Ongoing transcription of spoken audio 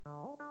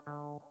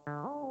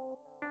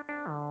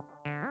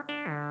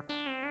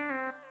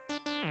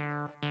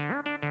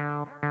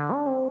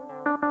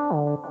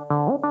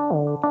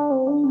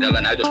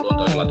Tällä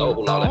näytösluontoisella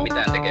touhulla ole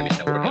mitään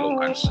tekemistä urheilun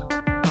kanssa.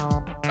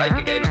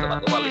 Kaikki keinot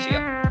ovat luvallisia,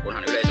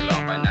 kunhan yleisöllä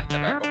on vain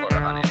nähtävää koko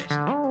rahan edestä.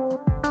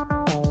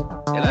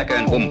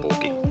 Eläköön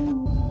humpuuki.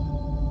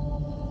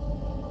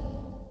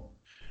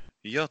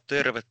 Ja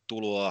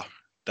tervetuloa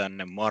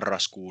tänne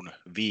marraskuun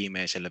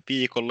viimeiselle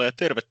viikolle ja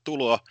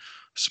tervetuloa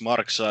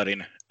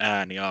Smarksidein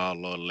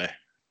ääniaalloille.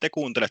 Te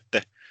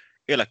kuuntelette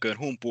Eläköön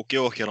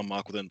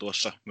humpuuki-ohjelmaa, kuten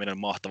tuossa meidän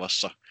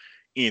mahtavassa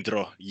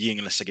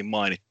intro-jinglessäkin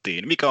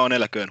mainittiin. Mikä on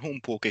Eläköön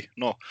humpuuki?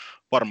 No,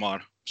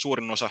 varmaan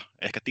suurin osa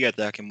ehkä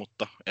tietääkin,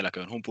 mutta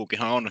Eläköön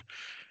humpuukihan on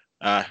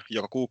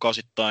joka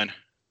kuukausittain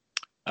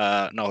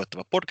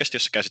nauhoittava podcast,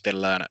 jossa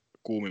käsitellään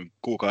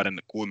kuukauden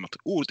kuumimmat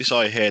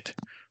uutisaiheet,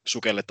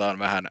 sukelletaan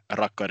vähän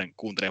rakkaiden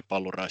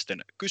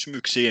kuuntelijapalluraisten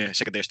kysymyksiin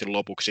sekä tietysti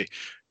lopuksi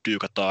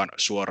tyykataan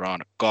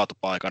suoraan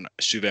kaatopaikan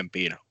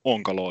syvempiin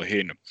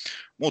onkaloihin.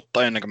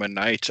 Mutta ennen kuin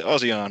mennään itse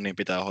asiaan, niin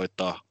pitää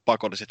hoitaa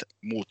pakolliset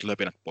muut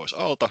löpinät pois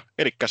alta.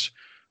 Elikkäs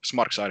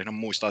Smarksidehan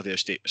muistaa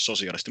tietysti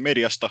sosiaalista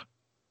mediasta,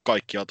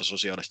 kaikkialta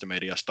sosiaalista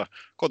mediasta,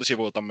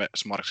 kotisivuiltamme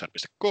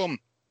smarkside.com.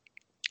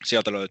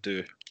 Sieltä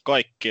löytyy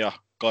kaikkea,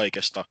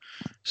 kaikesta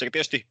sekä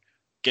tietysti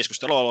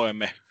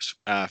keskustelualueemme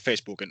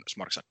Facebookin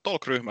Smarkside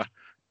Talk-ryhmä,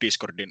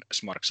 Discordin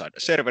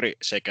Smarkside-serveri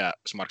sekä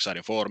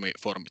Smarksidein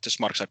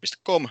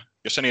foorumi.smarkside.com,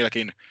 jossa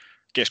niilläkin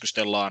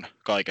keskustellaan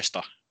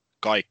kaikesta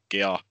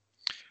kaikkea.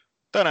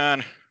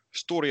 Tänään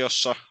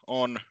studiossa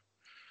on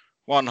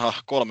vanha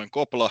kolmen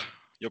kopla,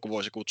 joku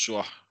voisi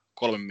kutsua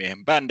kolmen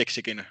miehen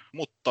bändiksikin,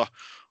 mutta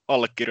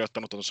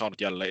allekirjoittanut on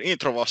saanut jälleen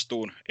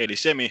introvastuun, eli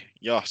Semi,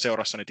 ja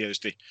seurassani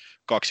tietysti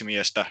kaksi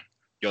miestä,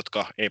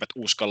 jotka eivät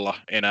uskalla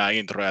enää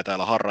introja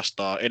täällä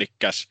harrastaa,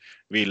 elikkäs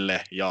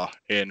Ville ja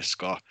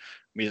Enska.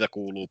 Mitä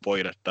kuuluu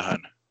pojille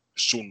tähän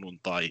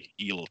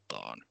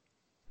sunnuntai-iltaan?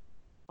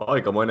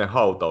 Aikamoinen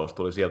hautaus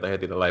tuli sieltä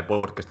heti tällä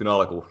podcastin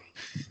alkuun.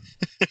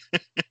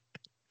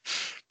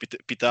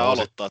 Pitää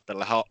aloittaa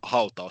tällä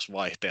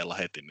hautausvaihteella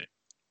heti. Niin.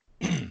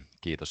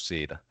 Kiitos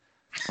siitä.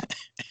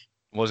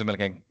 Voisin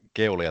melkein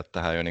keulia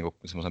tähän jo niinku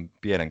semmoisen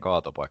pienen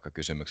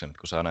kaatopaikkakysymyksen, että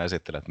kun sä aina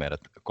esittelet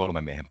meidät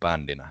kolmen miehen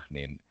bändinä,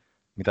 niin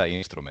mitä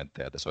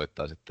instrumentteja te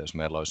soittaisitte, jos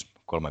meillä olisi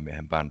kolmen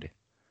miehen bändi?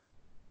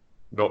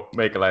 No,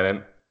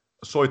 meikäläinen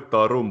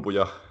soittaa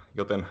rumpuja,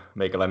 joten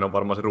meikäläinen on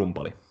varmaan se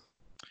rumpali.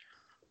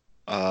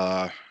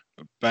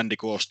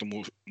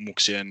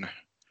 Bändikoostumuksien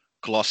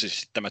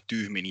klassisesti tämä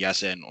tyhmin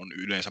jäsen on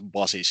yleensä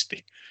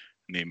basisti,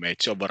 niin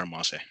meitsi on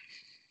varmaan se.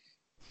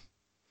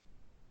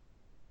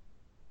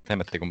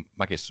 Hemmetti, kun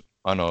mäkin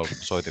ainoa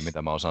soitin,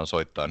 mitä mä osaan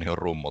soittaa, niin on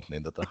rummut,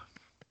 niin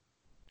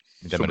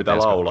miten sun me pitää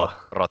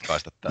laulaa.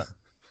 Ratkaista tää?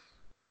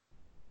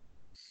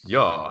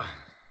 Jaa.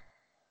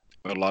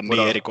 Me ollaan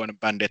niin erikoinen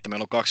bändi, että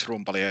meillä on 2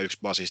 rumpalia ja 1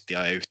 basistia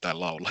ja ei yhtään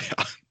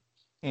laulajaa.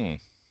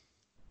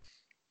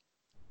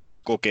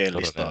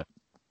 Kokeellista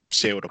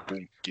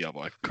pseudopunkkia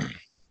vaikka.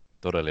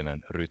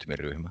 Todellinen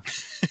rytmiryhmä.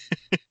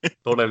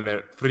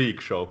 Todellinen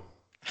freak show.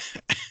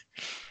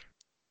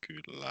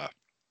 Kyllä.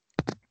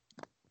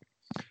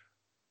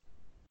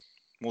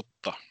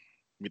 Mutta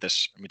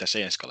mitä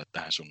Enskalle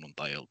tähän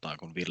sunnuntai-iltaan,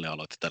 kun Ville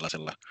aloitti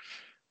tällaisella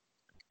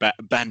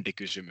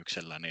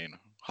bändikysymyksellä, niin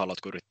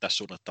haluatko yrittää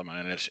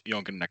suunnattamaan edes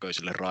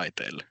jonkinnäköisille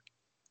raiteille?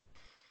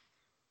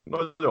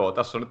 No joo,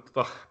 tässä on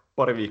nyt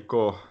pari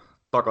viikkoa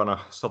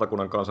takana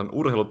Satakunnan Kansan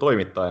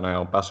urheilutoimittajana ja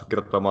on päässyt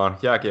kirjoittamaan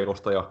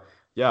jääkiekosta ja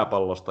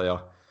jääpallosta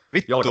ja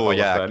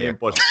jalkapallosta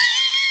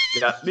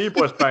ja niin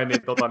poispäin,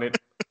 niin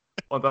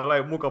on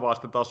tällainen mukavaa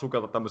sitten taas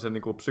sukelta tämmöisen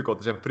niin kuin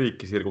psykoottisen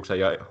friikkisirkuksen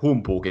ja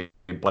humpuukin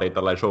pari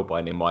tällainen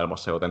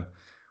painimaailmassa, joten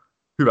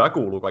hyvää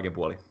kuuluu kaikin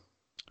puolin.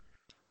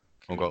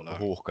 Onko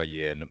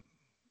huuhkajien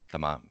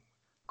tämä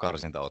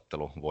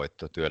karsintaottelu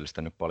voitto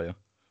työllistänyt paljon?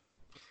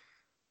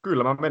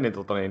 Kyllä, mä menin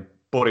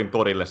Porin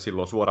torille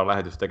silloin suoraan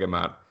lähetys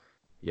tekemään,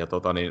 ja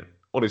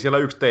oli siellä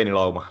yksi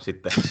teinilauma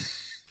sitten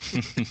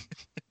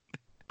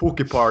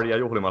pukkipartya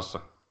juhlimassa.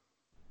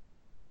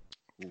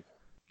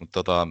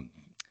 Mutta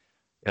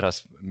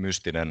eräs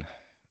mystinen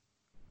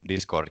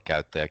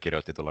Discord-käyttäjä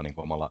kirjoitti tuolla niin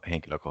omalla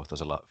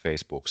henkilökohtaisella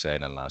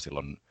Facebook-seinällään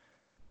silloin,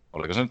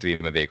 oliko se nyt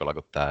viime viikolla,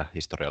 kun tämä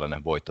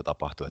historiallinen voitto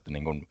tapahtui, että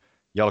niin kuin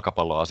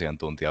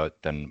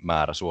jalkapalloasiantuntijoiden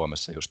määrä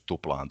Suomessa just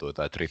tuplaantui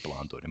tai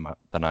triplaantui, niin mä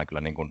tänään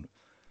kyllä niin kuin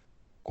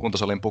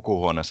kuntosalin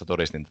pukuhuoneessa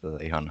todistin tätä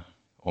ihan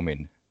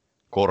omin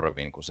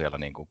korvin, kun siellä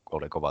niin kuin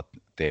oli kovat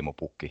Teemu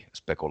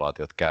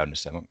Pukki-spekulaatiot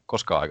käynnissä. En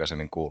koskaan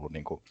aikaisemmin kuullut,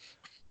 niin kuin,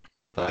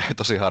 tai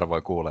tosi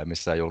harvoin kuulee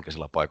missään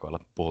julkisilla paikoilla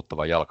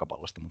puhuttavan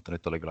jalkapallosta, mutta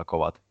nyt oli kyllä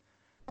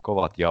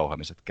kovat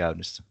jauhamiset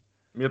käynnissä.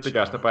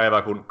 Miettikää sitä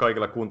päivää, kun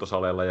kaikilla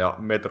kuntosaleilla ja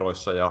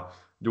metroissa ja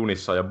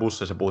junissa ja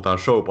busseissa puhutaan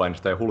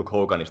showpainista ja Hulk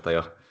Hoganista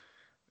ja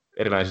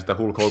erinäisistä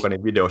Hulk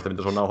Hoganin videoista,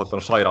 mitä se on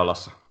nauhoittanut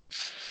sairaalassa.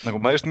 No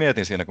kun mä just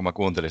mietin siinä, kun mä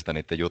kuuntelin sitä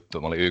niiden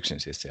juttuja, mä olin yksin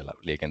siis siellä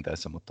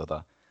liikenteessä,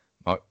 mutta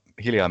mä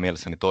hiljaa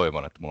mielessäni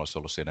toivon, että mulla olisi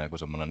ollut siinä joku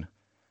semmoinen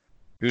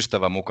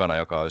ystävä mukana,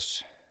 joka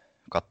olisi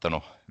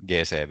kattonut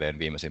GCVn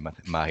viimeisimmät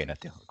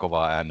mähinet ja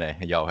kovaa ääneen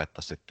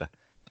jauhetta sitten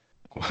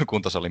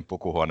kuntosalin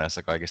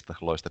pukuhuoneessa kaikista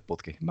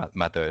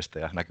loisteputkimätöistä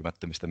ja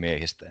näkymättömistä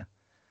miehistä ja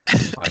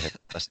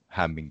aiheuttaisi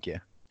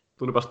hämminkiä.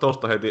 Tulipas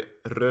tosta heti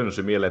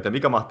rönsy mieleen, että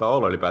mikä mahtaa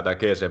olla ylipäätään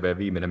GCV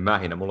viimeinen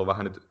mähinä. Mulla on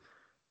vähän nyt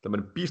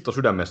tämmöinen pisto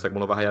sydämessä, kun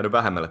mulla on vähän jäänyt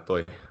vähemmälle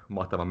toi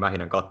mahtavan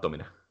mähinän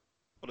kattominen.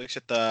 Oliko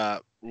se tää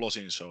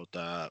Losin Show,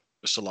 tää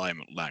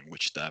Slime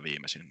Language, tää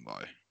viimeisin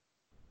vai?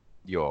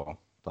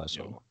 Joo,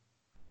 taisi olla.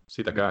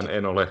 Sitäkään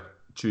en ole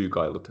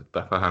tsyykailut,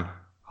 että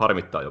vähän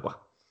harmittaa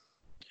jopa.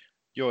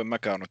 Joo, en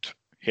mäkään nyt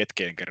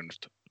hetkeen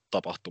kerännyt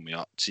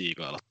tapahtumia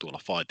tsiikailla tuolla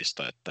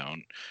fightista, että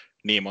on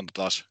niin monta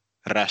taas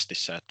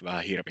rästissä, että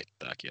vähän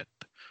hirvittääkin.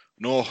 Että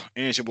no,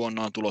 ensi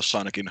vuonna on tulossa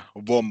ainakin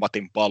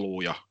Wombatin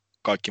paluu ja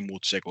kaikki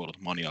muut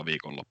sekoilut Mania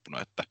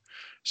viikonloppuna, että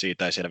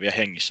siitä ei selviä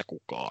hengissä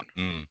kukaan.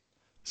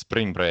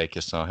 Spring Break,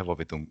 jossa on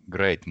hevovitun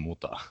Great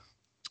Muta.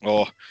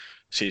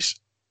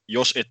 Siis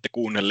jos ette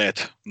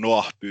kuunnelleet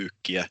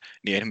Noah-pyykkiä,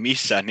 niin en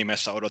missään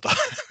nimessä odota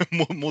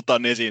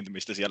Mutan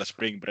esiintymistä siellä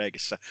Spring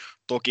Breakissä.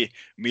 Toki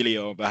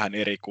Miljo on vähän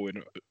eri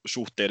kuin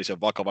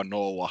suhteellisen vakava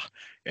Noah,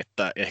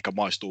 että ehkä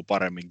maistuu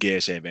paremmin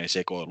GCVn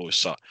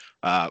sekoiluissa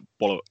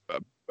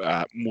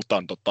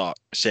Mutan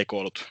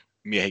sekoilut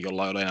miehen,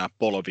 jolla ei ole enää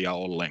polvia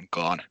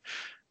ollenkaan.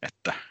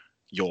 Että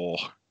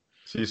joo.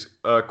 Siis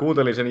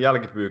kuuntelin sen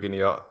jälkipyykin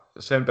ja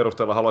sen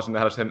perusteella haluaisin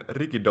nähdä sen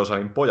Ricky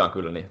Dosanin pojan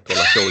kyllä niin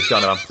tuolla Joey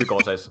Janevan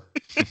psykooseissa.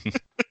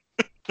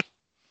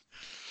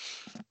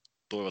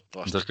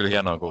 Toivottavasti. Se olisi kyllä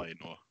hienoa, kun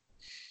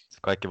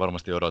kaikki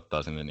varmasti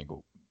odottaa sinne niin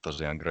kuin,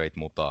 tosiaan Great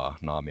Mutaa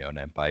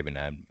naamioineen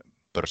päivineen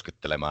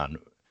pörskyttelemään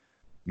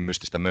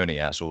mystistä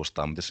möniää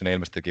suustaan, mutta jos sinne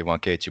ilmestyikin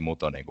vaan Keiji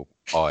Muto niin kuin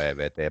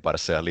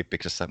AEVT-parissa ja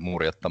lippiksessä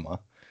murjottamaan.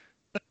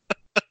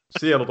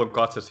 Sieluton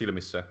katse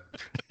silmissä.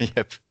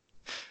 Jep.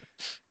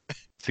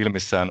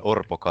 Silmissään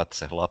orpo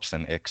katse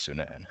lapsen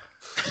eksyneen.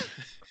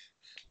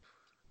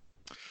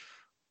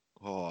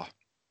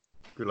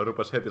 Kyllä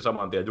rupesi heti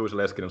saman tien Juise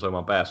Leskinen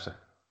soimaan päässä.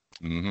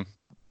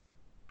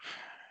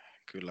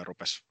 Kyllä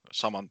rupesi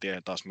saman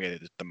tien taas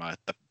mietityttämään,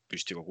 että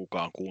pystyykö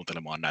kukaan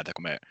kuuntelemaan näitä,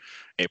 kun me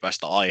ei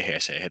päästä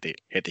aiheeseen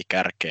heti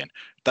kärkeen.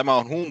 Tämä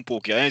on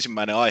humpuuki ja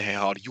ensimmäinen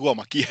aihehan on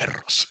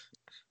juomakierros.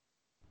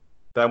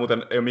 Tämä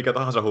muuten ei ole mikä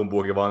tahansa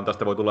humpuuki, vaan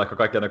tästä voi tulla ehkä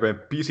kaikkien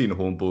näköinen pisin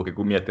humpuuki,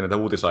 kun miettii näitä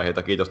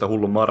uutisaiheita. Kiitos sitä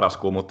hullun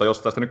marraskuun, mutta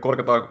jos tästä nyt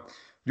korketaan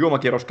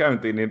juomakierros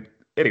käyntiin, niin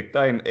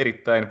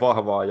erittäin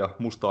vahvaa ja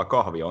mustaa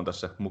kahvia on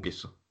tässä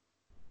mukissa.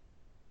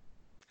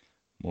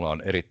 Mulla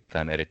on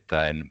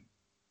erittäin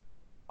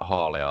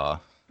haaleaa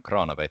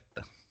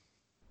kraanavettä.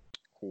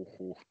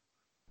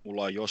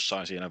 Mulla on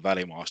jossain siinä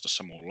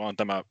välimaastossa, mulla on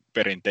tämä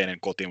perinteinen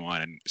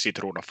kotimainen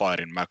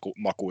sitruunafairin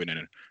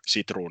makuinen,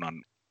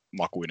 sitruunan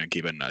makuinen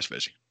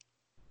kivennäisvesi.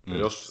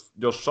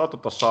 Jos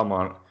satut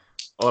saamaan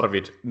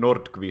Arvid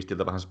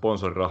Nordqvistilta vähän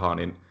sponsorirahaa,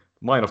 niin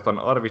mainostan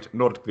Arvid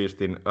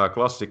Nordqvistin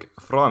Classic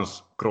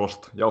France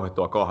Crost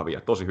jauhettua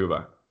kahvia. Tosi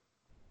hyvä.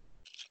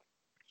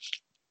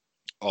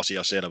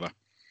 Asia selvä.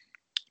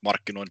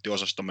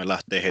 Markkinointiosastomme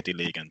lähtee heti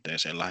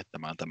liikenteeseen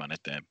lähettämään tämän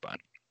eteenpäin.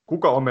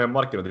 Kuka on meidän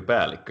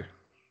markkinointipäällikkö?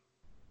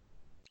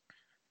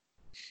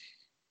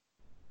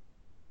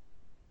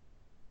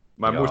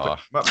 Mä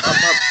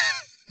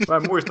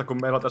en muista,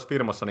 kun meillä on tässä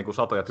firmassa niin kuin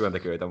satoja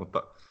työntekijöitä,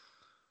 mutta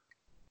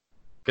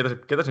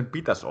ketä sen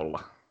pitäisi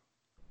olla?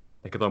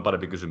 Ehkä tuo on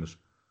parempi kysymys.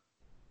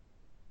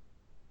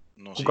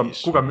 No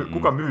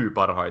kuka myy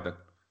parhaiten?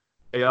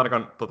 Ei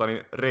ainakaan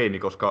Reini,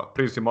 koska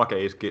Prinssi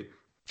Make iski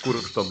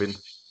Kurkstompin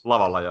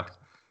lavalla ja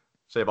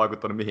se ei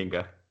vaikuttanut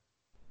mihinkään.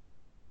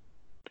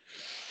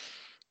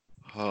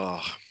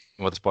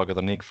 Voitaisiin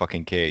palkata Nick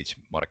fucking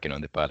Cage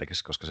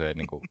markkinointipäälliköksi, koska se,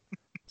 niin kuin,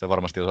 se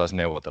varmasti osaisi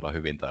neuvotella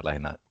hyvin tai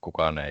lähinnä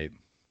kukaan ei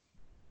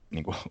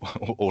niin kuin,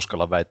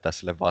 uskalla väittää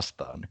sille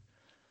vastaan. Niin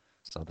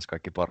saataisiin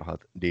kaikki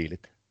parhaat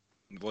diilit.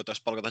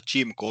 Voitaisiin palkata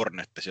Jim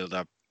Cornette,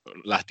 sieltä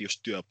lähti just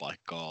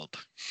työpaikkaa alta.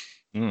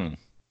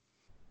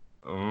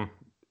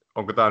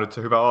 Onko tämä nyt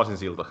se hyvä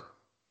aasinsilta?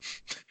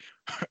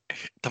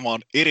 Tämä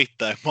on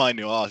erittäin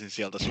mainio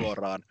aasinsilta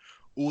suoraan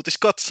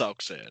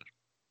uutiskatsaukseen.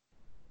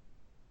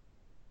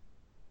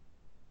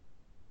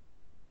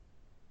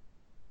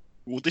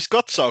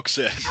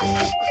 Uutiskatsaukseen!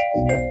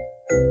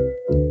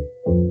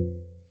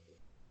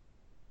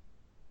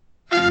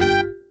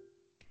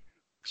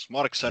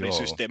 Smarksarin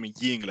systeemin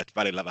jinglet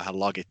välillä vähän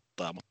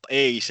lagittaa, mutta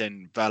ei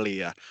sen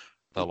väliä.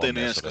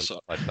 Talomies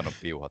oli laittanut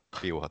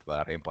piuhat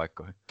vääriin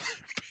paikkoihin.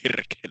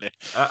 Perkele.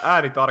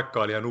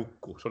 Äänitarkkailija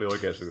nukkuu, se oli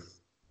oikea syy.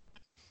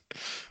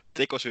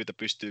 Tekosyitä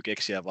pystyy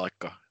keksiä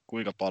vaikka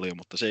kuinka paljon,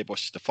 mutta se ei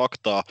poista sitä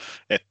faktaa,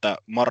 että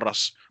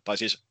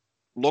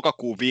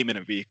lokakuun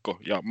viimeinen viikko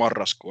ja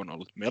marraskuu on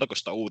ollut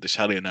melkoista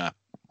uutishälinää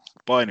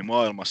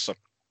painimaailmassa,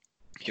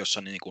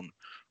 jossa niin kuin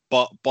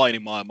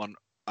painimaailman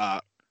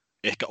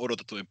ehkä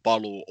odotetuin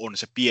paluu on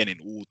se pienin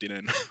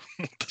uutinen,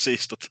 mutta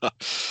siis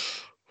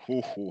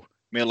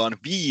meillä on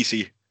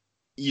 5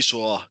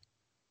 isoa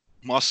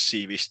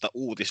massiivista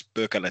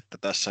uutispökälettä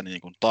tässä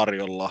niin kuin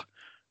tarjolla,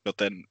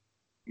 joten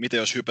miten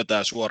jos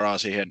hypätään suoraan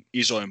siihen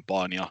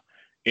isoimpaan ja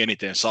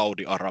eniten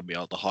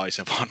Saudi-Arabialta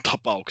haisevaan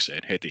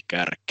tapaukseen heti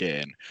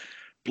kärkeen.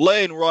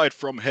 Plane Ride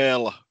from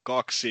Hell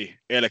 2,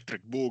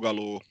 Electric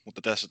Boogaloo,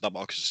 mutta tässä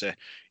tapauksessa se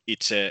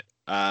itse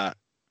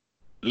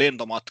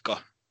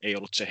lentomatka ei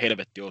ollut se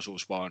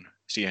helvettiosuus, vaan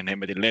siihen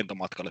hemmetin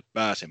lentomatkalle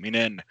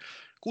pääseminen.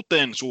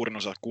 Kuten suurin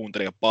osa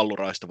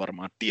kuuntelijapalluraista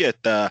varmaan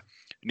tietää,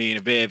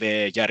 niin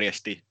VV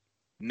järjesti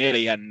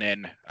 4.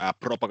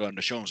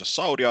 propagandashow'nsa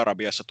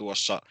Saudi-Arabiassa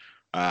tuossa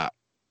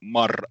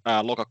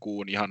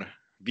lokakuun ihan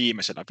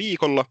viimeisellä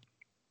viikolla.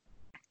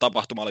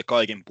 Tapahtuma oli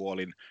kaikin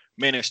puolin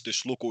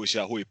menestys,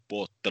 lukuisia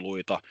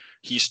huippuotteluita,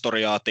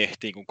 historiaa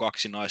tehtiin, kun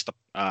 2 naista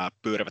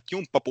pyörivät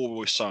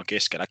jumppapuvuissaan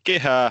keskellä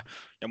kehää,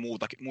 ja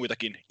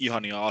muitakin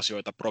ihania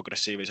asioita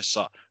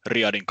progressiivisessa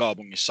Riyadin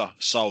kaupungissa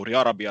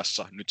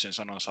Saudi-Arabiassa, nyt sen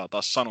sanan saa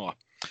taas sanoa.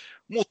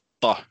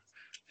 Mutta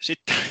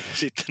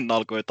sitten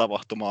alkoi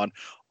tapahtumaan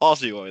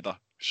asioita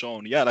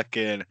shown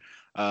jälkeen,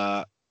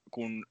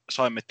 kun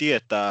saimme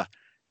tietää,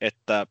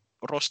 että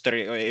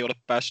rosteri ei ole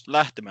päässyt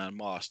lähtemään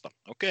maasta.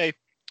 Okei.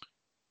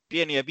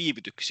 Pieniä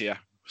viivytyksiä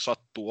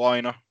sattuu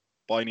aina.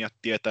 Painijat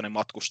tietää, ne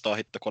matkustaa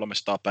hitto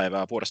 300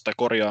 päivää vuodesta.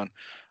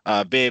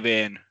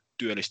 VVn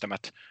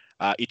työllistämät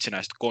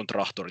itsenäiset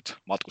kontraktorit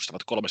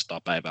matkustavat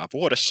 300 päivää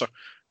vuodessa,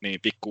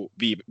 niin pikku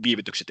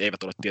viivytykset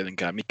eivät ole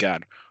tietenkään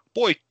mikään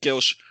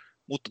poikkeus,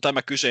 mutta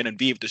tämä kyseinen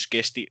viivytys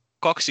kesti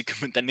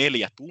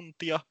 24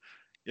 tuntia,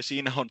 ja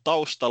siinä on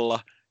taustalla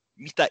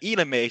mitä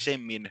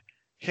ilmeisemmin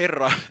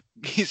herra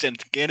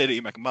Vincent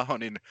Kennedy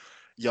McMahonin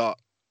ja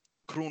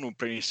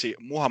kruununprinssi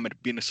Mohammed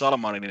bin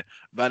Salmanin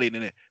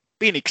välinen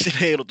peniksen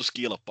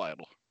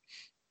heilutuskilpailu.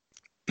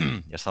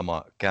 Ja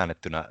sama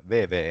käännettynä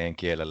VVEn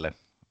kielelle.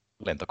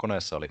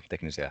 Lentokoneessa oli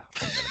teknisiä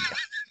ongelmia.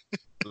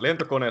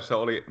 Lentokoneessa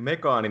oli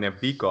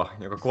mekaaninen vika,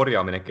 jonka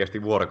korjaaminen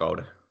kesti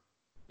vuorokauden.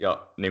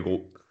 Ja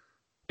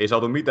ei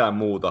saatu mitään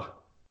muuta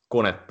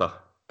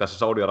konetta tässä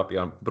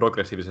Saudi-Arabian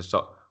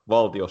progressiivisessa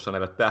valtiossa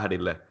näille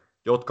tähdille,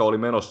 jotka oli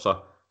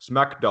menossa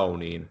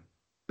SmackDowniin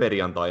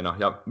perjantaina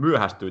ja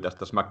myöhästyi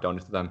tästä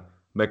SmackDownista tämän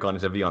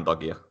mekaanisen vian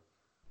takia.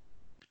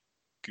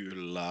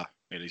 Kyllä,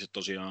 eli se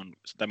tosiaan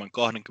tämän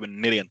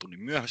 24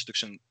 tunnin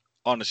myöhästyksen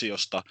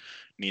ansiosta,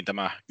 niin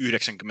tämä 95%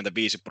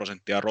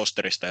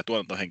 rosterista ja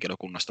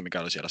tuotantohenkilökunnasta,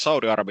 mikä oli siellä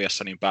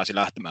Saudi-Arabiassa, niin pääsi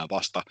lähtemään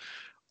vasta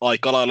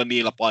aika lailla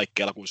niillä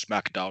paikkeilla, kun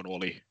SmackDown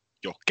oli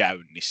jo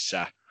käynnissä.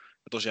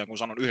 Ja tosiaan kun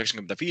sanon 95%,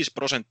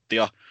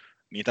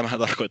 niin tämä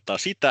tarkoittaa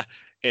sitä,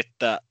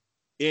 että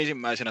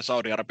ensimmäisenä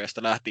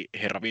Saudi-Arabiasta lähti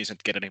herra Vincent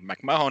Kennedy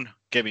McMahon,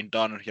 Kevin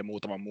Dunn ja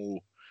muutama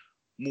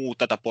muu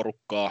tätä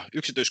porukkaa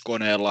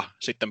yksityiskoneella.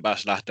 Sitten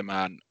pääsi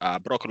lähtemään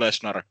Brock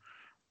Lesnar,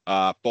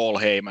 Paul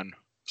Heyman.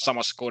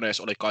 Samassa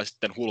koneessa oli kai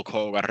sitten Hulk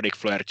Hogan, Ric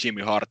Flair,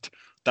 Jimmy Hart,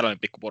 tällainen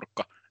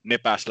pikkuporukka. Ne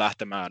pääsi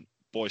lähtemään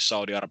pois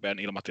Saudi-Arabian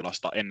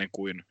ilmatilasta ennen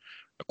kuin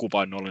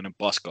kuvainnollinen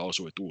paska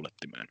osui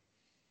tuulettimeen.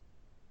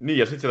 Niin,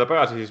 ja sitten sieltä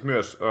pääsi siis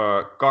myös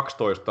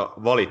 12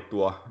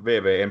 valittua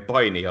VVN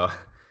painijaa.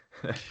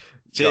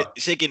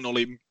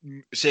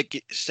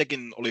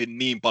 Sekin oli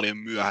niin paljon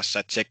myöhässä,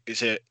 että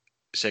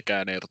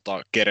sekään ei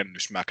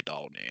kerennyt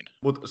SmackDowniin.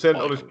 Mutta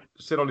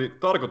sen oli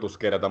tarkoitus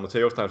kerätä, mutta se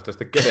ei jostain syystä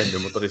sitten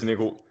kerennyt, mutta siis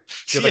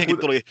siihenkin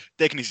tuli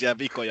teknisiä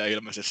vikoja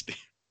ilmeisesti.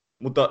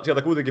 Mutta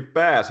sieltä kuitenkin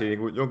pääsi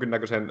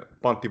jonkinnäköisen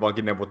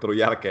panttivankineuvottelun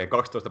jälkeen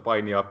 12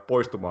 painijaa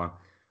poistumaan,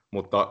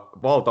 mutta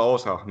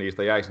valtaosa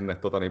niistä jäi sinne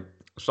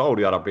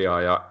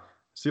Saudi-Arabiaan, ja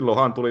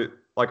silloinhan tuli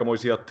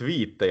aikamoisia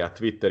twiittejä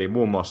Twitteriin,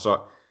 muun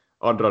muassa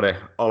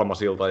Andrade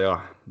Almasilta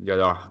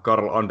ja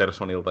Carl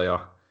Andersonilta,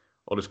 ja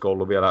olisiko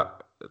ollut vielä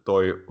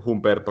toi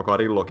Humberto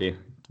Carillokin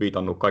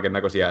twiitannut kaiken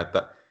näköisiä,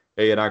 että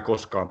ei enää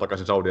koskaan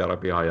takaisin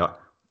Saudi-Arabiaan, ja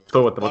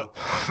toivottavasti...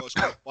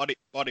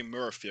 Buddy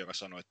Murphy, joka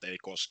sanoi, että ei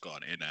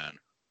koskaan enää.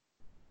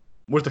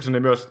 Muistaakseni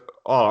myös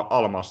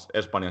Almas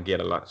espanjan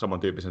kielellä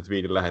samantyyppisen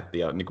twiitin lähetti,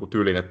 ja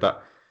tyylin,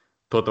 että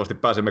toivottavasti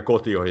pääsemme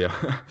kotiin, ja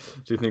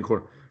sitten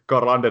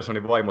Carl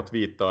Andersonin vaimot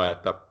viittaa,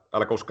 että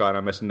älä koskaan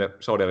enää mene sinne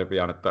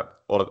Saudi-Arabiaan, että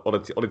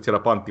olit siellä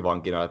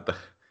panttivankina, että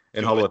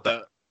en halua,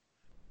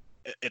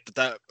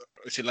 että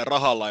sillä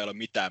rahalla ei ole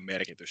mitään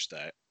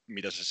merkitystä,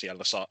 mitä sä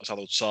sieltä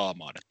satut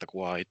saamaan, että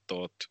kunhan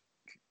hittoot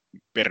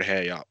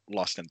perheen ja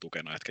lasten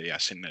tukena, etkä jää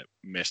sinne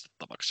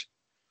mestattavaksi.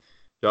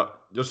 Ja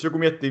jos joku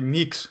miettii,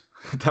 miksi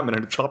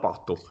tämmöinen nyt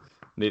tapahtuu,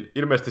 niin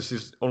ilmeisesti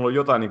siis on ollut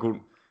jotain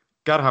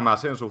kärhämää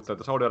sen suhteen,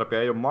 että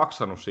Saudi-Arabia ei ole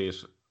maksanut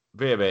siis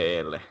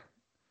VVElle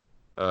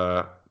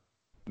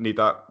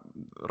niitä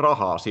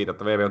rahaa siitä,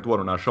 että VV on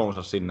tuonut nämä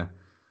shownsa sinne.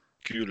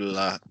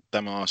 Kyllä,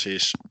 tämä on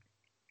siis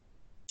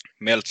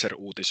Meltzer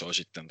uutisoi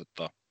sitten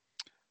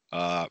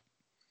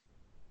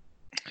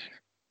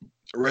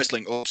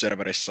Wrestling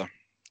Observerissa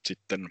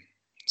sitten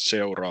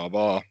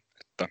seuraavaa,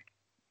 että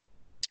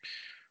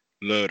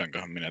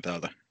löydänköhän minä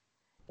täältä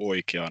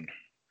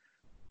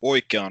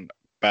oikean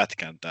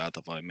pätkän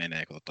täältä vai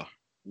meneekö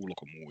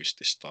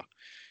ulkomuistista.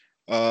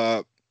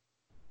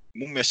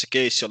 Mun mielestä se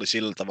keissi oli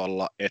sillä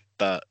tavalla,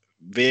 että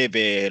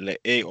VVlle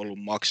ei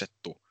ollut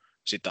maksettu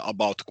sitä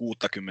about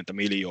 60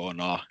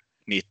 miljoonaa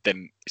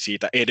niiden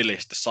siitä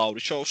edellisestä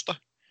Saudi-showsta.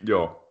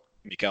 Joo.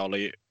 Mikä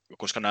oli,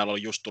 koska näillä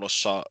oli just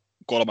tulossa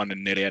 3.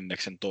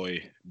 neljänneksen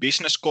toi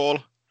business call,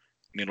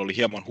 niin oli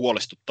hieman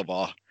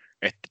huolestuttavaa,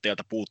 että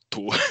teiltä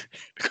puuttuu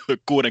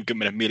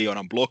 60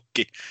 miljoonan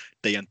blokki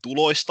teidän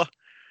tuloista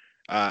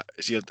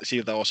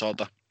siltä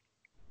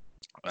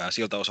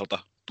osalta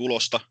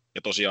tulosta.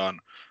 Ja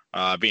tosiaan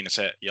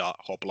Vince ja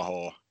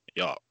Hoplaho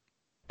ja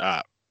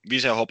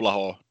Vince ja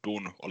Hoplaho,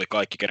 Dun oli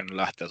kaikki kerännyt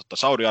lähteä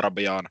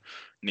Saudi-Arabiaan,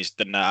 niin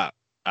sitten nämä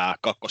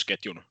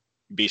kakkosketjun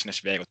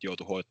business-veikot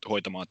joutui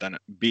hoitamaan tämän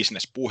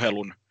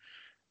business-puhelun,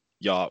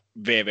 ja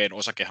VVn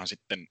osakehan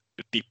sitten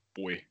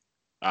tippui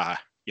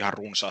ihan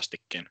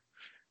runsaastikin.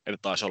 Eli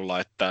taisi olla,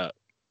 että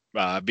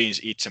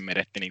Vince itse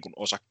menetti niin kuin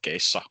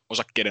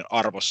osakkeiden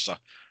arvossa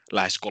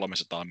lähes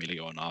 $300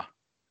 miljoonaa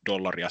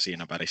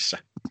siinä välissä.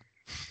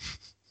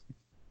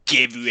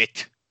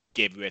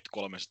 Kevyet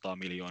 $300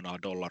 miljoonaa.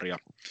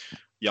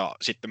 Ja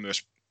sitten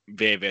myös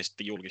VV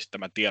sitten julkisti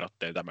tämän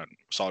tiedotteen tämän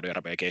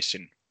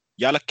Saudi-Arabia-keissin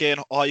jälkeen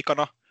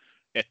aikana,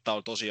 että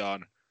on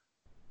tosiaan,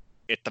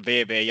 että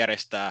VV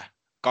järjestää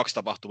 2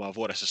 tapahtumaa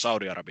vuodessa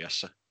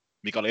Saudi-Arabiassa,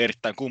 mikä oli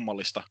erittäin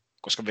kummallista,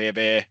 koska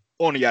VV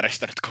on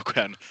järjestänyt koko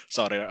ajan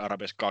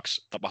Saudi-Arabiassa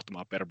 2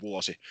 tapahtumaa per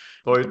vuosi.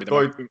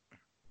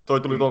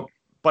 Toi tuli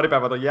pari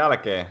päivää ton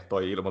jälkeen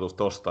toi ilmoitus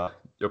tosta,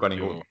 joka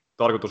niinku,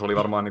 tarkoitus oli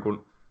varmaan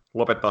niinku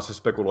lopettaa se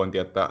spekulointi,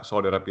 että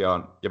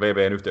Saudi-Arabiaan ja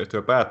VVn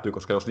yhteistyö päättyy,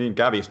 koska jos niin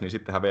kävisi, niin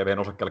sittenhän VVn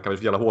osakkeelle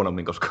kävisi vielä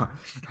huonommin, koska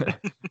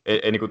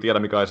ei niinku tiedä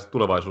mikä olisi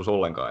tulevaisuus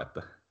ollenkaan.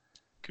 Että.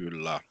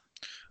 Kyllä.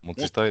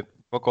 Mutta siis toi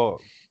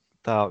koko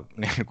tämä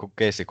niinku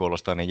keissi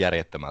kuulostaa niin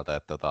järjettömältä,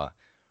 että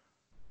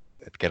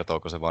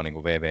kertooko se vaan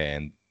niinku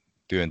VVn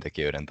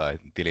työntekijöiden tai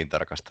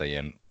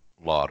tilintarkastajien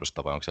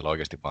laadusta, vai onko siellä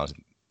oikeasti vaan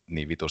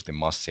niin vitusti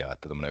massia,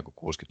 että tuommoinen joku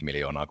 60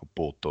 miljoonaa kun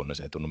puuttuu, niin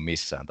se ei tunnu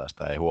missään tai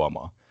sitä ei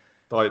huomaa.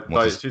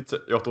 Tai sitten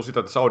se johtuu siitä,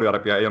 että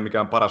Saudi-Arabia ei ole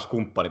mikään paras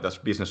kumppani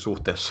tässä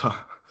bisnessuhteessa.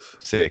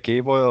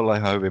 Sekin voi olla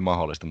ihan hyvin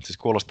mahdollista, mutta siis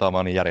kuulostaa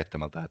vaan niin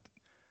järjettömältä, että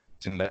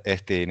sinne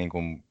ehtii niin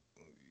kuin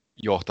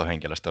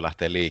johtohenkilöstö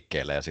lähtee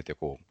liikkeelle ja sitten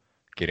joku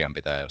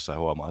kirjanpitäjä jossain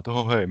huomaa, että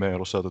hei, me ei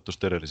ollut saatu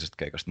tuosta edellisestä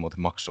keikasta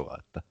muuten maksua.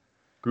 Että.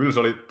 Kyllä se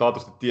oli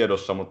taatusti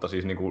tiedossa, mutta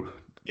siis niinku.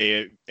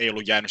 Ei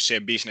ollut jäänyt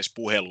siihen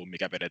bisnespuheluun,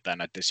 mikä vedetään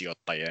näiden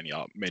sijoittajien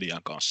ja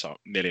median kanssa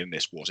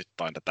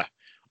neljännesvuosittain tätä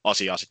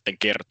asiaa sitten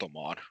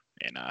kertomaan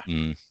enää.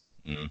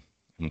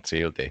 Mutta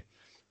silti.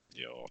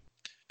 Joo.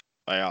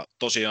 Ja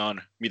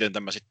tosiaan, miten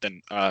tämä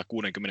sitten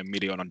 $60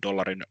 miljoonan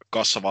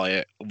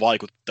kassavaje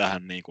vaikutti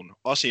tähän niin kuin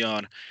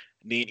asiaan,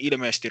 niin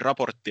ilmeisesti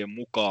raporttien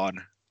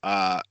mukaan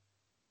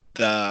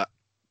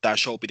tämä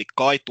show piti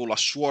kai tulla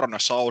suorana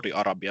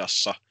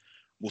Saudi-Arabiassa,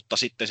 mutta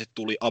sitten se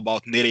tuli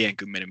about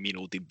 40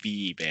 minuutin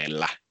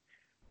viiveellä,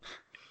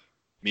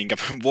 minkä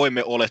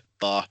voimme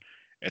olettaa,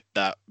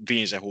 että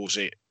Vince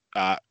huusi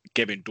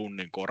Kevin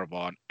Dunnin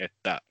korvaan,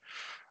 että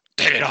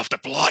take it off the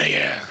bloody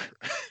air!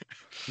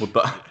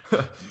 Mutta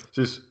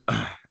siis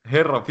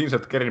herra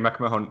Vincent Kerry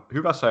McMahon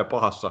hyvässä ja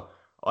pahassa,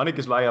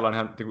 ainakin sillä ajalla on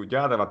ihan niinku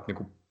jäätävät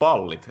niinku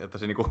pallit, että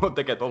se niinku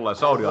tekee tollain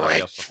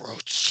Saudi-Arabiassa.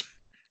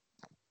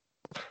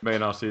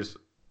 Meinaa siis,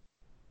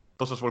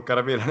 tossa voi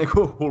käydä vielä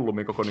niinku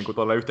hullummin koko niinku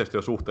tolle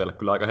yhteistyösuhteelle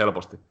kyllä aika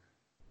helposti.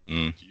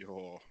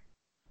 Joo.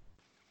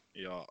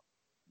 Ja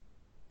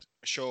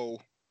show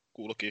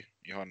kulki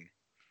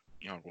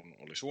ihan kun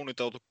oli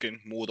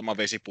suunniteltukin. Muutama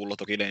vesipullo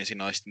toki lensi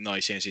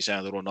naisien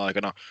sisääntulon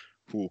aikana.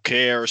 Who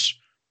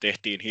cares?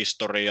 Tehtiin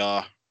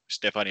historiaa.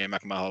 Stephanie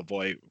McMahon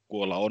voi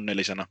kuolla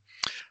onnellisena.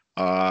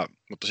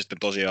 Mutta sitten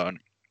tosiaan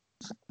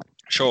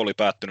show oli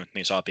päättynyt,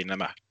 niin saatiin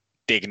nämä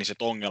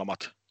tekniset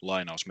ongelmat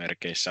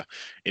lainausmerkeissä.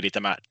 Eli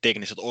tämä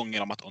tekniset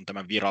ongelmat on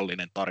tämä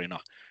virallinen tarina,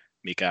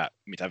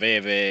 mitä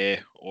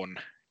WWE on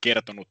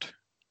kertonut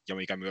ja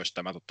mikä myös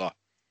tämä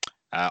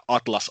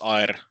Atlas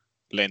Air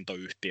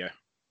lentoyhtiö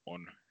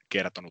on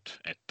kertonut,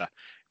 että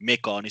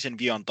mekaanisen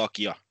vian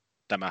takia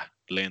tämä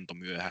lento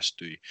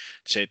myöhästyi.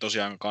 Se ei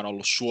tosiaankaan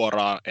ollut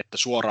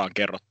suoraan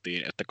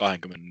kerrottiin, että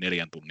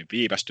 24 tunnin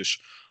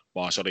viivästys,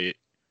 vaan se oli,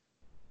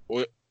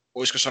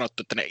 olisiko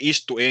sanottu, että ne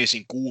istu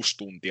ensin 6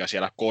 tuntia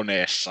siellä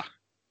koneessa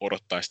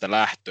odottaa sitä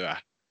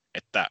lähtöä,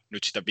 että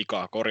nyt sitä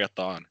vikaa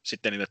korjataan.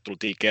 Sitten niille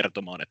tultiin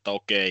kertomaan, että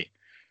okei,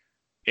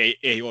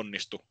 ei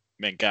onnistu,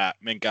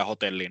 menkää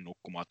hotelliin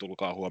nukkumaan,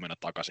 tulkaa huomenna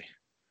takaisin.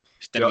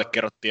 Sitten niille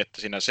kerrottiin,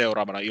 että siinä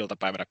seuraavana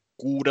iltapäivänä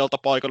 6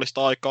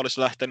 paikallista aikaa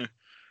olisi lähtenyt.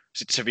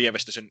 Sitten se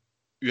viivästyi sen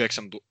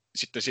 9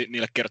 sitten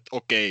niille kerrottiin, että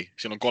okei,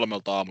 silloin 3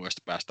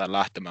 aamuyöstä päästään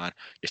lähtemään.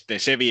 Ja sitten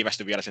se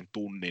viivästyi vielä sen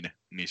tunnin,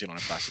 niin silloin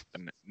ne pääsi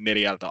sitten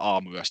 4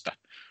 aamuyöstä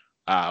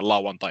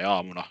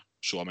lauantai-aamuna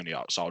Suomen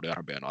ja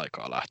Saudi-Arabian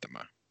aikaa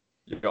lähtemään.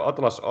 Ja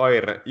Atlas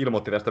Air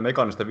ilmoitti tästä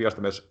mekaanista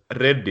viasta myös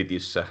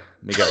Redditissä,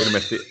 mikä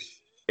ilmeisesti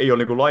ei ole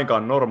niin kuin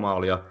lainkaan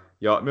normaalia.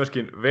 Ja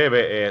myöskin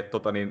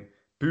WWE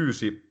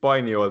pyysi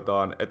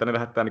painijoiltaan, että ne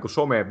lähettää niin kuin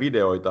someen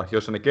videoita,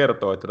 joissa ne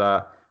kertoo, että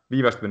tämä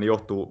viivästyminen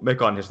johtuu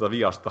mekaanisesta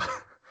viasta.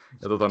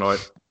 Ja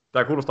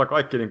tämä kuulostaa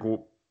kaikki niin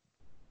kuin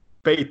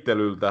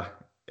peittelyltä,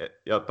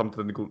 ja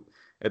niin kuin,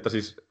 että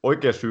siis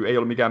oikea syy ei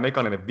ole mikään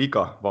mekaaninen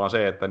vika, vaan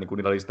se, että niin kuin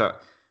niillä oli sitä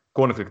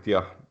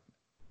konfliktia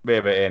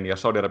VVEn ja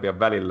Saudi-Arabian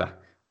välillä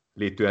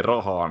liittyen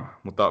rahaan,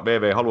 mutta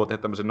VV haluaa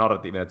tehdä tämmöisen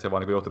narratiivin, että se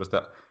vaan niin johtuu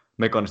tästä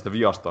mekaanista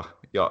viasta,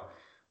 ja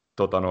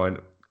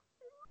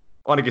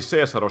ainakin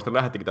Caesar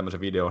lähetikin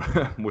tämmöisen videon,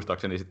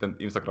 muistaakseni sitten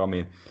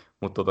Instagramiin,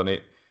 mutta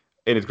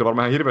ei niitä kyllä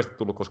varmaan ihan hirveästi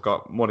tullut,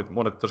 koska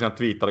monet tosiaan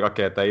twiittaili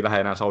kaikkea, että ei lähde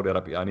enää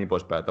Saudi-Arabiaan ja niin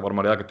poispäin. Että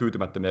varmaan oli aika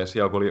tyytymättömiä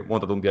siellä, kun oli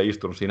monta tuntia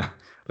istunut siinä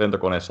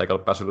lentokoneessa eikä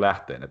ole päässyt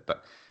lähteen.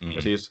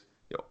 Ja siis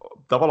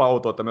tavallaan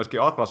outoa, että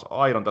myöskin Atlas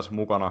Air on tässä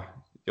mukana,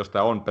 jos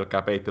tämä on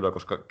pelkkää peittelyä,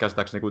 koska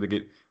käsittääkseni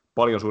kuitenkin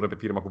paljon suurempi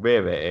firma kuin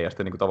VVE, ja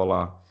sitten niin kuin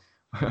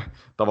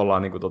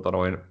tavallaan niin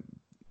kuin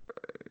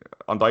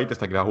antaa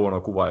itsestäänkin vähän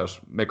huonoa kuvaa,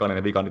 jos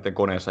mekaaninen vika niiden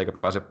koneessa eikä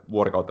pääse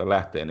vuorokauteen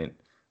lähteen, niin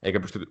eikä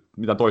pysty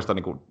mitään toista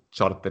niin kuin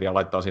charteria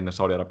laittaa sinne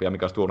Saudi-Arabiaan,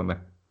 mikä olisi tuonut ne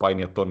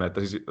painijat tonne. Että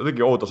siis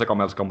jotenkin outo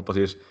sekamelska, mutta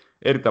siis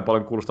erittäin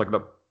paljon kuulostaa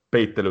kyllä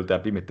peittelyltä ja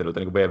pimittelyltä,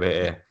 niin kuin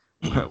VVE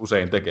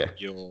usein tekee.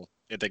 Joo,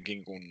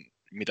 etenkin kun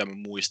mitä mä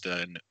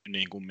muistelen,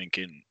 niin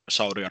kumminkin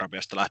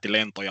Saudi-Arabiasta lähti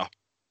lentoja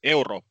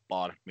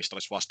Eurooppaan, mistä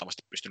olisi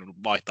vastaavasti pystynyt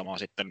vaihtamaan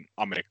sitten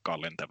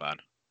Amerikkaan lentävään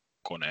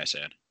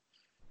koneeseen.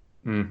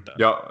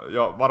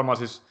 Ja varmaan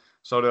siis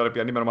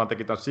Saudi-Arabia nimenomaan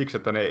teki tämän siksi,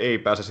 että ne ei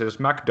pääse sieltä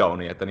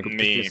SmackDowniin, että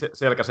niin.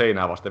 Selkä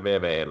seinää vasten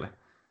VVElle.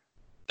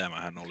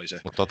 Tämähän oli se.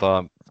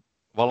 Mutta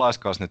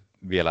valaiskaas nyt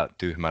vielä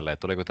tyhmälle,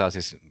 että oliko tämä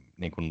siis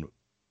niin kuin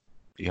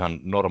ihan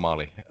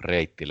normaali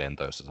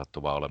reittilento, jossa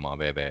sattui vaan olemaan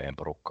VVEn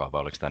porukkaa,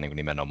 vai oliko tämä niin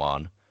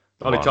nimenomaan...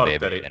 Tämä oli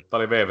charteri. Tämä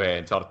oli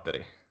VVEn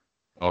charteri.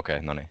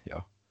 Okei, no niin,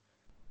 joo.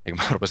 Eikö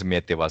mä rupesin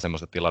miettimään vaan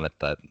semmoista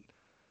tilannetta, että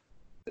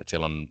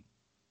siellä on,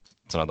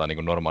 sanotaan niin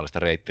kuin normaalista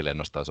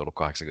reittilennosta olisi ollut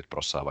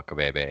 80% vaikka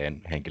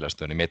VVEn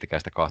henkilöstöä, niin miettikää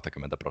sitä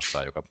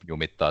 20%, joka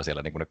jumittaa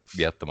siellä niin kuin ne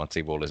viattomat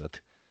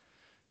sivulliset.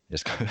 Ja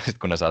sitten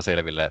kun ne saa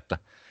selville, että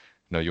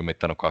ne on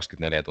jumittanut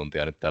 24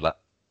 tuntia nyt täällä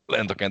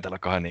lentokentällä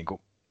kahden niin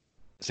kuin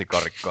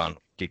sikarikkaan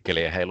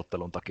kikkelien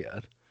heiluttelun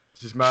takia.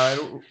 Siis mä en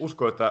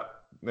usko, että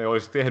ne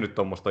olisi tehnyt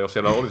tuommoista, jos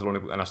siellä olisi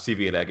ollut niin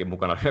siviilejäkin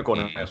mukana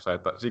koneessa,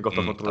 että siinä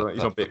kohtaa on tullut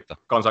isompi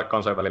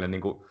kansainvälinen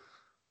niin kuin,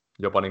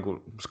 jopa niin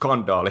kuin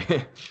skandaali.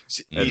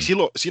 Niin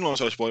silloin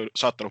se olisi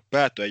saattanut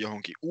päätyä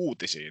johonkin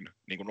uutisiin,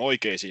 niin kuin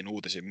oikeisiin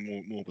uutisiin,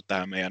 muu kuin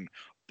tähän meidän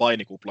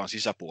painikuplan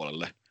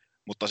sisäpuolelle.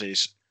 Mutta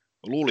siis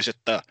luulisin,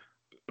 että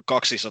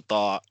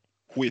 200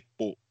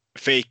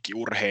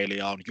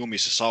 feikkiurheilijaa on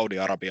jumissa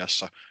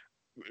Saudi-Arabiassa,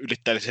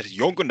 ylittäisi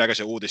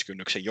jonkunnäköisen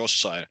uutiskynnyksen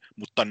jossain,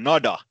 mutta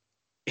nada,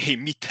 ei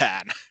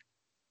mitään.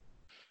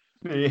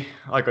 Niin,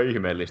 aika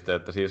ihmeellistä,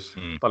 että siis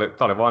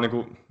tää oli vaan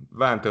niinku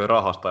vääntöä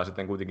rahasta ja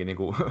sitten kuitenkin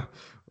niinku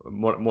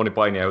moni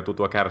painija joutuu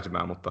tuo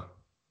kärsimään, mutta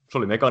se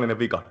oli mekaaninen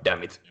vika,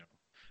 damn it.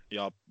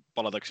 Ja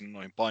palatakseni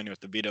noihin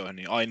painijoiden videoihin,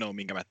 niin ainoa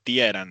minkä mä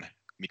tiedän,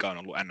 mikä on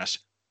ollut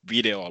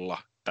NS-videolla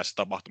tässä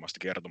tapahtumasta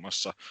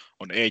kertomassa,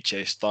 on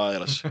AJ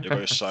Styles, joka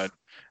jossain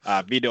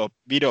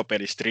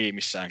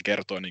videopelistriimissään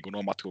kertoi niin kuin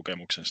omat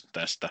kokemuksensa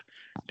tästä,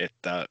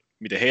 että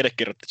miten heille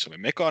kerrottiin, että se oli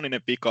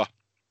mekaaninen vika.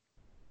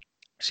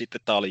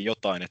 Sitten tää oli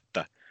jotain,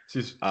 että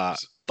siis,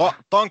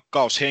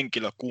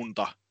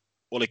 tankkaushenkilökunta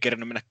oli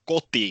kerännyt mennä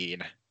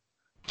kotiin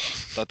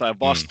tai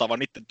vastaava,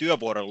 niiden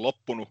työvuoro on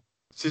loppunut.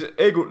 Siis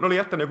ei kun ne oli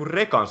jättänyt joku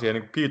rekan siihen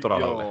niin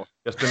kiitoradalle. Joo.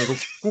 Ja sitten niin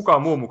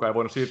kukaan muu mukaan ei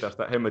voinut siirtää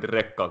sitä hemmetin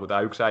rekkaa kuin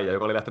tämä yksi äijä,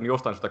 joka oli lähtenyt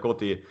jostain sitä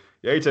kotiin.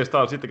 Ja AJ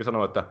Styles sittenkin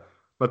sanoi, että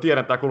mä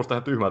tiedän, että tämä kuulostaa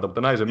ihan tyhmältä,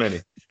 mutta näin se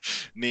meni.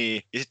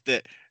 Niin, ja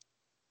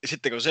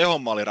sitten kun se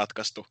homma oli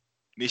ratkaistu,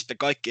 niin sitten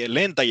kaikkien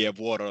lentäjien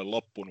vuoro oli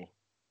loppunut.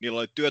 Niillä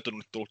oli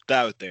työtunnit tullut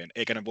täyteen,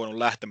 eikä ne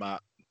voinut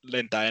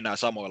lentää enää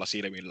samoilla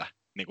silmillä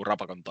niin kuin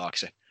rapakon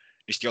taakse.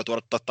 Niin sitten joutui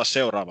odottaa taas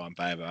seuraavaan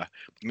päivään.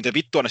 Mutta miten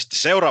vittua ne sitten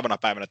seuraavana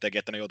päivänä teki,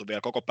 että ne joutui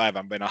vielä koko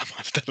päivän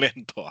venaamaan sitä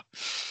lentoa.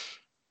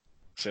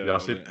 Ja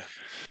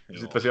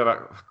sitten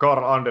siellä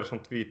Carl Anderson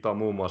twiittaa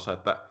muun muassa,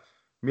 että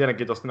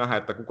mielenkiintoista nähdä,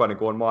 että kuka niin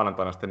on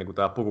maanantaina sitten niin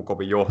tämä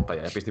Pukukopin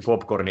johtaja, ja pisti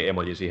popcornin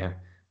emoji siihen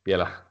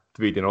vielä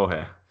tweetin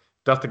oheen.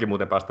 Tästäkin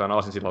muuten päästään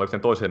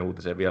aasinsillan toiseen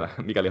uutiseen vielä,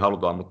 mikäli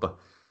halutaan, mutta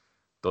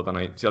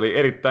siellä oli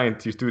erittäin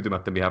siis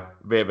tyytymättömiä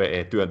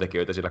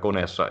VVE-työntekijöitä siellä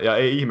koneessa, ja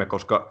ei ihme,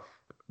 koska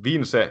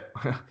Vince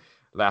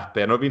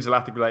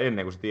lähti kyllä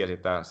ennen kuin se tiesi,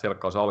 että tämä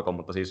selkkaus alkoi,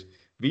 mutta siis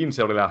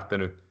Vince oli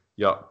lähtenyt,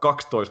 ja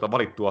 12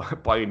 valittua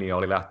painia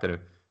oli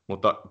lähtenyt,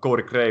 mutta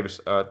Corey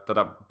Graves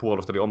tätä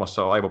puolusteli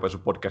omassa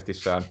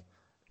aivopesupodcastissaan.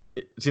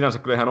 Sinänsä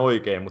kyllä ihan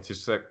oikein, mutta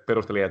siis se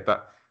perusteli,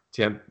 että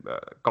siihen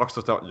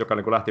 12, joka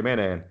niin lähti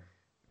meneen,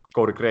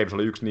 Corey Graves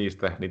oli yksi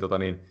niistä, niin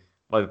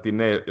laitettiin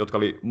ne, jotka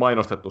oli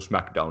mainostettu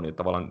SmackDowniin.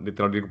 Tavallaan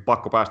niiden oli niin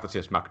pakko päästä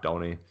siihen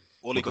SmackDowniin.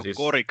 Oliko siis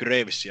Corey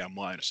Gravesia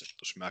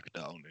mainostettu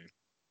SmackDowniin?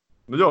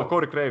 No joo,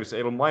 Corey Graves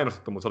ei ollut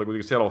mainostettu, mutta se oli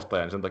kuitenkin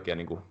selostaja, niin sen takia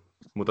niin kuin,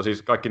 mutta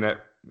siis kaikki ne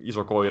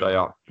Iso Koira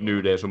ja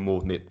New Day sun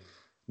muut, niin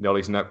ne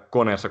oli siinä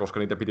koneessa, koska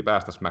niitä piti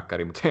päästä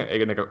SmackDowniin, mutta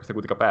eikä ne sitä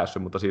kuitenkaan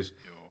päässyt, mutta siis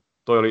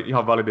toi oli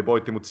ihan validi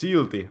voitti, mutta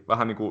silti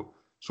vähän niin kuin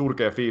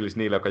surkea fiilis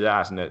niille, jotka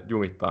jää sinne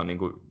jumittaan, niin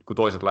kuin, kun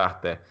toiset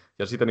lähtee.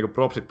 Ja sitten niin kuin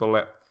propsit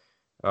tolle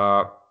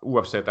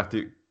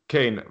UFC-tähti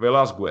Cain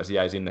Velasquez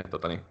jäi sinne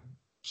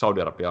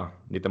Saudi-Arabiaan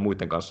niiden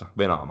muiden kanssa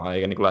venaamaan,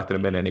 eikä niin kuin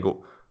lähtenyt menee niin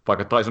kuin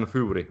vaikka Tyson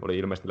Fury oli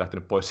ilmeisesti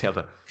lähtenyt pois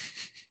sieltä.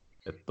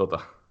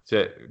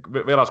 Se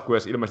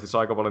Velasquez ilmeisesti sai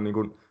aika paljon niin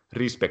kuin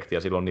respektiä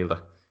silloin niiltä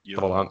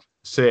tavallaan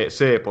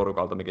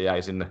C-porukalta, mikä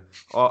jäi sinne.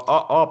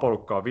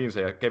 A-porukkaa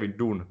Vince ja Kevin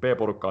Dunn,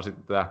 B-porukkaa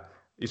sitten tämä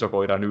Iso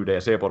Koira New Day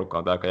ja C-porukkaa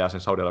on tämä, joka jää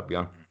sen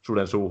Saudi-Arabian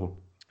suden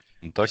suuhun.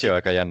 Toki on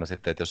aika jännä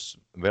sitten, että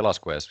jos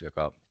Velasquez,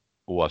 joka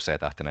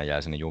UFC-tähtenä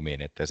jäi sinne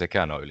jumiin, ettei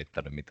sekään ole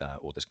ylittänyt mitään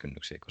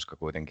uutiskynnyksiä, koska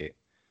kuitenkin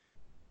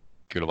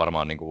kyllä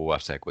varmaan niin kuin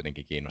UFC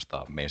kuitenkin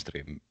kiinnostaa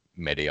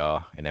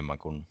mainstream-mediaa enemmän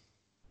kuin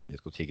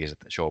jotkut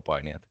hikiset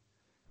showpainijat.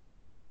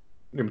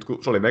 Niin, mutta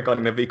kun se oli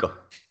mekaaninen vika.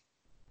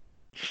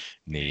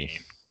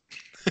 Niin.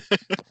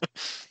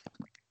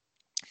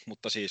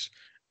 Mutta siis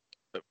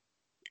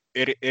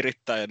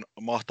erittäin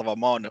mahtava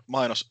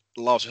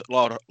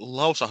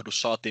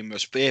lausahdus saatiin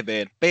myös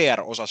VVn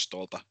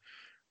PR-osastolta,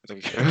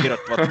 jotka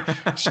kirjoittavat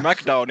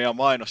SmackDownia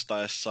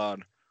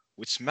mainostaessaan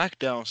with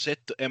SmackDown set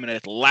to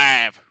emanate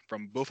live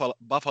from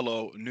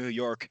Buffalo, New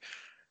York.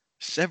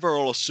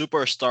 Several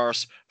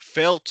superstars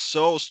felt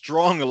so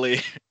strongly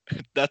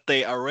that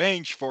they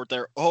arranged for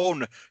their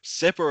own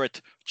separate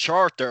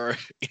charter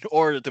in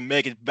order to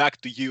make it back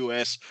to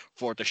US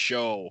for the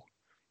show.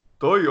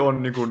 Toi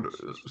on niin kuin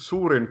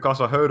suurin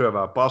kasa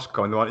höyryävää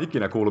paskaa, mitä mä oon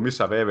ikinä kuullut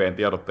missään VVn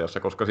tiedotteessa,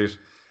 koska siis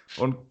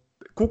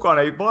kukaan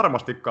ei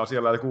varmastikaan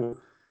siellä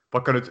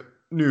vaikka nyt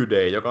New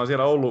Day, joka on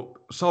siellä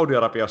ollut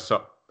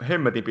Saudi-Arabiassa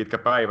hemmetin pitkä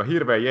päivä,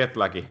 hirveä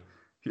jetlagi,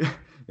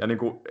 ja niin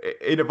kuin,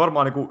 ei ne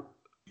varmaan niin kuin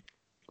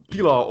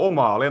tilaa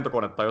omaa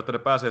lentokonetta, jotta ne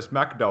pääsee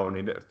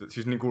SmackDowniin.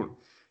 Siis niin kuin,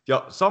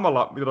 ja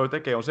samalla, mitä toi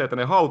tekee, on se, että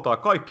ne hautaa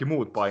kaikki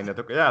muut paineet,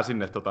 jotka jää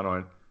sinne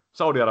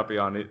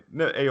Saudi-Arabiaan, niin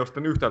ne ei ole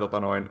sitten yhtään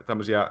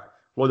tämmöisiä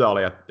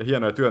lojaaleja ja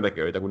hienoja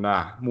työntekijöitä kuin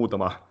nämä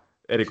muutama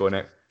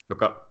erikoinen,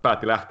 joka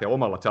päätti lähteä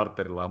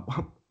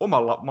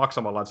omalla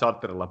maksamallaan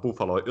charterillaan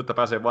Buffaloon, jotta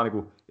pääsee vaan niin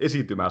kuin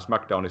esiintymään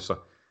SmackDownissa.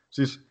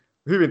 Siis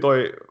hyvin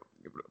toi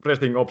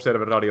Wrestling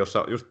Observer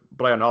radiossa just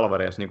Brian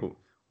Alvarez niin kuin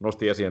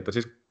nosti esiin, että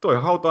siis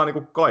toi hautaa niin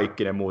kuin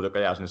kaikki ne muut, jotka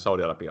jää sinne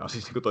Saudi-Arabiaan.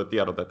 Siis niin kuin toi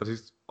tiedote, että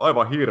siis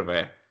aivan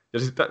hirveä. Ja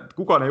siis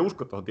kukaan ei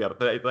usko tuohon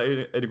tiedotteeseen,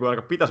 ei niin kuin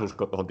ainakaan pitäisi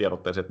uskoa tuohon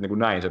tiedotteeseen, että niin kuin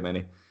näin se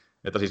meni.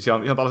 Että siis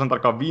ihan tällaisen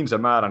tarkkaan Vince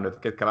määrännyt,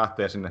 että ketkä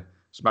lähtee sinne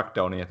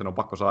SmackDowniin, että ne on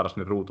pakko saada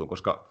sinne ruutuun,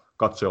 koska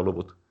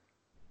katsojaluvut.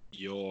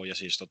 Joo, ja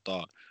siis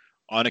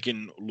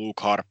ainakin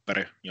Luke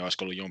Harper, ja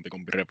olisiko ollut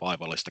jompikumpi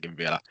Revivalistakin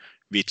vielä,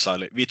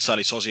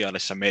 vitsaili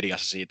sosiaalisessa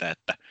mediassa siitä,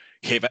 että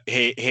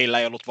heillä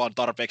ei ollut vaan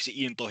tarpeeksi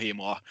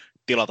intohimoa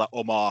tilata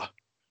omaa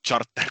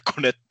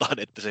charterkonettaan,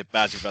 että se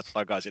pääsivät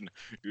takaisin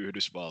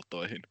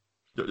Yhdysvaltoihin.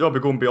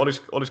 Jompikumpi,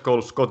 olisiko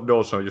ollut Scott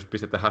Dawson, just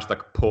pistettä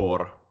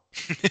 #poor.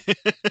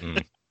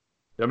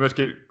 Ja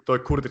myöskin toi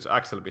Curtis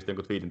Axel pisti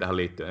jonkun twiitin tähän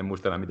liittyen, en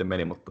muista enää miten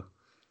meni, mutta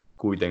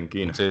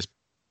kuitenkin. Siis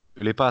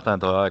ylipäätään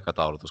tuo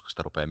aikataulutus, kun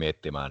sitä rupeaa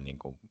miettimään, niin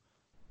kuin,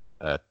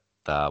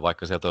 että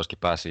vaikka sieltä olisikin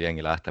päässyt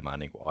jengi lähtemään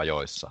niin kuin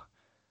ajoissa,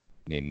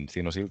 niin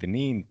siinä on silti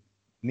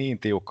niin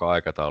tiukka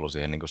aikataulu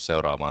siihen niin kuin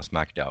seuraavaan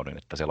SmackDownin,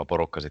 että siellä on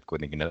porukka sitten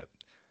kuitenkin, ne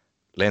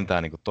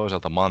lentää niin kuin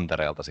toiselta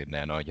mantereelta sinne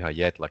ja ne on ihan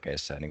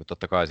jetlakeissa. Ja niin kuin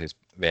totta kai siis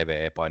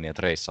WWE-painijat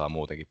reissaa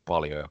muutenkin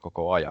paljon ja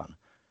koko ajan.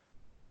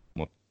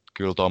 Mutta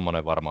kyllä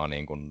tommonen varmaan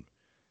niin kuin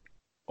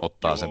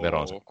ottaa sen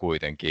veronsa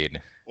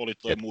kuitenkin. Oli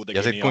toi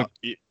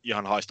muutenkin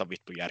ihan haista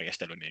vittu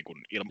järjestely niin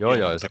kuin ilman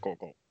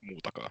koko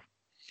muutakaan.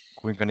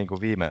 Kuinka niin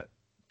kuin viime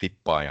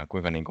tippaajan,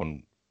 kuinka niin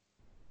kuin,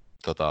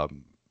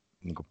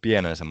 niin kuin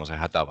pienen semmoisen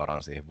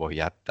hätävaran siihen voi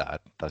jättää,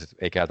 tai sit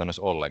ei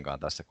käytännössä ollenkaan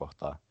tässä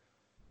kohtaa.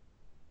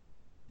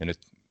 Ja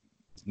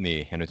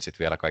nyt sitten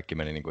vielä kaikki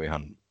meni niin kuin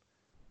ihan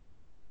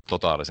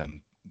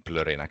totaalisen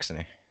plörinäksi,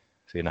 niin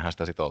siinähän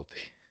sitä sitten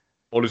oltiin.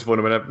 Olisi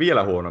voinut mennä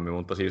vielä huonommin,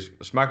 mutta siis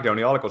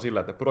SmackDowni alkoi sillä,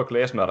 että Brock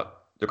Lesnar,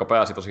 joka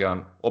pääsi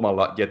tosiaan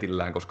omalla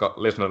jetillään, koska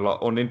Lesnarilla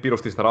on niin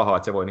pirusti sitä rahaa,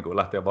 että se voi niin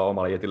lähteä vaan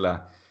omalla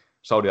jetillään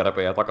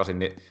Saudi-Arabiaan ja takaisin,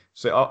 niin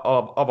se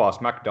avaa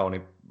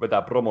SmackDownin,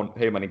 vetää promon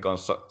Heymanin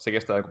kanssa, se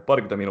kestää joku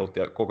parikymmentä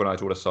minuuttia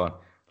kokonaisuudessaan,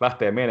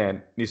 lähtee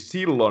meneen, niin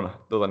silloin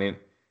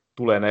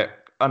tulee ne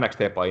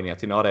NXT-painijat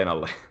sinne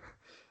areenalle.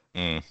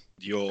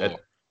 Joo.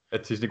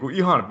 Et siis niinku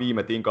ihan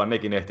viime tinkaan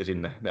nekin ehti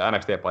sinne, ne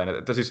NXT-paineet.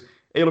 Että siis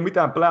ei ollut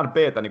mitään plan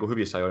B:tä niinku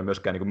hyvissä ajoin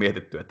myöskään niinku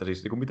mietitty, että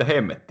siis niinku mitä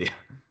hemmettiä.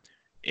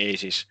 Ei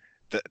siis,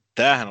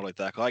 tämähän oli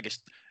tää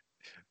kaikista,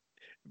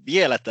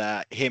 vielä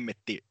tää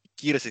hemmetti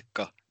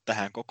kirsikka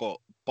tähän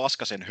koko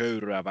paskasen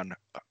höyryävän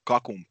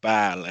kakun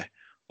päälle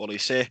oli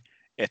se,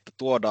 että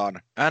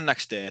tuodaan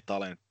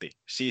NXT-talentti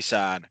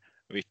sisään,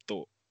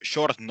 vittu,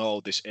 short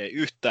notice, ei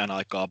yhtään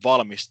aikaa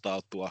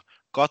valmistautua,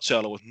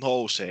 katsojaluvut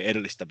nousee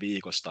edellistä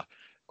viikosta,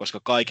 koska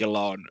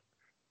kaikilla on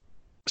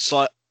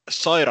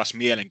sairas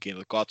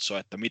mielenkiinto katsoa,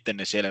 että miten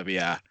ne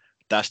selviää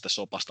tästä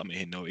sopasta,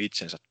 mihin ne on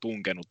itsensä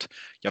tunkenut.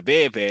 Ja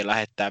VV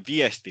lähettää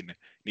viestin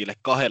niille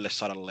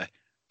 200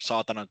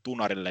 saatanan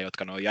tunarille,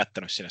 jotka ne on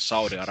jättänyt sinne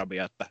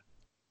Saudi-Arabiaan, että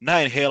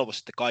näin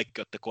helposti te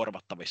kaikki olette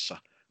korvattavissa.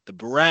 The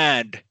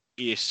brand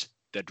is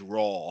the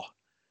draw.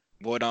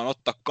 Voidaan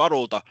ottaa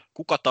kadulta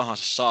kuka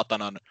tahansa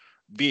saatanan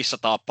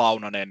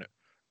 500-paunainen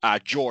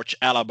George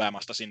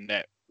Alabamasta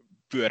sinne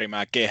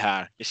pyörimään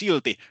kehään, ja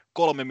silti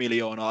 3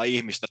 miljoonaa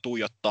ihmistä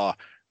tuijottaa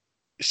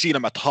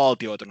silmät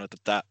haltioitunut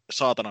tätä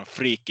saatanan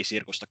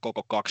friikkisirkusta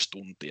koko 2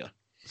 tuntia.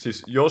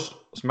 Siis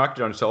jos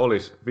SmackDownissa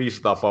olisi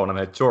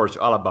 500-paunainen George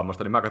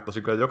Alabamasta, niin mä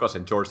katsoisin kyllä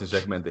jokaisen Georgein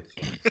segmentin.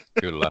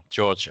 Kyllä,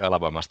 George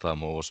Alabamasta on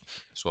mun uusi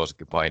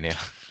suosikkipainija.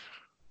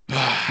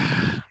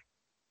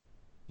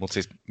 Mutta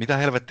siis mitä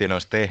helvettiä ne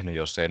olisi tehnyt,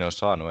 jos ei ne olisi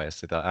saanut edes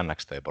sitä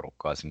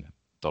NXT-porukkaa sinne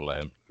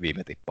tolleen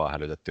viime tippaa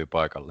hälytettyä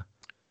paikalle?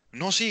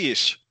 No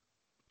siis,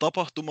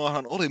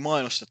 tapahtumaahan oli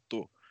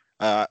mainostettu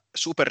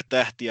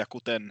supertähtiä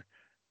kuten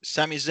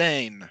Sami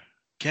Zayn,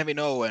 Kevin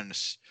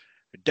Owens,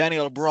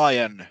 Daniel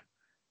Bryan,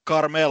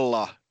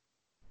 Carmella,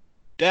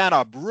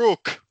 Dana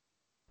Brooke.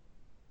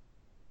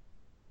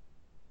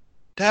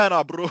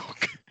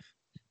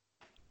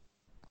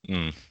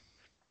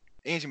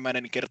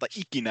 Ensimmäinen kerta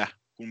ikinä,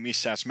 kun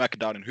missään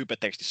SmackDownin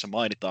hypetekstissä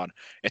mainitaan,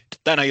 että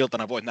tänä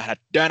iltana voit nähdä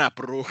Dana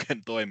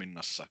Brooken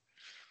toiminnassa.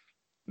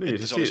 Niin,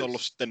 että se olisi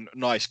ollut sitten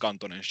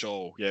naiskantoinen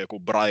show ja joku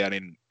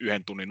Bryanin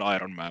 1 tunnin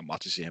Iron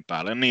Man-matsi siihen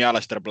päälle. Niin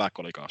Aleister Black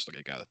oli kanssa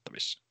toki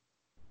käytettävissä.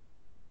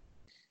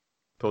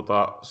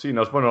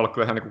 Siinä olisi voinut olla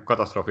kyllä ihan niin kuin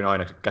katastrofin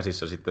aineeksi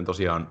käsissä sitten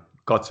tosiaan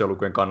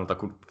katselukujen kannalta,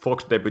 kun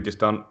Fox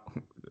debuitista on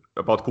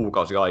about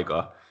kuukausi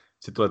aikaa.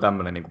 Sitten tulee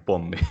tämmöinen niin kuin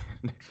pommi.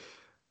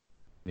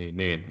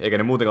 niin. Eikä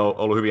ne muutenkaan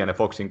ollut hyviä ne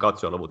Foxin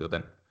katsojaluvut,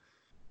 joten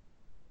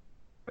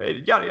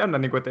jännä,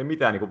 niin kuin, ettei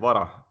mitään niin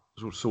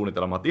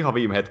varasuunnitelmaa. Ihan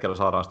viime hetkellä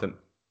saadaan sitten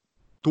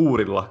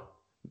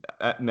tuurilla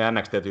ne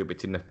NXT-tyypit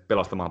sinne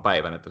pelastamaan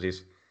päivän. Että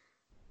siis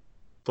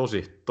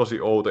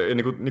tosi outo. Ja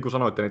niin kuin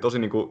sanoitte, niin tosi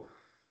niin kuin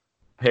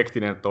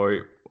hektinen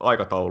toi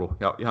aikataulu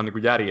ja ihan niin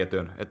kuin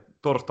järjetön.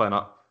 Et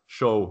torstaina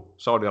show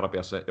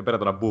Saudi-Arabiassa ja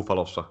perjantaina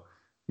Buffalossa.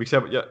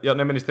 Ja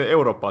ne meni sitten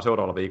Eurooppaan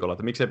seuraavalla viikolla,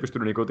 että miksei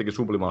pystynyt niin jotenkin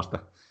sublimaan sitä.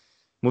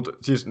 Mutta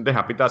siis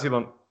nehän pitää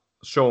silloin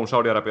show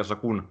Saudi-Arabiassa,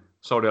 kun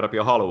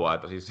Saudi-Arabia haluaa,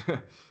 että siis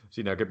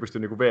siinä ei oikein pysty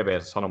niin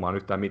VV sanomaan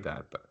yhtään mitään.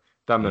 Että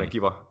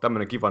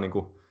tämmöinen kiva niin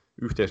kuin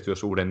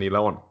yhteistyösuhde niillä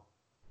on.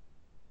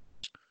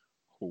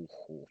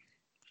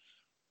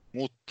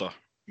 Mutta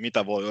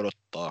mitä voi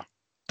odottaa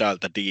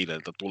tältä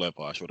diililtä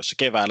tulevaisuudessa?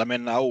 Keväällä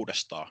mennään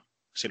uudestaan.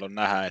 Silloin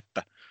nähdään,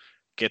 että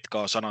ketkä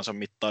on sanansa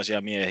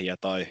mittaisia miehiä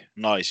tai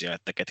naisia,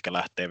 että ketkä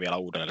lähtee vielä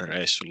uudelle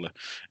reissulle.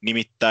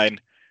 Nimittäin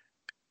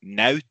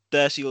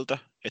näyttää siltä,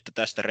 että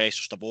tästä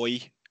reissusta voi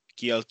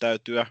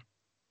kieltäytyä.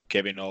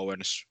 Kevin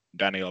Owens,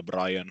 Daniel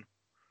Bryan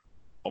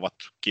ovat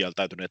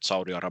kieltäytyneet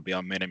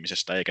Saudi-Arabiaan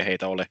menemisestä, eikä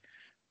heitä ole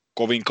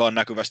kovinkaan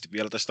näkyvästi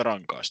vielä tästä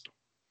rankaistu.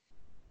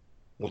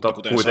 Mutta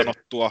kuten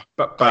sanottua,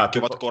 kaikki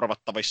ovat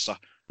korvattavissa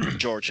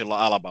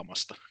Georgilla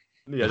Alabamasta.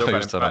 Niin, ja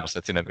jokainen sanomassa,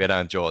 että sinne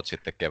viedään George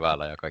sitten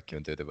keväällä ja kaikki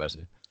on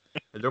tyytyväisiä.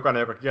 Ja jokainen,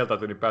 joka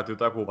kieltäytyy, niin päätyy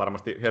takuun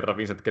varmasti herra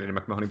Vincent Kennedy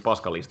McMahonin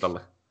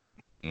paskalistalle.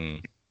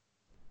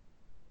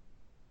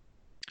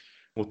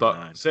 Mutta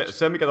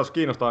se, mikä tuossa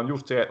kiinnostaa, on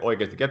just se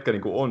oikeasti, ketkä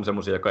niin on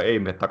semmoisia, jotka ei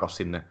mene takaisin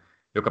sinne,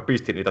 joka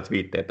pisti niitä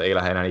twiittejä, että ei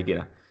lähde enää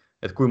ikinä.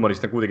 Että kuinka moni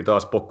sitten kuitenkin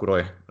taas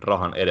pokkuroi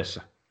rahan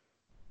edessä.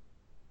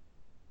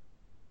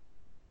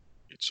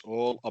 It's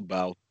all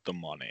about the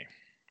money.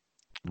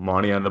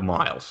 Money and the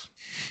miles.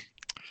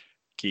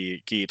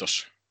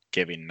 Kiitos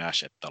Kevin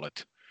Nash, että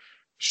olet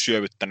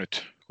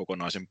syövyttänyt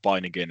kokonaisen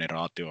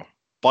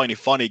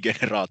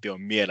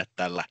painifanigeneraation mielet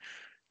tällä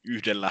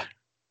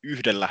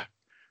yhdellä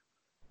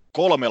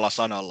 3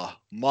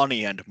 sanalla,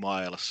 money and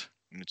miles.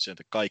 Nyt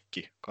sieltä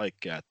kaikki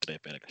ajattelee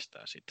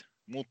pelkästään sitä.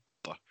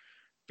 Mutta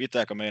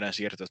pitääkö meidän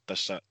siirtyä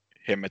tässä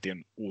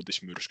hemmetin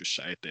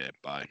uutismyrskyssä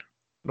eteenpäin?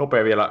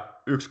 Nopea vielä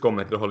yksi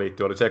kommentti tuohon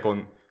liittyen oli se,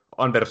 kun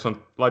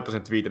Anderson laittoi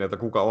sen twiitin, että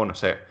kuka on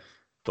se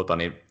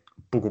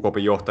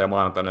pukukopin johtaja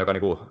maanantaina, joka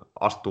niin kuin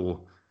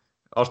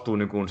astuu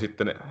niin kuin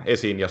sitten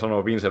esiin ja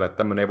sanoo Vincelle, että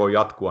tämmöinen ei voi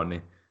jatkua,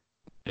 niin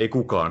ei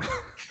kukaan.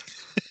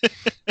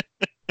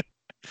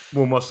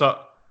 Muun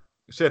muassa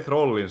Seth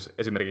Rollins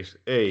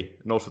esimerkiksi ei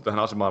noussut tähän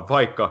asemaan,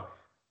 vaikka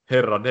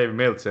herra Dave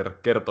Meltzer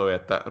kertoi,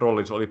 että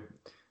Rollins oli...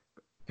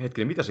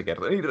 Hetkinen, mitä se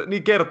kertoi?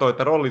 Niin kertoi,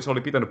 että Rollins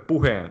oli pitänyt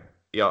puheen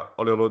ja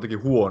oli ollut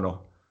jotenkin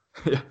huono.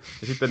 Ja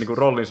sitten niin kuin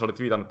Rollins oli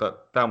twiitannut,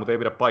 että tämä muuten ei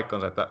pidä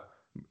paikkansa, että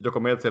joko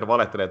Meltzer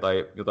valehtelee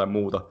tai jotain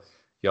muuta.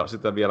 Ja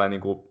sitten vielä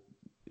niin kuin,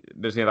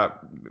 ne siellä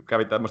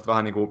kävi tämmöistä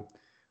vähän niin kuin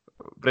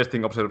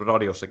Wrestling Observer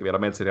radiossakin vielä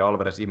Meltzer ja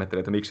Alvarez ihmetteli,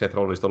 että miksi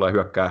Rollins tulee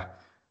hyökkää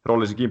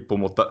Rollinsin kimppuun,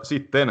 mutta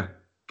sitten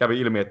kävi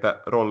ilmi,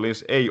 että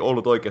Rollins ei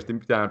ollut oikeasti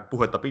mitään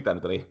puhetta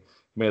pitänyt, eli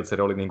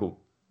Meltzer oli niin kuin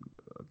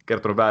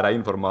kertonut väärää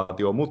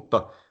informaatiota,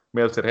 mutta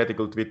Meltzer heti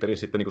kyllä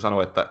Twitterissä sitten niin kuin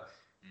sanoi, että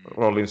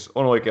Rollins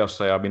on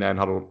oikeassa ja minä en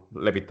halua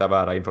levittää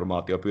väärää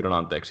informaatiota, pyydän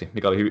anteeksi,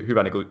 mikä oli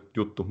hyvä niin kuin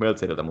juttu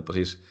Meltzeriltä, mutta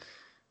siis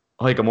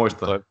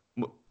aikamoista.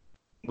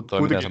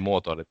 Toi miten se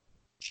muotoili.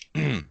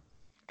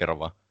 Kerro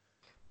vaan.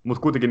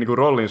 Mutta kuitenkin niin kuin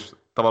Rollins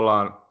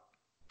tavallaan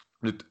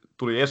nyt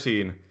tuli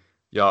esiin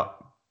ja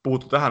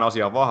puuttui tähän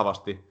asiaan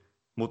vahvasti,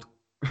 mutta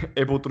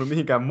ei puuttunut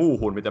mihinkään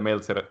muuhun, mitä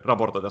Meltzer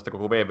raportoi tästä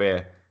koko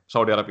VV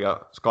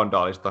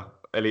Saudi-Arabia-skandaalista.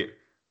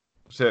 Eli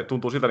se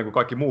tuntuu siltä, niin kuin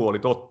kaikki muu oli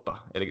totta.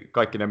 Eli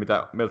kaikki ne,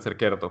 mitä Meltzer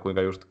kertoi,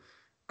 kuinka just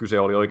kyse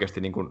oli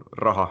oikeasti niin kuin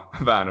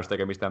rahaväännöstä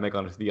eikä mistään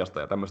mekaanisesta viasta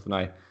ja tämmöistä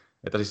näin.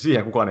 Että siis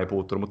siihen kukaan ei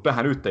puuttunut, mutta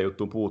tähän yhteen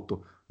juttuun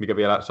puuttu, mikä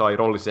vielä sai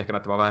Rollins ehkä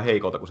näyttämään vähän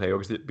heikolta, kun se ei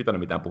oikeasti pitänyt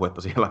mitään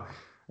puhetta siellä.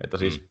 Että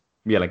siis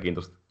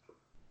mielenkiintoista.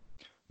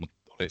 Mut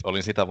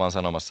olin sitä vaan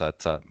sanomassa,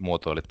 että sä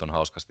muotoilit ton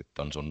hauskasti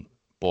ton sun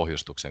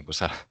pohjustuksen, kun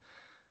sä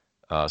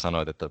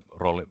sanoit, että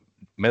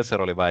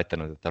Meltzer oli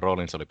väittänyt, että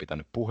Rollins oli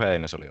pitänyt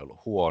puheen ja se oli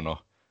ollut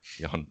huono.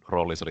 johon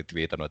Rollis oli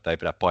twiitannut, että ei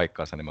pidä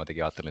paikkaansa, niin mä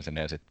jotenkin ajattelin sen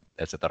ensin,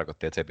 että se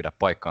tarkoitti, että se ei pidä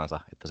paikkaansa,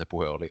 että se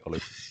puhe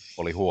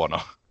oli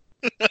huono.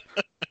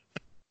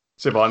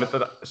 Se vaan, että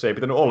se ei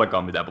pitänyt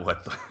ollenkaan mitään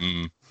puhetta.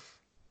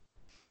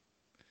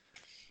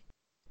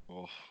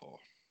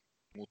 Oho.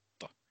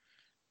 Mutta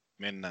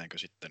mennäänkö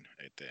sitten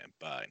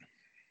eteenpäin?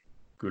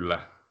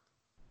 Kyllä.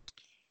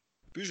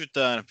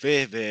 Pysytään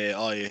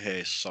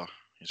VV-aiheissa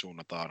ja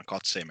suunnataan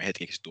katseemme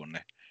hetkeksi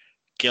tuonne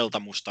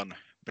keltamustan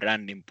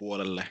brändin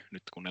puolelle,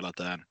 nyt kun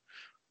eletään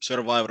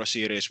Survivor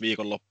Series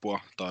viikonloppua,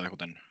 tai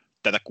kuten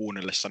tätä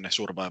kuunnellessanne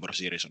Survivor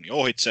Series on jo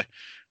ohitse,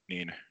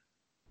 niin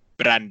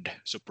brand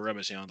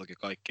supremacy on toki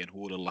kaikkien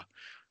huulilla.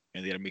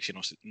 En tiedä, miksi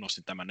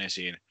nostin tämän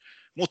esiin.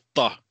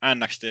 Mutta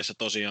NXT:ssä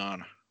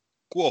tosiaan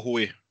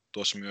kuohui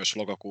tuossa myös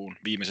lokakuun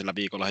viimeisellä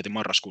viikolla heti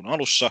marraskuun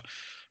alussa,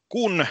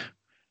 kun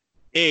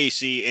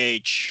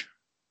ACH,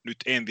 nyt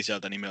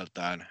entiseltä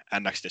nimeltään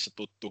NXT:ssä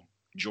tuttu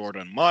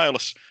Jordan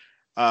Miles,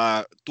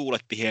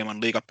 tuuletti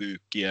hieman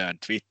likapyykkiään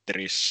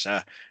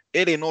Twitterissä,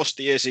 eli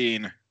nosti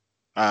esiin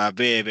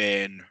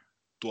VVn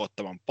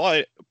tuottaman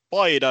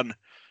paidan,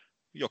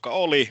 joka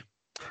oli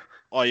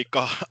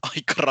aika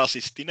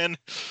rasistinen.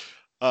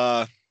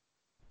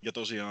 Ja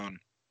tosiaan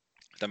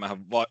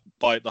tämähän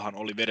paitahan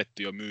oli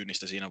vedetty jo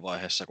myynnistä siinä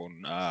vaiheessa,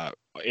 kun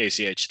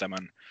ACH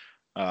tämän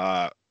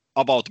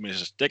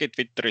avautumisessa teki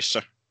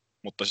Twitterissä,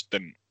 mutta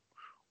sitten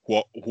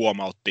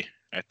huomautti,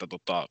 että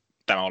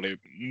tämä oli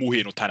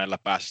muhinut hänellä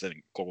päässä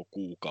koko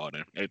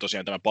kuukauden. Eli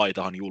tosiaan tämä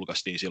paitahan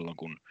julkaistiin silloin,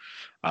 kun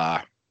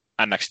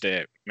NXT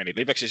meni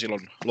liveksi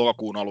silloin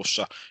lokakuun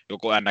alussa,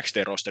 joko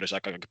NXT-rosterissa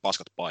aika kaikki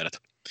paskat paidat.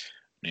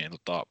 Niin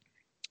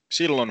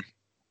silloin,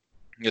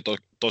 ja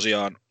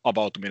tosiaan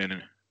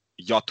avautuminen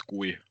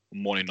jatkui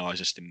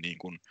moninaisesti niin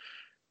kuin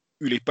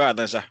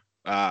ylipäätänsä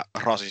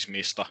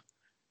rasismista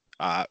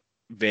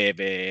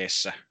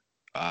VVE:ssä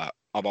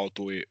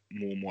avautui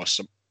muun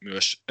muassa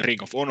myös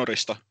Ring of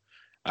Honorista.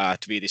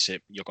 Tweetissä,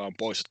 joka on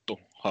poistettu,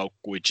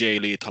 haukkui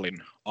Jay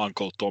Lethalin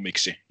Uncle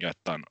Tomiksi ja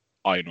että on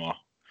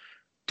ainoa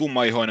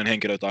tummaihoinen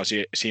henkilö, jota on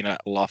siinä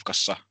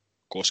lafkassa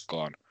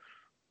koskaan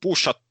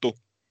pushattu.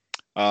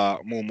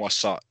 Muun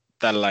muassa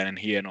tällainen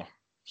hieno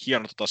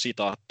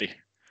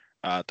sitaatti.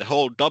 The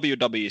whole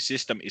WWE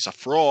system is a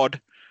fraud.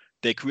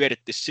 They created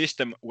this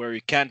system where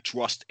you can't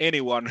trust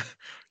anyone.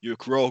 You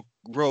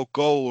grow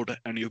cold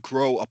and you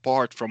grow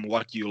apart from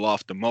what you love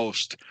the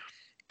most.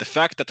 The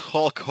fact that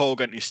Hulk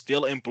Hogan is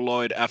still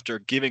employed after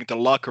giving the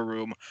locker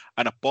room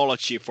an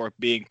apology for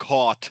being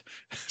caught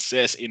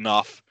says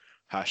enough.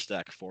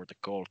 #for the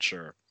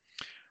culture.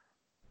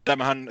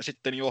 Tämähän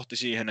sitten johti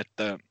siihen,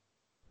 että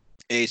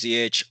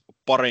ACH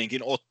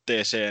pariinkin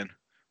otteeseen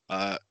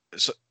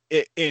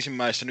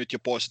ensimmäisessä nyt jo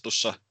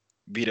poistetussa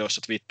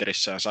videossa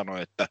Twitterissään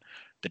sanoi, että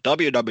the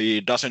WWE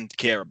doesn't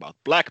care about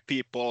black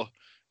people.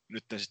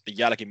 Nyt sitten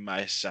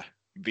jälkimmäisessä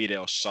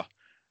videossa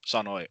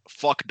sanoi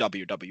fuck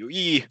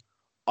WWE.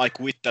 I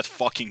quit that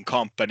fucking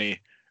company.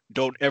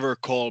 Don't ever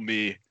call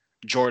me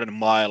Jordan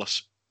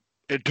Miles.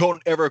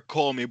 Don't ever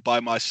call me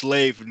by my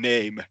slave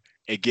name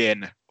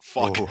again.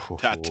 Fuck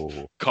that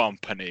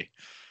company.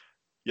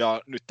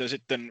 Ja nyt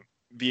sitten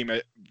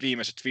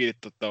viimeiset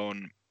tweetit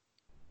on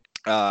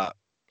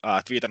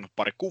twiitannut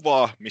pari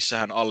kuvaa, missä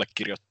hän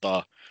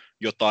allekirjoittaa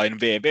jotain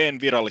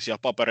VVn virallisia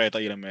papereita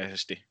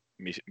ilmeisesti,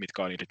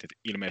 mitkä on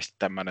ilmeisesti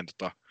tämmöinen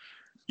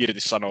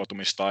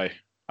irtisanoutumis- tai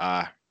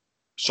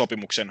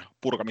sopimuksen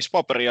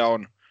purkamispaperia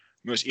on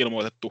myös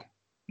ilmoitettu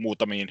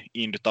muutamiin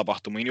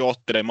indie-tapahtumiin jo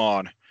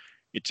ottelemaan.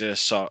 Itse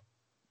asiassa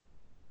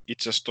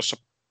tuossa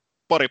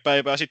pari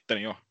päivää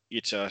sitten jo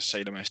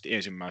ilmeisesti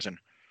ensimmäisen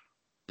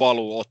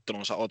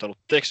paluuottelunsa otellut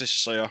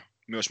Texasissa ja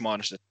myös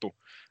mainostettu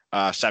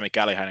Sami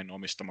Callihanin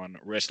omistaman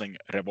Wrestling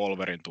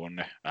Revolverin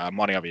tuonne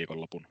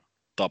Mania-viikonlopun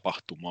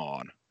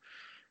tapahtumaan.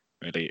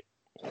 Eli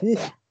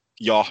huh.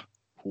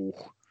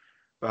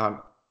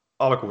 Vähän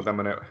alkuun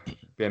tämmönen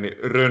pieni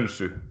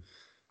rönsy.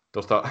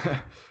 Tuosta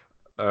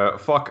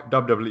Fuck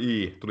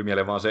WWE tuli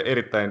mieleen vaan se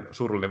erittäin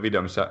surullinen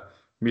video, missä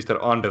Mr.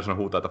 Anderson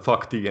huutaa, että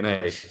fuck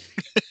TNA.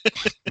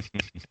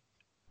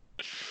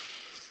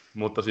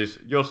 Mutta siis,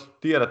 jos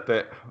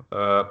tiedätte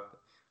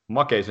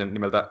makeisen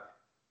nimeltä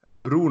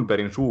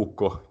Brunbergin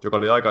suukko, joka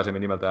oli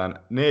aikaisemmin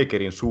nimeltään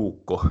Negerin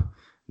suukko,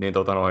 niin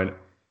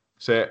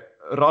se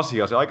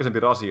rasia, se aikaisempi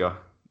rasia,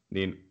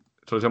 niin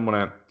se oli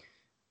semmoinen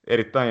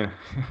erittäin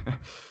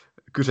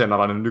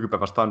kyseenalainen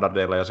nykypäivän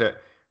standardeilla, ja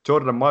se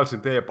Jordan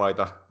Milesin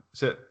teepaita,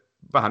 se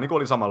vähän niin kuin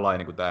oli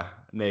samanlainen kuin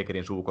tämä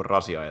Negerin suukon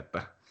rasia,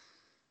 että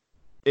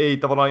ei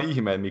tavallaan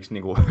ihme, miksi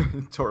niin kuin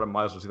Jordan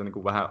Miles on sitä niin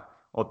kuin vähän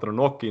ottanut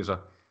nokkiinsa,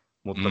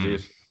 mutta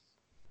siis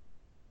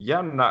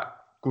jännä,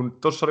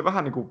 kun tuossa oli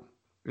vähän niin kuin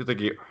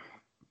jotenkin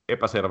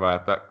epäselvää,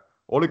 että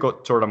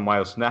oliko Jordan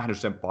Miles nähnyt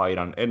sen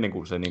paidan ennen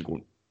kuin se niin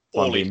kuin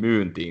pantiin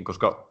myyntiin,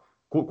 koska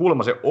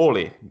kuulemma se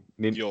oli,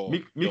 niin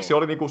miksi se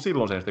oli niin kuin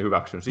silloin sen sitten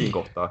hyväksynyt siinä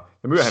kohtaa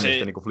ja myöhemmin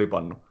sitten niin kuin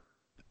flipannut?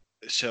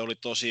 Se oli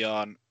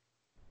tosiaan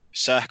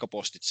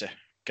sähköpostitse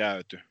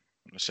käyty.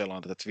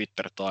 Sellainen tätä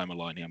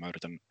Twitter-timelinea, mä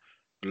yritän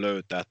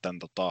löytää tämän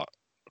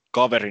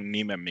kaverin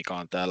nimen, mikä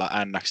on täällä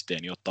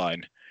NXTn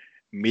jotain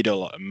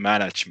middle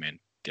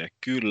managementia.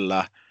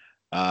 Kyllä,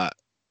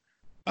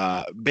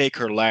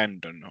 Baker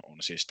Landon on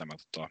siis tämä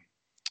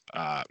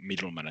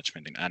middle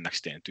managementin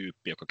NXT:n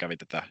tyyppi, joka kävi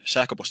tätä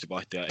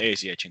sähköpostivaihtajaa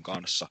ACHin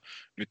kanssa.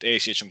 Nyt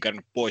ACH on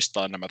käynyt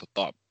poistaa nämä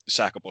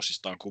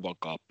sähköpostistaan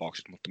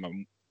kuvankaappaukset, mutta mä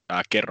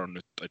kerron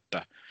nyt,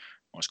 että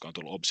olisikohan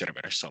tullut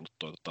Observerissa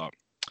ollut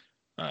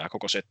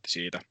koko setti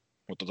siitä.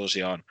 Mutta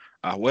tosiaan,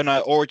 when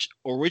I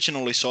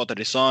originally saw the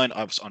design,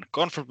 I was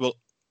uncomfortable.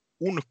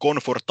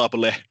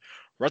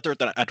 Rather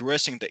than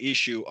addressing the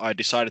issue, I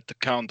decided to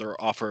counter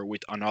offer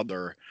with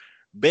another.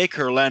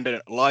 Baker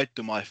Landon lied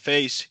to my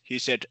face.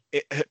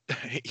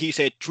 He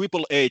said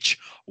Triple H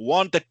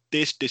wanted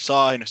this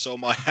design, so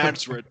my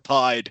hands were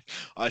tied.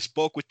 I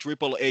spoke with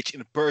Triple H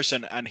in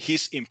person, and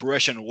his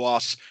impression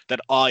was that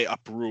I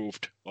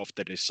approved of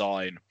the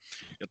design.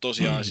 Ja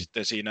tosiaan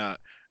sitten siinä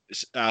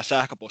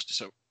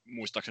sähköpostissa,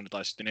 muistaakseni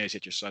tai sitten ei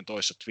sitten jossain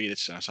toisessa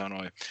twiitissään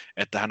sanoi,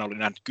 että hän oli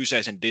nähnyt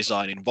kyseisen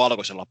designin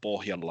valkoisella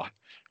pohjalla,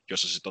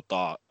 jossa se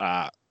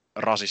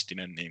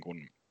rasistinen niin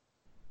kuin,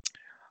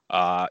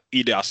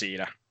 idea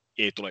siinä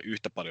ei tule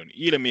yhtä paljon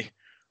ilmi,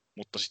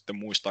 mutta sitten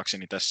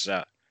muistaakseni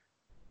tässä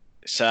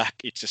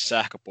itse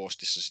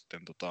sähköpostissa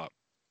sitten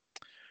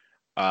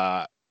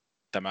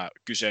tämä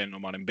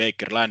kyseenomainen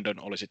Baker Landon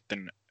oli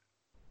sitten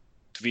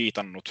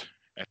twiitannut,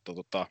 että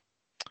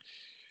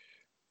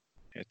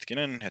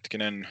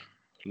hetkinen,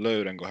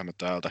 löydänköhän mä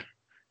täältä.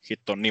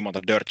 Hitto on niin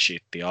monta dirt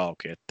sheetia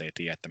auki, ettei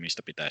tiedä, että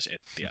mistä pitäisi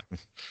etsiä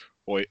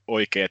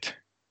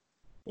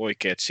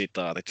oikeat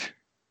sitaatit.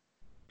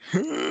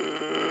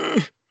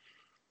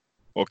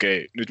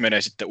 Okei, nyt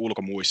menee sitten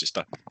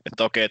ulkomuistista.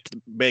 Että että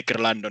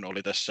Baker Landon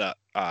oli tässä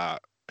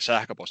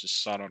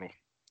sähköpostissa sanonut,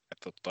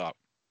 että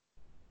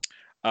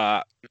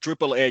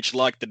Triple H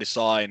liked the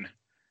design,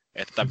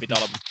 että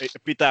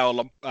pitää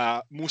olla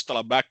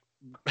mustalla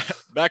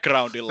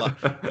backgroundilla,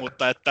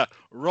 mutta että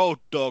Road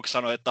Dogg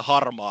sanoi, että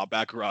harmaa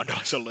background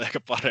olisi ollut ehkä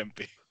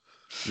parempi.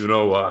 You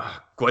know,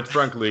 quite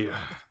frankly,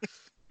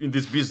 in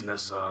this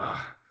business,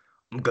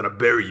 I'm gonna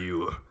bury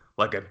you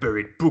like I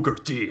buried Booker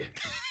T.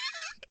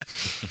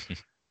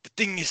 The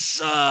thing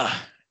is,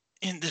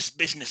 in this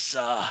business,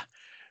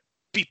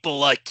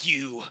 people like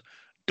you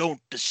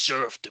don't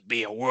deserve to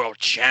be a world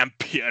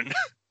champion.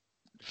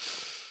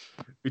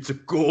 It's a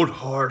cold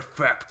hard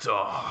fact.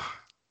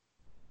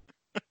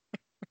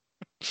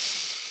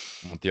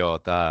 Mut joo,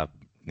 tää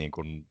niin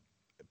kun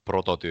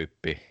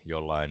prototyyppi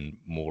jollain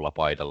muulla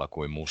paidalla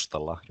kuin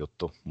mustalla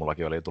juttu.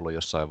 Mullakin oli tullut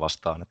jossain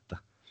vastaan, että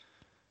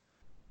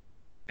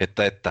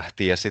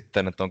tiedä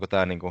sitten, että onko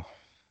tää niinku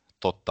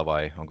totta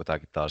vai onko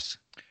tääkin taas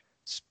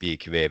speak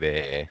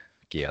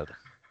VVE-kieltä.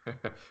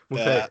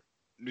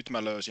 Nyt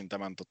mä löysin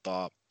tämän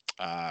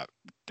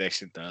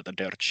tekstin täältä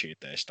dirt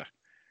sheeteistä.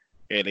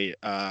 Eli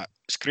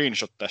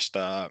screenshot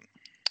tästä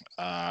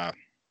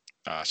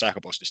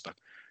sähköpostista.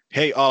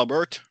 Hey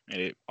Albert,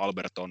 eli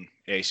Albert on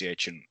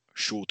ACHin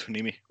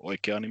shoot-nimi,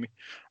 oikea nimi.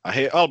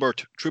 Hey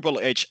Albert,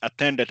 Triple H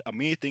attended a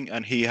meeting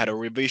and he had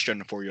a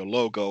revision for your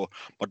logo,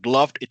 but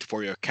loved it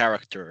for your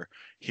character.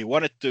 He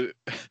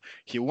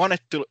wanted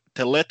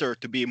the letter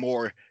to be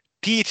more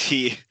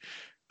teethy,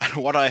 and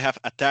what I have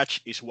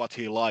attached is what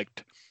he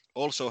liked.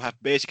 Also have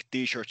basic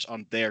t-shirts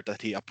on there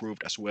that he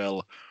approved as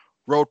well.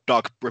 Road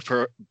Dogg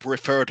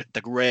preferred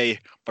the gray,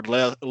 but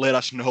let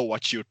us know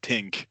what you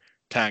think.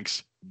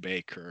 Thanks,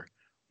 Baker.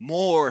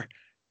 More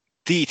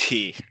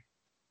teethy.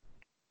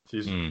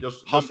 Siis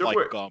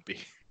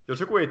jos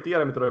joku ei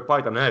tiedä, mitä tuo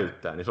paita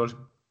näyttää, niin se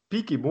on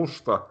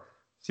pikimusta.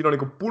 Siinä on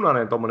niinku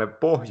punainen tommonen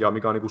pohja,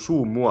 mikä on niinku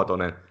suun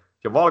muotoinen.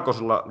 Ja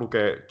valkoisella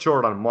lukee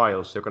Jordan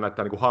Miles, joka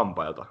näyttää niinku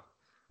hampailta.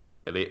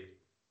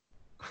 Eli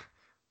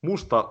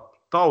musta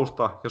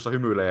tausta, jossa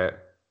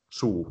hymyilee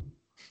suu.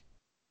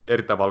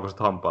 Erittäin valkoiset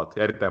hampaat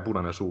ja erittäin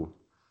punainen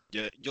suu.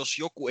 Ja jos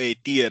joku ei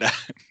tiedä,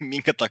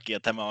 minkä takia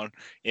tämä on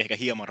ehkä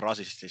hieman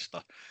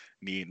rasistista,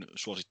 niin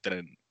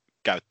suosittelen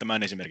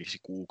käyttämään esimerkiksi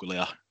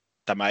Googlea.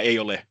 Tämä ei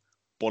ole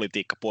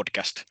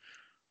politiikka-podcast,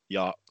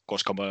 ja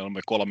koska me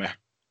olemme 3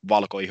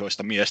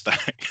 valkoihoista miestä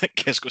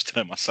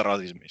keskustelemassa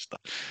rasismista,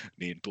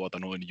 niin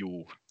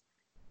juu.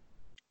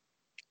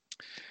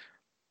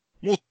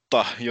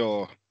 Mutta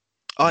joo,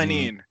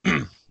 niin,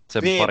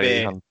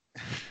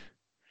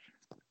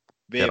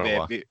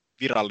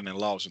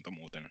 virallinen lausunto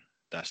muuten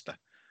tästä.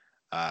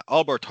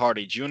 Albert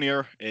Hardy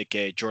Jr.,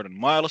 a.k.a. Jordan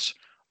Miles,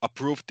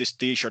 approved this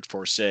t-shirt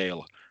for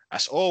sale.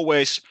 As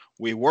always,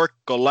 we work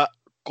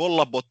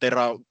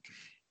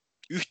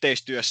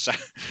yhteistyössä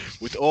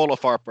with all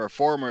of our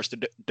performers to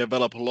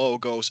develop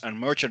logos and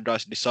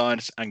merchandise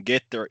designs and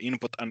get their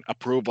input and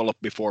approval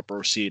before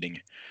proceeding.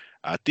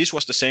 This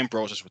was the same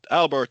process with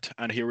Albert,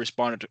 and he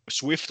responded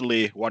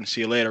swiftly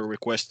once he later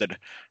requested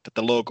that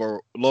the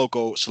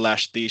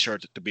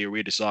logo/t-shirt to be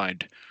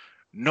redesigned.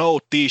 No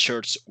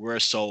t-shirts were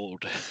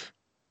sold.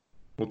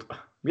 Mutta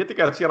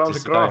miettikää, että siellä on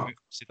siis se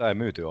sitä ei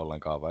myyty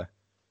ollenkaan vai?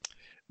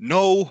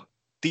 No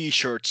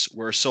t-shirts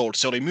were sold.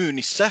 Se oli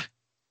myynnissä,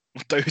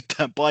 mutta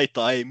yhtään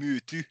paitaa ei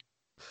myyty.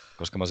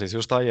 Koska mä siis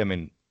just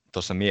aiemmin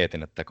tuossa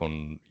mietin, että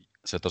kun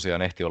se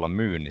tosiaan ehti olla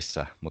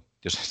myynnissä, mutta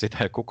jos sitä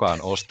ei kukaan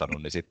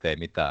ostanut, niin sitten ei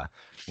mitään.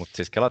 Mutta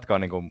siis kelatkaa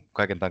niin kuin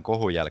kaiken tämän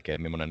kohun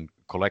jälkeen, millainen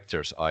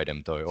collector's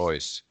item toi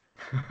olisi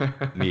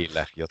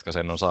niille, jotka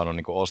sen on saanut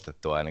niin kuin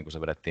ostettua ennen kuin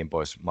se vedettiin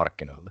pois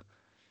markkinoilta.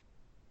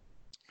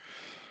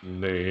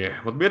 Niin,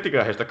 mutta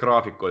miettikää heistä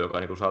graafikkoa, joka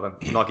niin saa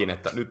nakin,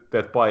 että nyt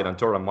teet paidan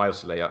Jordan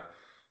Milesille, ja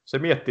se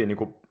miettii niin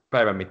kuin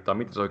päivän mittaan,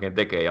 mitä se oikein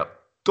tekee, ja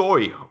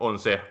toi on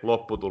se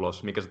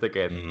lopputulos, mikä se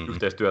tekee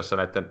yhteistyössä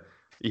näiden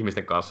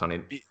ihmisten kanssa.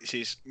 Niin...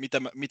 Siis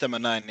mitä mä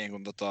näin niin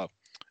kuin,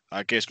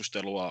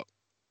 keskustelua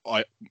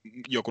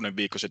jokunen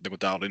viikko sitten, kun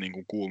tämä oli niin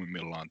kuin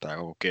kuumimmillaan tämä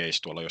koko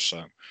case tuolla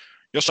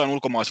jossain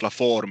ulkomaisella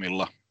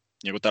foorumilla,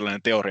 niin kuin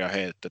tällainen teoria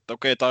heitetty, että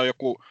okei, tämä on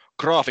joku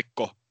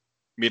graafikko,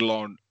 millä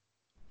on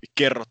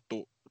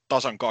kerrottu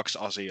tasan 2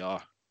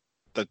 asiaa.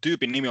 Tämän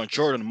tyypin nimi on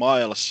Jordan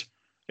Miles,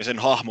 ja sen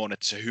hahmo on,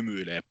 että se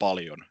hymyilee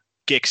paljon.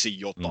 Keksi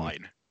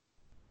jotain.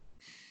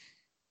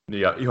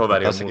 Ja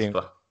ihoväri on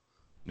musta.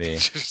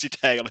 Niin.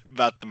 Sitä ei ole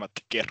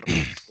välttämättä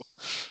kerrottu.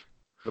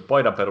 No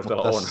paidan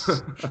perusteella on.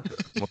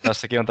 Mutta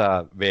tässäkin on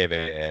tämä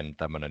VVEn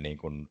tämmöinen niin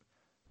kuin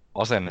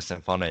asenne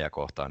sen faneja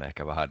kohtaan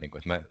ehkä vähän, niin kuin,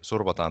 että me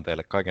survotaan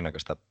teille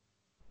kaikennäköistä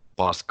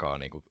paskaa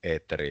niin kuin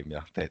eetteriin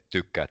ja te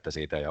tykkäätte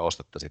siitä ja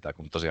ostatte sitä,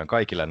 kun tosiaan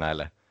kaikille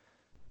näille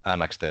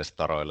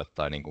NXT-staroille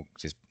tai niin kuin,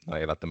 siis no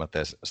ei välttämättä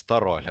edes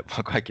staroille,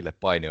 vaan kaikille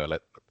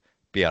painijoille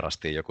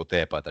pierastiin joku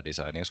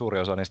teepaita-design, ja suuri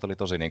osa niistä oli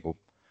tosi niin kuin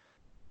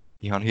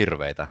ihan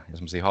hirveitä ja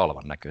semmoisia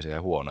halvan näköisiä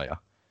ja huonoja.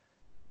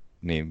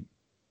 Niin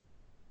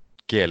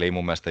kieli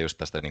mun mielestä just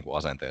tästä niin kuin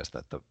asenteesta,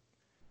 että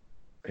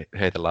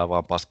heitellään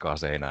vaan paskaa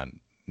seinään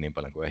niin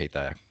paljon kuin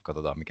ehditään ja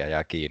katsotaan mikä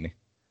jää kiinni.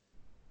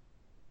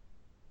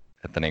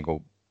 Että niin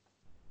kuin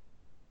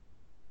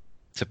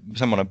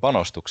semmoinen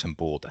panostuksen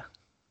puute.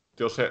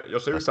 Jos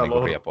se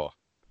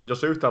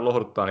yhtään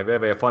lohduttaa, niin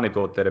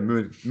VV-fanituotteiden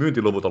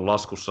myyntiluvut on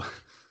laskussa.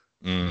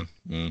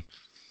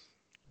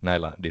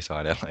 Näillä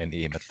designeilla en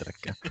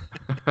ihmettelekään.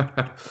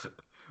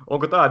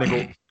 Onko tämä,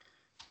 niinku,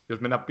 jos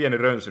mennään pieni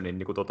rönsy,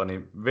 niin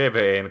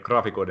VVEn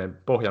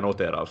graafikoiden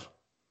pohjanoteraus?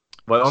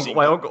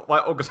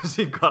 Vai onko se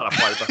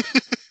sinkarapaita?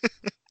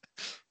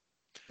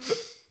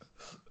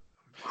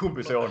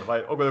 Kumpi se on?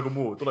 Vai onko joku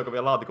muu? Tuleeko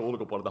vielä laatikon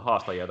ulkopuolelta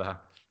haastajia tähän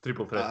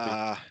Triple Threattiin?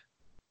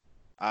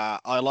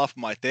 I love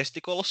my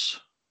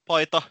testicles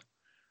paita.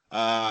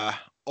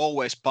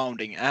 Always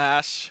pounding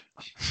ass.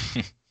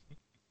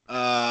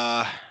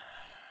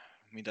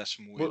 Mitäs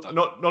muita?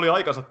 No, ne oli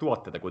aikansa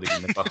tuotteita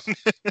kuitenkin ne kaksi.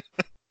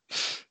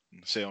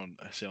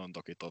 se on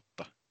toki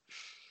totta.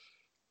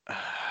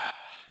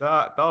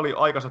 Tämä oli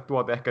aikansa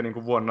tuote ehkä niin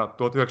kuin vuonna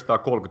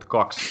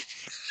 1932.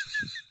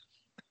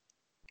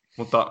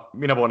 Mutta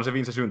minä vuonna se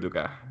Vince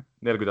syntykää?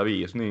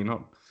 45, niin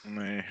no.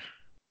 Niin.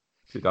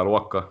 Sitä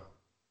luokkaa.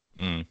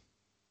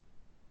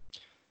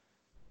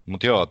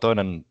 Mutta joo,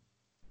 toinen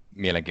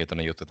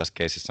mielenkiintoinen juttu tässä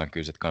keisissä on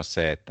kyllä myös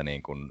se, että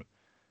niin kun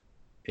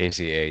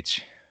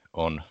ACH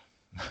on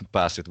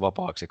päässyt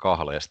vapaaksi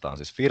kahleestaan,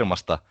 siis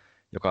firmasta,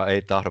 joka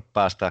ei tahdo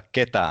päästää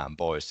ketään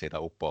pois siitä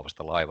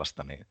uppoavasta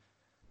laivasta, niin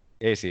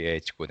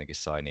ACH kuitenkin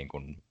sai niin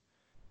kuin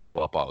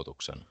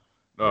vapautuksen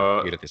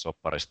irti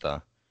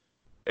sopparistaan.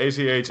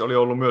 ACH oli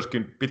ollut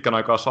myöskin pitkän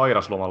aikaa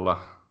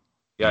sairaslomalla,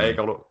 ja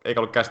eikä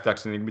ollut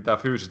käsittääkseni mitään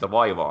fyysistä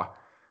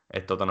vaivaa.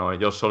 Että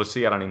jos se olisi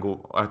siellä niin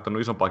kuin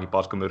aiheuttanut isompaakin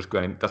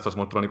paskamyrskyä, niin tästä olisi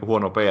voinut tulla niin kuin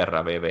huonoa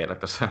PR VV:lle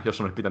tässä,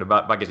 jos olisi pitänyt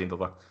väkisin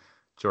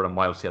Jordan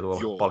Milesia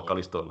tuolla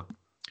palkkalistoilla.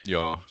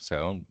 Joo,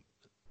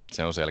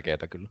 se on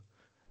selkeätä kyllä.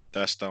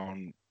 Tästä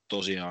on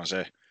tosiaan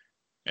se,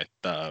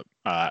 että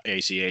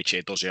ACH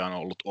ei tosiaan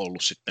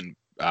ollut sitten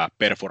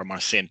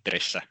Performance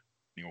Centerissä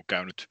niin kuin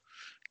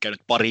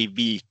käynyt pariin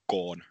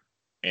viikkoon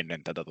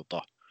ennen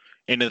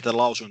tätä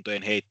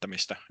lausuntojen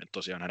heittämistä. Että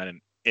tosiaan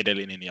hänen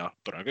edellinen ja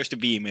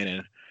todennäköisesti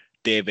viimeinen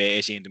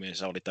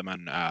TV-esiintymisessä oli tämän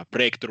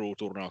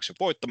Breakthrough-turnauksen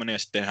voittaminen ja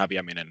sitten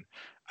häviäminen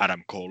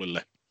Adam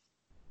Colelle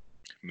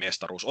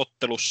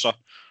mestaruusottelussa.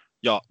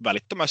 Ja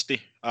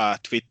välittömästi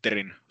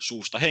Twitterin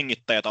suusta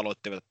hengittäjät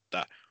aloittivat,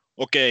 että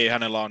okei,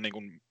 hänellä on niin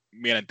kuin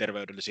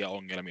mielenterveydellisiä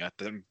ongelmia,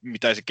 että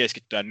pitäisi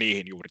keskittyä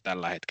niihin juuri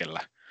tällä hetkellä.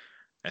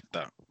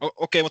 Että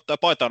okei, mutta tämä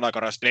paita on aika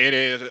rasti.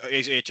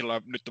 Ei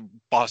nyt on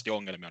pahasti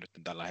ongelmia nyt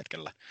tällä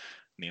hetkellä.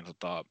 Niin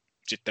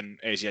sitten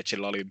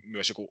ACHilla oli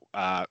myös joku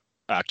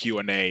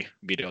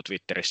Q&A-video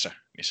Twitterissä,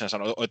 missä hän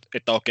sanoi,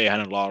 että okei,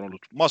 hänellä on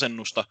ollut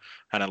masennusta,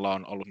 hänellä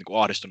on ollut niin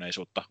kuin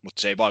ahdistuneisuutta,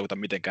 mutta se ei vaikuta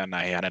mitenkään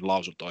näihin hänen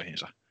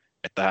lausuntoihinsa.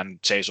 Että hän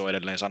seisoo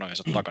edelleen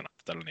sanojensa takana,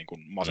 että tällä niin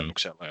kuin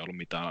masennuksella ei ollut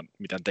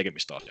mitään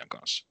tekemistä asian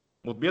kanssa.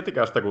 Mutta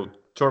miettikää sitä,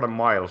 kun Jordan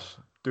Miles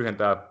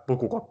tyhjentää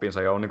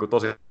pukukoppinsa ja on niin kuin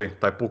tosi,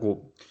 tai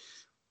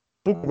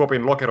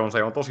pukukopin lokeronsa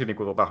ja on tosi niin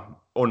kuin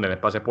onnellinen,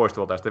 että pääsee pois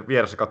tuolta, ja sitten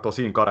vieressä katsoo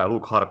Sin Cara ja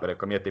Luke Harper,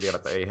 joka miettii vielä,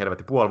 että ei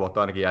helvetti, puoli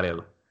vuotta ainakin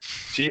jäljellä.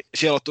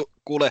 Siellä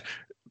kuule,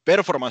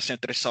 Performance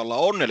Centerissä ollaan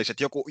onnelliset,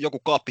 joku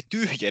kaappi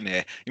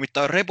tyhjenee,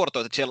 nimittäin on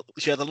reportoitu, että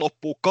sieltä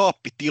loppuu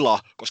kaappitila,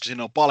 koska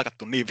sinne on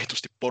palkattu niin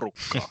vitusti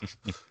porukkaa.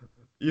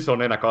 Iso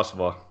nenä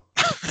kasvaa.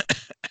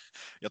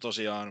 Ja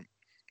tosiaan,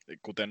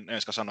 kuten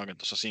Enska sanoikin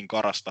tuossa Sin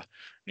Carasta,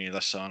 niin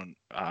tässä on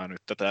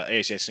nyt tätä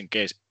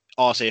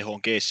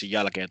ACH-keissin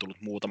jälkeen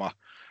tullut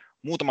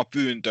muutama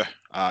pyyntö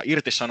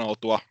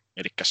irtisanoutua,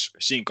 eli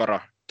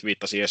Sinkara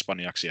twiittasi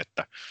espanjaksi,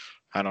 että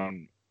hän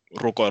on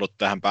rukoillut,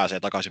 että hän pääsee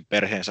takaisin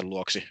perheensä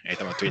luoksi. Ei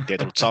tämä twiitti ei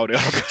tullut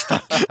Saudi-Arabiasta.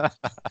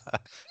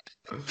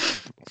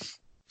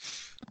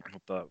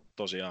 Mutta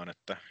tosiaan,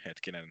 että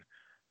hetkinen.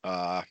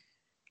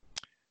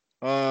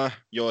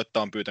 Joo,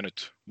 että on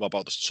pyytänyt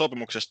vapautusta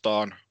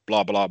sopimuksestaan,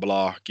 bla bla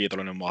bla,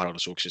 kiitollinen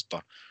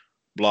mahdollisuuksista,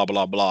 bla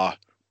bla bla,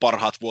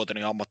 parhaat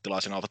vuoteni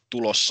ammattilaisena ovat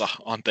tulossa,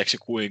 anteeksi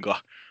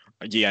kuinka,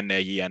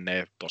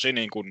 jne, tosi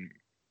niin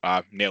kuin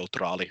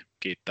neutraali,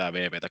 kiittää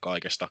VVtä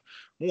kaikesta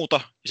muuta.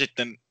 Ja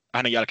sitten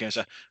hänen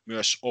jälkeensä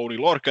myös Oni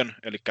Lorcan,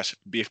 eli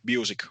Beef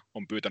Music,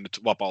 on pyytänyt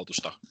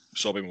vapautusta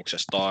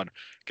sopimuksestaan.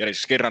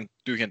 Kerran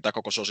tyhjentää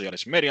koko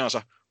sosiaalisen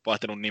mediansa,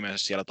 vaihtanut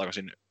nimensä siellä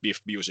takaisin Beef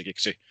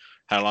Musiciksi.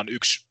 Hänellä on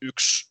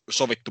yksi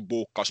sovittu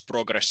buukkaus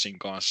Progressin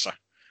kanssa,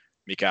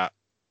 mikä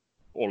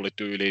oli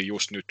tyyli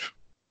just nyt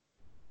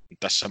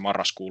tässä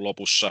marraskuun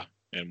lopussa.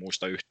 En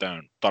muista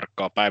yhtään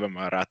tarkkaa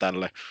päivämäärää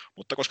tälle,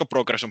 mutta koska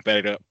Progress on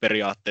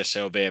periaatteessa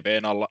jo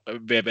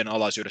VVn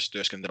alaisuudessa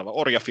työskentelevä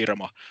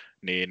orjafirma,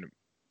 niin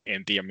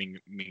en tiedä,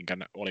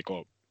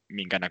 oliko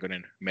minkä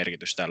näköinen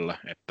merkitys tällä,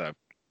 että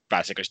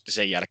pääsekö sitten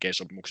sen jälkeen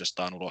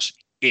sopimuksestaan ulos,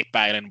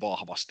 epäilen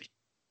vahvasti.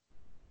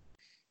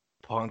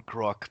 Punk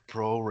rock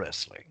pro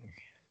wrestling.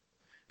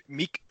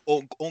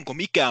 Onko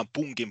mikään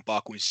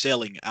punkimpaa kuin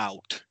selling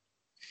out?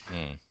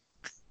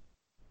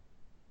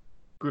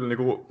 Kyllä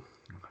niinku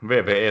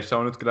VVE:ssä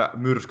on nyt kyllä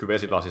myrsky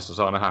vesilasissa,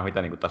 saa nähdä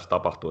mitä niinku tässä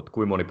tapahtuu, että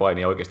kuinka moni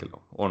painija oikeasti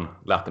on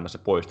lähtemässä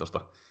pois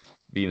tuosta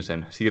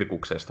Vincen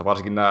sirkuksesta,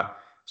 varsinkin nämä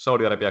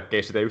Saudi-Arabian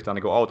keissit ei yhtään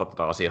niin auta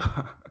tätä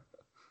asiaa.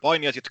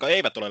 Painijat, jotka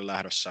eivät ole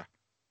lähdössä.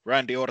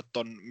 Randy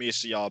Orton,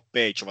 Miz ja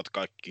Page ovat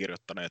kaikki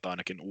kirjoittaneet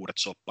ainakin uudet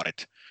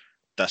sopparit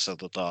tässä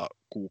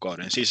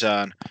kuukauden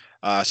sisään.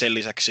 Sen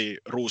lisäksi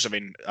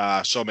Rusevin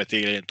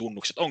sometiilien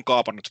tunnukset on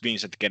kaapannut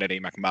Vincent Kennedy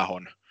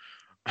McMahon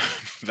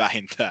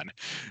vähintään.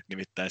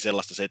 Nimittäin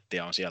sellaista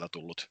settiä on sieltä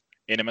tullut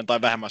enemmän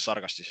tai vähemmän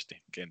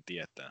sarkastisesti, ken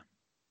tietää.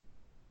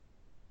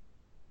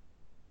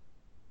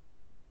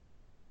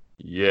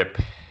 Jep.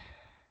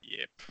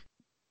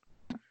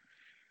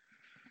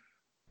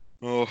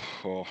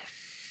 Oho.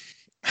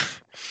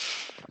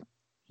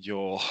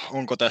 Joo,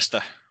 onko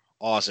tästä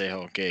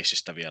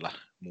ACH-keissistä vielä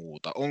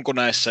muuta? Onko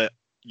näissä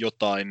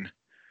jotain,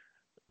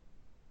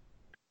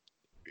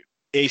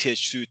 ei se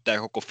syyttää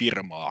koko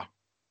firmaa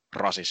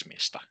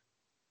rasismista?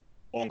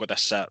 Onko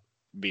tässä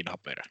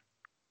vinhaperä?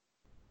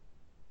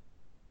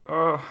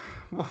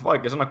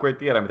 Vaikea sanoa, kun ei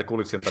tiedä, mitä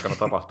kulissien takana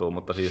tapahtuu,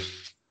 mutta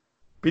siis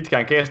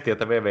pitkään kesti,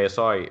 että VV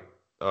sai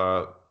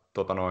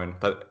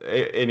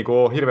ei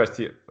niinku ole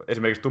hirveästi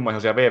esimerkiksi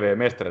tummaihoisia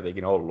VV-mestareita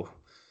ikinä ollut.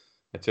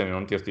 Et se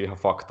on tietysti ihan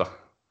fakta.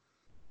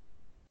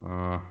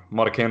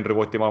 Mark Henry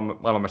voitti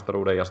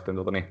maailmanmestaruuden ja sitten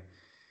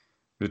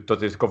nyt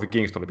tietysti Kofi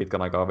Kingston oli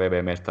pitkän aikaa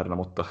VV-mestarina,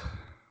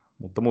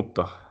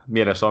 mutta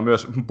mielessä on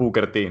myös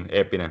Booker T:n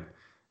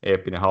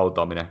eeppinen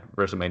hautaaminen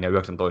WrestleMania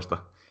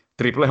 19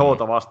 Triple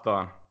H:ta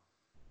vastaan.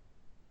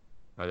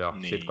 Ja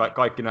niin. Sitten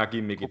kaikki nämä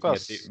gimmikit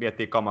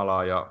miettii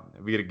Kamalaa ja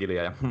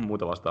Virgilia ja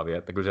muuta vastaavia,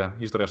 että kyllä se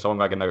historiassa on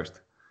kaiken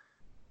näköistä.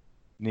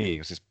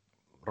 Niin, siis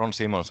Ron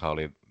Simmonshan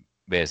oli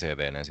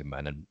VCVn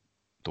ensimmäinen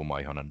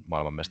tummaihoinen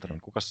maailmanmestari.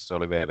 Kukas se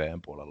oli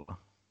VVn puolella?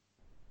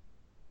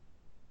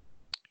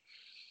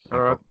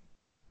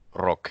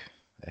 Rock,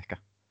 ehkä.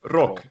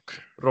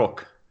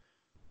 Rock.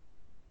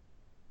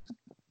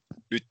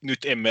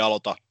 Nyt emme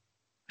aloita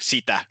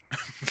sitä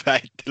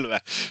väittelyä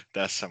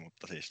tässä,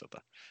 mutta siis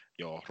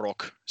joo,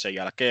 Rock. Sen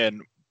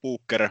jälkeen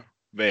Booker,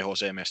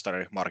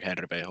 VHC-mestari, Mark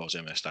Henry,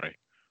 VHC-mestari,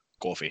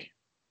 Kofi,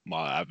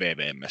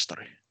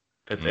 VV-mestari.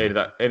 Ei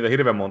niitä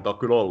hirveän monta ole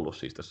kyllä ollut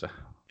siis tässä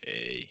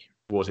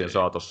vuosien ei.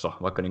 saatossa.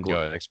 Vaikka niinku...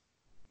 Joo,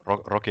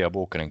 Rock ja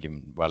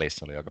Bookerinkin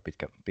välissä oli aika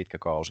pitkä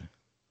kausi.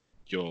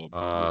 Joo,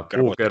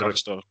 Booker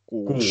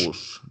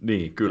 2006.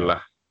 Niin,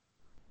 kyllä.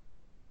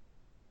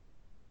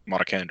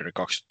 Mark Henry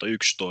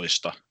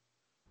 2011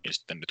 ja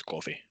sitten nyt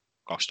Kofi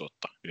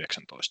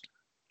 2019.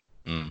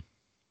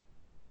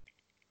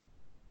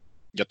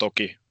 Ja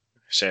toki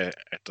se,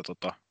 että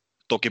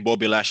toki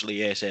Bobby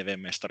Lashley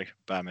ECV-mestari,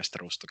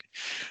 päämestaruus toki.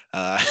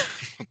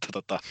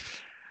 Mutta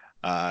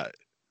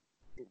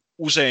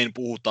usein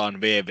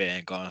puhutaan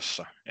VVn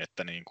kanssa,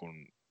 että niin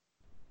kuin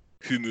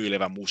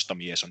hymyilevä musta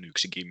mies on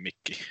yksi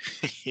gimmikki.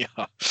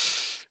 Ja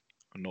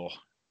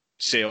no,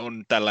 se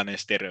on tällainen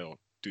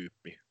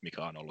stereotyyppi,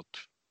 mikä on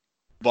ollut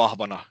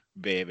vahvana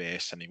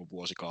VV:ssä niin kuin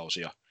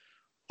vuosikausia.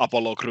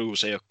 Apollo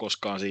Crews ei ole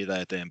koskaan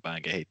siitä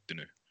eteenpäin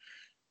kehittynyt.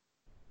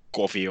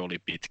 Kofi oli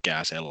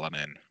pitkään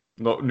sellainen.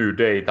 No New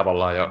Day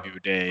tavallaan ja New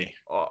Day.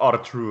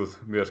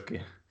 R-Truth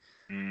myöskin.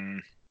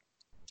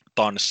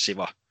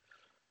 Tanssiva.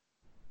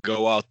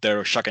 Go out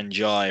there, shuck and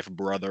jive,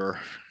 brother.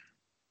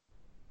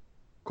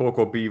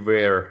 Coco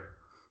Beware.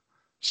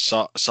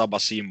 Saba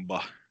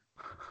Simba.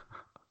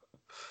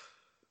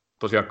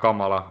 Tosiaan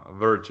Kamala,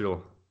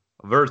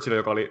 Virgil,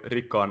 joka oli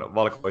rikkaan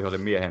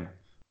valkoihoisen miehen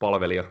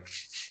palvelija.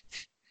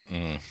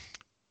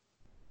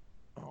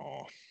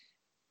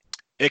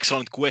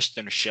 Excellent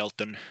question,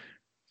 Shelton.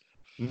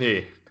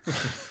 Niin.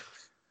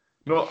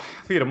 No,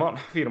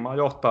 firmaa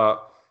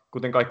johtaa,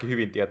 kuten kaikki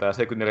hyvin tietää,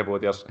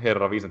 74-vuotias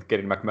herra Vincent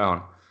Kennedy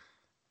McMahon,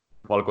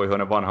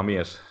 valkoihoinen vanha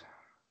mies,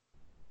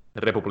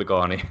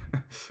 republikaani,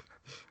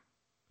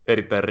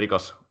 erittäin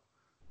rikas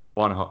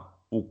vanha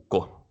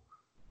ukko.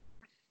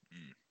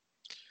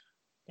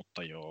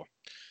 Mutta joo.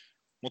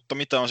 Mutta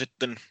mitä on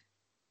sitten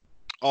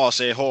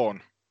ACH:n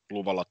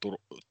luvalla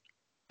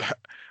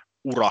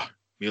ura,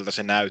 miltä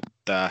se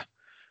näyttää?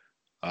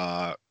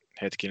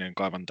 Hetkinen,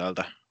 kaivan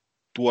täältä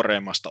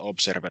tuoreemmasta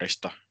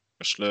Observerista,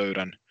 jos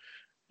löydän.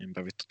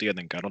 Enpä vittu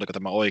tietenkään, oliko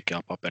tämä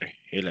oikea paperi?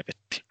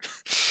 Helvetti.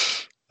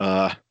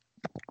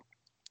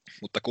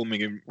 Mutta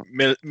kumminkin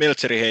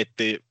Meltzeri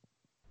heitti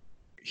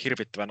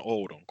hirvittävän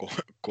oudon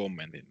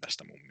kommentin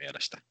tästä mun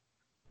mielestä.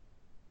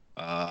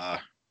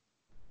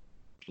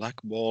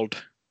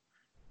 Blackballed.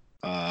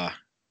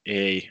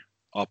 Ei,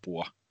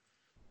 apua.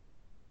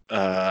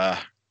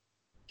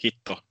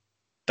 Hitto.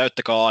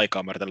 Täyttäkää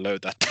aikaa, mä yritän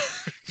löytää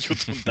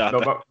jutun täältä.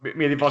 No mä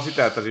mietin vaan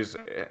sitä, että siis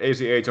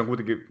ACH on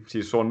kuitenkin,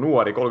 siis se on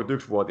nuori,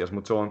 31-vuotias,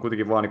 mutta se on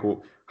kuitenkin vaan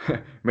niinku 1,75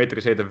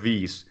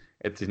 m.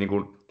 Että siis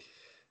niinku,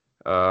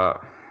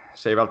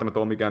 se ei välttämättä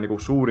ole mikään niinku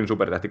suurin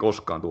supertähti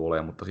koskaan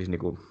tuoleen, mutta siis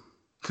niinku,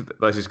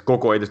 tai siis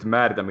koko ei tietysti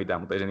määritä mitään,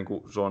 mutta ei se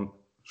niinku, se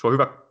on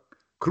hyvä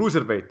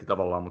cruiserweight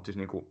tavallaan, mutta siis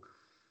niinku,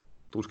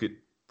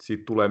 tuskin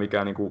siitä tulee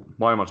mikään niinku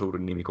maailman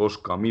suurin nimi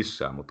koskaan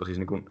missään, mutta siis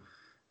niinku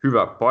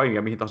hyvä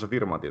painija mihin tahansa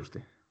firmaan tietysti.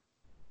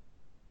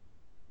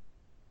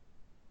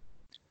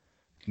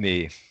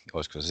 Niin,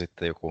 olisiko se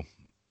sitten joku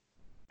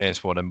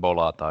ensi vuoden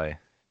Bola tai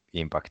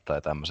Impact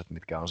tai tämmöiset,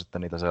 mitkä on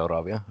sitten niitä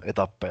seuraavia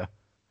etappeja?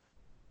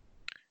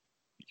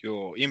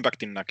 Joo,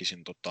 Impactin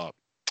näkisin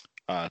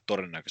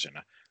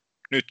todennäköisenä.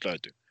 Nyt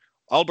löytyy.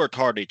 Albert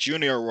Hardy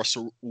Jr.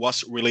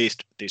 was released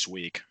this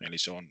week, eli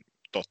se on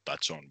totta,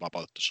 että se on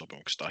vapautettu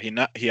sopimuksesta.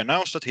 He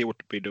announced that he would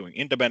be doing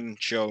independent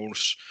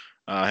shows,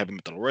 Heavy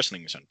Metal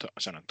Wrestling in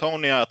San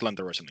Antonio,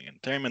 Atlanta Wrestling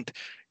Entertainment.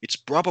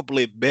 It's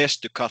probably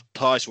best to cut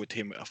ties with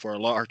him for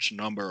a large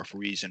number of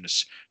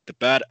reasons. The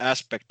bad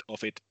aspect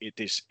of it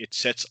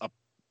sets a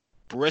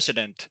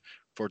precedent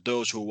for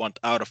those who want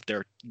out of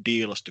their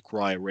deals to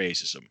cry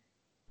racism.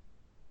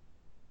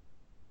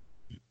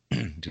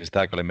 Siis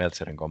tämäkö oli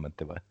Meltzerin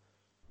kommentti vai?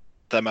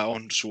 Tämä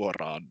on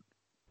suoraan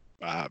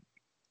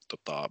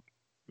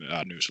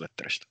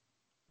newsletteristä.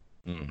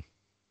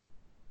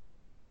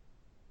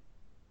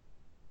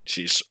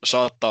 Siis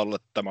saattaa olla,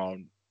 että tämä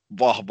on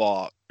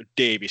vahvaa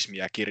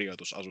Davismia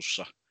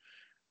kirjoitusasussa.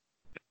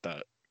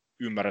 Että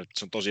ymmärrän, että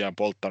se on tosiaan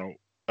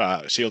polttanut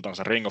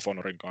siltansa Ring of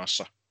Honorin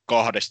kanssa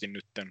kahdesti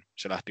nytten.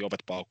 Se lähti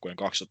opetpaukkujen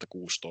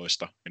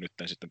 2016 ja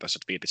nytten sitten tässä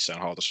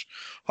twiitissään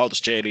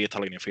hautas Jay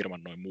Lethalin ja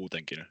firman noin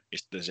muutenkin. Ja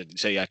sitten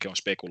sen jälkeen on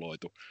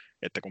spekuloitu,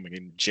 että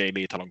kumminkin Jay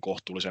Lethal on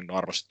kohtuullisen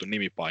arvostettu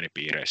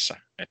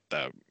nimipainipiireissä,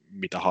 että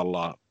mitä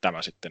hallaa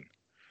tämä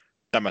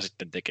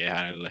sitten tekee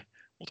hänelle.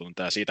 Mutta on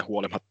tämä siitä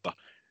huolimatta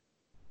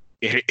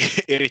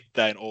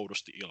erittäin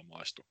oudosti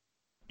ilmaistu.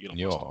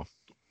 Joo.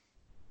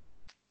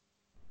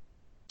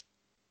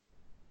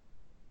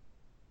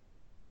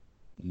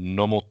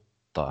 No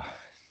mutta,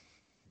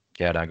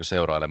 jäädäänkö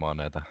seurailemaan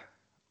näitä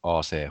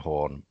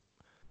ACH:n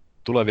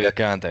tulevia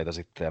käänteitä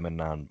sitten ja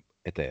mennään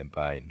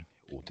eteenpäin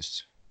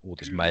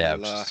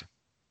uutismäjäyksessä.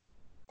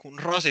 Kun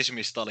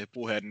rasismista oli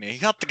puhe,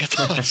 niin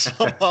jatketaan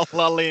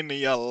samalla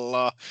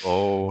linjalla.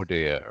 Oh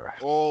dear.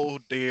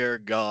 Oh dear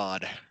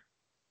God.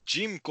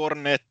 Jim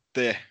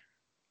Cornette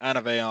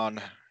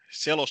NVAn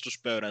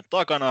selostuspöydän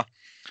takana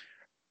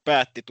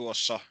päätti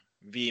tuossa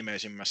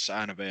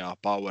viimeisimmässä NVA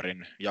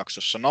Powerin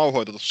jaksossa,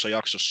 nauhoitetussa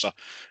jaksossa,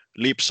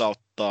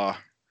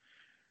 lipsauttaa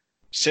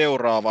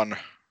seuraavan,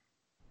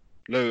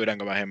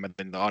 löydänkö mä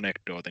hemmetin tämän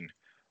anekdootin.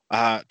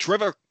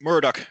 Trevor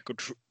Murdoch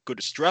could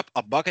strap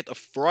a bucket of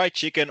fried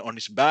chicken on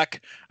his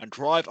back and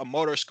drive a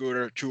motor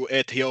scooter through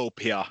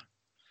Ethiopia.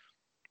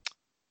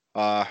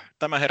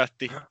 Tämä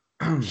herätti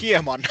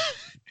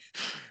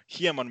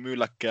hieman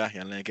mylläkkää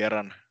jälleen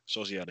kerran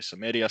sosiaalisessa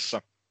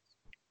mediassa,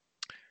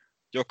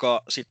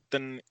 joka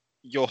sitten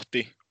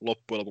johti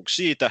loppujen lopuksi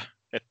siitä,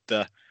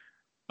 että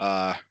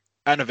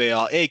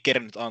NVA ei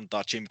kerennyt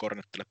antaa Jim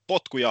Cornettelle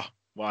potkuja,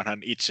 vaan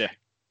hän itse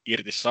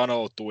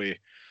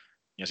irtisanoutui.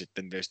 Ja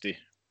sitten tietysti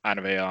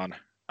NVAn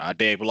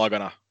Dave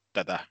Lagana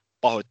tätä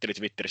pahoitteli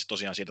Twitterissä.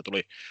 Tosiaan siitä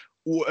tuli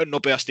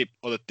nopeasti,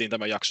 otettiin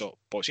tämä jakso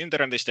pois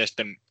internetistä ja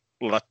sitten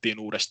ladattiin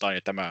uudestaan.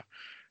 Ja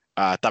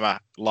tämä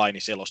laini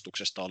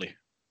selostuksesta oli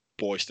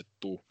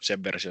poistettu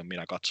sen version,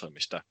 minä katsoin,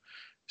 mistä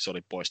se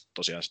oli poistettu.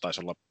 Tosiaan se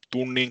taisi olla 1-2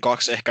 tunnin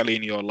ehkä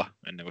linjoilla,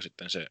 ennen kuin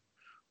sitten se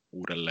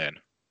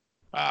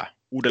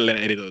uudelleen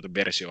editoitu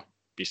versio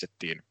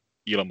pistettiin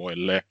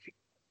ilmoille.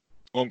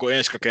 Onko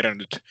Enska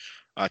kerännyt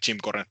Jim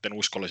Cornetten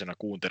uskollisena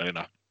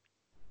kuuntelijana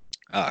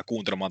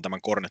kuuntelemaan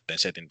tämän Cornetten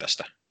setin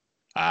tästä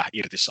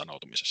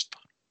irtisanoutumisesta?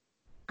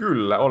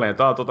 Kyllä, olen.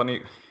 Tämä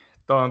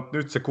on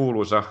nyt se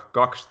kuuluisa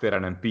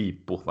kaksiteräinen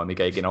piippu, vai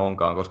mikä ikinä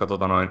onkaan, koska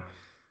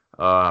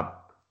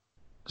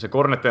se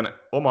Cornetten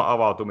oma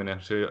avautuminen,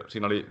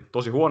 siinä oli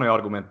tosi huonoja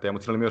argumentteja,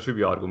 mutta siinä oli myös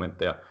hyviä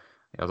argumentteja.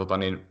 Ja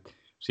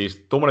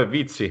siis tuommoinen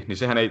vitsi, niin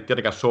sehän ei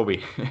tietenkään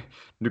sovi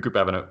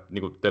nykypäivänä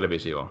niin kuin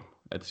televisioon.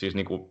 Että siis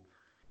niin kuin,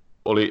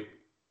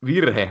 oli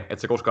virhe,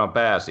 että se koskaan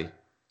pääsi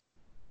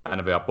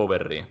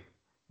NBA-poveriin.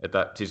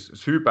 Että siis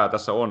syypää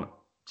tässä on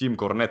Jim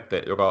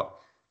Cornette,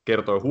 joka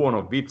kertoi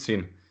huonon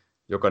vitsin,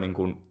 joka niin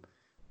kuin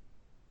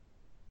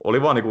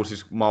oli vaan niin kuin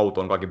siis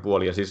mauton kaikin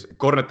puolin. Ja siis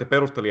Cornette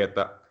perusteli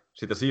että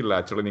sitä sillä,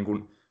 että se oli niin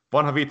kuin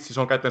vanha vitsi,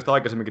 se on käyttänyt sitä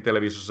aikaisemminkin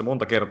televisiossa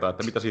monta kertaa,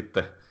 että mitä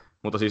sitten.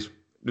 Mutta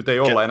siis nyt ei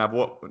olla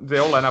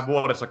enää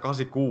vuodessa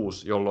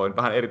 86, jolloin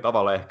vähän eri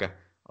tavalla ehkä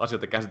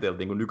asioita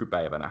käsiteltiin kuin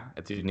nykypäivänä.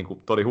 Että siis niin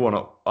kuin, toi oli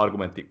huono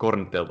argumentti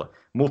Cornettelta.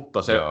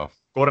 Mutta se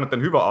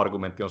Cornetten hyvä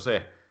argumentti on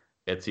se,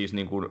 että siis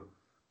niin kuin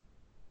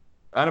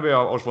NBA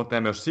olisi voinut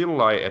tehdä myös sillä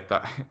lailla,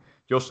 että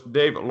jos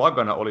Dave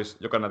Lagana olisi,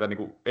 joka näitä niin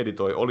kuin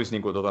editoi, olisi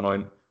niin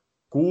kuin,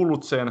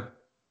 kuullut sen,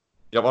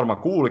 ja varmaan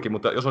kuulikin,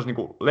 mutta jos olisi niin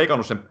kuin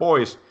leikannut sen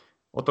pois,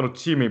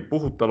 ottanut Jimin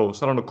puhutteluun,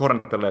 sanonut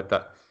Cornettelle,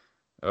 että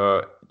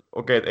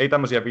okei, ei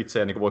tämmöisiä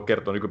vitsejä niin kuin voi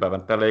kertoa nykypäivänä,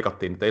 että tämä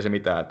leikattiin, että ei se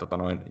mitään, että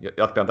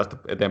jatketaan tästä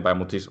eteenpäin,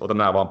 mutta siis otan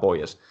nämä vaan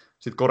pois.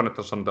 Sitten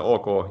Cornette sanoi, että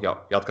ok,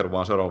 ja jatkanut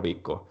vaan seuraavan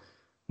viikkoon.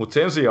 Mutta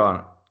sen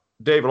sijaan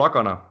Dave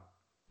Lagana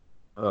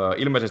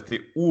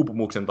ilmeisesti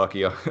uupumuksen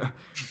takia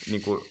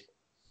niin kuin,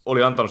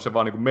 oli antanut sen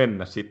vaan niin kuin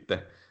mennä sitten,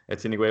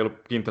 että siinä niin kuin ei ollut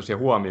kiinnittänyt siihen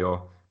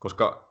huomioon,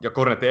 koska, ja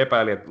Cornette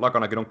epäili, että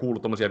Laganakin on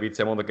kuullut tommosia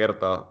vitsejä monta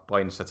kertaa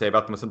painissa, että se ei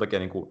välttämättä sen takia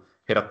niin kuin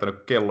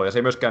herättänyt kelloa, ja se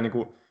ei myöskään niin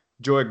kuin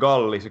Joe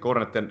Galli, se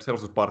Cornetten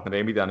selostuspartneri,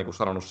 ei mitään niin kuin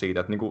sanonut siitä,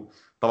 että niin kuin,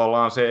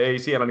 tavallaan se ei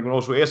siellä niin kuin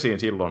noussut esiin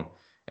silloin,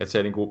 että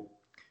se niin kuin,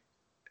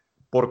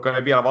 porukka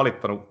ei vielä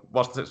valittanut,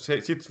 vasta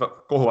sitten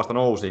kohu vasta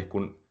nousi,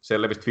 kun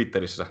se levisi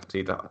Twitterissä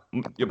siitä,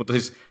 mutta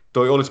siis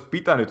toi olisi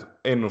pitänyt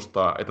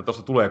ennustaa, että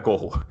tuosta tulee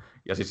kohu,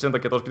 ja siis sen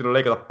takia olisi pitänyt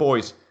leikata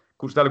pois,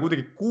 kun sitä oli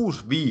kuitenkin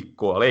 6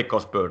 viikkoa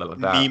leikkauspöydällä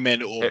tämä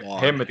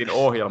hemmetin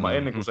ohjelma,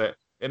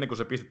 ennen kuin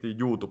se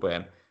pistettiin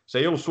YouTubeen. Se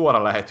ei ollut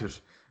suora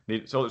lähetys,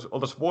 niin se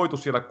oltaisiin voitu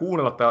siellä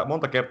kuunnella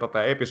monta kertaa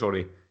tämä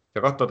episodi,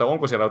 ja katsoa, että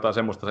onko siellä jotain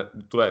semmoista,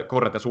 tulee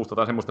Cornetten suusta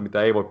jotain semmoista,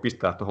 mitä ei voi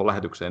pistää tuohon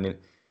lähetykseen,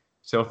 niin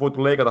se olisi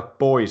voitu leikata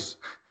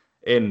pois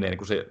ennen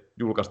kuin se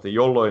julkaistiin,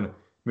 jolloin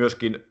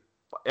myöskin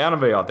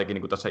NVA teki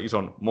niin kuin tässä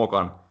ison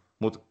mokan,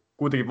 mutta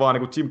kuitenkin vaan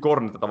niin kuin Jim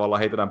Cornette tavallaan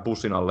heitetään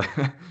bussin alle,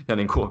 ja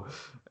niin kuin,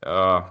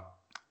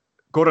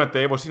 Cornette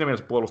ei voi siinä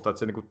mielessä puolustaa, että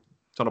se niin kuin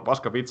sanoi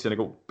paska vitsiä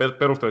niin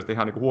perusteellisesti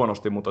ihan niin kuin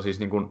huonosti, mutta siis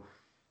niin kuin,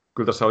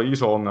 kyllä tässä oli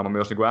iso ongelma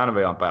myös niin kuin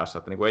NVAn päässä,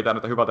 että niin kuin ei tämä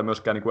näytä hyvältä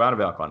myöskään niin kuin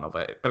NVAn kannalta.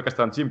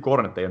 Pelkästään Jim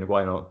Cornette ei ole niin kuin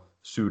ainoa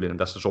syyllinen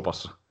tässä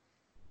sopassa.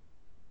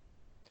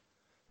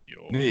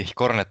 Joo. Niin,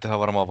 Cornettehan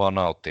varmaan vaan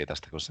nauttii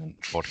tästä, kun sen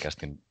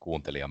podcastin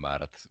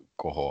kuuntelijamäärät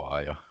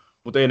kohoaa ja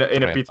mutta ei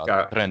ne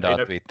pitkään trendaa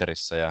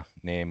Twitterissä ja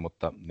niin,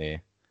 mutta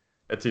niin.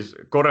 Et siis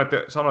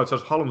Cornette sanoi, että se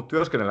olisi halunnut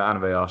työskennellä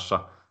NVAssa,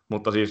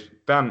 mutta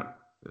siis tämän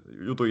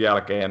jutun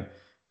jälkeen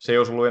se ei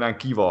olisi ollut enää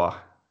kivaa,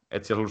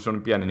 että siellä olisi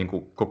ollut pieni niin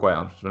kuin koko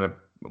ajan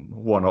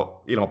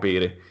huono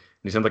ilmapiiri,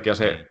 niin sen takia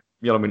se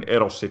mieluummin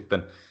erosi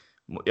sitten.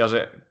 Ja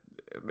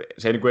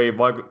se niin kuin ei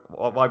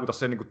vaikuta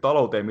sen niin kuin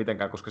talouteen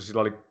mitenkään, koska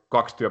sillä oli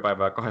 2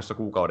 työpäivää 2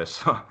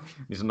 kuukaudessa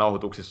niissä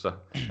nauhoituksissa.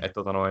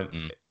 Että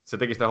se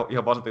teki sitä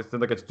ihan vaan sen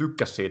takia, että se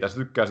tykkäsi siitä, se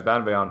tykkää sitä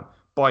NVAn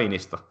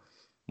painista.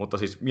 Mutta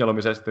siis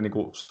mieluummin se sitten niin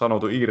kuin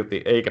sanoutui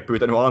irti, eikä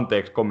pyytänyt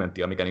anteeksi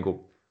kommenttia, mikä niin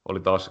kuin oli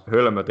taas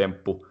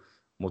hölmötemppu.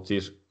 Mutta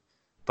siis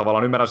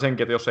tavallaan ymmärrän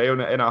senkin, että jos ei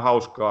ole enää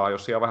hauskaa,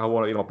 jos siellä on vähän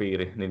huono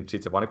ilmapiiri, niin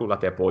sitten se vaan niin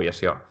lähtee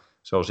pois ja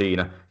se on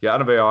siinä. Ja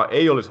NVA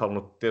ei olisi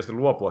halunnut tietysti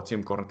luopua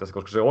Jim Cornettesta,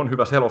 koska se on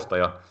hyvä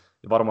selostaja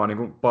ja varmaan niin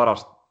kuin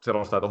paras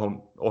selostaja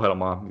tuohon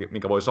ohjelmaan,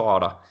 minkä voi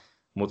saada.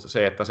 Mutta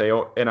se, että se ei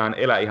ole enää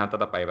elä ihan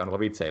tätä päivää noilla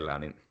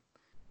vitseillään. Niin.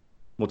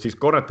 Mutta siis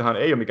Cornettehan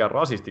ei ole mikään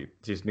rasisti,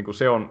 siis niin kuin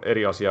se on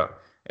eri asia,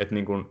 että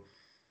niin kuin,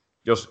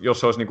 jos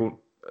se olisi niin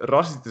kuin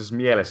rasistisessa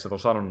mielessä on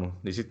sanonut,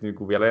 niin sitten niin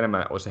kuin vielä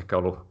enemmän olisi ehkä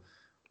ollut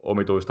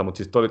omituista, mutta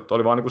siis toi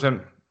oli vaan niin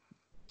kuin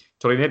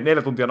se oli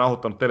 4 tuntia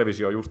nauhoittanut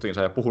televisioon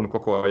justiinsa ja puhunut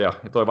koko ajan,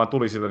 ja toi vaan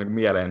tuli siltä niin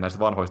mieleen näistä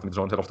vanhoista, mitä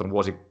se on selostanut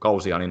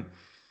vuosikausia, niin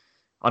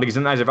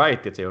ainakin näin se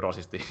väitti, että se ei ole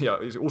rasisti, ja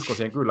uskon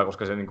siihen kyllä,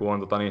 koska se niin kuin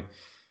on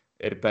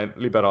erittäin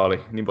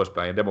liberaali, niin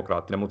poispäin, ja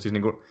demokraattinen, mutta siis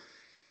niin kuin,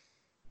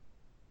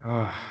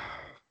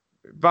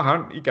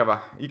 vähän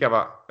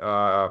ikävä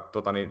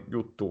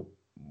juttu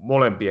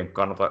molempien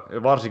kannalta,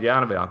 varsinkin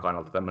NVAn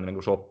kannalta tämmöinen niin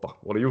kuin soppa,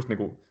 oli just niin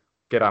kuin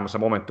keräämässä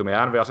momentumia,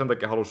 ja NVA sen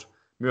takia halusi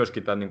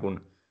myöskin tämän niin kuin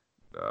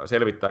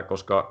selvittää,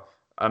 koska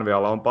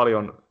NVAlla on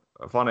paljon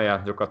faneja,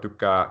 jotka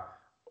tykkää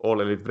All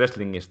Elite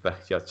Wrestlingistä,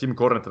 ja Jim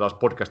Cornette taas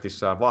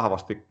podcastissaan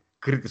vahvasti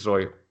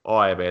kritisoi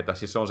AEVtä,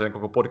 siis se on sen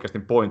koko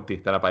podcastin pointti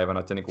tänä päivänä,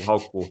 että se niin kuin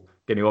haukkuu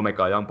Kenny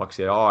Omegaa, Young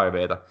Bucksia ja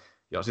AEVtä,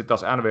 ja sitten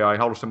taas NVA ei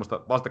halua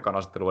semmoista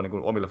vastakkainasettelua niin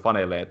kuin omille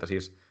faneille,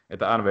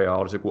 että NVA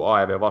olisi joku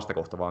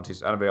AEV-vastakohta, vaan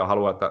siis NVA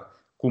haluaa, että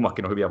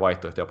kummakin on hyviä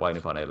vaihtoehtoja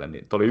painifaneille,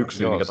 niin toi oli yksi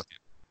syy, minkä takia.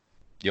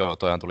 Joo,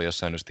 toihan tuli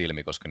jossain just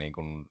ilmi, koska niin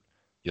kun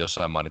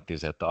jossain mainittiin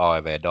se, että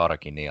AEV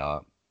Darkin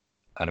ja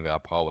NVA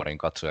Powerin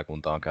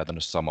katsojakunta on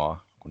käytännössä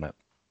samaa, kun ne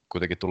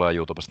kuitenkin tulee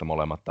YouTubesta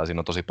molemmat, tai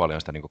siinä on tosi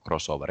paljon sitä niin kuin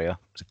crossoveria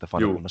sitten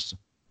fanikunnassa,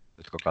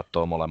 jotka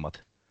katsoo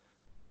molemmat.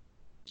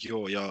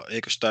 Joo, ja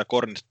eikös tämä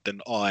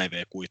Cornetten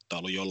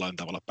AEV-kuittailu jollain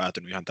tavalla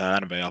päätynyt ihan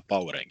tähän NVA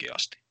Powerinkin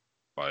asti?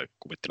 Vai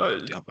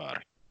kuvittelin ihan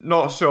väärin?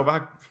 No se on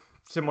vähän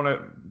semmoinen...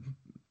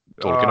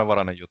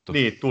 Tulkinnanvarainen juttu.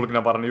 Niin,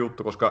 tulkinnanvarainen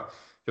juttu, koska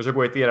jos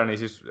joku ei tiedä, niin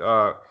siis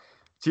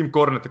Jim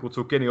Cornette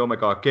kutsuu Kenny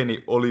Omegaa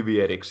Kenny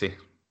Olivieriksi,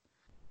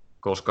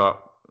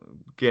 koska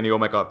Kenny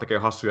Omega tekee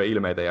hassuja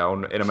ilmeitä ja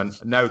on enemmän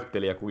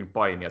näyttelijä kuin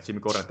painija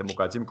Jim Cornetten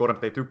mukaan. Jim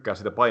Cornette ei tykkää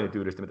sitä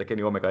painityylistä, mitä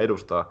Kenny Omega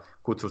edustaa,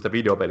 kutsuu sitä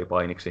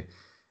videopelipainiksi.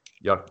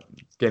 Ja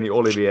Kenny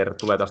Olivier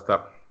tulee tästä,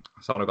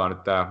 sanokaa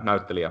nyt tämä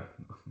näyttelijä,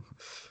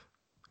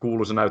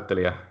 kuuluisa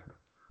näyttelijä.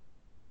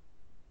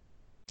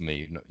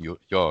 Niin, no,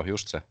 joo,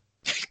 just se.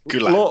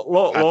 Kyllä.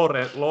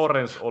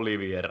 Laurence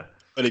Olivier.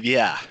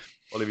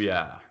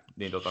 Olivier.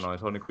 Niin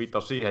se on niin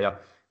viittaus siihen. Ja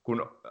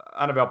kun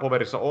NBA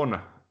Powerissa on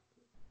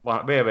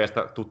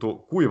VVstä tuttu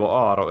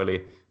kuiva aaro,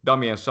 eli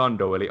Damien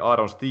Sandow, eli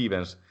Aaron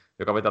Stevens,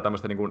 joka vetää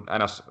tämmöistä niin kuin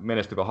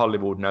NS-menestyvä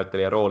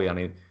Hollywood-näyttelijän roolia,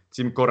 niin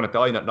Jim Cornette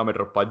aina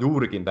name-droppaa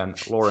juurikin tämän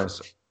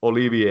Laurence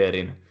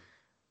Olivierin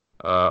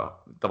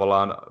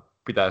tavallaan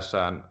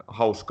pitäessään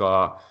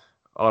hauskaa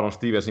Aaron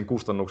Stevensin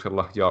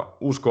kustannuksella, ja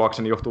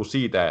uskoakseni johtuu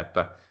siitä,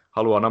 että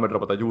haluaa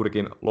name-dropata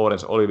juurikin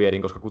Laurence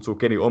Olivierin, koska kutsuu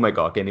Kenny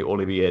Omegaa Kenny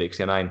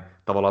Olivieriksi, ja näin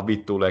tavallaan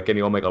vittuilee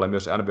Kenny Omegalle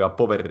myös NBA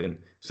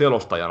Powerin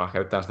selostajana,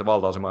 käyttää sitä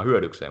valta-asemaa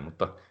hyödykseen,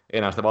 mutta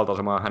enää sitä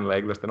valta-asemaa hänellä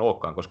ei kyllä sitten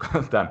olekaan, koska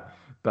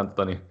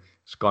tämän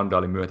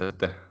skandaalin myötä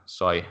sitten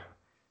sai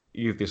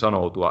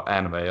irtisanoutua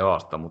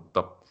NVAsta,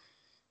 mutta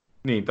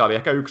niin, tämä oli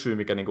ehkä yksi syy,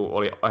 mikä niinku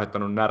oli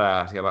aiheuttanut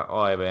närää siellä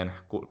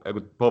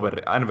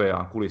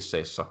NVAn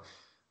kulisseissa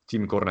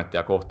Jim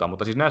Cornettea kohtaan,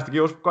 mutta siis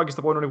näistäkin olisi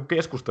kaikista voinut niinku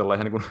keskustella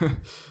ihan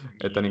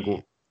että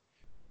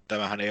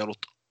Tämähän ei ollut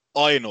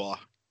ainoa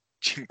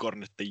Jim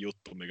Cornetten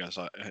juttu, mikä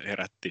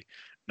herätti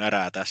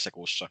närää tässä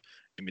kuussa.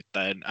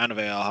 Nimittäin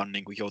NVAhan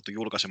niinku joutui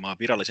julkaisemaan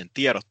virallisen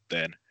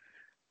tiedotteen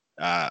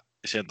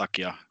sen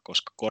takia,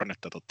 koska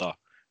Cornette,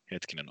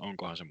 hetkinen,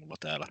 onkohan se mulla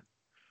täällä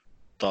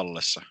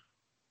tallessa.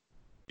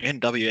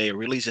 NWA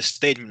releases a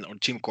statement on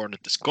Jim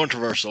Cornette's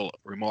controversial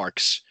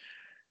remarks.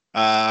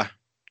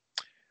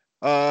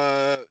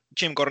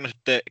 Jim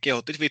Cornette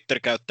kehotti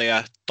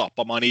Twitter-käyttäjää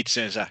tappamaan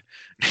itsensä.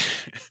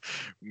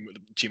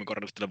 Jim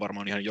Cornettelle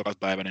varmaan ihan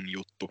jokapäiväinen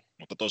juttu,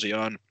 mutta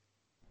tosiaan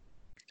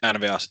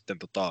NVA sitten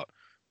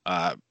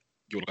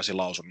julkaisi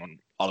lausunnon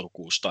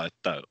alkukuusta,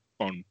 että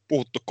on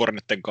puhuttu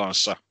Cornetten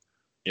kanssa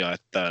ja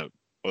että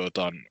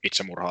otetaan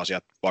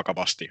itsemurha-asiat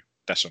vakavasti.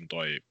 Tässä on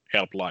toi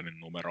helplinen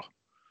numero.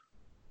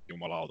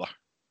 Jumalauta.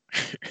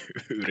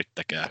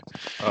 Yrittäkää.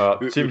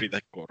 Yritä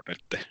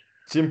Cornette.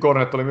 Jim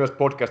Cornette oli myös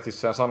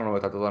podcastissaan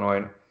sanonut, että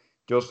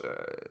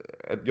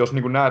jos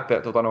niin kuin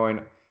näette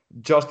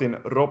Justin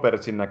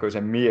Robertsin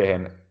näköisen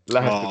miehen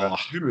lähestyvän,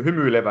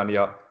 hymyilevän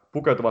ja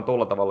pukeutuvan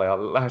tuolla tavalla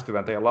ja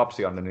lähestyvän teidän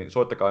lapsianne, niin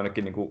soittakaa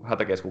ainakin niin kuin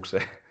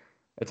hätäkeskukseen.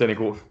 Että se niin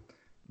kuin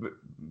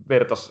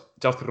vertasi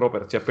Justin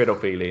Robertsia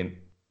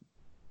pedofiiliin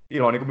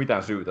ilman niin kuin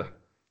mitään syytä.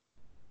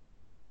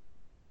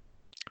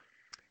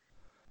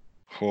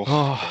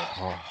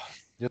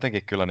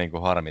 Jotenkin kyllä niin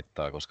kuin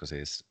harmittaa, koska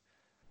siis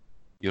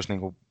jos niin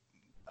kuin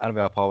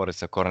NVA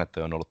Powerissa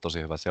Cornette on ollut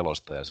tosi hyvä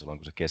selostaja silloin,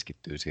 kun se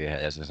keskittyy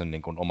siihen ja sen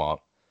niin kuin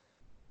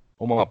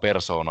oma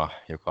persona,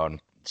 joka on,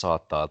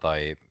 saattaa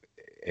tai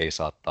ei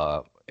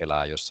saattaa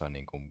elää jossain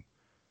niin kuin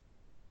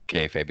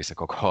kayfabissä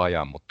koko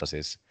ajan, mutta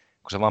siis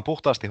kun se vaan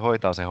puhtaasti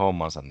hoitaa sen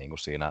hommansa niin kuin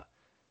siinä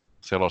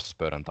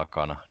selostuspöydän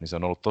takana, niin se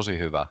on ollut tosi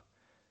hyvä.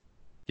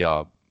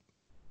 Ja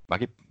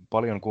mäkin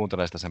paljon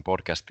kuuntelen sitä sen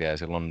podcastia ja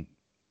silloin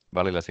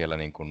välillä siellä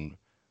niin kuin,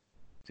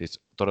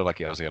 siis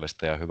todellakin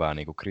asiallista ja hyvää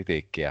niin kuin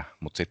kritiikkiä,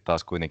 mutta sitten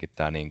taas kuitenkin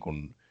tämä niin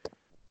kuin,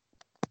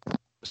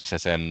 se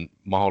sen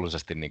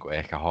mahdollisesti niin kuin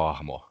ehkä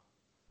hahmo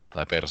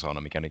tai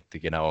persoona, mikä nyt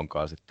ikinä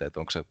onkaan sitten, että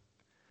onko se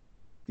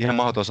ihan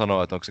mahdoton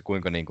sanoa, että onko se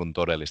kuinka niin kuin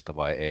todellista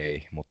vai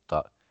ei,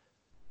 mutta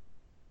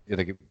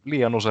jotenkin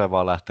liian usein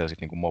vaan lähtee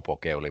sitten niin kuin mopo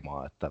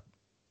keulimaan, että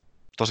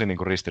tosi niin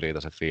kuin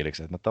ristiriitaiset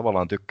fiilikset, että mä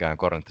tavallaan tykkään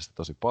Cornettesta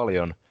tosi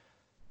paljon,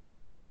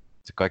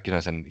 se kaikki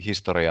sen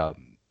historia,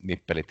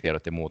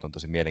 nippelitiedot ja muut on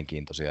tosi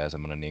mielenkiintoisia ja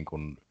semmoinen niin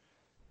kuin,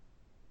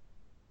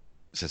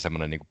 se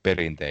semmoinen niin kuin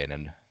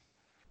perinteinen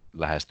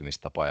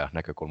lähestymistapa ja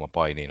näkökulma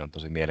painiin on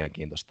tosi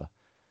mielenkiintoista.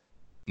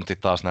 Mutta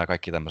sitten taas nämä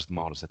kaikki tämmöiset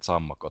mahdolliset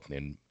sammakot,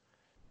 niin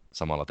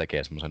samalla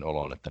tekee semmoisen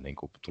olon, että niin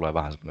kuin tulee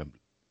vähän semmoinen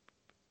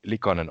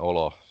likainen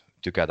olo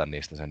tykätä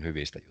niistä sen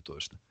hyvistä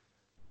jutuista.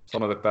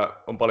 Sanoit, että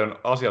on paljon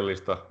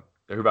asiallista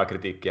ja hyvää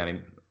kritiikkiä,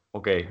 niin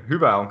okei,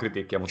 hyvää on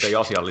kritiikkiä, mutta ei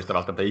asiallista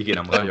välttämättä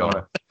ikinä. Mutta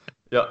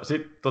ja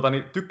sitten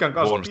niin tykkään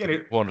kanssa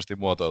huonosti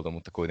muotoiltu,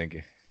 mutta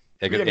kuitenkin.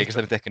 Eikä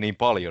sitä nyt ehkä niin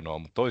paljon ole,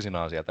 mutta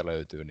toisinaan sieltä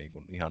löytyy niin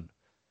kuin ihan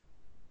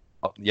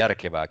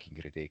järkevääkin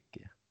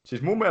kritiikkiä.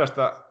 Siis mun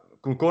mielestä,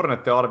 kun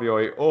Cornette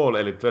arvioi All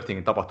Elite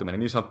Wrestlingin tapahtumia, niin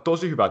niissä on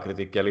tosi hyvää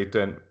kritiikkiä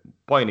liittyen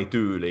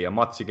painityyliin ja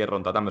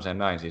matsikerrontaan tämmöiseen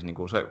näin. Siis niin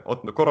kuin se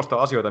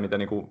korostaa asioita, mitä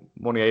niin kuin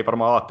moni ei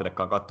varmaan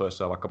ajattelekaan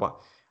katsoessaan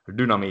vaikkapa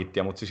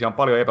dynamiittia, mutta siis ihan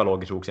paljon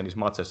epäloogisuuksia niissä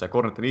matseissa, ja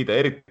Cornette niitä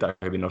erittäin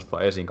hyvin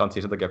nostaa esiin,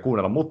 kannattaa sen takia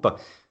kuunnella, mutta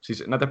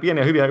siis näitä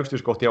pieniä hyviä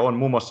yksityiskohtia on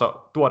muun muassa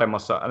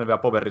tuoremmassa NVA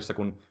Powerissa,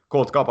 kun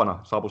Colt Cabana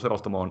saapui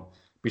selostamoon,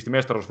 pisti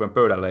mestaruusvyön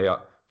pöydälle,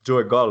 ja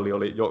Joe Galli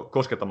oli jo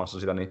koskettamassa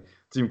sitä, niin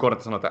Jim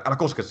Cornette sanoi, että älä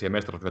koske siihen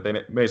mestaruusvyölle,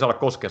 että me ei saada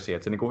koskea siihen,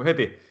 että se niinku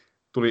heti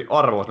tuli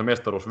arvoa sinne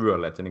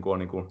mestaruusvyölle, että se niinku on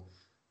niinku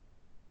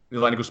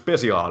jotain niinku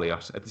spesiaalia,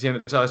 että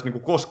siihen saisi niinku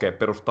koskea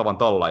perustavan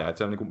tallaaja, että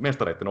se on niinku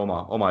mestareiden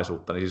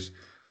omaisuutta, niin siis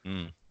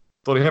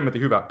tuo oli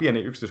hemmetin hyvä, pieni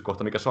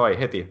yksityiskohta, mikä sai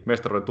heti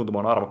mestaruuden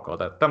tuntumaan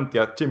arvokkaalta.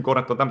 Ja Jim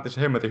Cornette on tämmöinen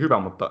hemmetin hyvä,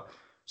 mutta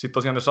sitten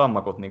tosiaan ne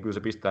sammakot, niin kyllä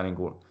se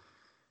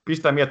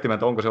pistää miettimään,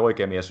 että onko se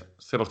oikea mies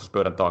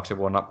selostuspöydän taakse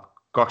vuonna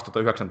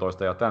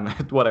 2019, ja tämän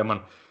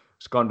tuoreimman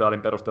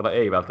skandaalin perusteella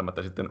ei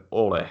välttämättä sitten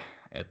ole.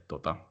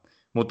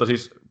 Mutta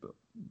siis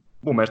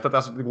mun mielestä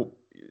tässä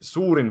niinku,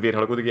 suurin virhe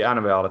oli kuitenkin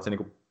NVA:lla, että se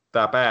niinku,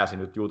 tämä pääsi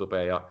nyt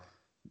YouTubeen, ja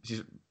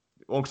siis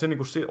onko se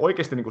niinku,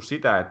 oikeasti niinku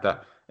sitä,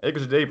 että eikö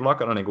se Dave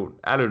Lacana niinku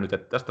älynyt,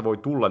 että tästä voi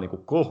tulla niinku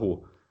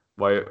kohu,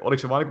 vai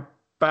oliko se vaan niinku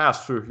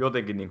päässyt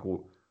jotenkin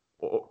niinku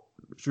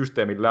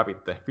systeemin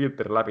läpitte,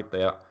 filterin läpitte,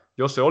 ja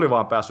jos se oli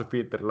vaan päässyt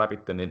filterin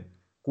läpitte, niin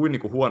kuin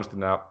niinku huonosti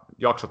nämä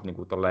jaksot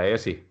niinku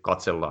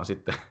esikatsellaan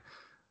sitten.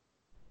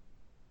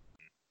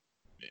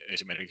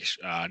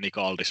 Esimerkiksi Nick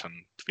Aldishan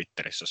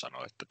Twitterissä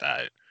sanoi, että tämä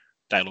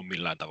ei ollut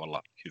millään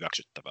tavalla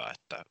hyväksyttävää,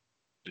 että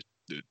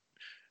nyt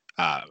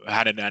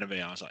hänen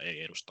NVAansa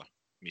ei edusta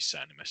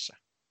missään nimessä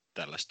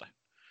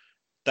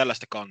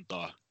tällaista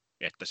kantaa,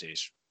 että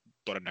siis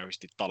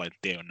todennäköisesti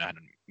talentti ei ole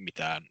nähnyt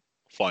mitään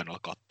Final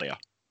Cutteja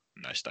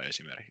näistä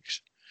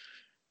esimerkiksi.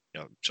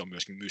 Ja se on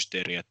myöskin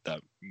mysteeri, että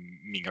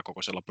minkä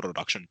kokoisella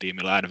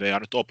production-tiimillä NVA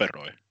nyt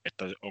operoi.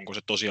 Että onko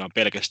se tosiaan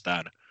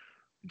pelkästään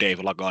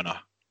Dave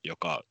Lagana,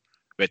 joka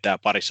vetää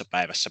parissa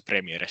päivässä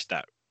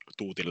premierestä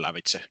tuutin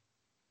lävitse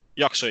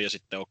jaksoja ja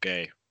sitten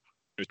okei,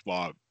 nyt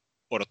vaan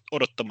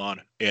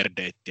odottamaan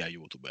airdatea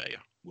YouTubeen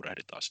ja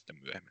murehditaan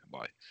sitten myöhemmin.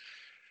 Vai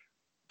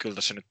kyllä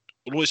tässä nyt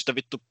luisi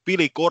vittu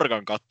Billy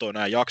Corgan kattoo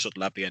nämä jaksot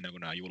läpi ennen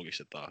kuin nämä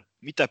julkistetaan.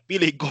 Mitä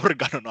Billy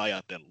Corgan on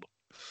ajatellut?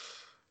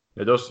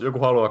 Ja jos joku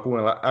haluaa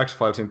kuunnella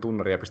X-Filesin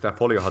tunnaria ja pistää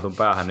foliohatun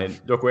päähän,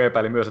 niin joku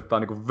epäili myös, että tämä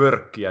on niinku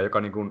vörkkiä,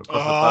 joka niinku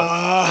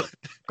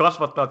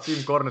kasvattaa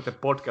Jim Cornetten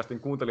podcastin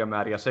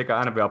kuuntelijamääriä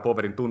sekä NBA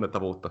Powerin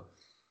tunnettavuutta.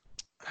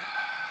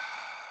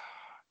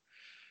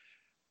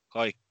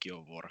 Kaikki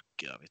on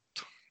vorkkia,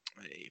 vittu.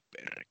 Ei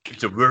perkele.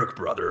 It's a work,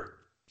 brother.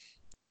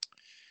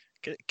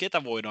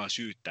 Ketä voidaan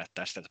syyttää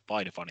tästä, että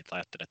painifanit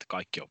ajattelee, että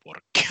kaikki on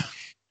vorkkia?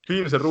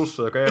 Vince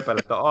Russo, joka epäilee,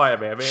 että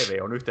AEW ja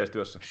VV on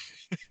yhteistyössä.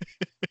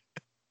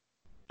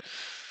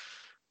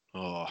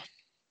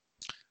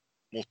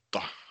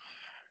 Mutta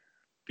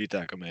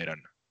pitääkö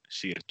meidän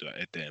siirtyä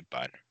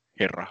eteenpäin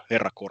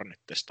herra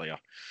Cornettesta ja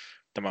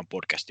tämän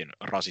podcastin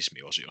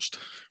rasismiosiosta?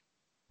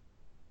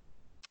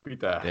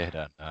 Pitää.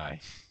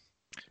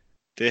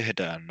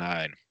 Tehdään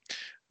näin.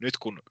 Nyt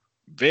kun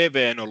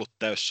VV on ollut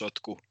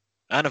täyssotku,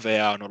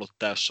 NVA on ollut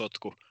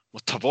täyssotku,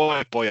 mutta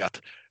voi pojat,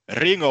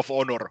 Ring of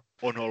Honor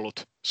on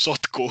ollut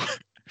sotku.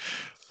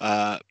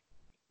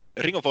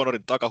 Ring of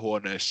Honorin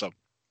takahuoneessa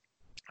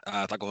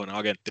takahuoneen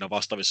agenttina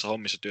vastaavissa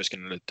hommissa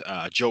työskennellyt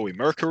Joey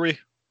Mercury,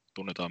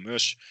 tunnetaan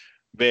myös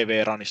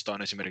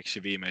VV-ranistaan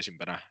esimerkiksi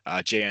viimeisimpänä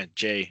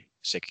J&J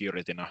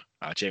Securityna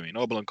Jamie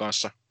Noblen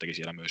kanssa, teki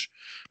siellä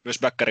myös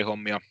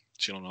backkarihommia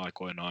silloin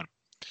aikoinaan.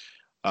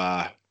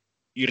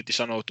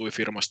 Irtisanoutui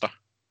firmasta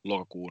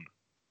lokakuun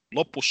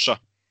lopussa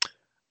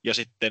ja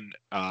sitten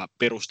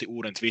perusti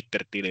uuden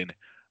Twitter-tilin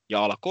ja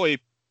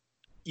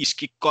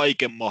iski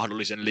kaiken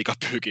mahdollisen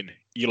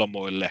likapyykin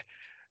ilmoille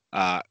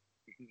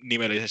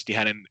nimellisesti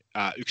hänen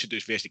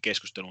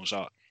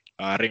yksityisviestikeskustelunsa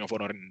Ring of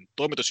Honorin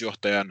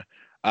toimitusjohtajan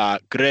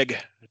Greg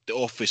the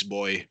Office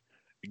Boy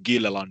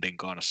Gillelandin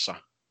kanssa.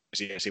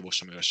 Siinä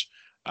sivussa myös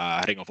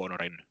Ring of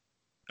Honorin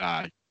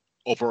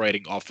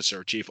Operating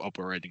Officer, Chief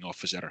Operating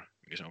Officer,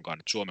 mikä se onkaan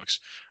nyt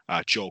suomeksi,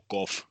 Joe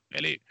Koff,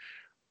 eli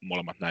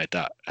molemmat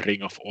näitä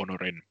Ring of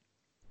Honorin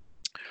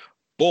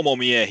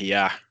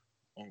pomomiehiä.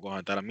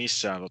 Onkohan täällä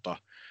missään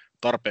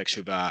tarpeeksi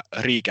hyvää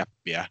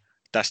recappia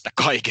tästä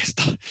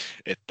kaikesta,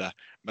 että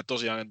mä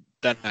tosiaan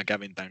tänään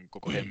kävin tämän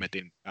koko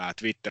hemmetin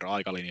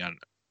Twitter-aikalinjan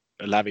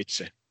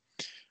lävitse,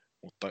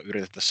 mutta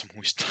yritän tässä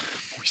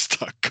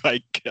muistaa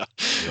kaikkea.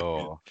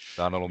 Joo,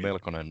 tämä on ollut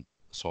melkoinen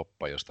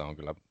soppa, josta on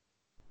kyllä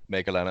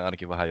meikäläinen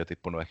ainakin vähän jo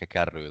tippunut ehkä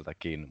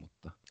kärryiltäkin,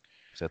 mutta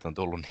sieltä on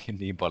tullut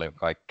niin paljon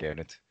kaikkea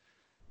nyt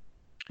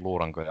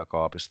luurankoja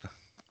kaapista.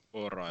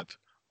 Alright.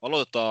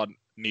 Aloitetaan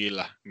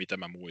niillä, mitä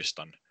mä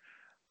muistan.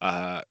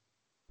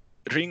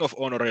 Ring of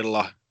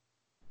Honorilla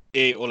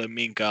ei ole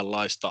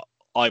minkäänlaista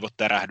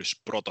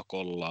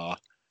aivotärähdysprotokollaa.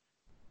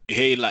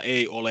 Heillä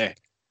ei ole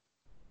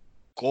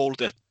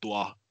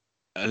koulutettua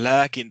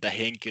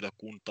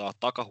lääkintähenkilökuntaa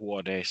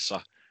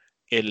takahuoneissa,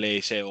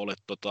 ellei se ole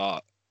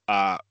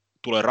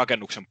tulee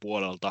rakennuksen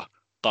puolelta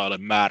tai ole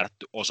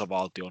määrätty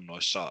osavaltion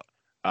noissa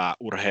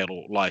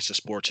urheilulaissa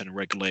Sports and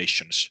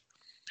Regulations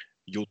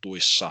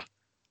jutuissa.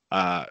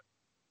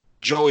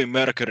 Joey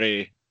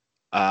Mercury,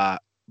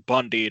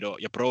 Bandido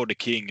ja Brody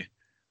King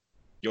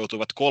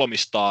joutuivat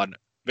kolmistaan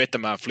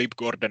vetämään Flip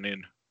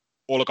Gordonin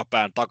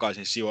olkapään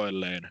takaisin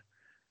sijoilleen,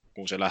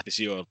 kun se lähti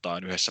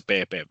sijoiltaan yhdessä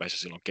PPV:ssä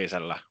silloin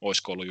kesällä.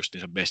 Olisiko ollut just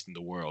niin se Best in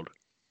the World.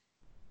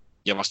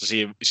 Ja vasta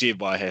siinä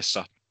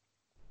vaiheessa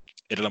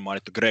edellä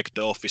mainittu Greg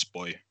the Office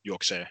Boy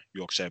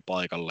juoksee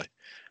paikalle.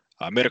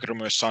 Mercury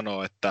myös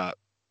sanoo, että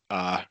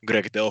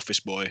Greg the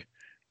Office Boy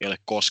ei ole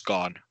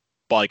koskaan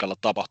paikalla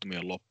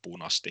tapahtumien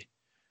loppuun asti.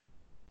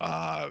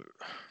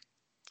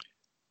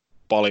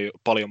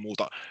 Paljon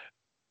muuta.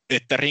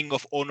 Että Ring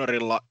of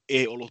Honorilla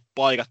ei ollut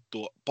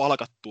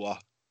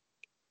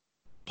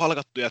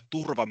palkattuja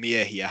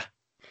turvamiehiä,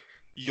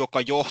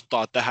 joka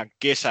johtaa tähän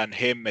kesän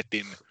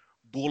hemmetin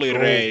Bully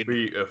Rayn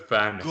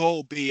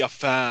Go be a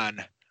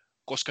fan,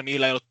 koska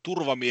niillä ei ollut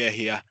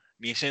turvamiehiä,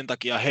 niin sen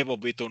takia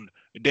hevon vitun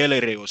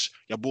Delirious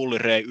ja Bully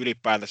Ray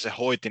ylipäätänsä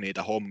hoiti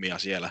niitä hommia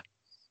siellä.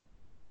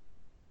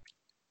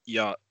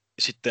 Ja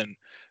sitten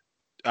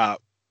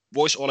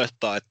voisi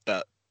olettaa,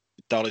 että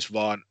tämä olisi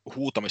vaan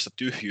huutamista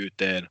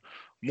tyhjyyteen,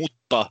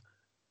 mutta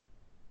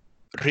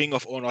Ring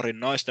of Honorin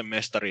naisten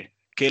mestari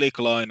Kelly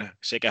Klein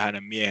sekä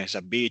hänen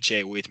miehensä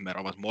BJ Whitmer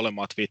ovat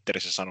molemmat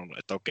Twitterissä sanonut,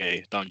 että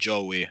okei, tämä on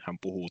Joey, hän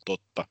puhuu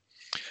totta.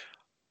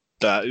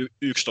 Tämä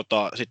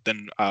sitten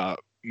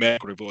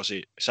Mercury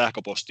vuosi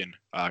sähköpostin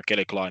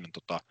Kelly Kleinin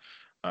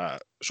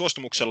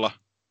suostumuksella,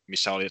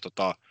 missä oli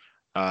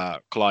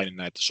Kleinin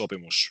näitä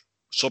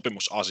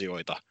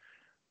sopimusasioita,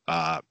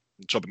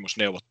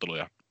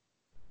 sopimusneuvotteluja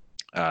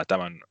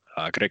tämän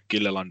Greg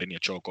Gillelandin ja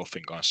Joe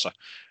Coffin kanssa,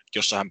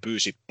 jossa hän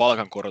pyysi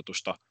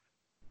palkankorotusta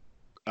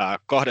 $20,000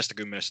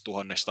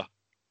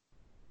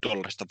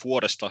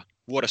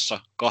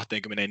 vuodessa $24,000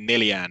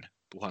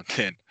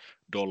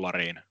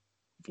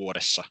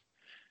 vuodessa,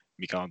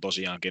 mikä on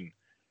tosiaankin,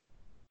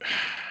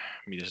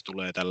 miten se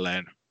tulee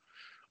tälleen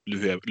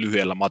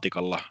lyhyellä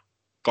matikalla,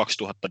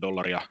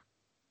 $2,000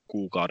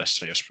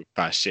 kuukaudessa, jos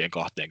pääsi siihen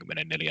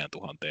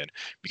 24,000,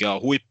 mikä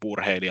on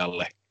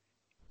huippu-urheilijalle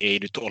ei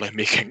nyt ole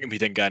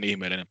mitenkään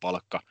ihmeellinen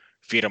palkka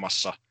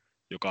firmassa,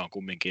 joka on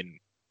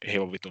kumminkin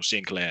hevon vitun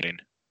Sinclairin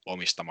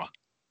omistama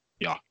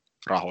ja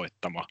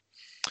rahoittama.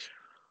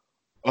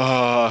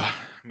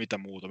 Mitä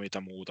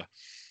muuta.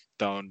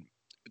 Tämä on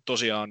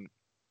tosiaan,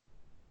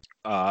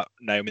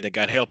 nämä ei ole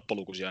mitenkään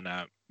helppolukuisia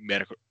nämä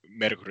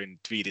Mercuryn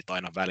tweetit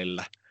aina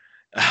välillä.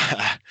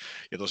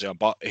 Ja tosiaan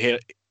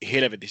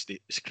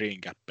helvetisti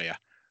screencappeja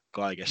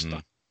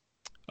kaikesta.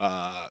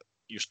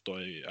 Just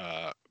toi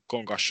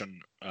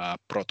concussion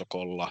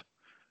protokolla.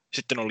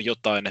 Sitten oli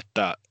jotain,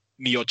 että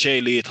Neo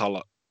Jay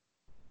Lethal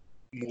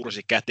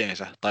mursi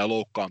käteensä tai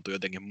loukkaantui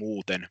jotenkin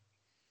muuten.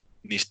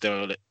 Niin sitten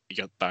oli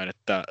jotain,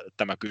 että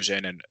tämä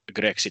kyseinen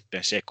Greg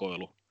sitten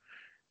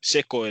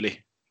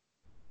sekoili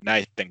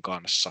näitten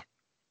kanssa,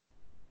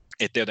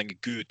 että jotenkin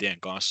kyytien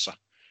kanssa,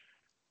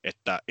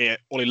 että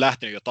oli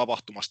lähtenyt jo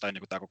tapahtumasta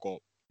ennen kuin tämä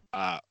koko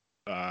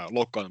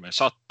loukkaantuminen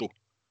sattui.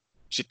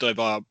 Sitten oli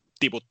vaan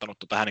tiputtanut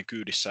hänen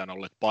kyydissään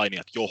olleet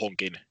painijat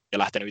johonkin ja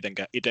lähtenyt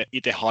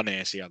itse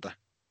haneen sieltä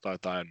tai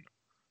jotain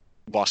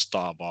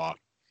vastaavaa.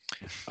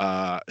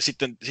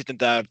 Sitten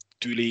tämä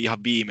tyyli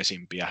ihan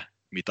viimeisimpiä,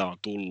 mitä on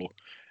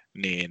tullut,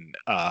 niin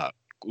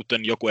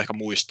kuten joku ehkä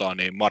muistaa,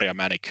 niin Maria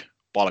Manick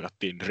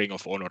palkattiin Ring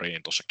of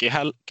Honoriin tuossa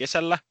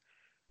kesällä.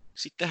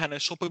 Sitten hänen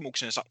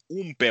sopimuksensa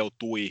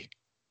umpeutui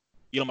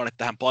ilman,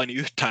 että hän paini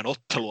yhtään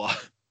ottelua.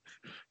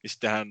 Ja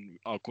sitten hän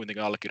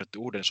kuitenkin allekirjoitti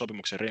uuden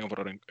sopimuksen Ring of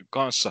Honorin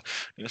kanssa.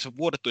 Niin näissä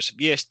vuodettuissa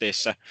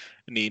viesteissä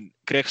niin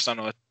Greg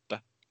sanoi,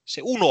 että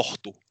se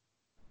unohtui.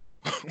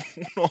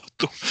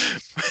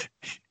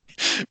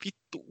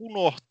 Vittu,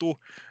 unohtui.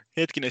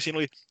 Hetkinen, siinä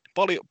oli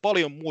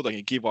paljon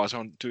muutakin kivaa. Se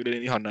on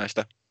tyylinen ihan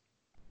näistä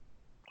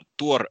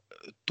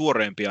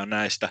tuoreempia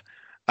näistä.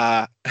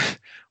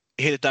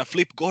 Heitetään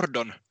Flip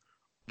Gordon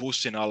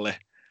bussin alle.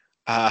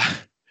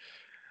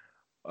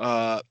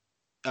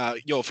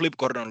 Flip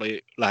Gordon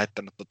oli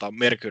lähettänyt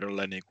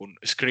Mercurylle niin kuin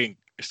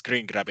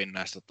screen grabin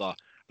näistä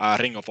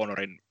Ring of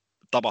Honorin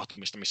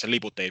tapahtumista, missä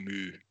liput ei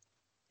myy.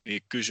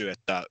 Niin kysyi,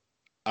 että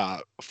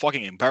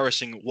fucking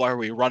embarrassing, why are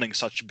we running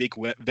such big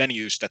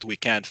venues that we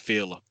can't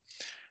fill?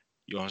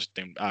 Johon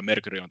sitten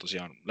Mercury on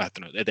tosiaan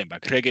lähettänyt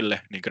eteenpäin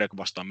Gregille, niin Greg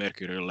vastaa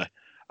Mercurylle,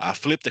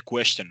 flip the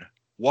question,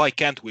 why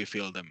can't we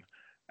fill them?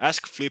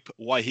 Ask Flip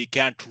why he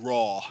can't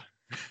draw.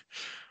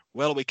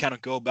 Well, we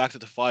cannot go back to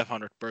the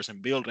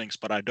 500-person buildings,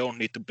 but I don't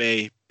need to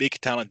pay big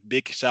talent,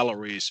 big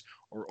salaries,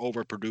 or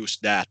overproduce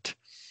that.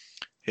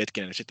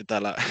 Hetkinen, sitten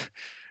täällä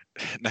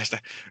näistä,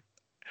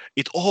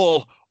 it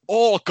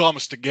all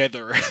comes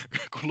together,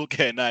 kun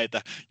lukee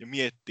näitä ja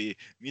miettii,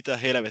 mitä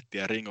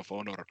helvettiä Ring of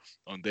Honor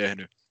on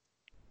tehnyt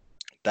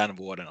tämän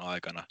vuoden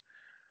aikana.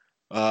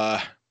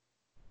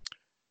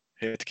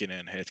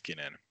 Hetkinen.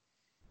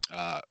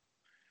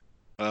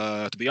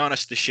 To be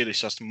honest, this shit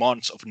is just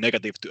months of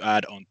negative to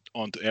add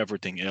on to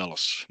everything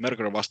else.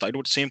 Mercury vastaa, it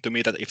would seem to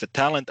me that if the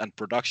talent and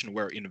production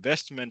were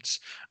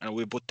investments and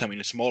we put them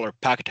in smaller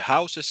packed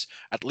houses,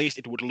 at least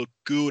it would look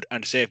good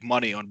and save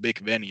money on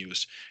big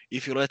venues.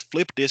 If you let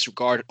Flip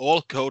disregard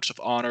all codes of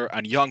honor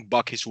and young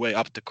buck his way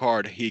up the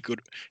card,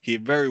 he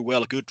very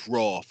well could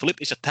draw.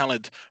 Flip is a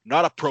talent,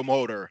 not a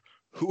promoter.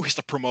 Who is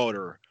the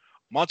promoter?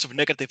 Months of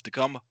negative to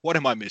come, what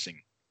am I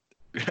missing?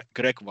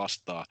 Greg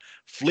vastaa,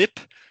 Flip,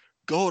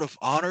 Code of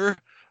Honor,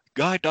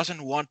 Guy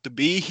doesn't want to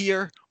be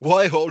here?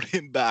 Why hold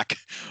him back?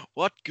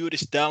 What good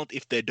is talent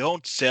if they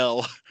don't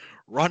sell?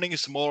 Running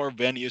smaller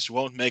venues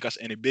won't make us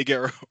any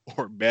bigger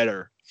or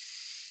better.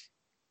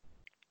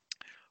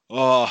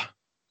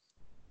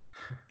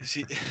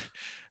 Sitten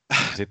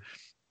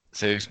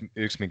se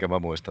yksi, minkä mä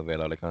muistan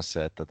vielä, oli myös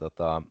se, että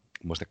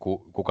muista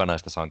kuka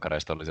näistä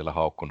sankareista oli siellä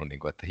haukkunut, niin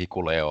kuin, että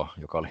Hikuleo,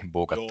 joka oli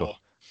buukattu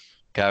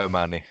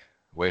käymään, niin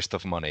waste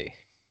of money.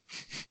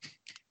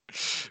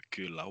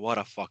 Kyllä, what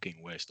a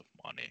fucking waste of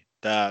money.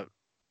 Tää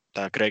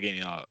Gregin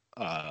ja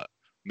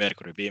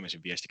Mercury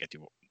viimeisin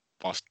viestiketju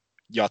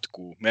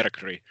jatkuu.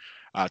 Mercury,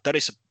 that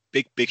is a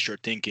big picture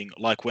thinking,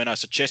 like when I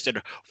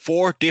suggested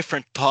 4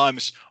 different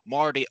times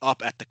Marty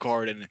up at the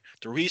garden.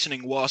 The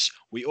reasoning was,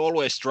 we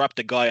always trap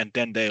the guy and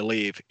then they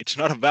leave. It's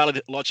not a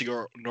valid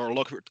logical nor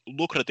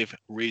lucrative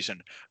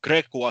reason.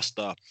 Greg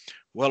vastaa,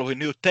 well, we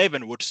knew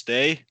Taven would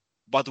stay,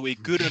 but we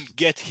couldn't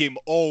get him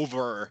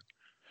over.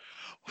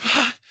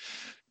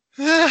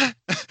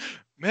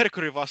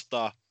 Mercury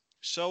vastaa,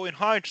 so in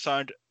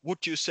hindsight,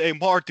 would you say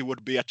Marty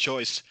would be a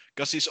choice?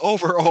 Because he's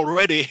over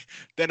already,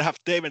 then have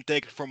Taven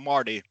take it from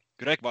Marty.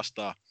 Greg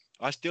vastaa,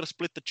 I still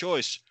split the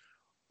choice.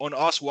 On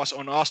us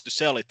to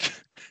sell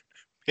it.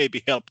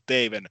 Maybe help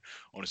Taven.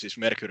 On siis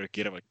Mercury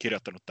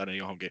kirjoittanut tänne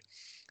johonkin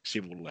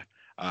sivulle.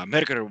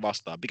 Mercury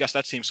vastaa, because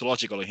that seems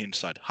logical in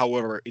hindsight.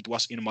 However, it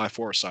was in my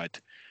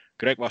foresight.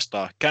 Greg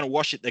vastaa, can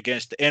wash it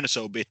against the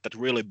Enzo bit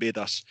that really beat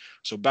us.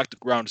 So back to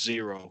ground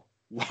zero.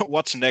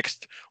 What's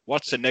next?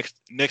 What's the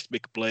next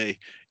big play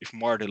if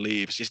Marty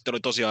leaves? Ja sitten oli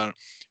tosiaan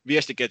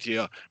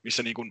viestiketjuja,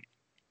 missä niin kuin,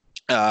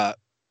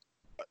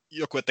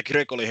 joku, että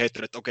Greg oli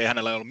heittänyt, että okei,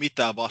 hänellä ei ollut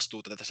mitään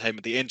vastuuta tässä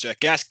hemmetin Enzo ja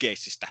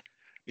Cash-keissistä.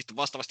 Mistä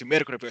vastaavasti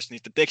Mercury pyösti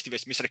niiden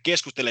tekstiviesti, missä ne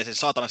keskustelee sen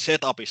saatanan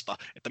setupista,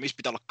 että missä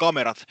pitää olla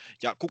kamerat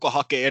ja kuka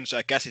hakee Enzo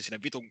ja Cashin sinne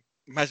vitun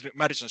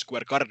Madison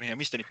Square Gardeniin ja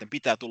mistä niiden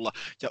pitää tulla.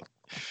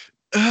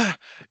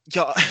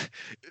 Ja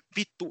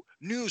vittu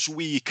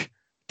Newsweek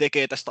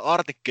tekee tästä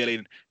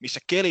artikkelin, missä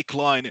Kelly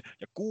Klein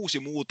ja 6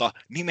 muuta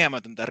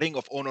nimeämätöntä Ring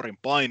of Honorin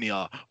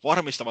painijaa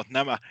varmistavat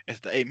nämä,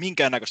 että ei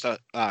minkäännäköistä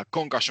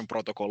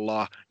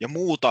concussion-protokollaa ja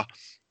muuta.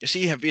 Ja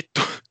siihen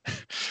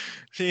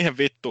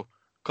vittu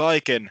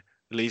kaiken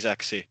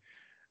lisäksi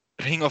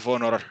Ring of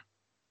Honor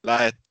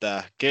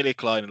lähettää Kelly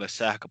Kleinille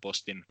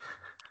sähköpostin.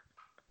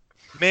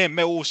 Me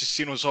emme uusi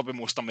sinun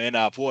sopimustamme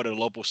enää vuoden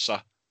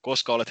lopussa,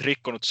 koska olet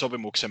rikkonut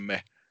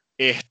sopimuksemme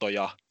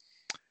ehtoja.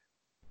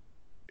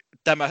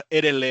 Tämä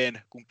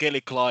edelleen, kun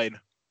Kelly Klein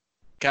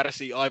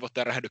kärsii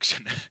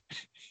aivotärähdyksen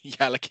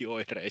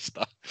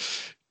jälkioireista.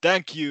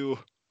 Thank you,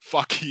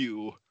 fuck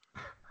you,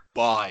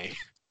 bye.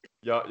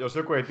 Ja jos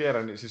joku ei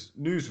tiedä, niin siis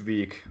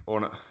Newsweek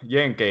on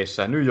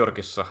Jenkeissä, New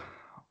Yorkissa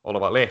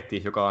oleva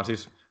lehti, joka on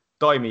siis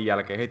Timen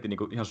jälkeen heti niin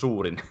kuin ihan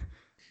suurin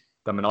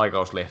tämmöinen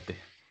aikauslehti,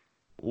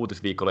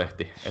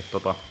 uutisviikkolehti.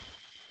 Että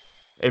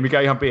ei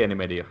mikään ihan pieni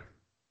media.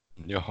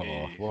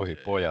 Joo, voi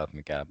pojat,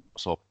 mikä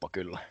soppa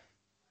kyllä.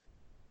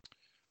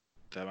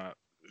 Tämä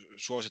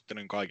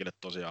suosittelen kaikille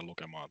tosiaan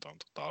lukemaan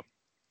tuon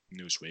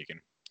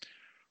Newsweekin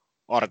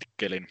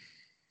artikkelin.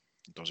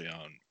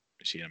 Tosiaan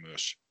siinä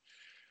myös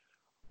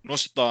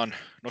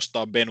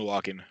nostetaan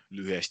Benoakin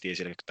lyhyesti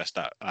esille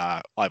tästä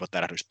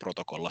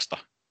aivotärähdysprotokollasta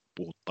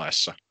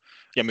puhuttaessa.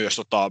 Ja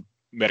myös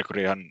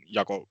Mercuryhan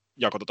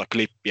jako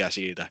klippiä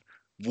siitä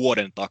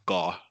vuoden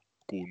takaa,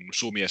 kun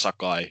Sumi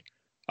Sakai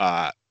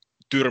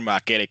tyrmää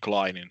Kelly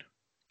Kleinin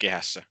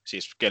kehässä.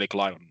 Siis Kelly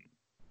Klein on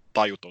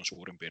tajuton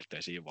suurin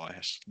piirtein siinä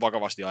vaiheessa.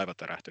 Vakavasti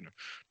aivotärähtynyt.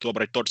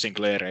 Tuomari Todd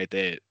Sinclair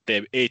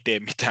ei tee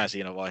mitään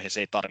siinä vaiheessa,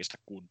 ei tarkista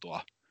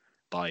kuntoa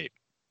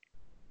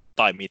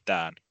tai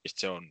mitään. Ja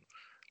se on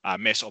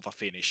mess of a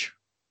finish.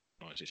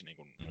 Noin siis niin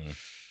kuin.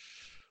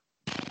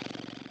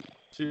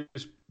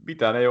 Siis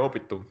mitään ei ole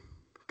opittu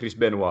Chris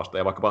Benoitsta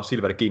ja vaikkapa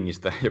Silver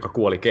Kingistä, joka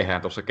kuoli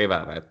kehään tuossa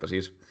keväällä. Että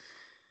siis,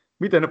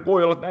 miten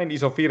voi olla näin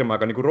iso firma,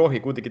 joka niin kuin rohi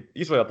kuitenkin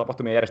isoja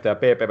tapahtumia järjestää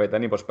PPVtä ja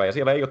niin poispäin, ja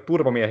siellä ei ole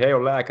turvamiehiä, ei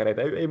ole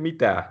lääkäreitä, ei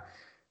mitään.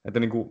 Että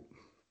niin kuin,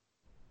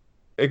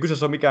 ei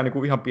kyseessä ole mikään niin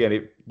kuin ihan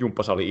pieni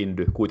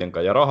jumppasali-indy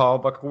kuitenkaan, ja rahaa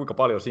on vaikka kuinka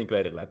paljon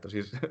Sinclairillä, että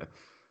siis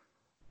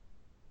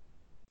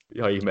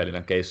ihan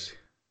ihmeellinen keissi.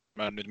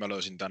 Nyt mä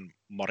löysin tämän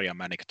Maria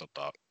Manic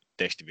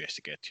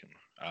tekstiviestiketjun.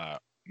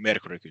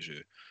 Mercury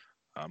kysyy,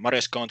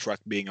 Maria's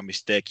contract being a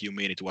mistake, you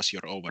mean it was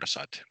your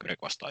oversight?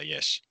 Greg vastaa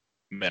yes.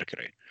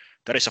 Mercury,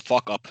 that is a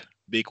fuck up,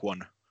 big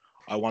one.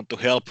 I want to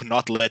help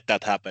not let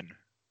that happen.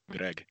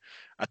 Greg,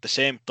 at the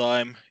same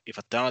time, if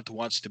a talent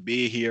wants to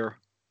be here,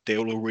 they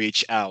will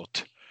reach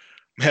out.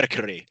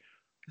 Mercury,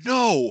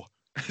 no,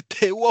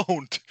 they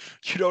won't.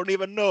 You don't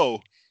even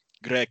know.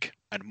 Greg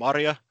and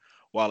Maria,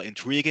 while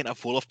intriguing and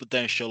full of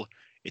potential,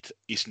 it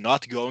is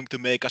not going to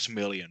make us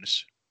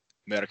millions.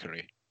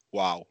 Mercury,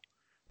 wow.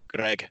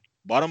 Greg,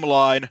 bottom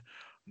line,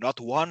 not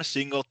one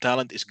single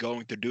talent is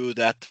going to do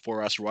that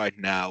for us right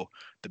now.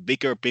 The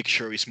bigger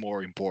picture is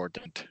more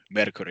important.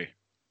 Mercury,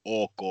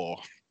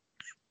 ok.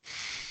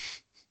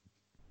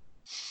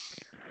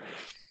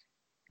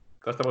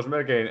 Tästä voisi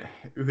melkein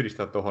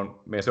yhdistää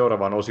tuohon meidän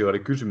seuraavaan osioon,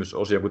 eli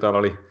kysymysosio, kun täällä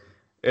oli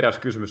eräs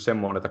kysymys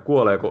semmoinen, että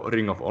kuoleeko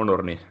Ring of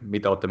Honor, niin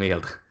mitä olette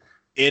mieltä?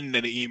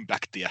 Ennen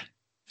Impactia.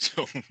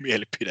 Se on mun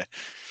mielipide.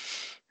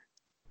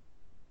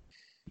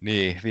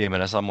 Niin,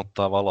 viimeinen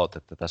sammuttaa valot,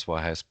 että tässä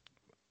vaiheessa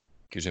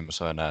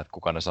kysymys on enää, että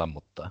kuka ne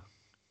sammuttaa.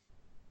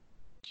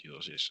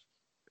 Joo,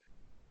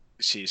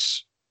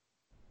 siis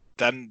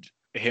tämän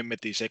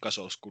hemmetin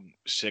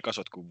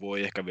sekasot, kun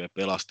voi ehkä vielä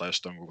pelastaa,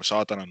 jos on koko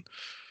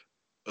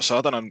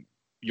saatanan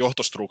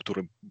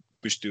johtostruktuurin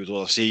pystyy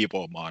tuolta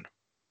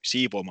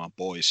siivoamaan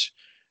pois.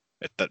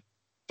 Että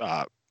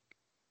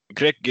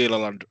Greg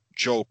Gilliland,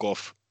 Joe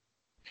Koff,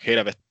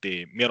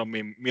 helvettiin,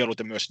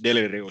 mieluiten myös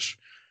Delirious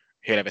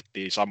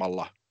helvettiin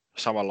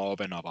samalla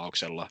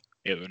ovenavauksella.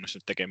 Ei ole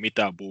onnistunut tekemään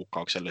mitään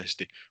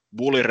buukkauksellisesti.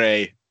 Bully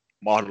Ray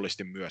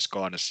mahdollisesti myös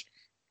kanssa.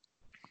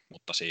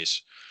 Mutta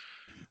siis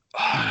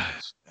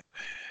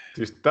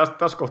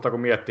tässä kohtaa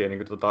kun miettii,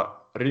 niin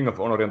Ring of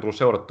Honorin on tullut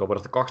seurattua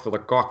vuodesta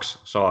 2002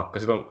 saakka.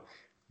 Silloin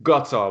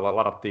Gatsaalla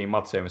ladattiin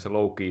matseja, missä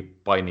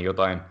Low-Key painii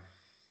jotain.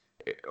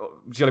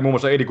 Siellä oli muun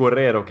muassa Eddie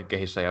Guerrerokin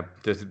kehissä ja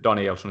tietysti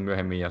Danielson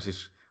myöhemmin. Ja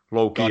siis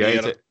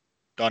Low-Key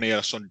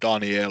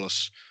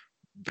Daniels,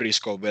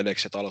 Briscoe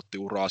veljekset aloitti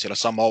uraa siellä,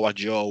 Samoa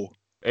Joe,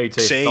 AJ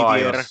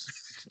Styles,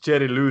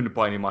 Jerry Lynn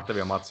paini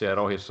mahtavia matseja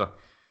rohissa.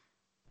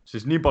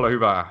 Siis niin paljon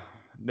hyvää.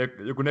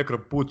 Joku Necro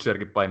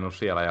Butcherkin painunut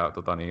siellä ja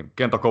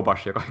Kento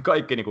Kobashi ja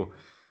kaikki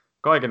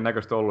kaiken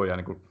näköistä ollut. Ja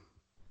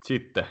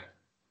sitten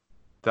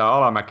tämä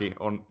alamäki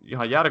on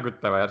ihan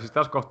järkyttävä. Ja siis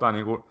tässä kohtaa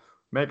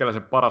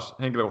meikäläisen paras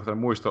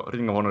henkilökohtainen muisto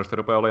Ring of Honorista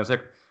rupeaa olemaan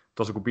se,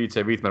 tuossa kun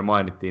BJ Whitmer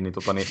mainittiin, niin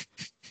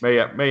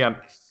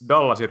meidän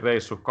Dallasin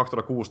reissu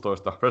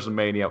 2016,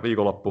 WrestleMania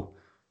viikonloppu,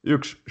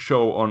 yksi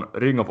show on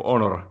Ring of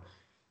Honor,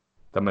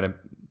 tämmöinen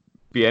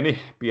pieni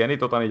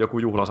joku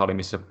juhlasali,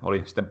 missä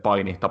oli sitten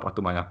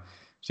painitapahtuma, ja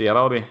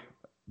siellä oli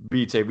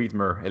BJ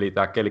Whitmer, eli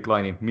tämä Kelly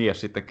Kleinin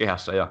mies sitten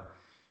kehässä, ja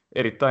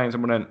erittäin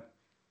semmoinen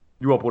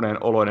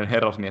juopuneen oloinen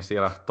herrasmies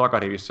siellä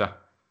takarivissä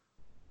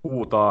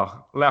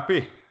huutaa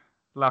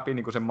läpi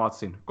niin kuin sen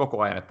matsin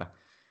koko ajan, että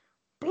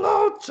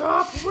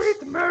Blowjob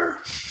Whitmer!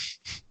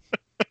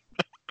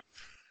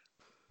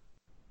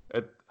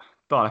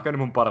 Tää on ehkä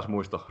mun paras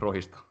muisto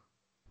rohista.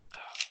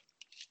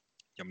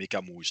 Ja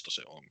mikä muisto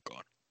se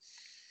onkaan?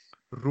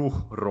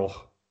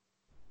 Ruhroh.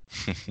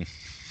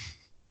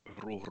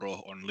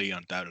 Ruhroh on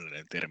liian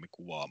täydellinen termi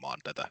kuvaamaan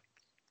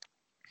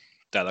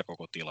tätä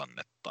koko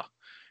tilannetta.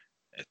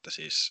 Että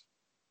siis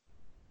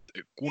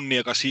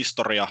kunniakas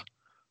historia,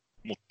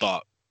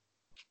 mutta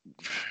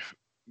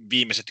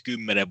viimeiset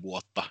 10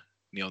 vuotta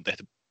niin on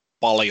tehty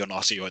paljon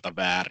asioita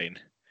väärin.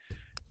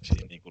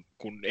 Siis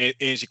kun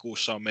ensi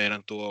kuussa on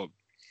meidän tuo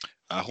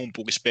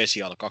Humpuuki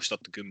Special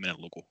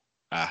 2010-luku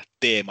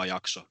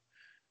teemajakso,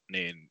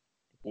 niin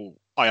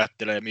kun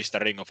ajattelee, mistä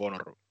Ring of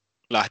Honor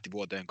lähti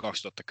vuoteen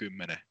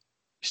 2010,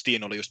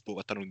 Steen oli just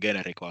puuvattanut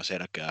generikoa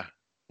selkää.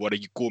 Vuoden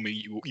kuumin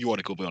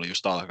juoniklubi oli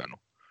just alkanut.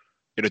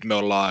 Ja nyt me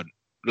ollaan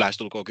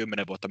lähestulkoon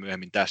 10 vuotta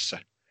myöhemmin tässä,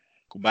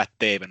 kun Matt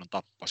Taven on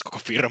tappas koko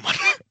firman.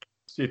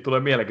 Siitä tulee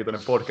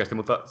mielenkiintoinen podcasti,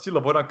 mutta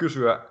silloin voidaan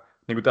kysyä,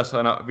 niin kuin tässä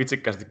aina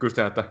vitsikkäästi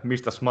kysytään, että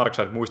mistä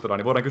Smarkside muistetaan,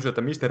 niin voidaan kysyä,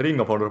 että mistä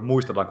Ring of Honor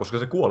muistetaan, koska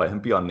se kuolee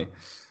ihan pian, niin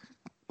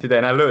sitä ei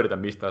enää löydetä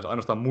mistään, se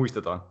ainoastaan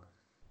muistetaan.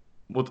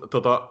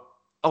 Mutta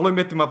aloin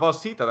miettimään vaan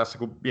siitä tässä,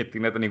 kun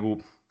miettii näitä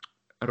niin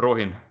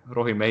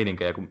rohin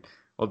meininkejä, kun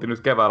oltiin nyt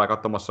keväällä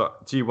katsomassa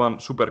G1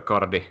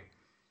 Supercardi,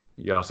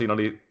 ja siinä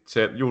oli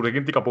se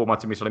juurikin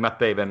tikapuumatsi, missä oli Matt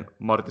Taven,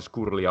 Marty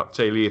Scurll ja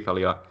Jay Lethal,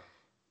 ja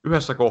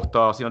yhdessä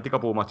kohtaa siinä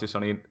tikapuumatsissa,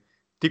 niin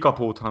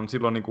tikapuuthan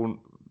silloin niin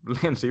kuin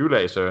lensi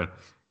yleisöön.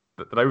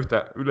 Tätä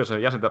yhtä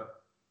yleisön jäsentä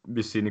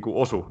vissiin niin kuin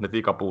osu ne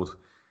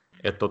tikapuut.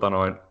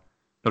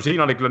 No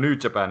siinä oli kyllä New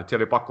Japan, että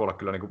siellä oli pakko olla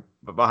kyllä niin kuin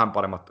vähän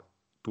paremmat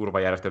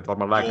turvajärjestelmät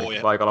varmaan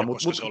lääkärit paikalla.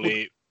 Koska se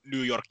oli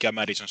New York ja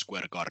Madison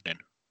Square Garden,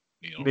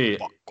 niin on niin,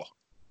 pakko.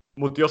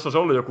 Mutta jos se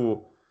oli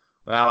joku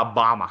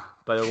Alabama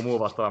tai joku muu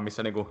vastaava,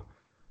 missä niinku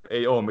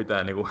ei ole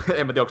mitään, niinku,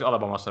 en mä tiedä onko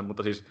Alabamassa,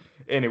 mutta siis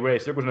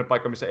anyways, joku sellainen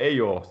paikka, missä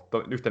ei ole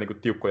yhtä niinku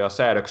tiukkoja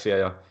säädöksiä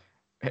ja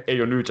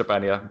ei ole New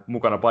Japania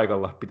mukana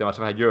paikalla pitämässä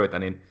vähän jöötä,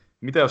 niin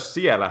mitä jos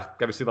siellä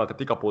kävisi sillä, että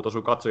tikapuut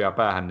osuu katsojaa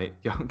päähän niin,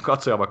 ja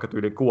katsoja vaikka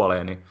tyyliin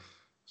kuolee, niin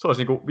se olisi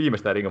niinku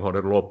viimeistään Ring of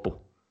Honorin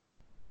loppu.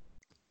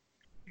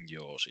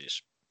 Joo,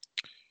 siis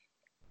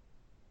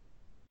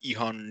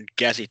ihan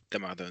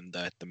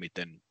käsittämätöntä, että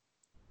miten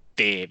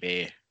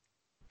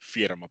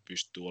TV-firma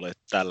pystyy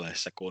olemaan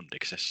tällaisessa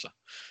kondiksessa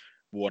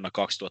vuonna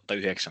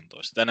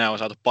 2019. Tänään on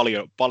saatu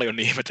paljon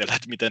ihmetellä,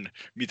 että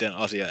miten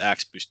asia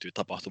X pystyy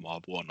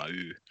tapahtumaan vuonna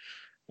Y,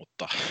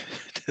 mutta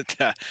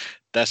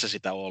tässä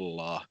sitä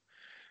ollaan.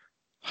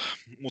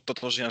 Mutta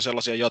tosiaan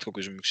sellaisia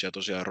jatkokysymyksiä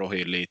tosiaan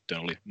Rohiin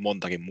liittyen oli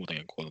montakin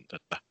muutakin kuin,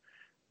 että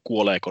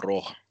kuoleeko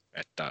Roh,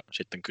 että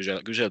sitten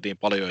kyseltiin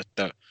paljon,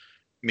 että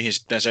mihin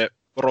sitten se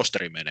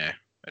rosteri menee,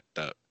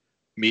 että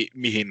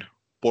mihin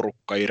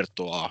porukka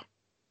irtoaa,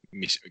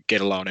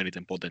 kellä on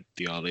eniten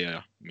potentiaalia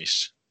ja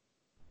missä.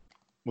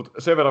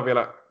 Mutta sen verran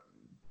vielä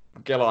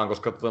kelaan,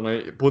 koska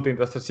puhuttiin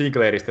tästä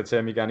Sinclairista, että se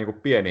ei mikään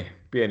niinku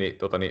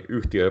pieni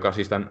yhtiö, joka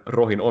siis tämän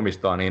Rohin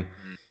omistaa, niin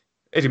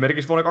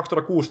Esimerkiksi vuonna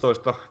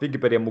 2016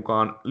 Wikipedian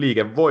mukaan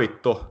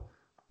liikevoitto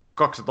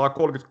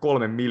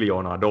 $233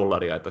 miljoonaa,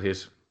 että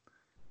siis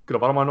kyllä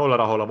varmaan noilla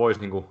rahoilla voisi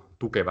niinku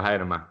tukea vähän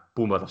enemmän,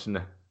 pumpata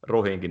sinne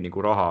rohiinkin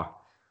niinku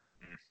rahaa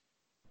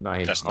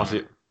näihin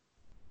asioihin.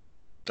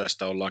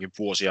 Tästä ollaankin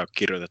vuosia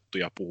kirjoitettu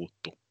ja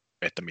puhuttu,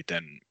 että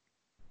miten,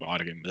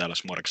 ainakin täällä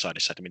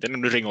Smarksideissa, että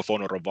miten Ring of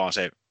Honor on vaan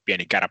se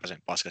pieni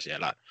kärpäsen paska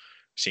siellä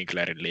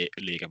Sinclairin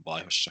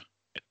liikevaihossa.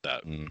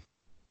 Että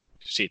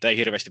siitä ei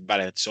hirveästi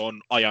välitä, että se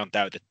on ajan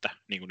täytettä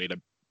niin kuin niille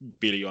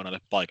biljoonalle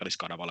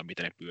paikalliskanavalle,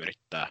 miten ne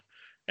pyörittää.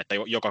 Että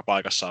joka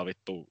paikassa on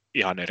vittu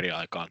ihan eri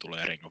aikaan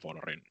tulee Ring of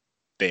Honorin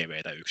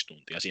TV:tä 1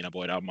 tunti, ja siinä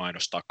voidaan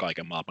mainostaa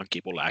kaiken maailman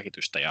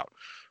kipulääkitystä ja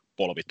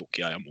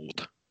polvitukia ja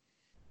muuta.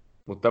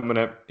 Mutta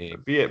tämmöinen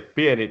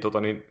pieni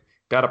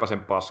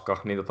kärpäsen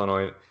paska, niin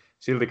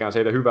siltikään se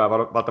ei ole hyvää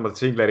välttämättä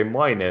Sinclairin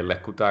maineelle,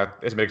 kun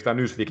esimerkiksi tämä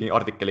Newsweekin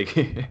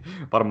artikkelikin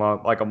varmaan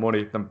aika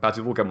moni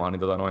pääsi lukemaan,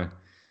 niin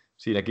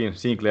siinäkin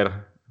Sinclair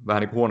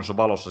vähän niin kuin huonossa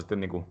valossa sitten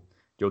niin kuin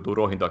joutuu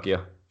rohin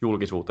takia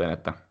julkisuuteen,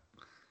 että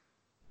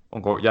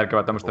onko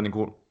järkevää tämmöistä niin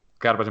kuin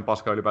kärpäsen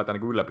paskaa ylipäätään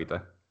niin kuin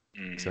ylläpitää.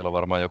 Siellä on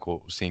varmaan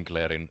joku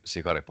Sinclairin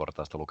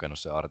sikariportaasta lukenut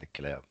se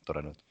artikkeli ja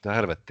todennut, että mitä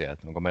helvettiä,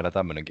 että onko meillä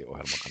tämmöinenkin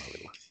ohjelma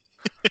kanavilla.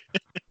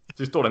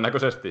 Siis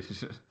todennäköisesti,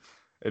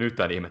 en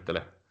yhtään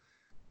ihmettele.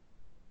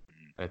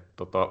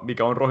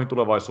 Mikä on rohin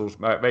tulevaisuus?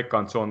 Mä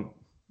veikkaan, että se on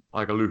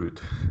aika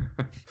lyhyt.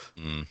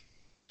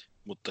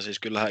 Mutta siis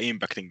kyllähän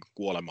Impactin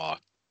kuolemaa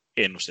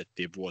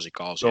ennustettiin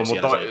vuosikausia. No,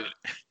 mutta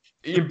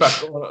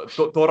Impact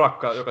on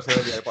torakka, joka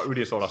selviää jopa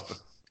ydinsodasta.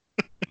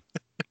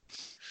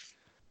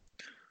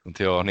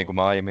 Mutta joo, niin kuin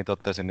mä aiemmin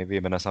totesin, niin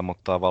viimeinen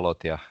sammuttaa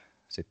valot ja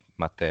sitten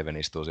Matt Haven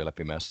istuu siellä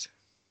pimeässä.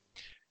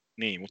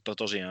 Niin, mutta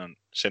tosiaan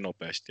se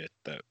nopeasti,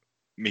 että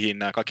mihin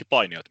nämä kaikki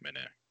painijat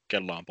menee,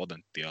 kella on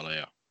potentiaalia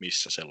ja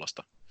missä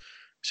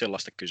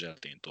sellaista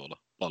kyseltiin tuolla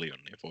paljon,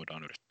 niin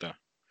voidaan yrittää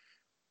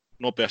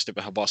nopeasti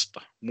vähän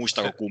vasta.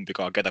 Muistaako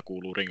kumpikaan, ketä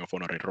kuuluu Ring of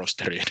Honorin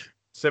rosteriin?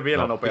 Se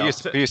vielä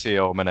nopeasti.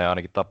 PCO menee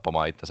ainakin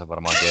tappamaan itsensä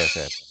varmaan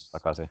GC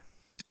takaisin.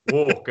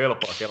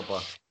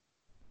 Kelpaa.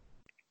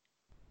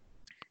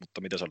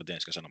 Mutta mitä sä olit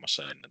ensin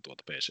sanomassa ennen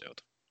tuota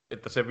PCOta?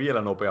 Että se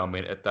vielä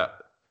nopeammin, että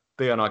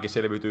TNAkin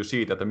selviytyy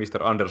siitä, että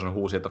Mr. Anderson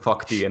huusi, että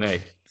fuck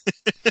TNA.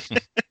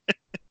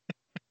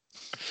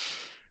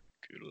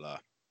 Kyllä.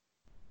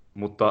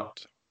 Mutta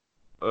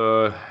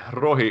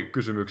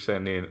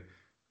Rohi-kysymykseen, niin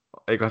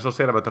eiköhän se ole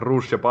selvä, että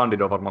Rush ja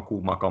Bandit on varmaan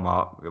kuumaa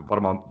kamaa.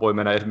 Varmaan voi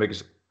mennä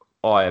esimerkiksi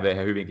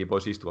AEV, hyvinkin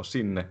voisi istua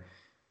sinne.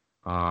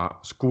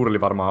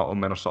 Skurli varmaan on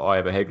menossa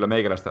AEV, ei kyllä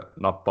meikäläistä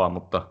nappaa,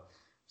 mutta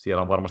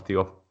siellä on varmasti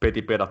jo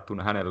peti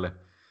pedattuna hänelle.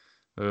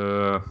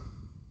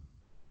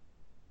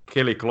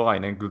 Kelly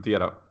Klein, en kyllä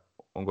tiedä,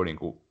 onko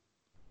niinku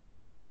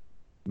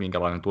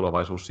minkälainen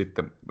tulevaisuus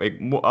sitten. Ei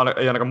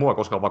ainakaan mua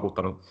koskaan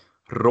vakuuttanut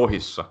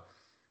Rohissa.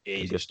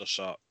 Ei siis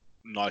tuossa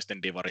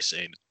naisten divarissa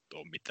ei nyt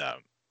ole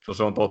mitään. No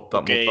se on totta.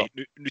 Okei,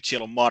 mutta nyt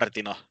siellä on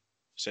Martina,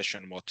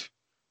 Session Mod,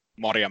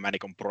 Maria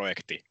Mänikon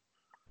projekti,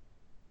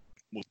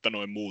 mutta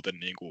noin muuten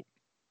niinku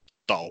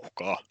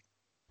tauhkaa.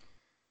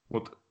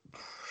 Mutta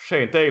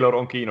Shane Taylor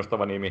on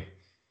kiinnostava nimi.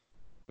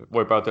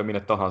 Voi päätyä minne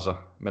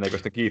tahansa. Meneekö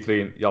sitten Keith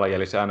Leen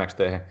jalanjäljissä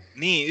NXT:hen?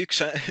 Niin,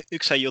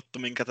 yksi juttu,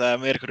 minkä tämä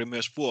Mercury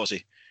myös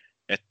vuosi,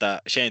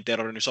 että Shane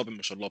Taylorin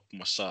sopimus on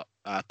loppumassa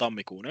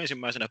tammikuun 1.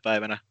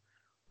 päivänä,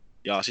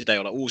 ja sitä ei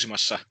ole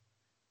uusimassa,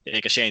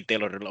 eikä Shane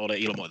Taylorille ole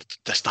ilmoitettu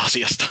tästä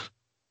asiasta.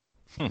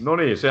 No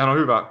niin, sehän on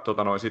hyvä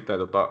sitten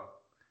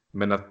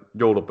mennä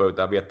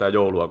joulupöytään viettää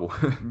joulua, kun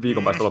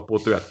viikon päästä loppuu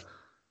työt.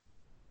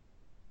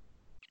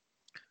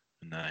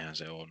 Näinhän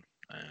se on.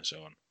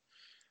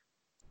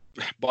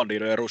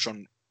 Bandido ja Rush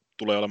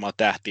tulee olemaan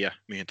tähtiä,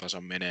 mihin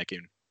tahansa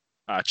meneekin.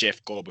 Jeff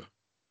Cobb,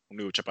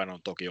 New Japan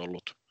on toki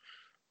ollut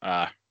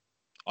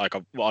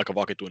aika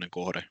vakituinen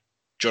kohde.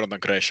 Jonathan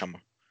Gresham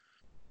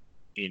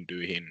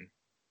Indyihin,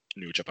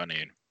 New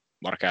Japaniin.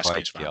 Mark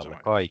Haskins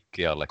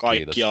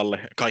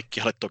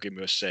kaikkialle toki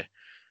myös se,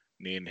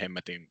 niin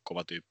hemmetin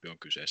kova tyyppi on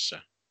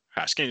kyseessä.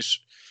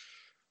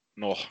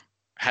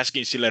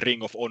 Haskinsille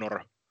Ring of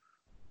Honor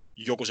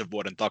joku sen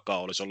vuoden takaa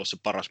olisi ollut se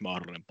paras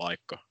mahdollinen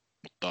paikka,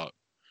 mutta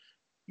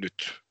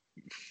nyt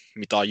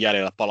mitä on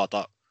jäljellä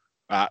palata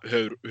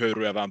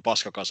höyryävään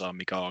paskakasaan,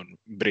 mikä on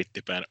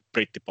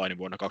brittipaini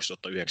vuonna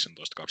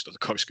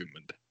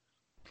 2019-2020.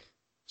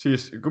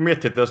 Siis kun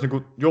miettii, että jos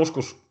niin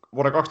joskus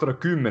vuonna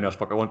 2010, jos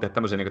vaikka on tehdä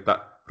tämmöisiä, niin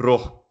että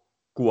Roh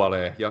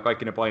kuolee ja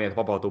kaikki ne paineet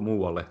vapautuu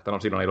muualle.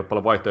 Silloin ei ollut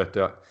paljon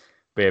vaihtoehtoja,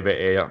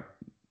 PvE ja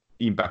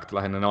Impact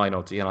lähinnä ne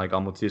ainoat siihen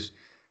aikaan, mutta siis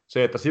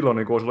se, että silloin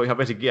niin olisi ollut ihan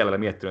vesikielellä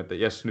miettinyt, että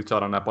jes, nyt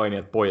saadaan nämä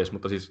paineet pois,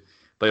 mutta siis,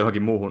 tai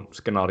johonkin muuhun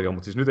skenaarioon,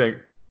 mutta siis nyt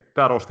ei,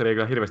 tämä rosteri ei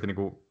kyllä hirveästi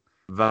niin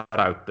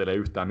väräyttele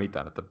yhtään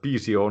mitään. Että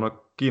PCO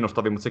on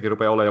kiinnostavin, mutta sekin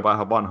rupeaa olemaan jo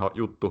vähän vanha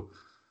juttu.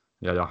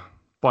 Ja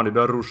Bandit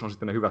ja Rush on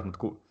sitten ne hyvät, mutta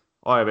kun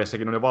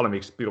AEVssäkin on jo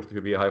valmiiksi pirusti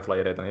hyviä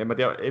highflyereita, niin en mä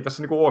tiedä, ei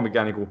tässä niin ole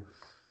mikään niin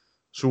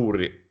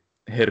suuri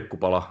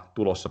herkkupala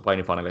tulossa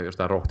painifaneille, jos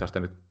tämä rohtaista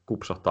nyt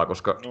kupsahtaa,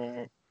 koska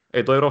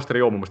ei toi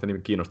rosteri ole mun mielestä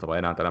niin kiinnostava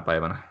enää tänä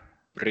päivänä.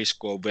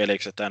 Briscoe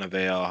velikset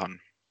NVAhan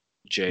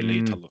Jay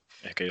Lethal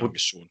ehkä johonkin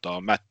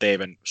suuntaan. Matt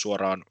Taven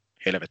suoraan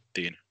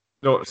helvettiin.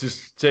 No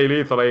siis Jay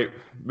Lethal ei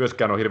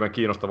myöskään ole hirveän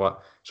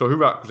kiinnostava. Se on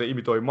hyvä, kun se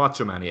imitoi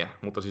Macho Mania,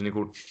 mutta siis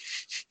niinku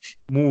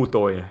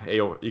muutoin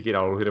ei ole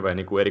ikinä ollut hirveän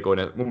niinku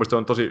erikoinen. Mun mielestä se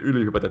on tosi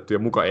ylihypätetty ja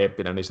muka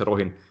eeppinen niissä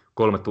Rohin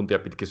 3 tuntia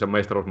pitkissä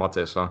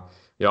mestaruusmatseissaan.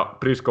 Ja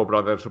Briscoe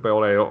Brothers rupeaa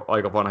olemaan jo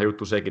aika vanha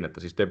juttu sekin, että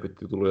siis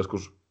debutti tuli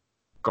joskus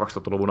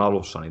 2000-luvun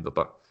alussa, niin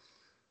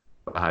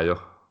vähän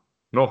jo.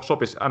 No,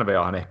 sopisi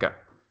NVAhan ehkä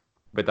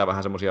vetää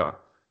vähän semmoisia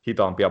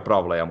hitaampia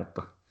brawleja,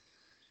 mutta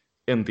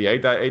en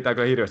tiedä, ei tämä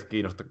kyllä hirveästi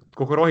kiinnosta.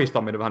 Koko Rohista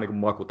on mennyt vähän niin kuin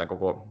maku tämän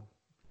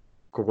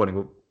koko niin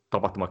kuin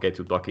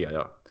tapahtumaketjun takia.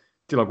 Ja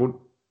silloin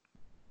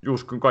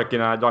kun kaikki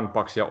nämä Young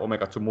Bucks ja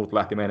Omegat sun muut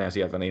lähti menee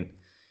sieltä, niin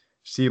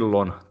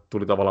silloin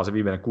tuli tavallaan se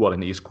viimeinen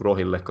kuolin isku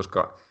Rohille,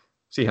 koska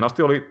siihen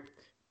asti oli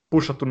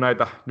pushattu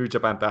näitä New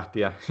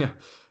Japan-tähtiä, ja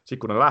sitten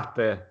kun ne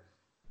lähtee,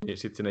 niin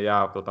sitten sinne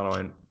jää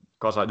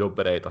kasa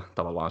jobbereita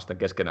tavallaan sitten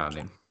keskenään,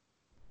 niin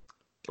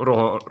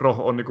Roh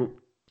on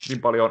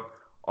niin paljon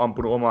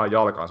ampunut omaan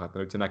jalkaansa, että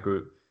nyt se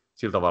näkyy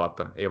sillä tavalla,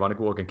 että ei vaan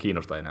oikein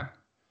kiinnosta enää.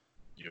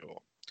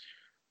 Joo.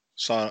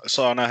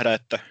 Saa nähdä,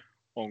 että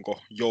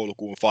onko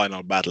joulukuun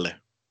Final Battle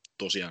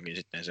tosiaankin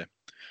sitten se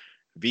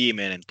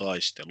viimeinen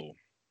taistelu.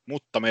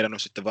 Mutta meidän on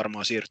sitten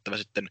varmaan siirryttävä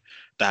sitten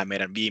tähän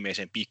meidän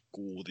viimeiseen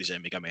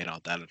pikku-uutiseen, mikä meidän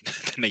on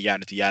tänne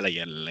jäänyt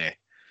jäljelle.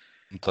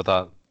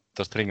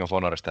 Tuosta Ring of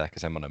Honorista ehkä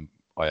semmoinen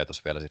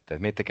ajatus vielä sitten,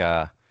 että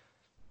miettikää,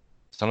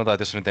 sanotaan,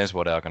 että jos se nyt ensi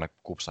vuoden aikana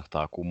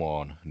kupsahtaa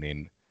kumoon,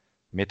 niin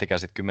miettikää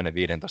sitten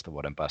 10-15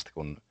 vuoden päästä,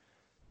 kun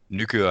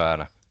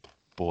nykyään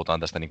puhutaan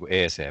tästä niin kuin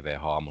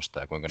ECV-haamusta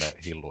ja kuinka ne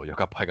hilluu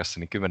joka paikassa,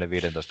 niin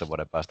 10-15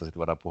 vuoden päästä sitten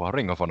voidaan puhua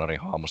Ring of Honorin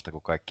haamusta,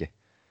 kun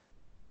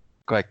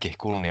kaikki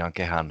kulnian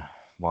kehän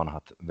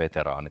vanhat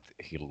veteraanit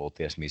hilluu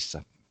ties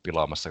missä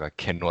pilaamassa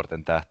kaikkien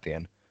nuorten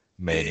tähtien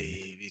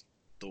meiningit. Ei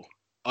vittu.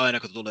 Aina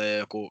kun tulee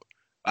joku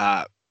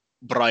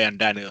Brian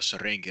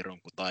Danielson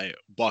renkirunku tai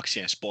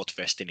Bucksien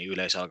Spotfesti, niin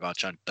yleensä alkaa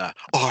chanttaa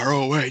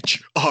ROH,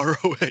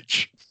 ROH.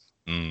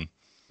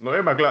 No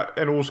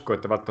en usko,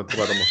 että välttämättä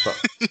tulee tuommoista,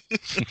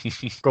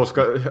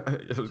 koska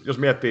jos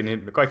miettii,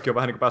 niin kaikki on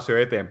vähän niin kuin päässyt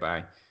jo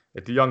eteenpäin.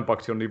 Että Young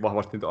Bucks on niin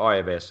vahvasti nyt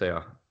AEV:ssä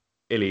ja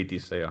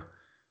Elitissä ja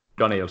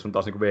Daniels on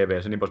taas niin kuin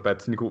VV:ssä niin poispäin,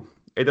 että niin kuin,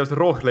 ei tällaista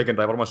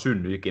Roh-legendaa varmaan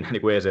synny ikinä,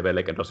 niin kuin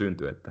ECV-legenda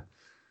syntyy. Että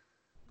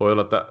voi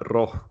olla, että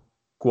Roh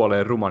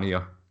kuolee ruman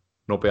ja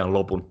nopean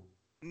lopun.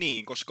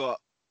 Niin, koska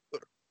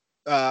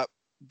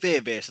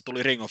VV:ssä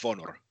tuli Ring of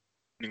Honor,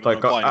 niin kuin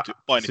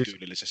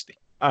painityylillisesti.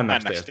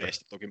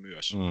 NXT:stä toki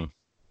myös.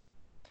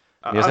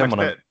 Ja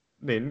semmoinen...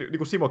 niin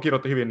kuin Simo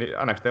kirjoitti hyvin, niin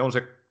NXT on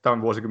se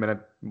tämän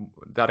vuosikymmenen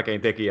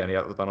tärkein tekijä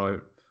ja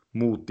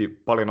muutti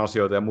paljon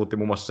asioita ja muutti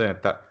muun muassa sen,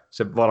 että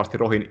se varasti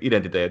Rohin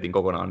identiteetin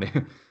kokonaan,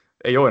 niin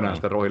ei ole enää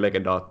sitä Rohin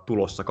legendaa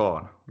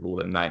tulossakaan,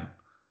 luulen näin.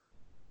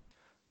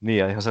 Niin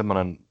ja ihan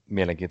semmoinen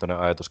mielenkiintoinen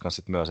ajatus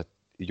kanssa myös, että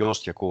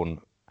jos ja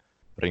kun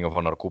Ring of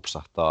Honor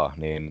kupsahtaa,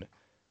 niin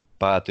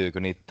päätyykö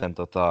niiden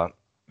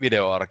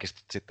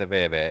videoarkistot sitten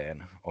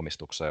VV:n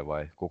omistukseen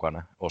vai kuka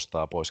ne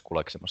ostaa pois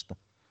kuleksemasta?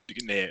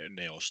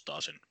 Ne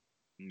ostaa sen.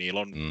 Niillä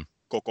on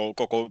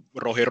koko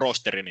Rohin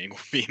rosteri niin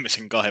kuin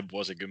viimeisen 2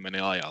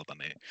 vuosikymmenen ajalta,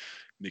 niin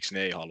miksi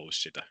ne ei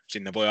haluaisi sitä?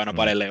 Sinne voi aina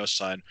välillä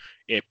jossain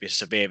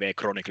eeppisessä VV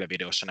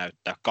Chronicle-videossa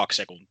näyttää 2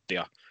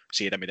 sekuntia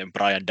siitä, miten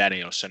Brian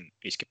Danielson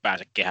iski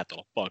päänsä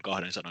kehätolppaan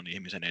 200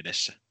 ihmisen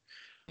edessä.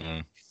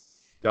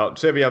 Ja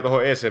se vielä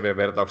tuohon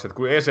ECV-vertaukseen, että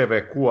kun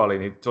ECV kuoli,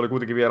 niin se oli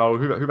kuitenkin vielä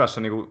ollut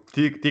hyvässä niin kuin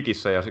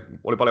tikissä ja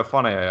oli paljon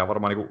faneja ja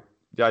varmaan niin kuin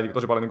jäi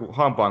tosi paljon niin kuin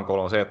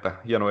hampaankoloon se,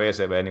 että hieno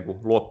ECV niin kuin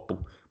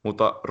loppu.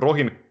 Mutta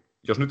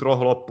jos nyt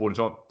Roh loppuu, niin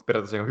se on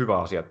periaatteessa ihan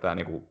hyvä asia, että tämä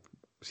niin kuin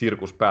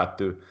sirkus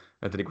päättyy.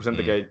 Että niin kuin sen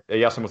takia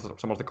ei jää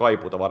semmoista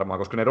kaipuuta varmaan,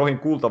 koska ne Rohin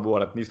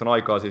kultavuodet, niistä on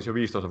aikaa siis jo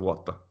 15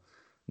 vuotta.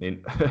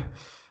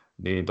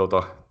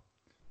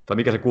 Tai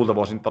mikä se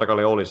kultavuosi nyt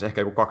tarkalleen olisi,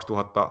 ehkä joku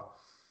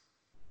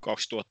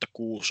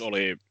 2006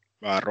 oli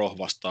Roh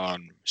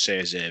vastaan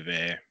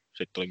CCV,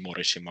 sitten oli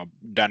Morissima,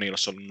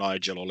 Danielson,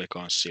 Nigel oli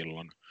kans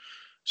silloin.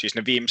 Siis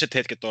ne viimeiset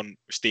hetket on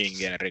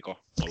Stingin Riko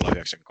 09-2010.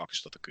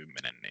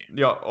 Niin.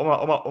 Ja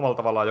omalla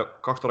tavallaan jo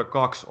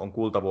 2002 on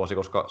kultavuosi,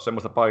 koska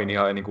semmoista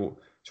painia ei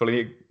niinku, se oli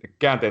niin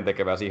käänteen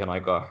tekevää siihen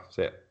aikaan,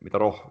 se mitä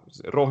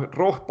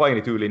Roh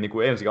paini tyyliin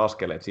niinku ensi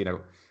askeleet siinä,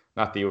 kun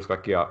nähtiin just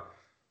kaikkia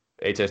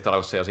AJ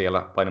Stylesseja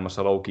siellä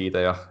painamassa low-keytä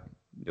ja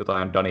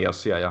jotain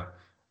Danielsia ja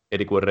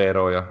Eddie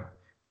Guerreroa ja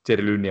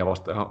Jerry Lynniä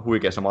vasta ihan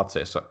huikeissa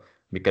matseissa,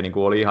 mikä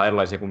niinku oli ihan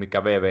erilaisia kuin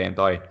mikä VV:n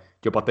tai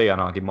jopa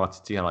TNA:nkin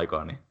matsit siihen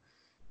aikaan,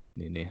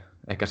 niin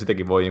ehkä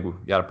sitäkin voi niinku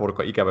jäädä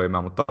porukka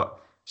ikävöimään, mutta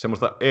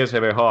semmoista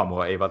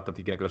ECV-haamua ei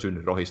välttämättä ikinä kyllä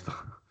synny Rohista.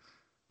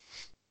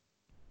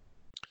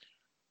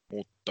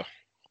 Mutta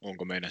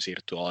onko meidän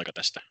siirtyä aika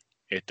tästä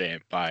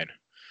eteenpäin?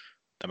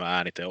 Tämä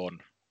äänite on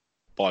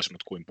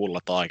paisunut kuin pulla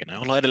taikina.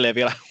 Ollaan edelleen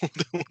vielä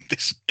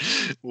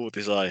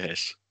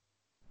uutisaiheessa.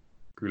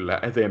 Kyllä,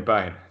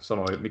 eteenpäin.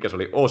 Sanoi, mikä se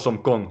oli? Awesome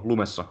Kong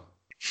lumessa.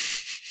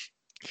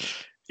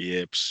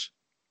 Jeps.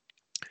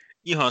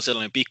 Ihan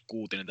sellainen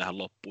pikku-uutinen tähän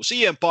loppuun.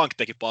 CM Punk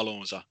teki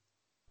paluunsa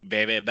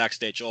VV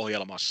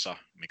Backstage-ohjelmassa,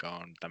 mikä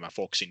on tämä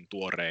Foxin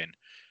tuorein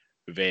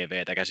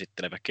VVtä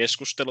käsittelevä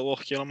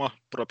keskusteluohjelma,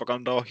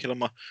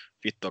 propagandaohjelma.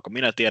 Vittuako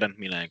minä tiedän,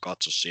 minä en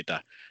katso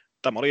sitä.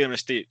 Tämä oli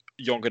ilmeisesti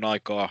jonkin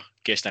aikaa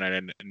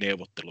kestäneiden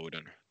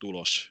neuvotteluiden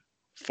tulos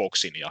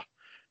Foxin ja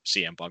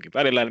CM Punkin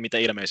välillä, eli mitä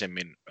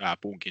ilmeisemmin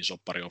Punkin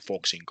soppari on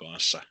Foxin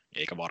kanssa,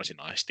 eikä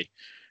varsinaisesti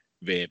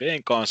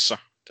VVn kanssa.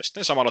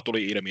 Sitten samalla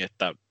tuli ilmi,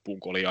 että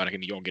Punk oli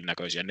ainakin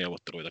jonkinnäköisiä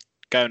neuvotteluita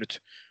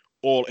käynyt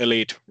All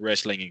Elite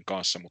Wrestlingin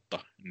kanssa,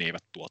 mutta ne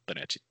eivät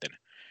tuottaneet sitten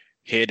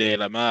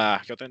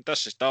hedelmää, joten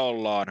tässä sitä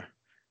ollaan.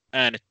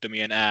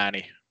 Äänettömien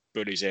ääni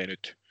pölisee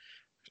nyt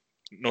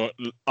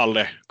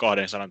alle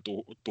 200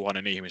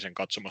 000 ihmisen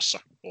katsomassa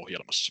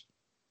ohjelmassa.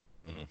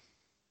 Mm.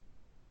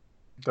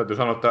 Täytyy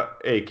sanoa, että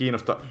ei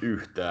kiinnosta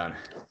yhtään.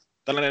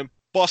 Tällainen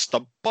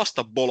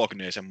pasta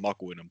bolognesen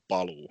makuinen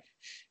paluu.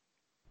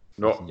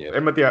 No,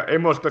 en mä tiedä, ei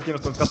mua olisi kyllä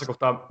kiinnostanut tässä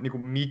kohtaa niin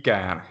kuin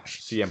mikään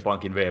CM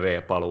Punkin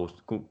VV-paluu.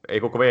 Kun ei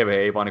koko VV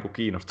ei vaan niin kuin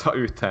kiinnostaa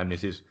yhtään, niin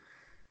siis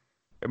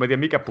en mä tiedä,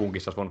 mikä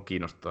Punkissa olisi voinut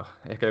kiinnostaa.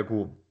 Ehkä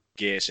joku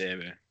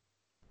GCV.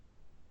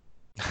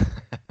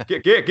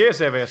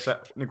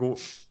 GCVssä niin kuin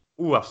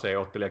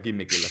UFC-ottelija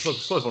Kimmikillä. Se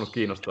olisi voinut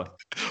kiinnostaa.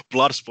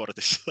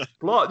 Bloodsportissa.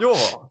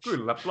 Joo,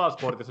 kyllä,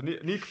 Bloodsportissa.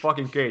 Nick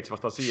fucking Cage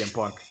vastaan CM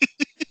Punk.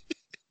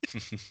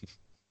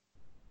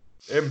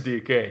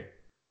 MDK.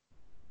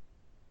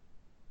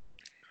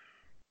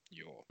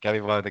 Joo.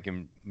 Kävi vaan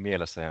jotenkin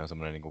mielessä ihan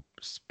semmoinen niin kuin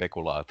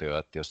spekulaatio,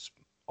 että jos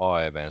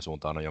AEVn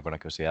suuntaan on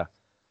jonkinnäköisiä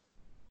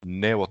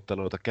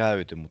neuvotteluita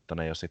käyty, mutta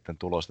ne ei ole sitten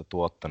tulosta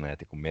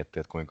tuottaneet, ja kun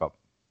miettii, että kuinka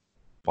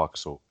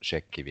paksu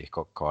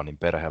shekkivihko Kaanin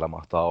perheellä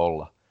mahtaa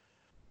olla,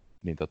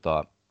 niin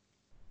että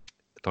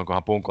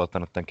onkohan Punko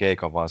ottanut tämän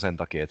keikan vaan sen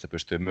takia, että se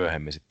pystyy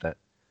myöhemmin sitten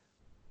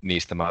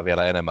niistämään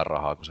vielä enemmän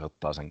rahaa, kun se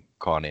ottaa sen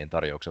Kaanien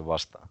tarjouksen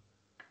vastaan.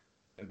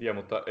 En tiedä,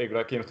 mutta ei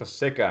kyllä kiinnosta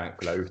sekään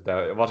kyllä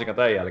yhtään, varsinkaan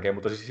tämän jälkeen,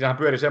 mutta siis siinähän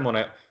pyöri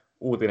semmoinen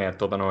uutinen,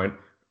 että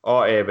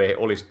AEV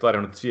olisi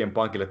tarjonnut CM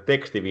Punkille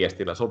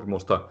tekstiviestillä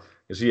sopimusta,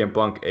 ja CM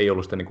Punk ei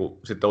ollut sitä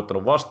sitten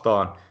ottanut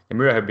vastaan, ja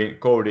myöhemmin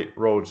Cody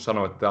Rhodes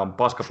sanoi, että tämä on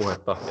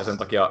paskapuhetta, ja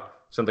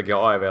sen takia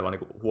AEVllä on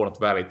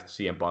huonot välit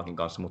CM Punkin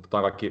kanssa, mutta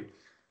tämä on kaikki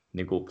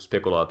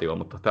spekulaatio,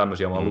 mutta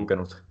tämmöisiä mä oon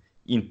lukenut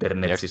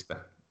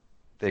internetistä.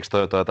 Eikö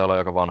toi taitaa olla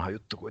aika vanha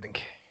juttu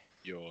kuitenkin?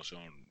 Joo, se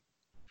on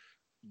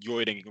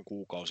joidenkin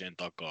kuukausien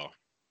takaa.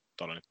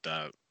 Tämä on nyt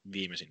tämä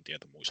viimeisin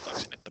tieto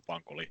muistaakseni, että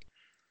Punk oli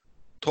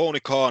Tony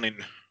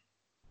Khanin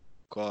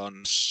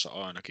kanssa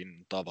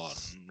ainakin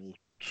tavannut.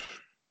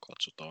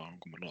 Katsotaan,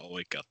 onko meillä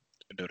oikeat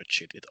dirt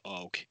sheetit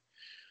auki.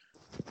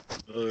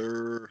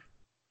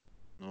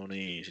 No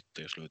niin,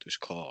 sitten jos löytyisi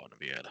Khan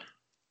vielä.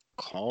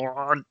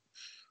 Khan!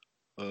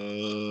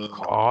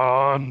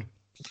 Khan!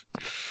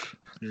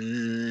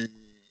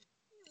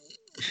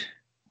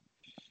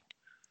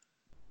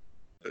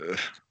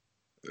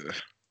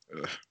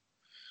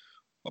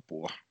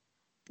 Apua.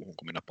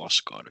 Puhunko minä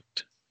paskaa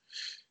nyt?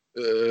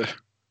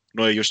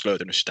 No ei just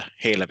löytynyt sitä.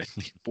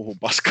 Helvetti. Puhun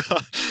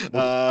paskaa.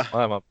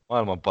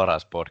 Maailman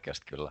paras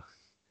podcast kyllä.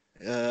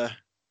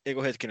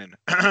 Eikö hetkinen.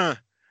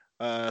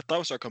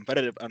 Towers are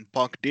competitive and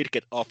Punk did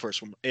get offers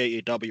from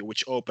AEW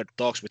which opened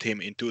talks with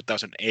him in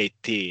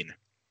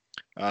 2018.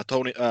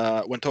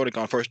 When Tony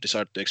Khan first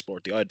decided to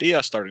explore the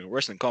idea, starting a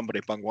wrestling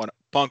company,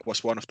 Punk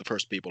was one of the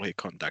first people he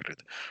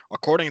contacted.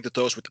 According to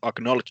those with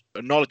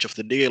knowledge of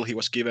the deal, he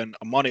was given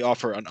a money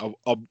offer and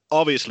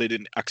obviously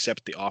didn't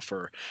accept the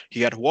offer.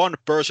 He had one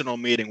personal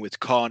meeting with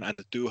Khan and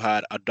the two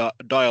had a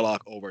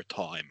dialogue over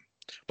time.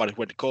 But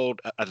when cold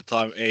at the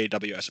time,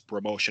 AEW as a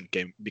promotion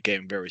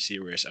became very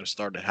serious and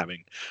started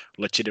having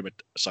legitimate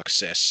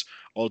success.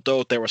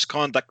 Although there was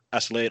contact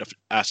as late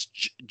as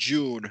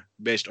June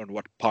based on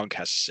what Punk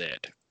has said.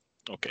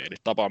 Okei, eli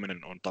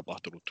tapaaminen on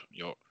tapahtunut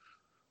jo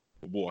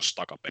vuosi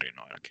takaperin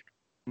ainakin.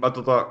 Mä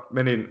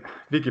menin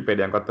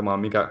Wikipediaan katsomaan,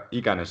 mikä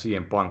ikäinen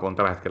CM Punk on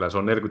tällä hetkellä. Se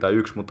on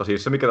 41, mutta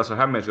siis se, mikä tässä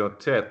hämmensi, on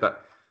se,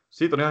 että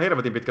siitä on ihan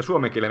helvetin pitkä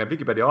suomenkielinen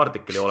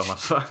Wikipedia-artikkeli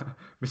olemassa,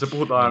 missä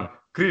puhutaan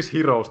Chris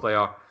Herosta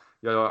ja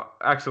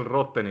Axel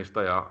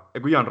Rottenista ja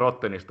Ian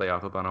Rottenista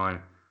ja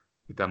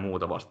mitä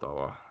muuta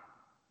vastaavaa.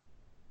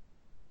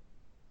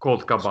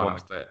 Colt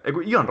Cabanasta.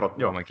 Ian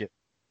Rotten, joo.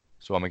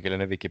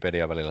 Suomenkielinen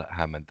Wikipedia välillä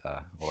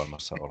hämmentää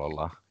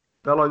olemassaolollaan.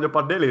 Täällä on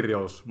jopa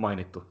Delirious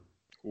mainittu.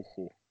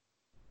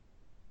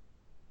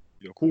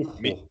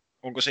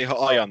 Onko se ihan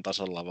ajan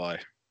tasalla vai?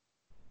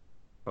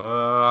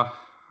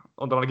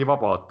 On tällainenkin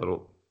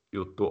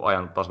vapauttelujuttu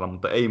ajan tasalla,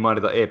 mutta ei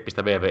mainita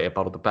eeppistä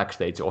WWE-paluuta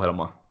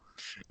Backstage-ohjelmaa.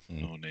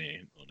 No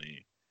niin.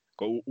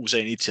 Kun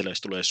usein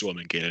itsellesi tulee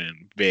suomenkielinen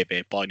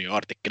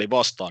VV-paini-artikkeli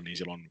vastaan, niin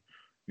silloin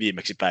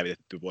viimeksi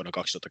päivitetty vuonna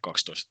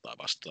 2012 tai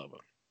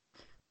vastaavaa.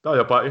 Tämä on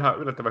jopa ihan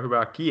yllättävän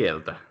hyvää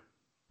kieltä.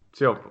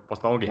 Se on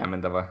vasta onkin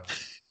hämmentävää.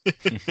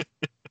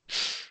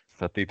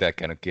 Sä oot itse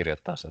käynyt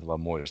kirjoittaa sitä vaan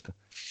muista.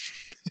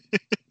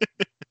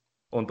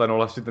 On tainnut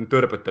olla sitten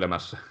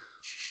törpöttelemässä.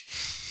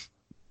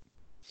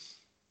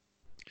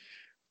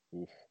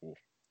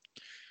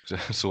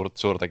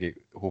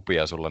 Suurtakin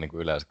hupia sulla niin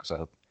kuin yleensä, kun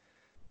sä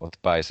oot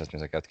päissä, niin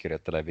sä käyt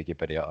kirjoittelemaan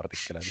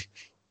Wikipedia-artikkeleita.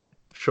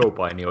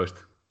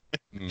 showpainijoista.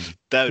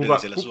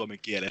 Täydellisellä suomen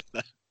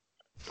kielellä.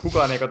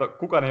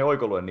 Kukaan ei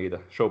oikolue niitä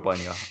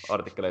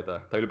showpainia-artikkeleita,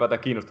 tai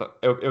ylipäätään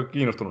ei ole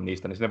kiinnostunut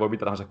niistä, niin sinne voi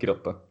mitä tahansa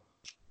kirjoittaa.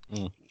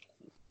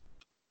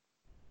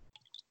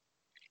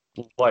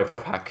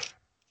 Lifehack.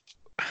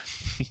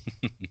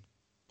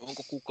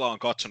 Onko kukaan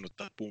katsonut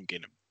tämän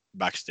punkin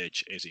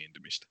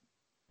backstage-esiintymistä?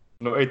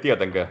 No ei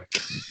tietenkään.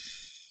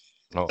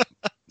 No,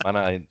 mä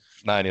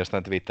näin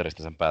jostain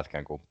Twitteristä sen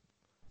pätkän, kun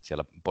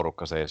siellä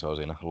porukka seisoo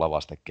siinä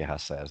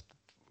lavastekehässä ja sitten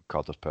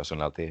Out of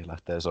Personality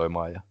lähtee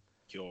soimaan ja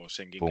joo,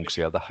 senkin punk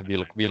sieltä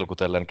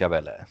vilkutellen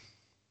kävelee.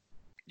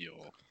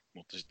 Joo,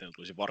 mutta sitten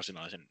tulisi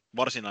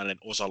varsinainen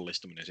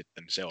osallistuminen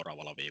sitten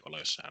seuraavalla viikolla,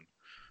 jossa hän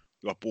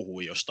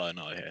puhui jostain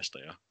aiheesta.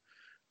 Ja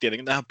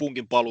tietenkin tähän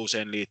punkin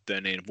paluuseen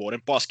liittyen, niin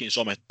vuoden paskin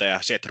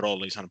somettaja Seth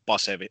Rollins hän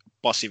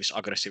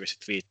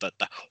passiivis-aggressiivisesti twiittaa,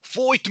 että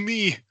Fight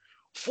me!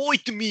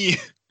 Fight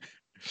me!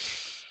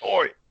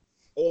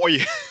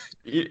 Oi!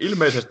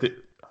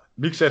 Ilmeisesti,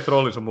 miksi Seth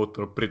Rollins on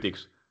muuttunut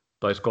britiksi?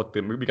 Tai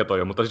Scotti, mikä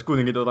toi on, mutta siis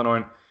kuitenkin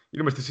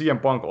ilmeisesti CM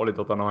Punk oli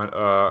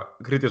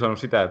kritisoinut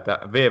sitä, että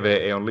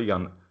WWE on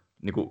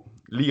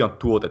liian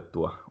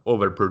tuotettua,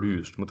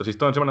 overproduced, mutta siis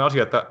toi on sellainen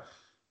asia, että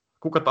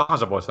kuka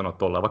tahansa voi sanoa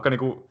tolleen, vaikka niin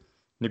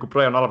kuin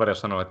Brian Alvarez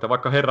sanoi, että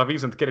vaikka herra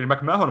Vincent Kennedy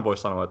McMahon voi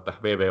sanoa, että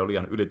WWE on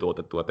liian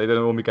ylituotettua, että ei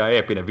ole mikään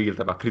eeppinen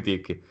viiltävä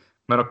kritiikki.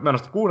 Mä en ole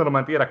sitä kuunnellut, mä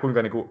en tiedä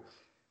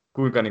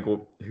kuinka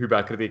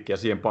hyvää kritiikkiä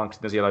CM Punk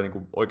sitten siellä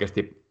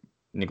oikeasti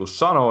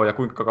sanoo, ja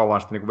kuinka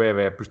kauan sitten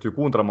WWE pystyy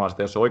kuuntelemaan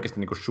sitä, jos se oikeasti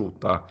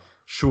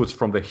shoots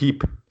from the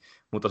hip.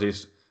 Mutta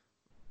siis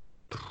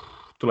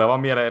tulee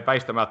vaan mieleen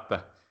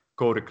väistämättä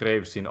Corey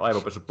Gravesin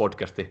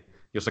Aivopesu-podcasti,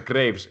 jossa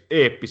Graves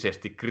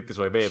eeppisesti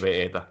kritisoi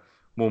WWEtä,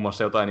 muun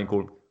muassa jotain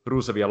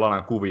Rusevia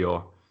Lanan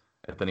kuvioa,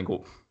 että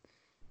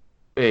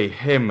ei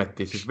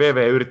hemmetti. Siis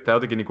WWE yrittää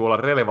jotenkin olla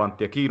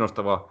relevantti ja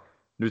kiinnostava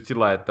nyt sillä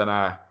lailla, että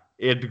nämä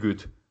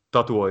edgyt,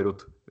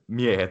 tatuoidut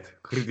miehet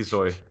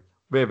kritisoi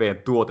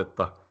WWEn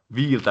tuotetta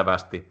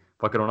viiltävästi,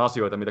 vaikka ne on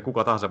asioita, mitä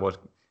kuka tahansa voisi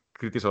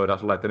kritisoida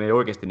sillä, että ne ei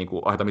oikeasti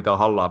aiheuta mitään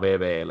hallaa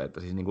WWElle.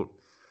 Että siis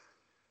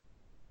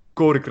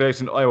Corey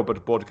Gravesin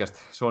Aivopesu-podcast,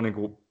 se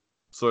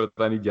on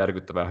jotain niin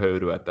järkyttävää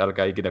höyryä, että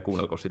älkää ikinä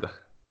kuunnelko sitä.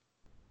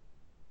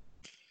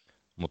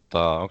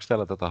 Mutta onko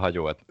teillä tätä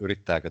hajua, että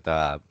yrittääkö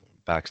tämä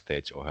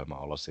backstage-ohjelma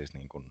olla siis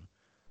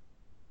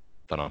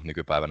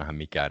nykypäivänähän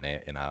mikään ei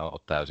enää ole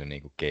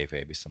täysin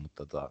kayfabeissa,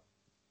 mutta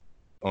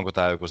onko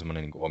tämä joku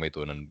semmoinen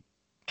omituinen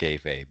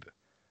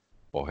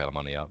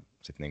kayfabe-ohjelman ja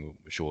sitten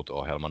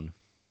shoot-ohjelman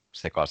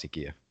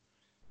sekasikiö?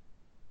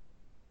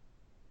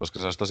 Koska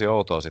se olisi tosi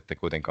outoa sitten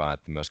kuitenkaan,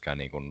 että myöskään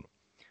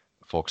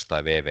Fox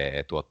tai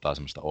WWE tuottaa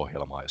semmoista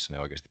ohjelmaa, jossa ne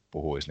oikeasti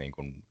puhuisi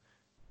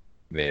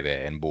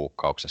WWEn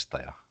buukkauksesta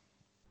ja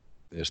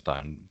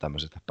jostain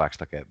tämmöisistä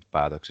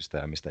backstage-päätöksistä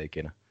ja mistä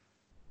ikinä.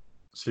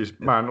 Siis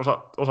mä en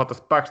osaa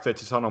tästä backstage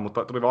sanoa,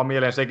 mutta tuli vaan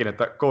mieleen sekin,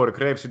 että Corey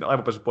Gravesin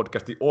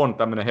Aivopesu-podcasti on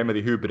tämmöinen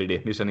hemmetin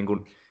hybridi, missä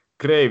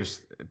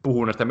Graves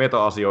puhuu näistä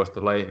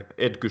meta-asioista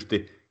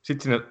edkysti,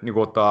 sitten sinne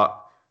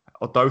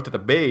ottaa yhteyttä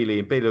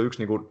Baileyin, Bailey on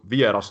yksi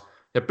vieras,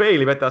 ja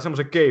Bailey vetää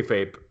semmoisen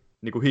kayfabe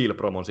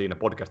heel-promon siinä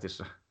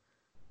podcastissa.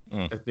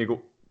 Että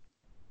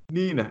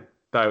niin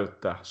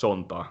täyttää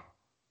sontaa.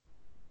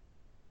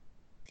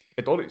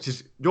 Että oli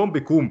siis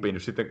jompikumpi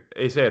nyt sitten,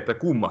 ei se, että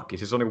kummakin,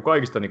 siis on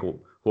kaikista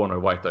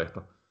huonoin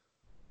vaihtoehto.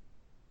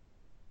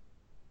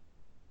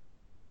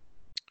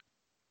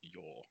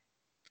 Joo.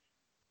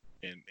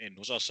 En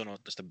osaa sanoa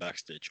tästä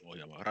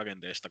backstage-ohjelman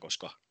rakenteesta,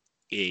 koska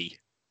ei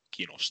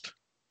kiinnosta.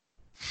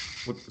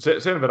 Mut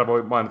sen verran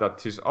voi mainita,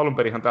 että siis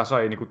alunperinhan tämä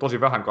sai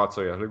tosi vähän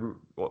katsojia, se oli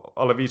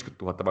alle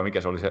 50 000 vai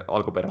mikä se oli se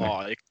alkuperäinen.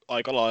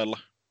 Aika lailla.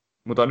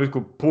 Mutta nyt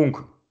kun Punk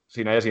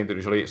siinä esiintyi,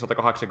 niin se oli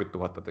 180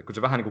 000, että kyllä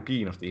se vähän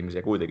kiinnosti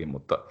ihmisiä kuitenkin,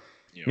 mutta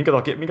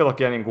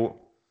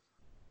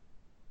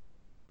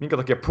minkä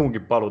takia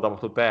Punkin paluu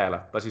tapahtui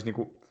täällä? Tai siis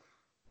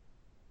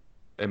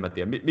en mä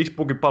tiedä, miksi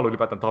Punkin paluu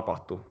ylipäätään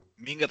tapahtuu?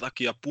 Minkä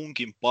takia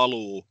Punkin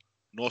paluu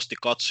nosti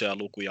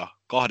katsojalukuja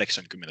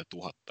 80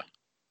 000?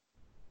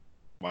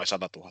 Vai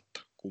 100 000?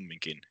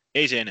 Kumminkin.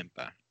 Ei se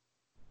enempää.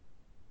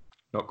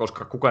 No,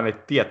 koska kukaan ei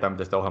tietää,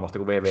 mitä sitä ohjelmasta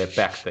kuin WWE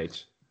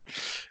Backstage.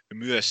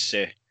 Myös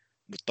se,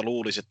 mutta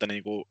luulisi, että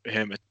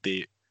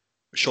hemmetti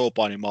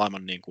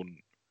painimaailman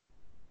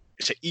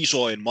se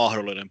isoin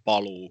mahdollinen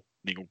paluu,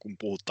 kun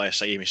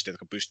puhuttaessa ihmisistä,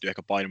 jotka pystyy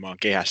ehkä painimaan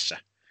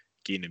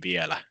kehässäkin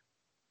vielä,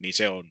 niin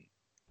se on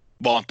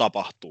vaan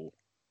tapahtuu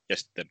ja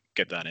sitten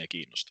ketään ei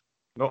kiinnosta.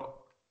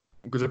 No,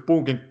 kyllä se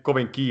Punkin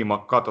kovin kiima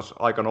katosi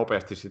aika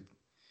nopeasti.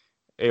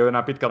 Ei ole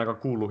enää pitkään aikaan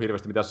kuullut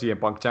hirveästi mitään CM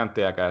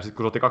Punk-chanttejäkään, ja sitten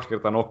kun se otti 2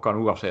 kertaa nokkaan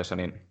UFC:ssä,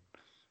 niin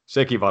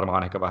sekin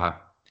varmaan ehkä vähän.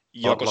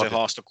 Joko se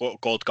haastoi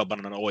Colt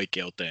Cabanan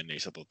oikeuteen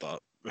niistä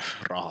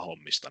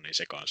rahahommista, niin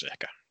se kanssa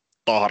ehkä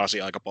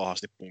tahrasi aika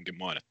pahasti Punkin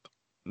mainetta.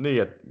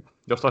 Niin, että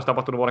jos taisi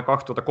tapahtunut vuoden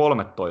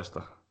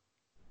 2013,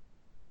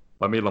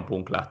 vai milloin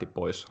Punk lähti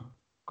pois?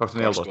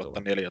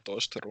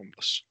 2014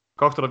 rumplassa.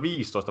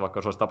 2015,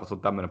 vaikka se olisi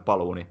tapahtunut tämmöinen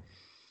paluu, niin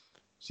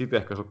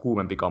sitten ehkä se on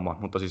kuumempi kama,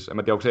 mutta siis en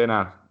tiedä, onko se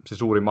enää se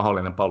suurin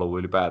mahdollinen paluu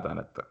ylipäätään,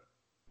 että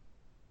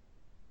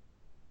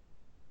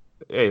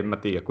Ei mä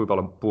tiedä, kuinka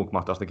paljon punk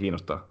mahtaa sitä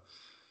kiinnostaa.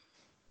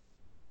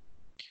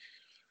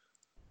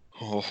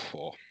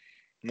 Oho.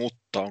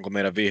 Mutta onko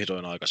meidän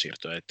vihdoin aika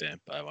siirtyä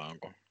eteenpäin vai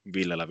onko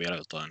Villellä vielä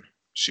jotain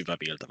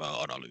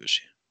syväviiltävää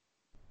analyysiä?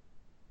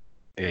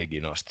 Ei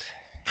kiinnosta.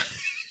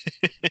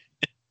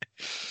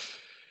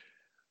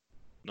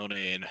 No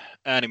niin,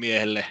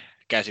 äänimiehelle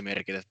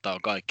käsimerkit, että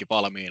on kaikki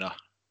valmiina,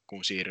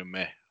 kun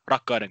siirrymme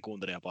rakkaiden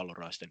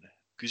kuuntelijapalluraisten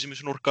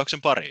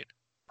kysymysnurkkauksen pariin.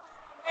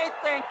 They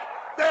think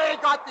they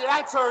got the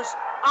answers.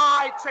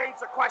 I change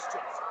the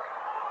questions.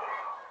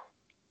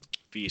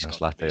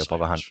 Meinas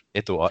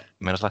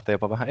lähtee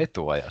jopa vähän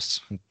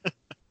etuajassa.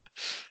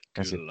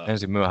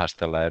 Ensin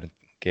myöhästellään ja nyt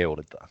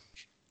keulitaan.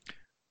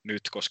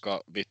 Nyt,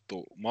 koska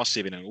vittu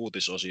massiivinen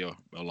uutisosio,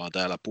 me ollaan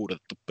täällä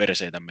puudutettu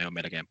perseitämme jo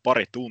melkein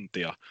pari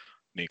tuntia,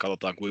 niin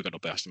katsotaan kuinka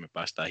nopeasti me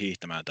päästään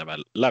hiihtämään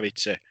tämän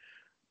lävitse.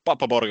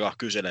 Pappa Borga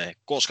kyselee,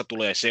 koska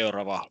tulee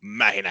seuraava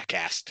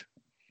mähinäcast.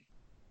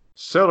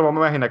 Seuraava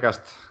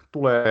mähinäcast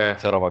tulee...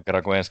 Seuraavan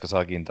kerran, kun Enska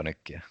saa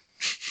kintonikkiä.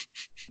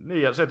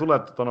 Niin, ja se tulee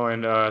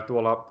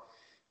tuolla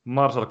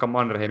Marsalkka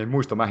Mannerheimin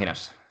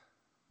muistomähinässä.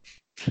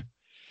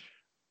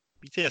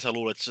 Miten sä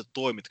luulet, että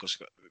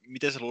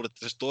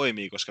se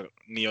toimii, koska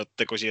niin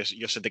ootteko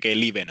jos se tekee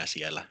livenä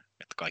siellä,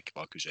 että kaikki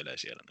vaan kyselee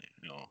siellä, niin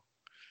joo.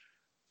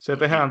 Se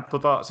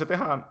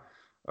tehdään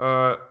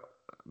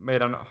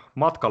meidän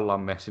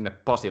matkallamme sinne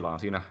Pasilaan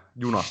siinä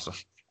junassa.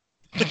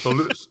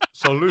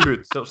 Se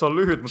on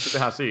lyhyt, mutta se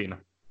tehdään siinä.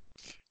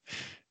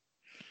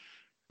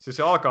 Siis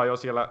se alkaa jo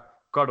siellä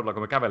kadulla,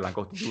 kun me kävellään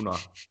kohti junaa.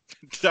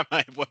 Tämä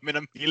ei voi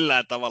mennä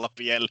millään tavalla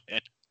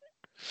pieleen.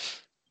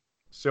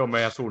 Se on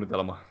meidän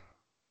suunnitelma.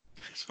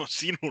 Se on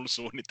sinun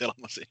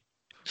suunnitelmasi.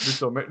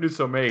 Nyt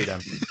se on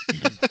meidän.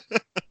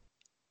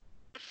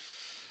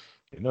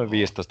 Noin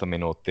 15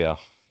 minuuttia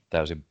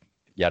täysin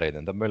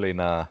järjetöntä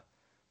mölinää,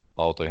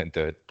 autojen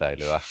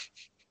tööttäilyä,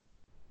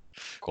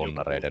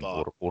 konnareiden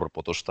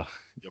urputusta.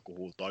 Joku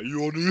huutaa,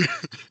 Joni!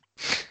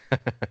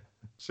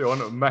 Se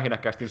on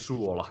mähinäkästin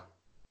suola.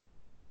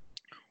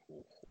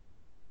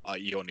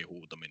 Ai Joni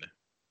huutaminen.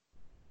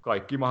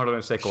 Kaikki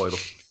mahdollinen sekoilu.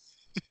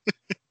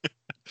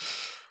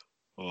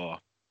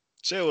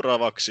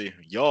 Seuraavaksi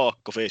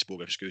Jaakko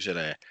Facebookissa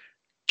kyselee,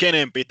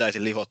 kenen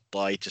pitäisi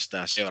lihottaa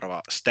itsestään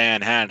seuraava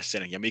Stan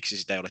Hansen ja miksi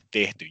sitä ei ole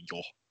tehty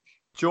jo?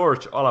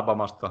 George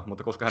Alabamasta,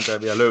 mutta koska häntä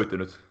ei vielä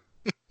löytynyt.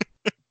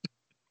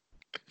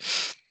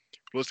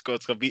 Luuletko,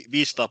 että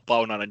 500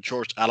 paunainen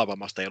George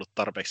Alabamasta ei ollut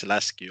tarpeeksi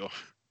läski jo?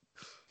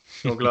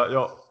 Se on kyllä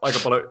jo aika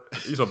paljon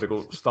isompi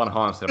kuin Stan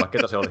Hansen, vai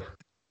ketä se oli?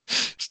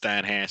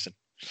 Stan Hansen.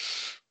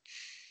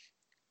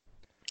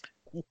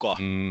 Kuka?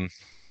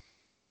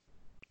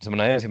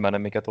 Semmoinen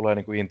ensimmäinen, mikä tulee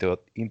niinku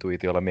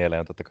intuitiolla mieleen,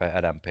 on totta kai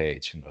Adam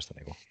Page, noista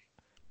niinku,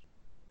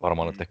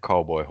 varmaan noiden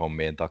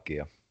cowboy-hommien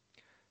takia.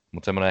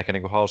 Mutta semmoinen ehkä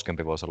niinku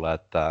hauskempi voisi olla,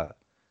 että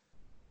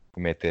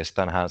kun miettii,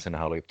 Stan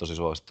Hansenhän oli tosi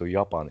suosittu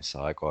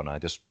Japanissa aikoinaan,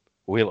 että jos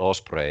Will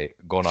Ospreay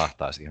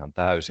gonahtaisi ihan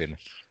täysin,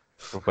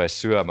 rupeisi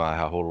syömään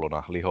ihan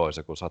hulluna, lihoisi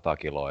joku 100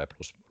 kiloa ja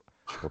plus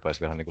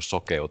rupeisi vielä niinku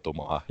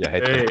sokeutumaan ja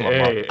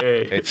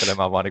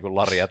heittelemään vaan niinku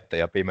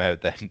lariatteja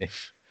pimeyteen, niin...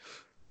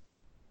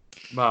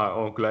 Mä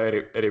oon kyllä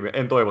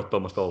en toivo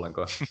tuommoista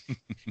ollenkaan.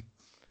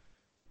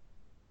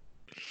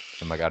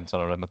 En mäkään nyt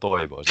sanonut, että mä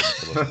toivoisin,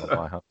 mutta se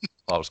on ihan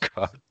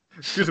hauskaa.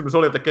 Kysymys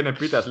oli, että kenen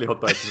pitäisi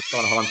lihottaa itse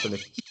Stan Hansenin.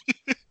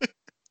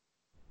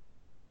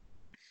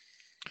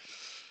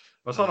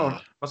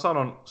 Mä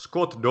sanon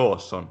Scott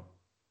Dawson,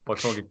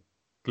 vaikka se onkin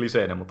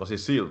kliseinen, mutta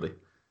siis silti.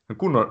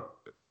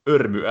 Kunnon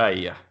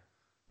örmyäijä.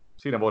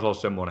 Siinä voisi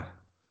olla semmoinen.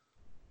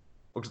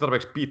 Onko se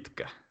tarpeeksi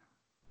pitkä?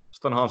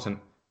 Stan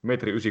Hansen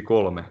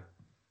 1,93 m.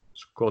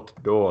 Scott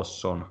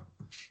Dawson.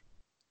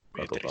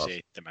 1,70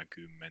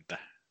 m.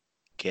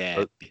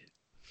 Kääppi.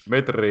 1,78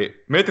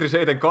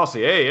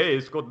 m.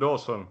 Ei, Scott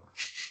Dawson.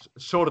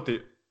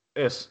 Shorty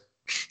S.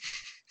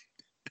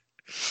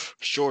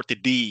 Shorty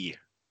D.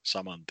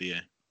 Saman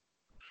tien.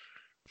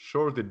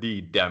 Shorty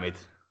D, damn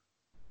it.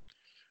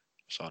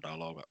 Saadaan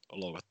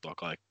loukattua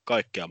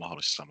kaikkea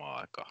mahdollista samaan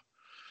aikaan.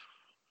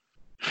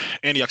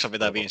 En jaksa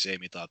vetää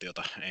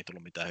Vince-imitaatiota, ei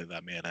tullut mitään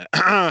hyvää mieleen.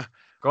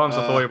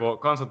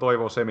 Kansa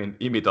toivoo Semin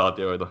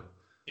imitaatioita.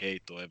 Ei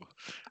toivo.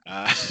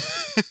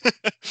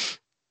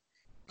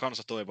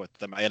 Kansa toivoo, että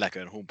tämä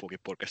Eläköön humpuuki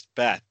podcast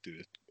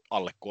päättyy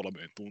alle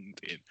 3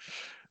 tuntiin.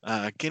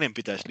 Kenen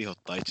pitäisi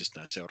lihottaa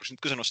itsestään seuraavaksi?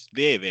 Nyt kun sä nostit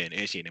VVn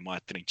esiin, niin mä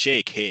ajattelin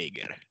Jake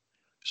Hager.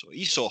 Se on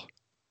iso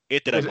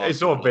Ei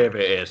se ole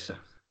VVEssä.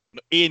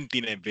 No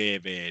entinen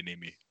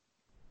VV-nimi.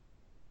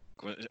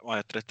 Kun mä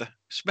ajattelin, että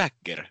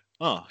Swagger,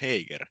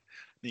 Hager.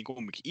 Niin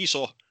kumminkin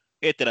iso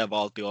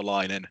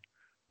etelävaltiolainen.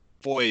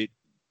 Voi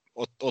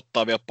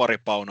ottaa vielä pari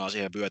paunaa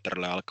siihen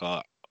vyötärölle ja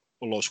alkaa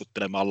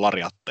louskuttelemaan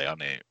lariatteja,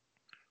 niin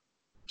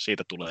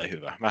siitä tulee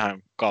hyvä.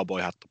 Vähän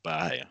cowboy-hattu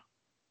päähän ja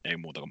ei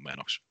muuta kuin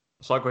menoksi.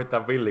 Saako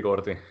heittää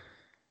villikortin?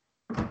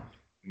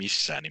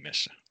 Missään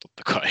nimessä,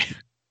 totta kai.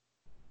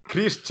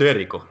 Chris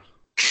Jericho.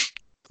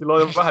 Sillä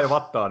on jo vähän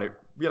vattaa, niin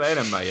vielä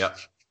enemmän ja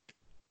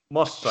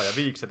massaa ja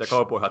viikset ja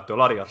cowboy-hattu ja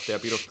lariatteja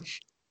pirusta.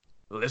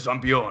 Le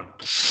champion.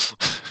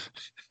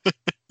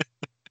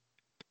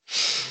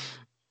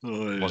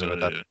 Voisin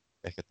vetää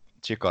ehkä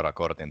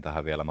Chikara-kortin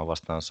tähän vielä. Mä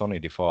vastaan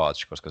Sonny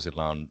DeFage, koska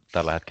sillä on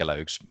tällä hetkellä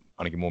yksi,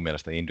 ainakin mun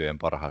mielestä Indien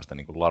parhaista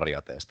niin kuin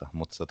lariateista.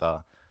 Mutta se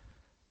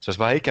olisi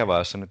vähän ikävää,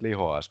 jos se nyt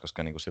lihoaisi,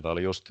 koska niin kuin sillä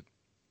oli just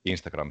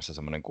Instagramissa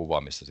semmoinen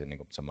kuva, missä siinä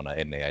niin semmoinen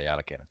ennen ja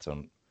jälkeen. Että se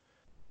on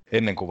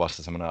ennen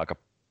kuvassa semmoinen aika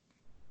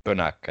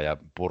pönäkkä ja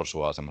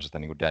pursua semmoisesta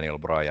niin kuin Daniel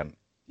Bryan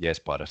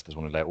jespaidasta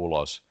suunnilleen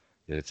ulos.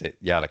 Ja sitten se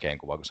jälkeen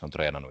kuva, kun se on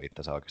treenannut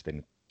itsensä oikeasti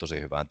nyt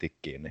tosi hyvään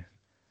tikkiin,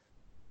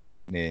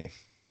 niin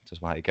se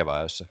olisi vähän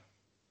ikävää, jos se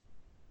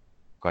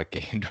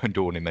kaikki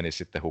duuni menisi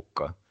sitten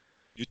hukkaan.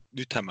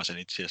 Nythän mä sen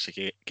itse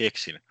asiassa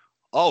keksin.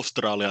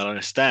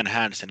 Australialainen Stan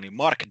Hansen, niin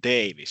Mark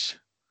Davis.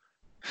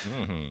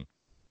 Mm-hmm.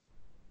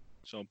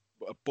 Se on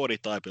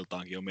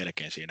bodytypiltaankin jo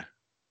melkein siinä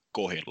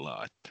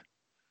kohdillaan, että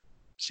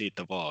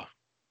siitä vaan.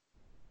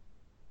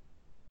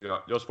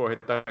 Ja jos voi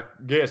heittää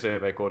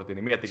GCV-kortin,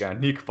 niin miettikää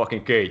Nick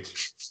fucking Cage.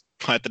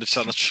 Mä ajattelin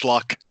sanoa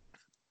Schlag.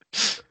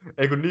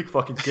 Ei kun Nick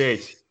fucking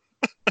Cage.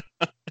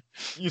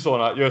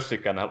 Isona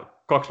jössikänä,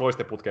 2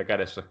 loisteputkea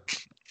kädessä.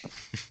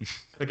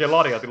 Tekee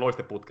lariatin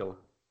loisteputkella.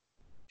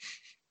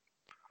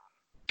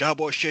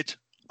 Cowboy shit,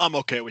 I'm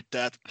okay with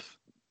that.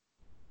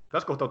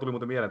 Tässä kohtaa tuli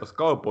muuten mieleen tuosta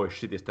cowboy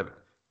shitistä.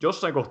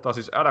 Jossain kohtaa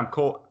siis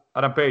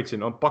Adam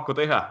Pagein on pakko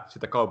tehdä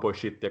sitä cowboy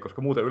shittiä,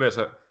 koska muuten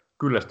yleensä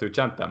kyllästyy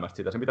chanttäämästä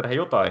sitä. Se pitää tehdä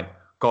jotain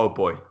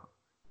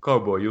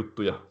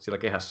cowboy-juttuja siellä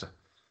kehässä.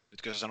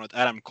 Nyt kun sä sanoit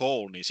Adam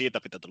Cole, niin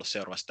siitä pitää tulla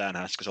seuraava Stan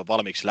Hansen, kun se on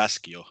valmiiksi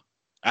läski jo.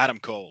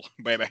 Adam Cole,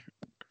 baby.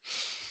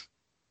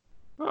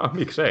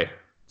 Miksei?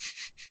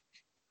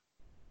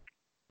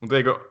 Mutta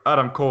eikö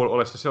Adam Cole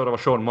ole se seuraava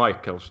Shawn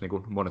Michaels, niin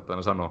kuin monet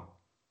aina sanoo?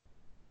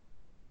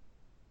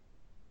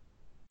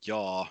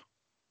 Jaa.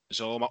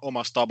 Se on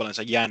oma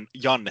stablensa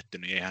jannettu,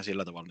 niin eihän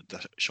sillä tavalla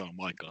nyt Shawn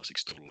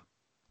Michaelsiksi tulla.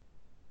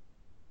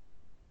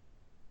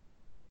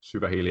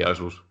 Syvä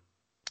hiljaisuus.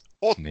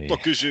 Otto niin.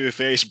 kysyy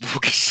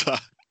Facebookissa.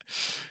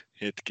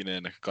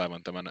 Hetkinen,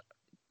 kaivan tämän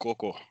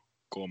koko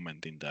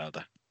kommentin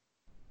täältä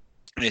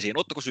esiin.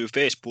 Otto kysyy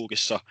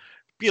Facebookissa,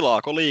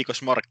 pilaako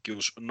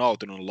liikosmarkkius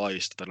nautinnon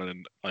lajista,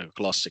 tällainen aika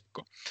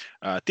klassikko.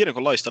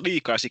 Tiedänkö lajista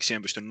liikaa ja siksi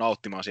en pysty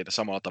nauttimaan siitä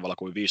samalla tavalla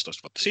kuin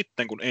 15 vuotta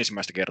sitten, kun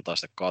ensimmäistä kertaa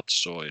sitä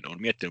katsoin.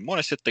 Olen miettinyt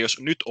monesti, että jos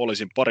nyt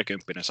olisin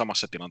parikymppinen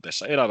samassa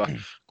tilanteessa elävä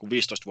kuin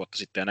 15 vuotta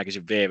sitten ja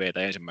näkisin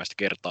VVtä ensimmäistä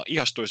kertaa,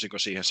 ihastuisinko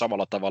siihen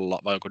samalla tavalla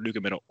vai onko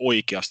nykymeno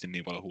oikeasti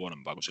niin paljon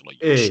huonompaa kuin silloin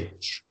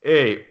joskus?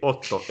 Ei,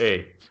 Otto,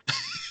 ei.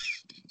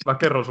 Mä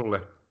kerron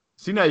sulle.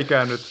 Sinä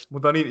ikäännyt,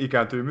 mutta niin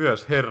ikääntyy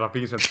myös herra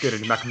Vincent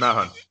Kennedy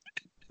McMahon,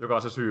 joka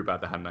on se syypää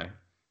tähän näin.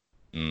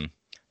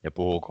 Ja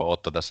puhuuko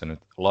Otto tässä nyt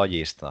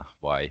lajista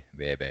vai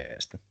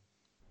VVEstä?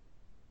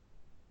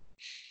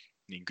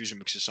 Niin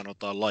kysymyksessä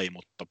sanotaan laji,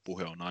 mutta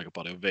puhe on aika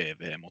paljon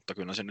VV, mutta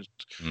kyllä se nyt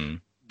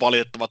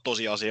valitettava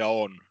tosiasia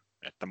on,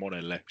 että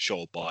monelle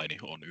showpaini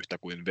on yhtä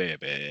kuin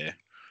VVE,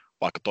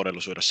 vaikka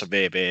todellisuudessa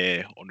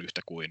VVE on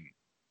yhtä kuin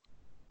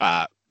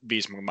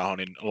Vince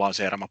McMahonin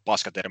lanseerama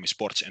paskatermi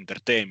Sports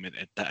Entertainment,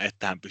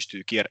 että hän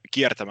pystyy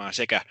kiertämään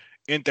sekä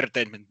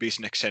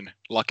entertainment-bisneksen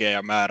lakeja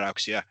ja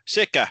määräyksiä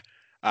sekä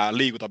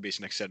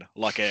liikuntabisneksen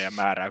lakeja ja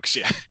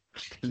määräyksiä.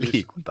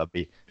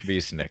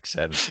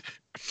 Liikuntabisneksen.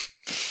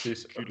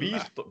 Siis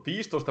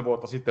 15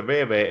 vuotta sitten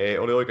VVE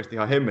oli oikeasti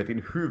ihan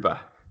hemmetin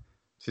hyvä.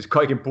 Siis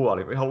kaikin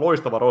puolin. Ihan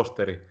loistava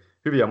rosteri,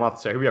 hyviä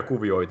matseja, hyviä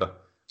kuvioita,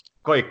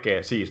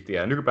 kaikkea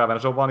siistiä. Ja nykypäivänä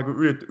se on vaan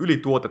niin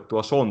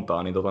ylituotettua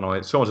sontaa, niin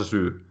se on se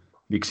syy,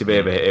 miksi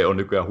VVE on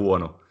nykyään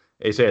huono.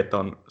 Ei se, että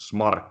on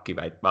smarkki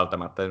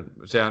välttämättä.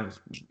 Sehän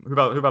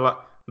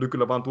hyvällä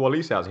lykyllä vaan tuo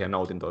lisää siihen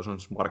nautintoon, se on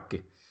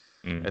smarkki.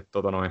 Että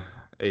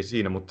ei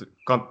siinä, mutta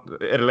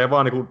edelleen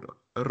vaan niin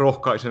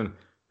rohkaisen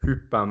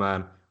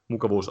hyppäämään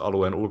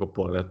mukavuusalueen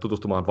ulkopuolelle ja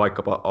tutustumaan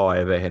vaikkapa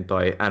AEV:hen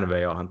tai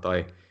NVA:han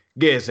tai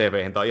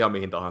GCV:hen tai ihan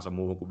mihin tahansa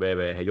muuhun kuin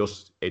VV:hen,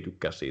 jos ei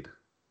tykkää siitä.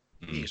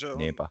 Niin se on.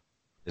 Niinpä.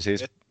 Ja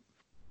siis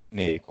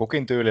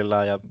kukin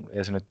tyylillään ja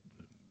ei se nyt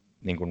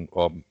niin kuin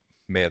ole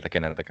meiltä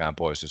keneltäkään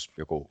pois, jos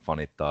joku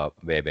fanittaa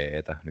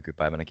VVEtä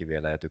nykypäivänäkin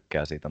vielä ja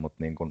tykkää siitä, mutta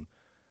niin kuin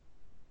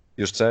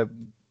just se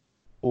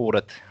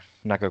uudet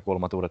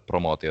näkökulmat, uudet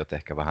promootiot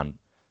ehkä vähän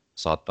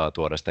saattaa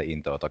tuoda sitä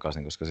intoa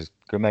takaisin, koska siis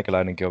kyllä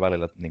meikäläinenkin on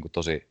välillä niin kuin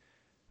tosi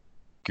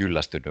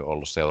kyllästynyt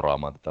ollut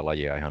seuraamaan tätä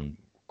lajia ihan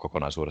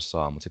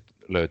kokonaisuudessaan, mutta sitten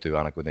löytyy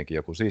aina kuitenkin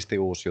joku siisti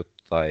uusi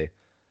juttu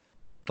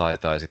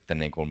tai sitten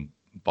niin kuin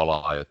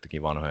palaa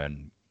jotenkin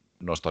vanhojen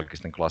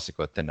nostalgisten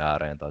klassikoiden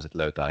ääreen tai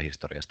sitten löytää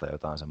historiasta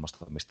jotain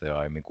semmoista, mistä ei ole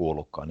aiemmin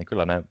kuullutkaan, niin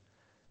kyllä ne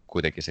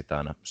kuitenkin sitä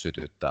aina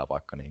sytyttää,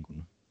 vaikka niin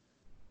kuin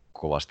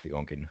kovasti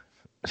onkin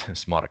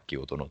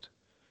smarkkiutunut.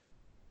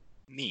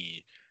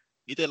 Niin.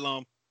 Itellä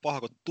on paha,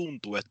 kun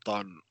tuntuu, että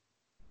on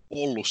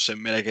ollut sen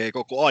melkein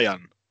koko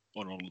ajan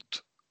on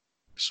ollut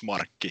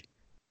smarkki.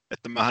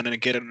 Että mähän en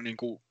kerännyt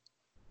niinku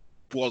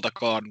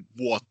puoltakaan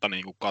vuotta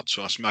niinku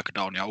katsoa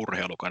SmackDownia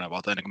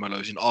urheilukanavaa, ennen kuin mä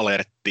löysin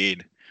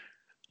Alerttiin.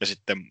 Ja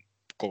sitten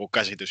koko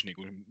käsitys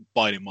niinku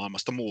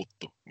painimaailmasta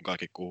muuttui.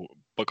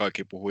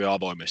 Kaikki puhuu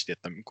avoimesti,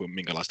 että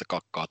minkälaista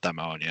kakkaa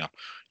tämä on. Ja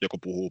joku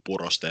puhuu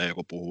purosta ja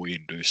joku puhuu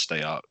indyistä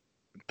ja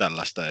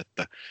tällaista,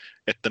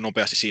 että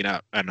nopeasti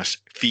siinä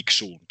NS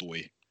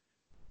fiksuuntui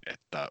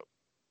Että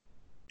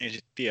en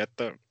sitten tiedä,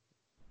 että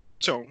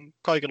se on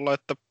kaikilla,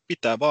 että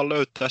pitää vaan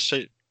löytää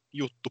se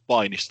juttu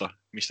painista,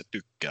 mistä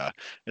tykkää.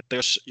 Että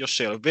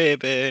jos ei ole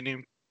VV,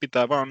 niin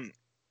pitää vaan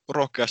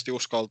rohkeasti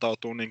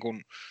uskaltautua niin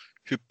kuin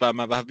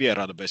hyppäämään vähän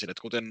vieraille vesille.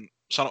 Kuten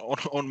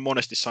on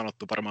monesti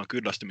sanottu varmaan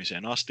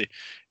kyllästymiseen asti,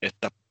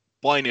 että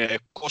painia ei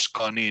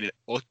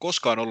ole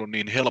koskaan ollut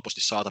niin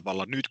helposti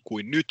saatavilla nyt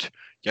kuin nyt,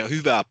 ja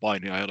hyvää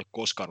painia ei ole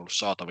koskaan ollut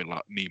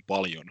saatavilla niin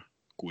paljon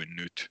kuin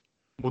nyt.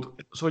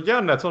 Mutta se on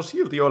jännä, että se on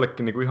silti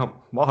joillekin niinku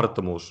ihan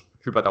mahdottomuus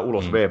hypätä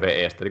ulos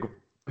VVEstä. Niinku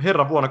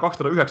herran vuonna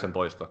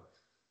 2019.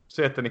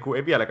 Se, että niinku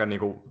ei vieläkään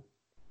niinku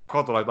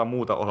katsota jotain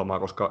muuta ohjelmaa,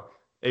 koska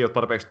ei ole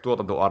tarpeeksi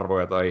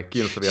tuotantoarvoja tai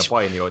kiinnostavia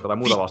painijoita tai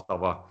muuta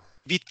vastaavaa.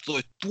 Vittu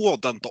toi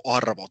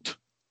tuotantoarvot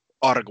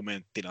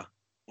argumenttina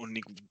on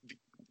niinku,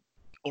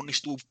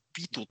 onnistuu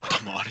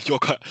vituttamaan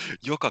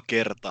joka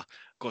kerta,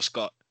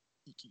 koska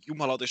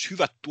jumalauta, jos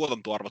hyvät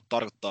tuotantoarvot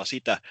tarkoittaa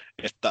sitä,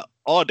 että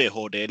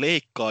ADHD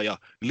leikkaa ja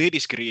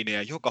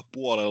LED-screenejä joka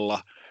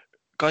puolella,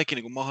 kaikki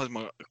niin kuin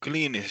mahdollisimman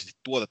kliinisesti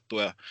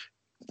tuotettuja,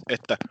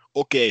 että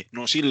okei,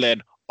 ne on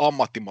silleen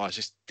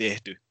ammattimaisesti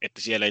tehty,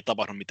 että siellä ei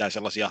tapahdu mitään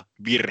sellaisia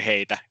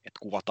virheitä, että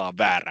kuvataan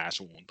väärään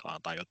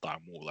suuntaan tai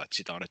jotain muuta, että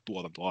sitä on ne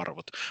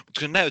tuotantoarvot.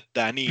 Mutta se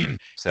näyttää niin...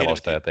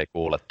 Selostajat ei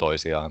kuule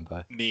toisiaan.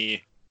 Tai...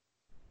 Niin.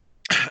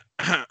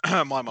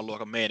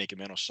 Maailmanluokan meininki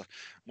menossa.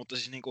 Mutta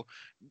siis niinku,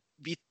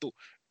 vittu,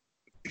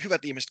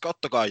 hyvät ihmiset,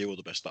 kattokaa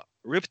YouTubesta.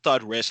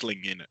 Riptide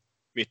Wrestlingin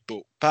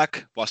vittu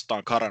Pack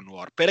vastaan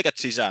Caranuar, pelkät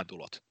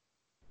sisääntulot.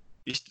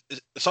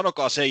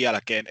 Sanokaa sen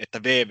jälkeen,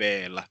 että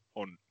VV:llä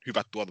on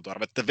hyvät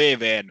tuotantoarvot, että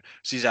VV:n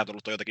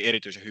sisääntulut on jotakin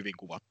erityisen hyvin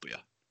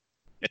kuvattuja.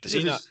 Että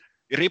siinä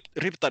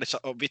Riptideissa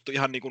on vittu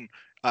ihan niin kuin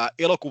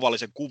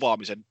elokuvallisen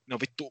kuvaamisen, ne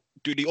on vittu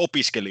tyyli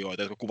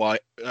opiskelijoita, jotka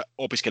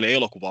opiskelee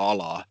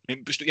elokuva-alaa,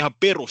 niin pystyy ihan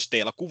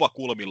perusteella,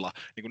 kuvakulmilla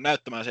niin kuin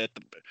näyttämään se,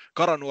 että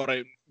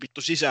Caranuarin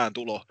vittu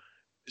sisääntulo,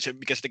 se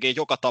mikä se tekee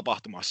joka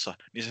tapahtumassa,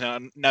 niin se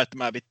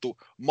näyttämään vittu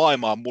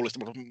maailmaa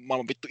mullistamalla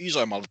maailman vittu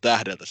isoimmalta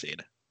tähdeltä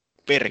siinä.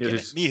 Perkele,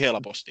 siis, niin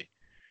helposti.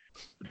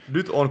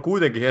 Nyt on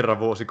kuitenkin herran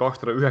vuosi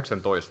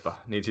 2019,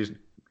 niin siis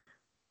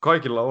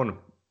kaikilla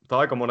on, tai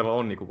aika monella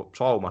on niinku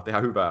sauma tehdä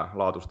hyvää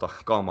laatusta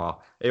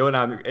kamaa. Ei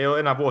ole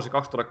enää vuosi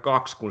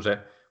 2002, kun se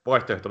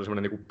vaihtoehto oli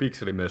semmoinen niinku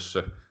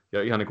pikselimössö,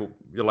 ja ihan niinku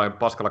jollain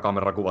paskalla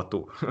kameralla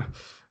kuvattu,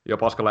 ja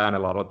paskalla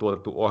äänellä on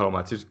tuotettu ohjelma.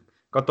 Et siis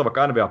katsoo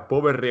vaikka NBA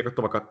Poweria,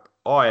 katsoo vaikka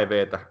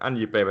AEVtä,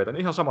 NJPVtä,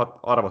 niin ihan samat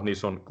arvot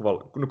niissä on.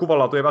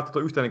 Kuvanlaatu ei välttämättä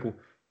ole yhtä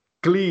niinku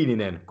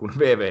kliininen kuin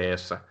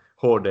VVEssä.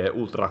 HD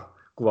Ultra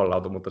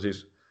kuvanlaatu, mutta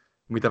siis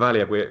mitä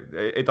väliä, kun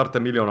ei tarvitse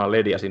miljoonaa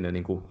lediä sinne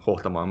niin kuin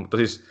hohtamaan. Mutta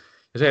siis,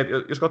 ja se, että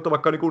jos katsoo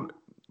vaikka niin kuin,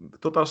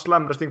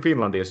 Slam Wrestling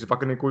Finlandia, siis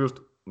vaikka niin kuin just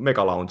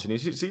Mega Lounge, niin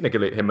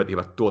siinäkin oli hemmetin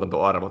hyvät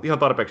tuotantoarvot, ihan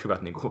tarpeeksi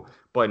hyvät niin kuin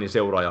painin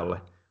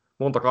seuraajalle.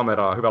 Monta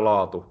kameraa, hyvä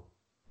laatu,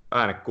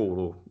 ääne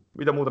kuuluu,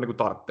 mitä muuta niin kuin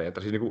tarvitsee.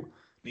 Että siis niin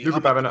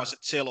nykypäivänä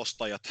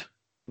selostajat.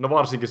 No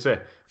varsinkin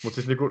se, mutta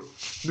siis niin kuin,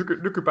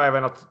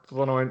 nykypäivänä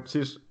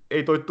siis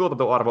ei toi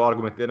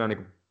tuotantoarvo-argumentti enää niin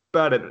kuin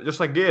päde,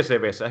 jossain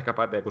GCV:ssä ehkä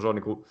pätee, kun se on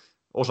niinku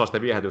osa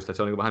sitä viehätystä, että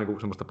se on niinku vähän niinku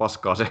semmoista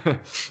paskaa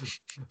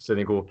se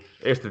niinku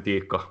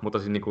estetiikka, mutta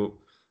siis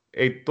niinku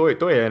ei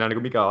toi ei enää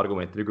niinku mikään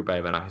argumentti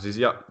nykypäivänä. Siis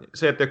ja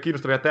se, että ei ole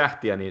kiinnostavia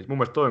tähtiä, niin mun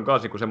mielestä toi on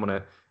myös niinku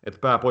semmoinen, että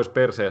pää pois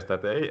perseestä,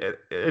 että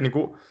ei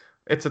niinku,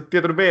 et sä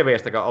tietänyt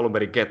VV:stäkään alun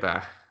perin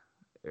ketään.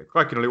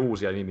 Kaikki oli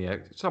uusia nimiä.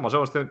 Sama se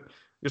on sitten,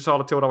 jos sä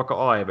alat seuraa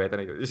vaikka AEVtä,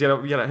 niin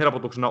siellä vielä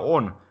helpotuksena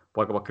on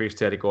vaikkapa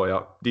Chris Jericho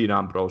ja Dean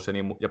Ambrose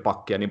ja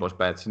Pakki ja niin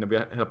poispäin, että sinne on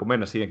vielä helppo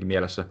mennä siinäkin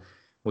mielessä.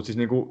 Mutta siis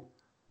niinku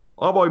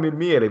avoimin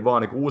mielin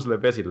vaan niinku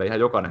uusille vesille ihan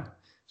jokainen,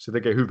 se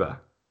tekee hyvää.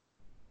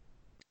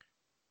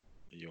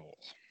 Joo.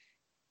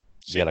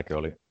 Sielläkin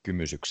oli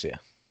kysymyksiä.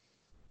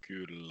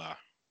 Kyllä,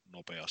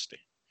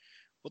 nopeasti.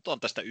 Otan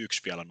tästä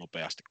yksi vielä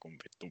nopeasti, kun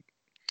vittu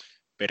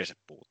perse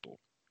puutuu.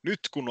 Nyt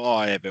kun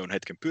AEV on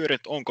hetken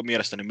pyörinyt, onko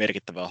mielestäni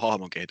merkittävää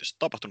hahmon kehitystä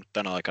tapahtunut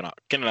tänä aikana?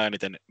 Kenellä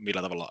eniten,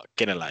 millä tavalla,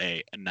 kenellä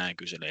ei? Näin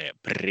kyselee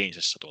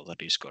Prinsessa tuolta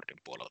Discordin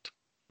puolelta.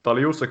 Tämä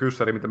oli just se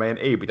kyssäri, mitä meidän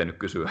ei pitänyt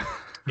kysyä.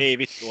 Ei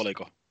vittu,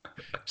 oliko?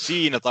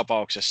 Siinä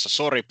tapauksessa,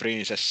 sori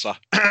Prinsessa.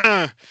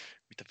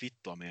 Mitä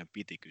vittua meidän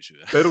piti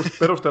kysyä?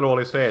 Perustelu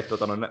oli se, että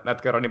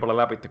näet kerran niin paljon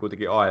läpi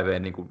kuitenkin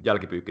AEVn niin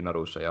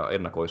jälkipyykkinaruissa ja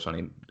ennakoissa,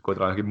 niin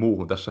koitetaan johonkin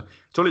muuhun tässä.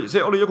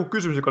 Se oli joku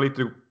kysymys, joka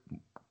liittyy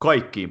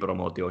kaikkiin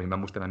promootioihin, mä en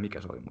muista enää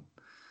mikä se oli,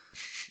 mutta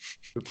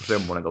joku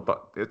semmoinen.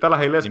 Tällä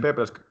hei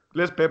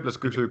Les Pebbles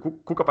kysyy,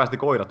 kuka päästi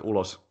koirat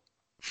ulos?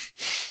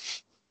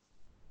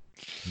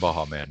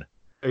 Vahameen.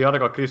 Ei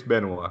ainakaan Chris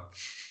Benoit.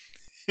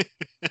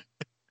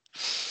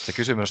 Se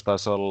kysymys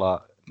taisi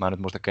olla, mä en nyt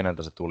muista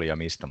keneltä se tuli ja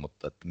mistä,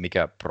 mutta että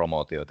mikä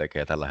promootio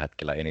tekee tällä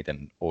hetkellä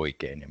eniten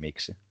oikein ja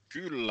miksi?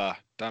 Kyllä,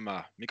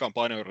 tämä. Mikä on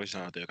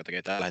painoorganisaatio, joka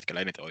tekee tällä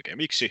hetkellä eniten oikein?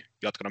 Miksi?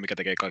 Jatkona, mikä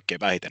tekee kaikkein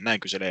vähiten? Näin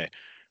kyselee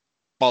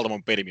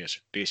Paltamon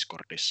pelimies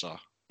Discordissa.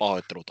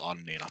 Pahoittelut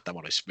Anniina, tämä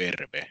oli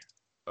Sverve.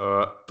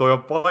 Toi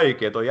on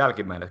vaikea toi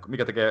jälkimmäinen,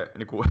 mikä tekee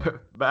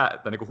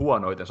niinku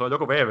huonoiten. Se on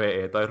joko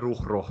VVE tai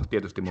Ruhro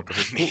tietysti, mutta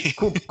siis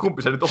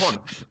kumpi se nyt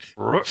on?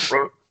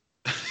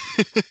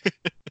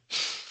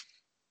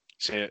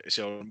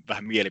 se on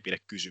vähän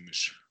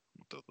mielipidekysymys.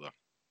 Mutta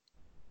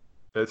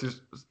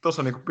Siis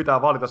tuossa niin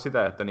pitää valita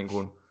sitä, että niin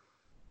kuin,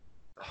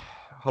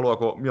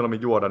 haluaako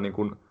mieluummin juoda niin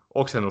kuin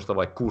oksennusta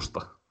vai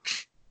kusta?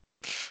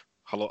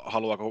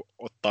 Haluaako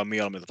ottaa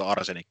mieluummin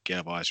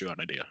arsenikkia vai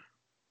syönedia?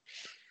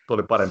 Tuo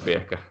oli parempi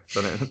ehkä.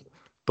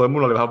 Toi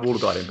mun oli vähän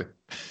vulgaarimpi.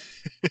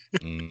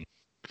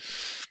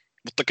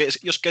 Mutta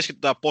jos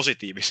keskitytään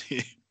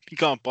positiivisiin,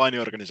 mikä on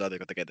painiorganisaatio,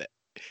 joka tekee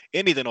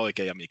eniten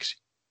oikein ja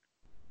miksi?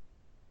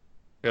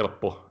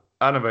 Helppo.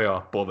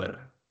 NVA Power.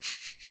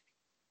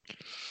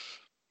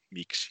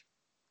 Miksi?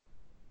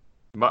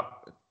 Mä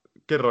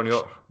kerroin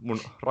jo mun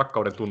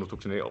rakkauden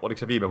tunnustukseni, oliko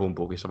se viime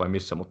humpuukissa vai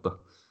missä, mutta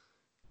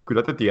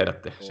kyllä te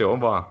tiedätte. Se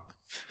on vaan...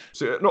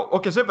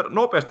 sen verran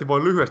nopeasti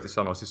voi lyhyesti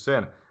sanoa siis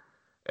sen,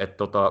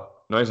 että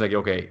no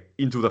ensinnäkin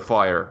Into the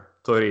Fire,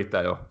 toi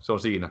riittää jo, se on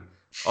siinä.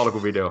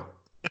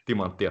 Alkuvideo,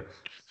 timanttia.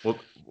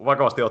 Mutta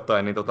vakavasti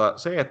ottaen, niin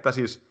se, että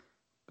siis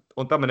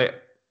on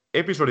tämmöinen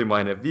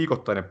episodimainen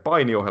viikoittainen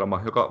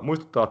painiohjelma, joka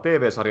muistuttaa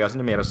TV-sarjaa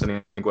siinä mielessä,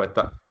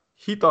 että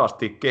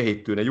hitaasti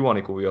kehittyy ne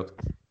juonikuviot,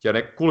 ja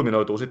ne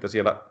kulminoituu sitten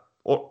siellä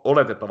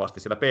oletettavasti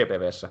siellä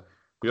PPV:ssä.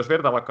 Kun jos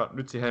vertaa vaikka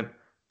nyt siihen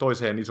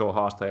toiseen isoon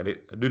haastajaan,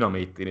 eli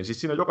Dynamiittiin, niin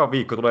siis siinä joka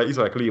viikko tulee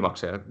isoja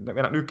kliimakseja.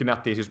 Nytkin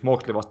nähtiin siis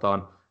Moxley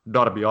vastaan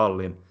Darby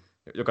Allin,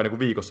 joka niin kuin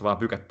viikossa vaan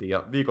pykättiin,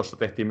 ja viikossa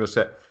tehtiin myös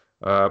se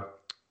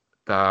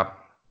tämä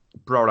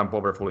Proud and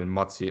Powerfulin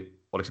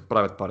matsi, oliko se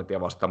Private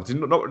Partya vastaan, mutta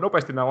siis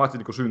nopeasti nämä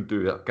matsit niin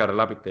syntyy ja käydään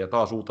läpi ja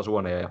taas uutta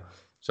suoneja, ja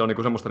se on niin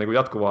kuin semmoista niin kuin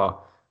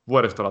jatkuvaa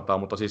vuoristorataa,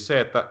 mutta siis se,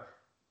 että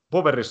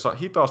Powerissa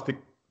hitaasti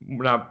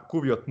nämä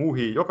kuviot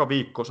muhii joka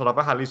viikko, saadaan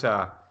vähän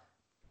lisää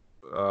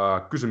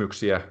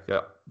kysymyksiä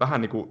ja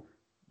vähän niin kuin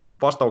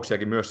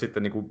vastauksiakin myös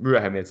sitten niin kuin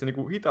myöhemmin, että se niin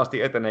kuin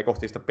hitaasti etenee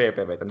kohti sitä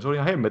PPVtä, niin se on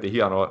ihan hemmetin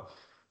hienoa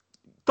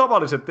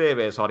tavallisen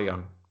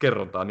TV-sarjan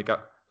kerrontaa,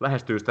 mikä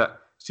lähestyy sitä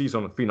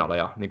season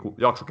finaleja niin kuin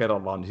jakso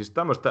kerrallaan, niin siis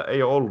tämmöistä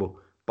ei ole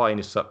ollut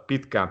painissa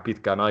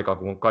pitkään aikaa,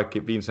 kun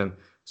kaikki Vincent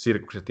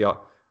sirkukset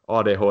ja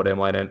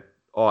ADHD-mainen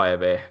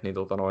AEV, niin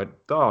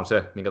tämä on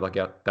se, minkä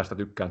takia tästä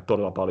tykkään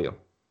todella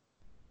paljon.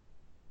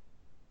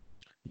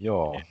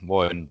 Joo,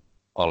 voin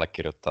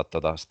allekirjoittaa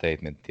tätä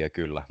statementtia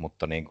kyllä,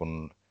 mutta niin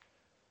kuin,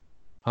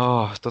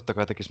 totta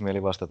kai tekisi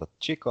mieli vastata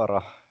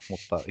Chikara,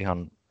 mutta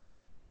ihan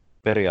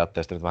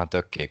periaatteessa nyt vähän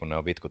tökkii, kun ne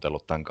on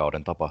vitkutellut tämän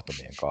kauden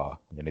tapahtumien kanssa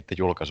ja niiden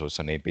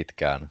julkaisuissa niin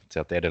pitkään.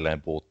 Sieltä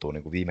edelleen puuttuu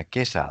niin kuin viime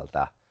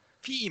kesältä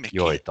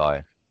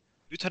joitain.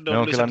 Nythän ne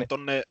on lisännyt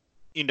tonne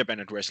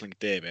Independent Wrestling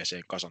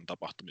TVC:n kasan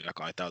tapahtumia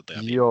kai tältä.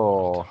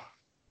 Joo,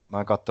 mä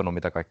en katsonut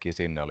mitä kaikkia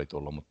sinne oli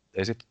tullut, mutta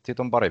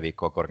siitä on pari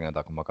viikkoa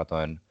korkeintaan, kun mä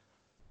katsoin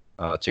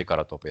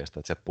Chikara-topiasta,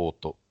 että se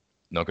puuttu.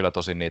 Ne on kyllä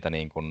tosi niitä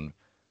niin kuin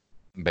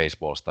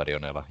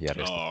baseball-stadioneilla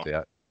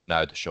järjestettyjä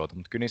näytöshowta,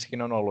 mutta kyllä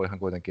niissäkin on ollut ihan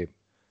kuitenkin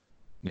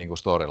niin kuin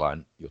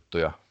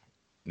storyline-juttuja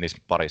niissä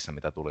parissa,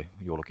 mitä tuli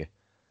julki.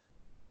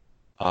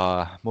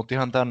 Mutta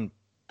ihan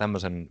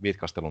tämmöisen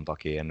vitkastelun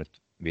takia en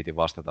nyt viitin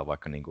vastata,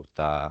 vaikka niin kuin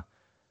tämä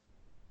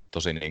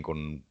tosi niin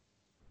kuin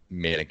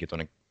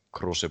mielenkiintoinen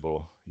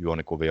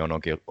Crucible-juonikuvio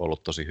onkin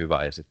ollut tosi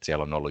hyvä, ja sitten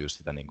siellä on ollut just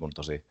sitä niin kuin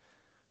tosi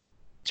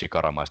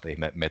chikaramaista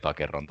ihme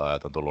metakerrontaa,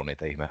 että on tullut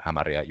niitä ihme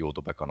hämäriä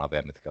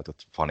YouTube-kanavia, mitkä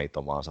fanit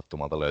on vaan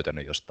sattumalta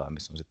löytänyt jostain,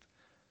 missä on sitten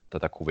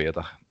tätä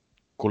kuviota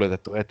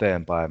kuljetettu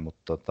eteenpäin,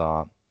 mutta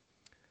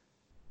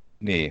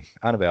niin,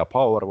 NVA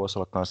Power voisi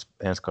olla myös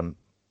Enskan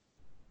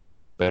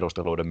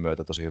perusteluiden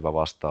myötä tosi hyvä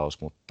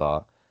vastaus,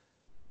 mutta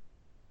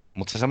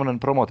se semmoinen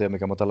promootio,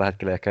 mikä minua tällä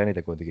hetkellä ehkä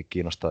eniten kuitenkin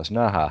kiinnostaisi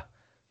nähdä,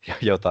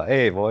 jota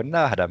ei voi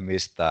nähdä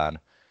mistään,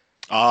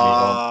 niin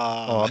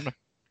on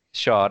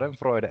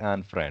Schadenfreude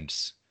and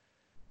Friends.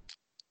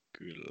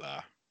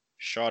 Kyllä.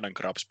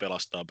 Schadenkrabs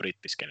pelastaa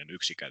brittiskenen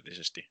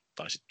yksikätisesti,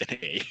 tai sitten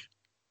ei.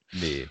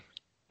 Niin,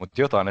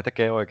 mutta jotain ne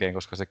tekee oikein,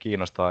 koska se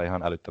kiinnostaa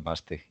ihan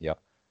älyttömästi, ja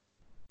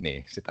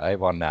niin, sitä ei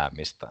vaan näe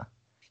mistään.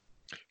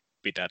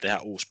 Pitää tehdä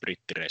uusi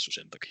brittireissu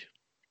sen takia.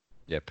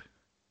 Jep,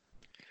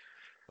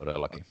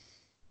 todellakin.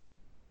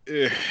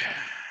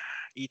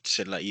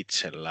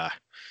 Itsellä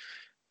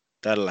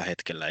tällä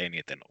hetkellä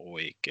eniten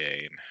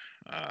oikein.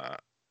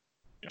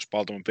 Jos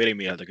Paltomon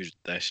pelimieheltä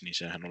kysyttäisiin, niin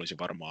sehän olisi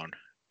varmaan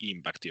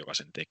Impact, joka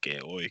sen tekee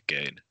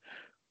oikein.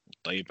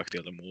 Mutta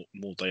Impactilta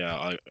multa jää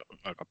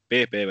aika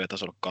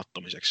PPV-tasolla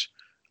kattomiseksi.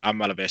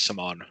 MLV:ssä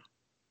mä oon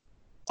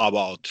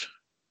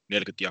about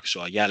 40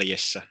 jaksoa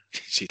jäljessä,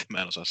 siitä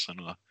mä en osaa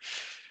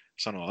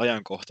sanoa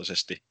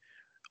ajankohtaisesti.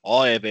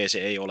 AEV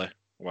se ei ole,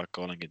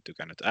 vaikka olenkin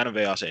tykännyt.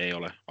 NVA se ei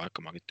ole,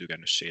 vaikka mä oonkin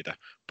tykännyt siitä.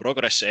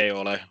 Progress ei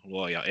ole,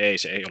 luoja ei,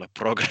 se ei ole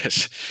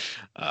Progress.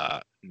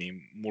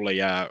 Niin mulle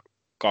jää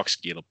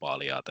 2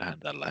 kilpailijaa tähän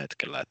tällä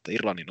hetkellä, että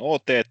Irlannin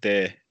OTT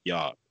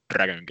ja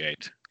Dragon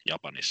Gate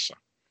Japanissa.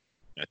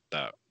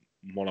 Että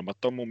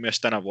molemmat on mun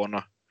mielestä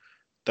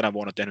tänä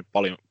vuonna tehnyt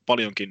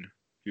paljonkin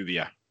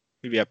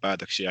hyviä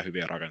päätöksiä,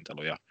 hyviä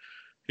rakenteluja,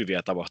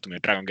 hyviä tapahtumia.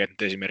 Dragon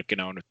Gate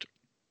esimerkkinä on nyt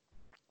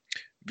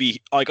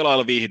aika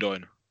lailla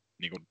vihdoin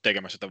niin kuin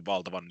tekemässä tämän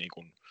valtavan niin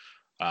kuin,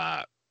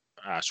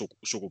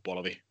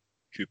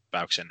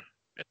 sukupolvihyppäyksen,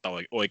 että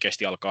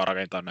oikeasti alkaa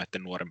rakentaa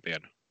näiden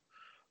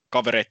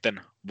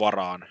kavereitten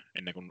varaan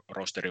ennen kuin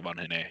rosteri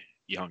vanhenee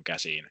ihan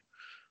käsiin.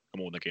 Ja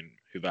muutenkin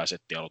hyvä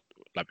setti ollut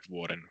läpi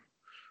vuoden.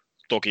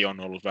 Toki on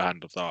ollut vähän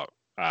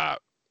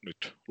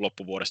nyt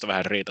loppuvuodesta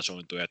vähän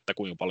riitasointuja, että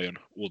kuinka paljon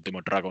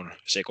Ultimo Dragon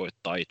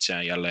sekoittaa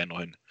itseään jälleen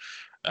noihin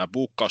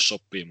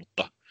buukkaussoppiin,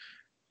 mutta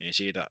ei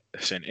siitä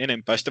sen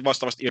enempää. Sitten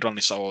vastaavasti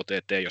Irlannissa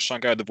OTT, jossa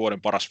on käyty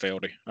vuoden paras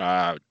feudi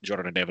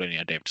Jordan Devlinin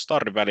ja David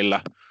Starrin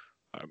välillä.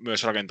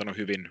 Myös rakentanut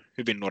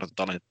hyvin nuorta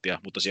talenttia,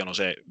 mutta siellä on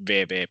se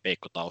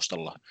VV-peikko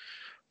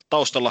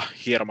taustalla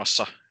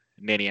hiermassa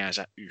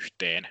nenjäänsä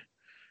yhteen.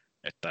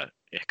 Että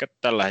ehkä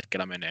tällä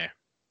hetkellä menee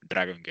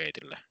Dragon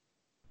Gateille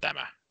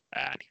tämä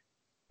ääni.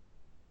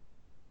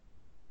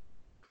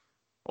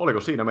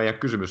 Oliko siinä meidän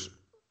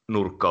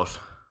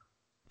kysymysnurkkaus?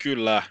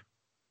 Kyllä.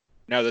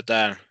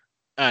 Näytetään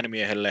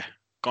äänimiehelle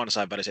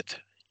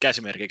kansainväliset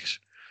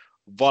käsimerkiksi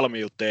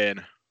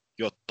valmiuteen,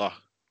 jotta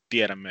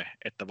tiedämme,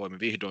 että voimme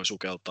vihdoin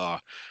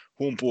sukeltaa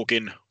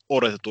humpuukin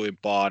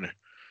odotetuimpaan,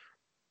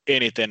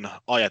 eniten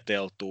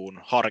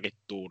ajateltuun,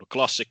 harkittuun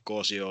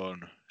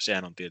klassikko-osioon.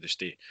 Sehän on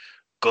tietysti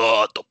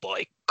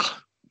kaatopaikka.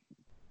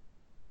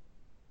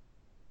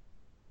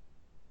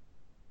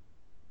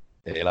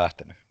 Ei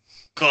lähtenyt.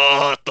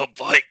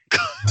 Kaatopaikka.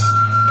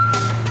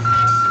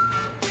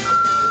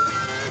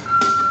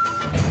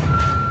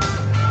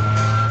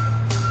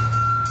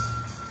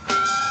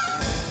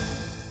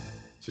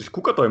 Siis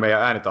kuka toi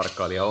meidän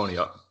äänitarkkailija on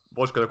ja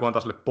voisiko joku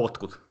antaa sille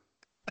potkut?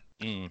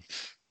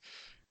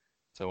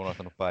 Se on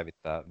unohtanut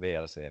päivittää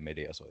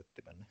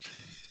VLC-mediasoittimen.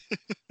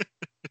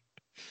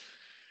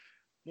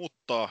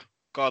 Mutta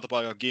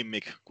kaatopaikan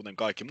gimmick, kuten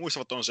kaikki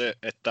muistavat, on se,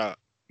 että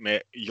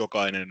me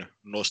jokainen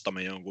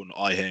nostamme jonkun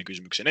aiheen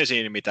kysymyksen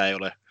esiin, mitä ei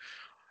ole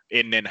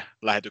ennen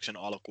lähetyksen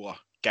alkua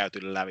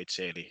käyty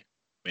lävitse, eli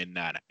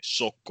mennään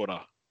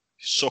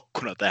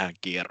sokkona tähän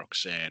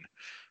kierrokseen.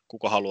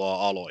 Kuka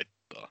haluaa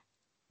aloittaa?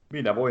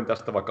 Minä voin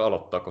tästä vaikka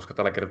aloittaa, koska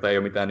tällä kertaa ei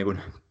ole mitään niin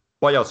kuin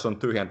pajatson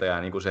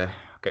tyhjentäjää, niin kuin se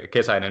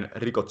kesäinen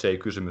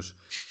Ricochet-kysymys.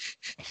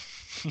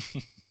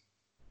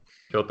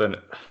 Joten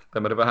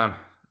tämmöinen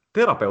vähän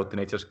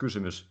terapeuttinen itse asiassa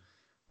kysymys.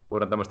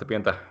 Voidaan tämmöistä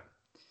pientä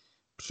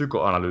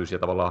psykoanalyysiä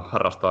tavallaan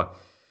harrastaa.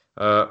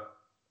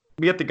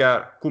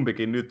 Miettikää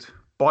kumpikin nyt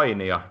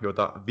painia,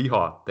 joita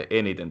vihaatte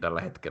eniten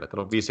tällä hetkellä.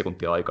 Täällä on 5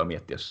 sekuntia aikaa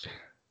miettiä se.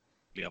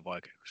 Liian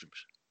vaikea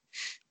kysymys.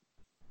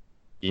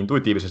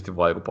 Intuitiivisesti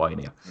vaan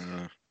painia.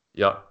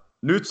 Ja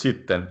nyt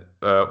sitten,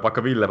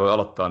 vaikka Ville voi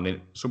aloittaa,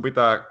 niin sun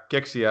pitää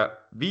keksiä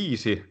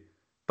 5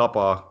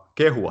 tapaa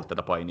kehua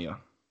tätä painia.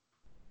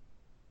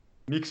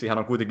 Miksi hän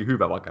on kuitenkin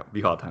hyvä, vaikka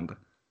vihaat häntä?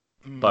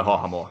 Tai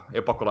hahmoa. Ei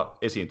ole pakko olla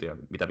esiintyjä,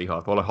 mitä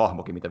vihaat. Voi olla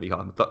hahmokin, mitä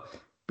vihaat. Mutta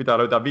pitää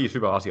löytää 5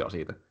 hyvää asiaa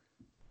siitä.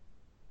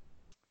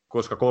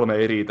 Koska 3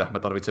 ei riitä, mä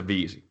tarvitsen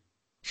 5.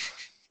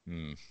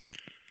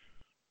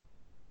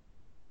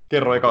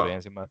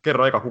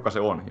 Kerro eka, kuka se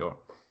on.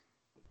 Joo.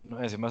 No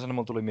ensimmäisenä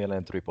mun tuli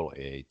mieleen Triple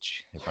H,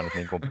 joka nyt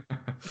niinku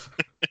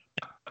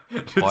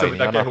Nyt se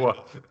pitää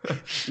kehua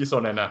iso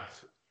nenä.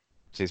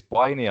 Siis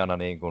painijana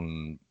niinku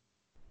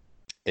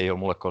ei ole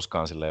mulle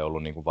koskaan silleen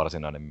ollut niinku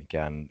varsinainen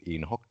mikään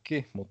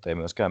inhokki, mutta ei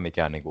myöskään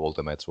mikään niinku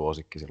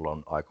ultimate-suosikki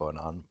silloin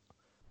aikoinaan,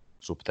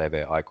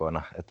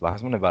 sub-TV-aikoina. Että vähän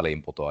semmoinen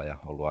väliinputoaja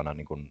ollut aina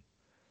niinku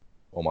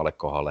omalle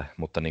kohdalle,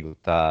 mutta niinku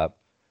tää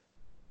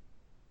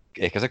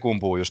ehkä se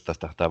kumpuu just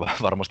tästä, tai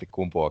varmasti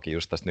kumpuakin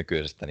just tästä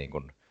nykyisestä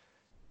niinku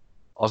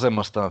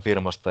asemastaan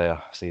firmasta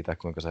ja siitä,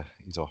 kuinka se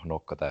iso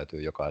nokka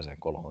täytyy jokaiseen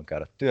kolhoon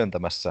käydä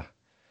työntämässä.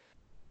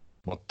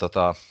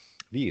 Mutta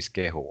 5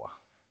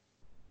 kehua.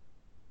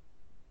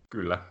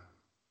 Kyllä.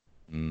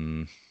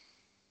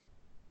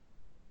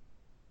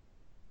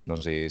 No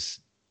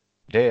siis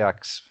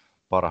DX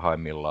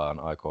parhaimmillaan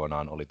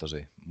aikoinaan oli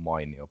tosi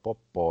mainio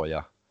poppo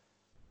ja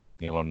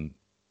niillä on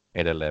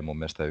edelleen mun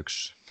mielestä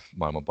yksi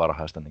maailman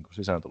parhaista niin kuin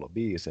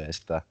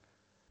sisääntulobiiseistä.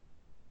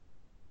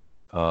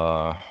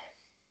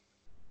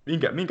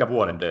 Minkä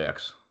vuoden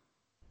DX?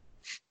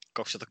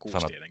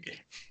 2006 tietenkin.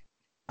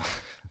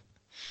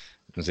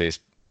 No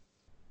siis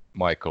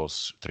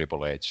Michaels,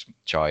 Triple H,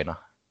 China,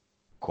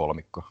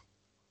 kolmikko.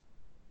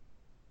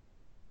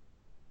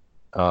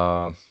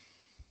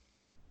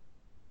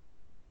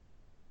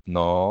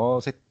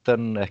 No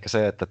sitten ehkä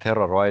se, että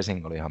Terror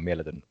Rising oli ihan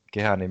mieletön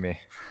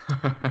kehänimi.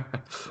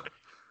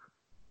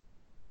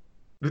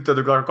 Nyt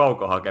täytyy aika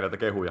kaukaa hakea näitä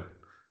kehuja.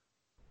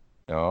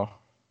 Joo.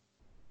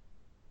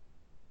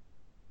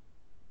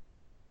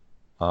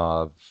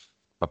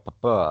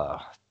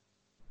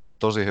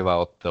 Tosi hyvä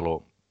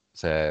ottelu.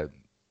 Se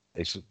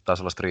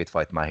taisi olla Street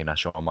Fight-mähinä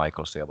Shawn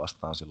Michaelsia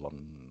vastaan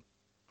silloin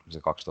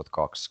se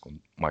 2002,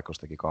 kun Michaels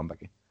teki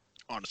comebackin.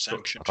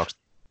 Unsanctioned.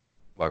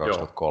 Vai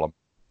 2003?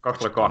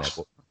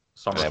 2002.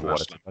 Samassa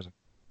vuodessa.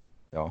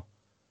 Joo.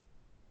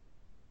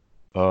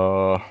 Me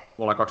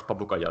ollaan 2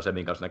 papukajaa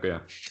Semin kanssa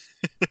näköjään.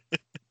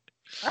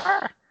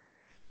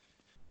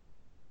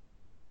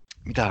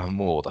 Mitähän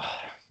muuta?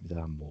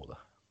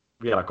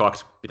 Vielä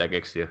 2 pitää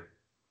keksiä.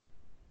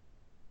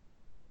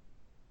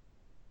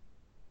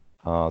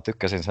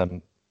 Tykkäsin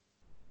sen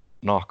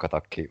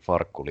nahkatakki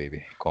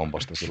farkkuliivi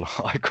kombosta silloin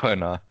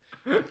aikoinaan.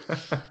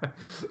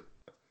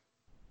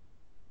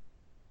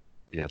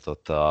 Ja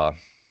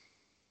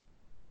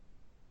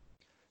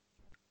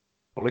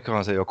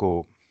olikohan se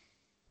joku,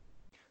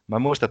 mä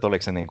en muista, että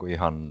oliko se niinku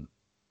ihan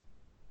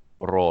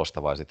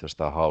roosta vai sitten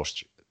jostain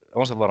house,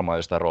 on se varmaan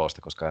jostain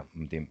roosta, koska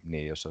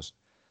niin, jos se olisi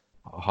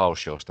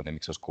house showsta, niin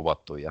miksi se olisi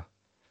kuvattu ja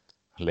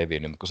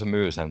levinnyt, mutta kun se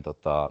myy sen,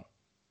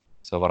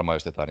 se on varmaan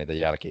just jotain niitä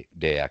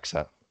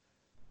jälki-DX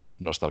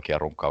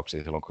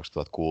nostalgiarunkkauksia silloin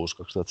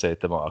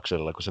 2006-2007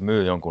 akselilla, kun se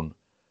myy jonkun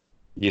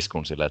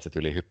iskun silleen, että se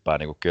tyyli hyppää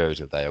niinku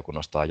köysiltä ja joku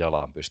nostaa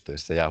jalan pystyyn, ja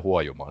se jää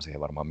huojumaan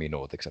siihen varmaan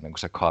minuutiksi ennen kuin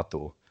se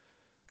katuu.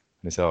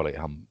 Niin se oli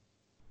ihan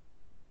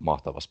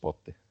mahtava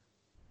spotti.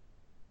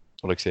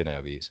 Oliko siinä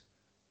jo 5?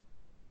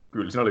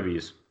 Kyllä siinä oli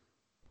 5.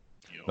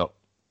 No,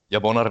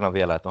 ja bonarina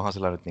vielä, että onhan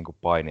sillä nyt niinku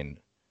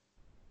painin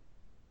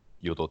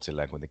jutut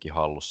silleen kuitenkin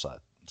hallussa.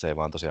 Et se ei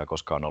vaan tosiaan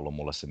koskaan ollut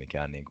mulle se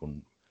mikään niin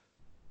kuin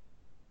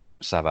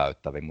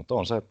säväyttävin, mutta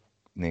on se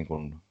niin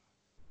kuin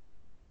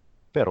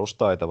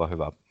perustaitava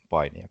hyvä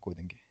painija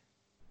kuitenkin.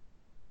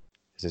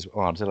 Siis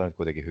onhan siellä nyt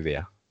kuitenkin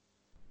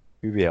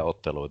hyviä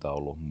otteluita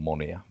ollut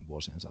monia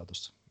vuosien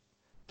saatossa.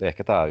 Mutta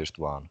ehkä tää on just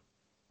vaan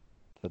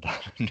tätä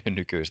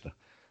nykyistä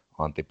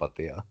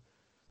antipatiaa.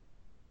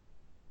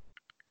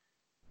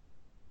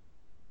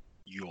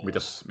 Joo.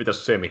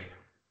 Mitäs Semi?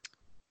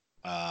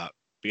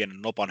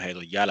 Pienen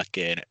nopanheiton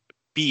jälkeen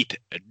Pete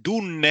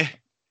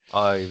Dunne.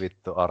 Ai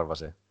vittu,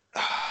 arvasin.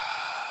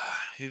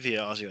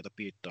 Hyviä asioita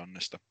Pete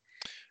Dunnesta.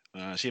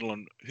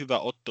 Silloin hyvä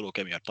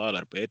ottelukemia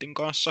Tyler Batein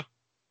kanssa.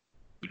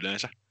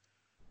 Yleensä.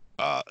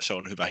 Se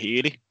on hyvä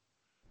hiili.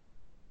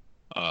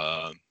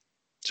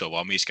 Se on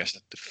vaan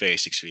miskästetty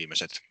faceiksi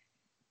viimeiset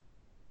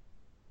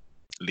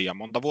liian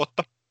monta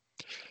vuotta.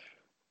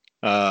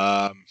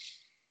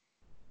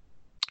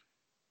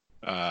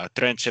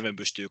 Trent Seven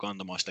pystyy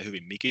kantamaan sitä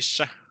hyvin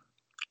mikissä.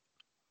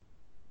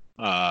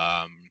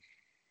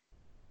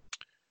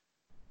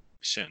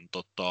 Sen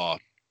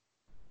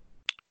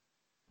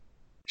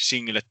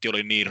singletti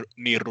oli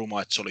niin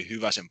ruma, että se oli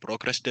hyvä sen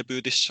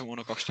Progress-debyytissä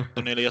vuonna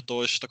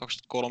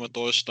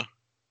 2014-2013.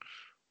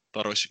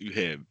 Tarvisi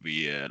yhden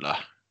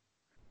vielä.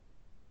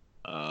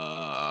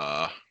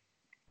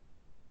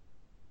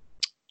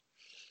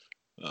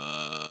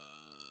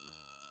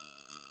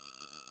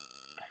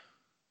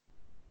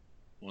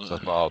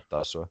 Saat mä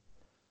auttaa sua.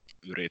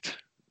 Yrit.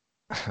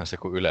 Se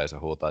kun yleisö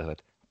huutaa sille,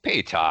 että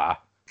Peter!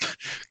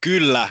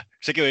 Kyllä,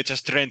 sekin on itse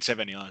asiassa Trent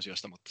Sevenin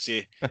ansiosta, mutta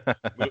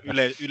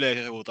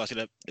yleisö huutaa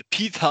sille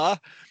Peter!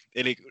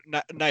 Eli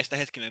näistä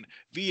hetkinen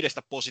 5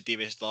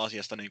 positiivisesta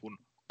asiasta niin kuin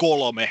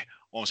 3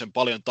 on sen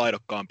paljon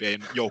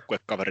taidokkaampien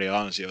joukkuekaverien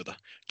ansioita.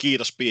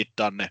 Kiitos Pete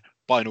Dunne,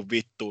 painu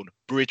vittuun,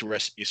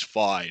 Britress is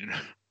fine.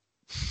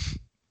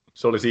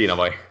 Se oli siinä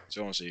vai?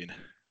 Se on siinä.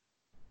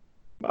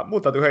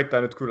 Mun täytyy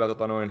heittää nyt kyllä,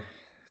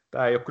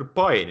 tää ei ole kyllä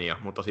painia,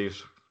 mutta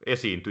siis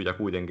esiintyjä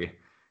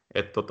kuitenkin.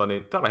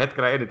 Tällä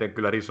hetkellä eniten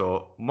kyllä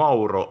risoo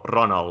Mauro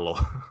Ranallo.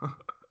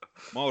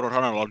 Mauro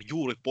Ranallo on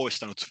juuri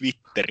poistanut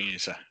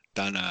Twitterinsä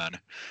tänään,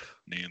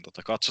 niin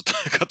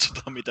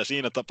katsotaan mitä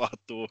siinä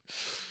tapahtuu.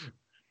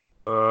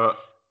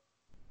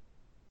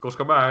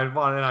 Koska mä en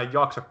vaan enää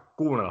jaksa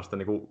kuunnella sitä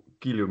niinku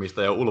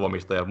kiljumista ja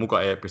ulvomista ja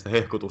muka eeppistä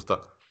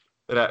hehkutusta,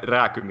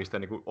 rääkymistä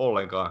niinku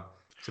ollenkaan.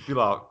 Se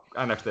pilaa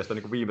NXT:stä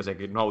niinku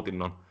viimeisenkin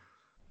nautinnon,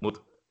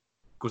 mut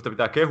kun sitä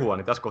pitää kehua,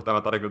 niin tässä kohtaa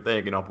mä tarvitsen kyllä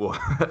teidänkin apua.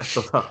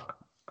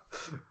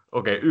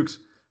 Okei,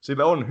 1.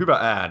 Sillä on hyvä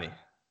ääni,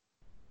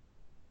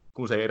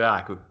 kun se ei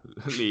rääky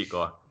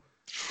liikaa.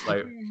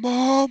 Tai...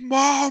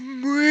 Mamma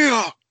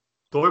mia!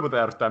 Toivota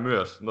järjestää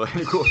myös. No,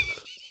 niinku,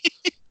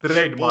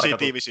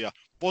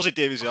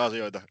 positiivisia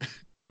asioita.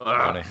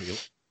 No niin,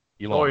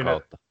 ilon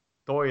kautta.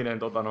 Toinen,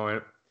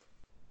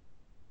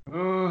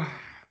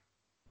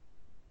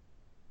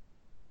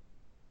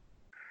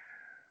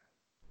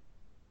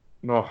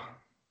 No,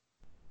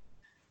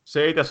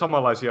 se ei tee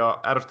samanlaisia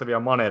ärsyttäviä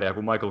maneereja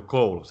kuin Michael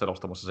Cole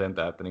selostamassa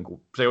sentään, että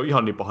niinku, se ei ole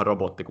ihan niin paha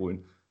robotti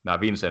kuin nämä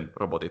Vincent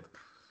robotit,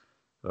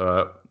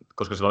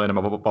 koska sillä on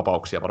enemmän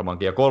vapauksia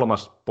varmaankin. Ja 3.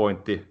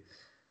 pointti,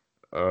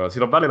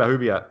 sillä on välillä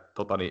hyviä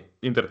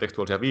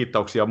intertekstuaalisia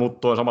viittauksia,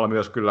 mutta on samalla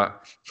myös kyllä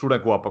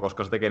sudenkuoppa,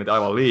 koska se tekee niitä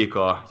aivan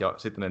liikaa ja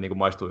sitten ne niinku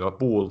maistuu jo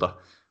puulta.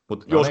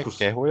 Mut no joskus,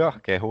 kehuja.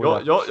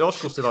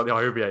 Joskus sillä on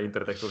ihan hyviä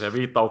intertekstuaalisia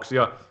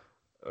viittauksia.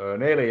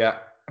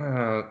 4.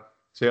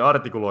 Se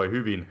artikuloi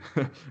hyvin.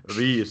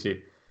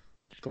 5.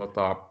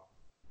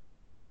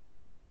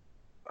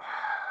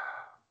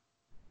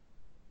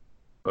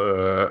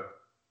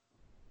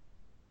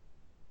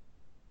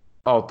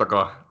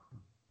 Auttakaa.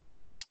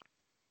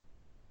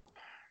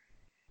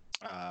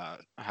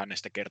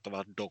 Hänestä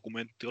kertova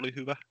dokumentti oli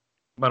hyvä.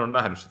 Mä en ole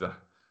nähnyt sitä.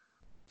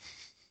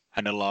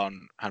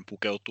 Hän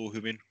pukeutuu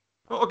hyvin.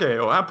 No, okei,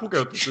 joo, hän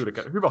pukeutuu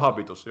syrkä. Hyvä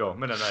habitus, joo,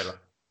 mennään näillä.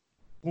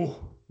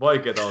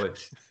 Vaikeeta oli.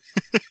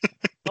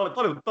 Tää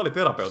oli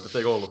terapeutti,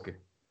 eikö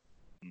ollutkin?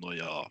 No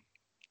jaa.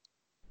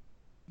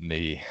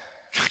 Niin.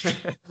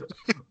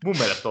 Mun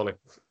mielestä oli.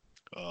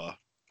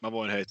 Mä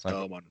voin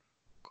heittää oman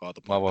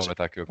kaatopaikalle. Mä voin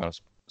vetää kyllä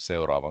kans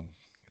seuraavan,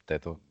 ettei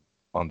tule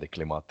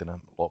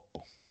antiklimaattinen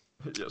loppu.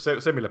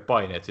 Se mille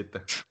paineet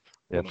sitten.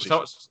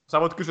 Sä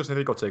voit kysyä sen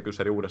rikotseen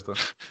kyssäri uudestaan.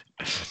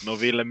 No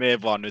Ville,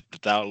 mene vaan nyt.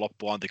 Tää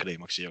loppuu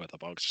antikliimaksi joka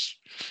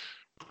tapauksessa.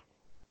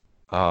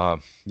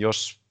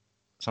 Jos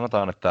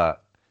sanotaan, että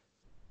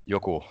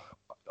joku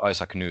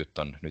Isaac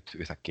Newton nyt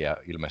yhtäkkiä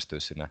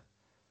ilmestyisi sinne,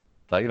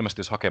 tai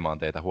ilmestyisi hakemaan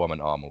teitä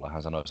huomenna aamulla,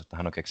 hän sanoisi, että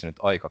hän on keksinyt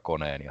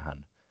aikakoneen ja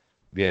hän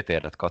vie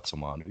teidät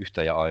katsomaan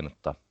yhtä ja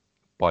ainutta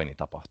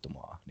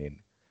painitapahtumaa,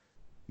 niin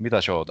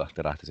mitä showta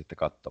te lähtisitte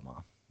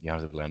katsomaan?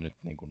 Ihan silleen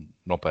nyt niin kuin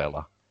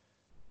nopealla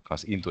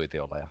kans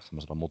intuitiolla ja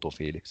semmoisella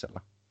mutufiiliksellä.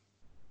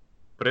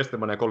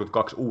 WrestleMania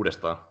 32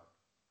 uudestaan.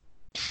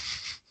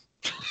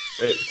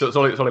 Ei,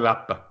 se oli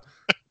läppä.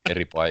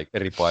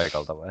 Eri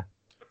paikalta vai?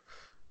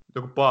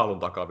 Joku paalun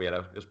takaa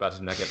vielä, jos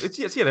pääsis näkemään.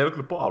 Siellä ei ole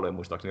kyllä paaluja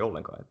muistaakseni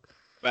ollenkaan.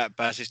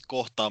 Pääsisit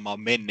kohtaamaan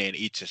menneen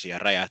itsesi ja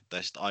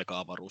räjättäisit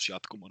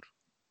aika-avaruusjatkumon.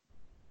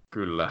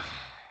 Kyllä.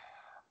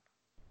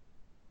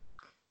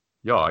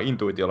 Jaa,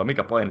 intuitiolla.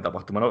 Mikä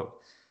painitapahtuma?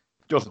 No,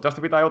 jos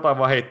tästä pitää jotain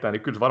vaan heittää,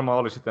 niin kyllä se varmaan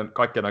oli sitten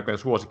kaikkien aikojen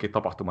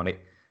suosikkitapahtuma,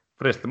 niin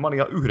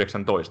WrestleMania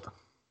 19.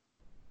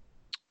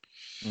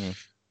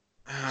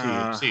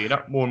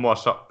 Siinä muun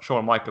muassa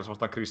Shawn Michaels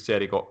vastaan Chris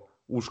Jericho,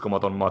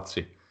 uskomaton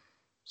matsi.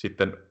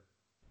 Sitten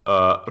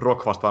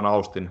Rock vastaan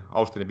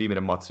Austinin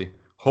viimeinen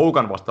matsi.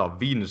 Hogan vastaan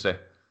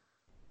Vince.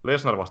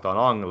 Lesnar vastaan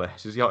Angle.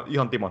 Siis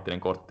ihan timanttinen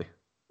kortti.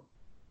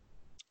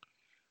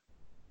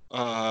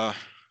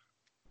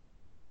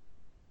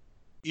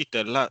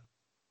 Itellä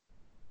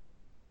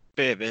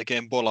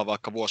PVGn bola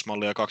vaikka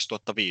vuosimallia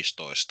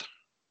 2015.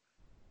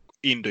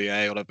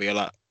 Indyjä ei ole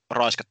vielä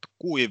raiskattu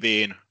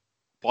kuiviin.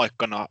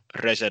 Paikkana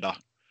Reseda,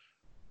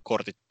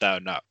 kortit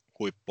täynnä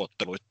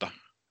huippuotteluita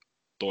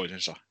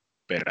toisensa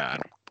perään.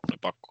 On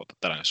pakko ottaa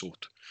tällainen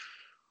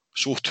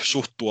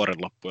suht tuore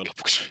loppujen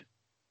lopuksi.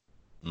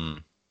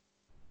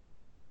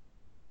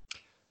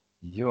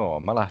 Joo,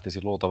 mä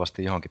lähtisin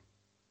luultavasti johonkin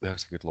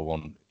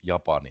 90-luvun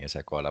Japaniin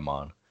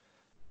sekoilemaan.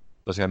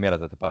 Tosiaan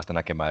mieletöntä, että päästä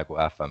näkemään joku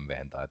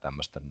FMVn tai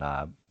tämmöistä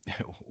nää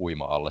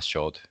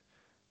uima-alle-showt.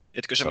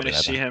 Etkö sä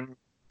menisi siihen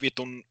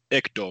vitun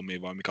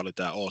Ekdomiin vai mikä oli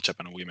tää All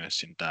Japan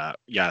Womensin tää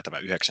jäätävä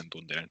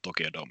 9-tuntinen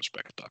Tokyo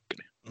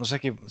Dome-spektaakkeli? No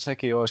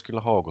sekin olisi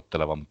kyllä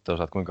houkutteleva, mutta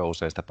toisaalta kuinka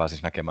usein sitä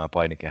pääsisi näkemään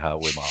painikehää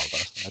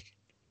uima-altaasta,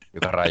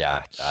 joka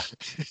räjähtää.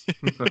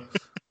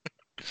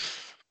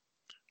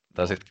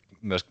 Tai sitten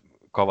myös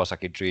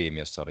Kawasaki Dream,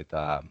 jossa oli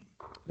tää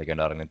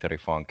legendaarinen Terry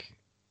Funk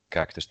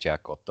Cactus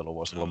Jack-ottelu,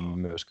 voisi olla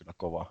myös kyllä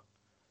kova.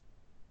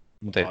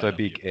 Mutta ei toi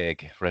Big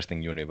Egg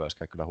Wrestling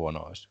Universe kyllä huono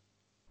olisi.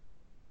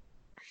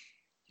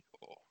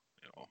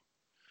 Joo.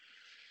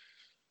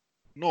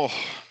 No,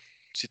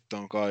 sitten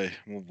on kai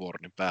mun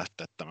vuoroni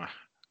päättää tämä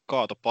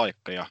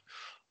kaatopaikka ja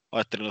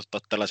ajattelin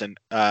ottaa tällaisen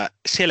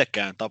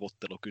selkeän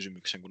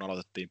taputtelukysymyksen, kun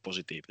aloitettiin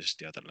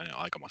positiivisesti ja tällainen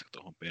aikamatka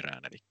tuohon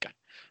perään. Eli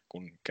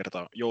kun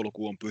kerta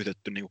joulukuu on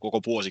pyhitetty niin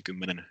koko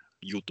vuosikymmenen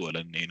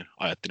jutuille, niin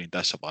ajattelin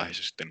tässä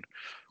vaiheessa sitten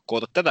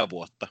koota tätä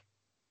vuotta.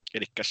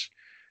 Elikkäs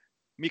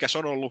mikäs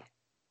on ollut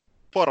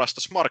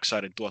parasta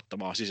Smarksidein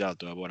tuottamaa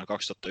sisältöä vuonna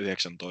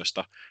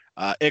 2019?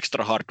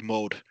 Extra Hard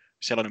Mode,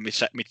 sellainen,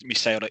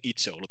 missä ei ole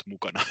itse ollut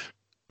mukana.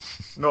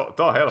 No,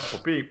 tää on helppo.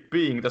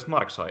 Being the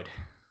Smarkside.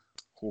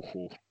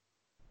 Huhhuh.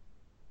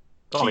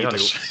 Tää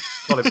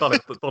oli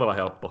todella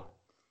helppo.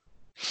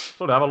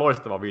 Se oli aivan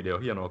loistava video,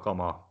 hienoa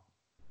kamaa.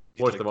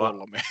 Loistavaa.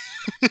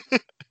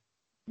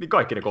 Niin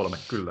kaikki ne 3,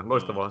 kyllä.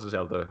 Loistavaa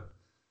sisältöä.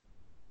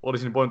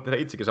 Olisin voinut tehdä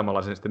itsekin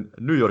samanlaisen sitten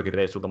New Yorkin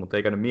reissulta, mutta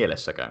ei käynyt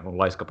mielessäkään. On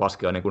laiska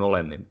paskia niin kuin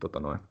olen, niin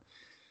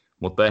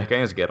Mutta ehkä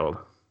ensi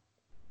kerralla.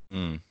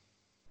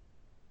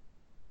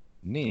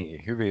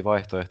 Niin, hyviä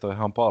vaihtoehtoja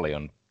ihan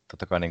paljon.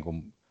 Totta kai niin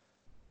kuin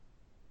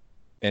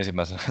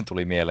ensimmäisenä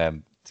tuli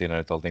mieleen, siinä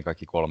nyt oltiin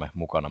kaikki 3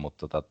 mukana,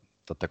 mutta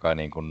totta kai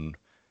niin kuin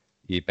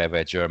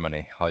IPV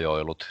Germany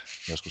hajoilut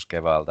joskus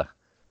keväältä,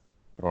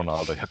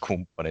 Ronaldo ja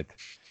kumppanit.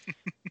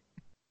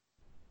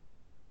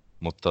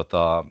 Mutta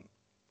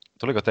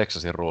tuliko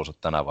Texasin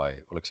ruusut tänä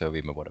vai oliko se jo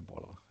viime vuoden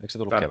puolella? Eikö se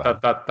tullut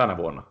keväällä? Tänä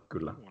vuonna,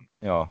 kyllä.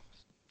 Joo,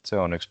 se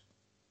on yksi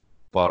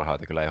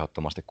parhaita kyllä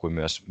ehdottomasti kuin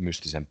myös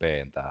Mystisen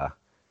P:n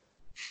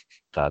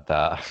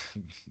tää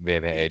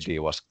VVAD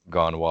was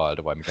gone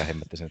wild, vai mikä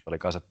hemmetti se nyt oli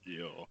kanssa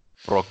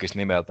prokkis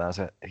nimeltään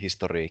se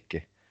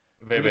historiikki.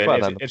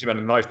 VVAD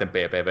ensimmäinen naisten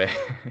PPV.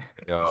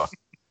 Joo.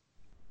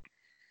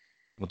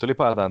 Mutta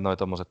ylipäätään noi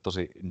tommoset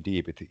tosi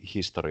deepit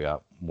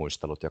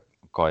historiamuistelut ja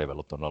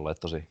kaivelut on olleet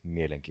tosi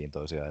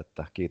mielenkiintoisia,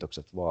 että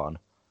kiitokset vaan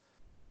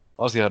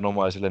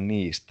asianomaisille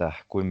niistä,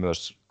 kuin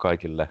myös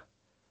kaikille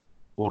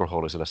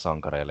urhoollisille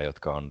sankareille,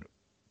 jotka on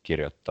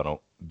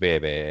kirjoittanut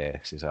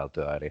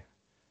VVE-sisältöä, eli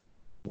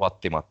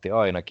Vattimatti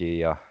ainakin,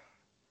 ja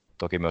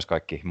toki myös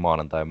kaikki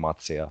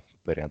maanantai-matsi- ja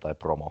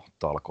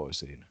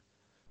perjantai-promo-talkoisiin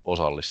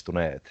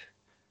osallistuneet.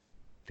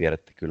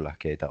 Tiedätte kyllä,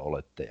 keitä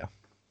olette, ja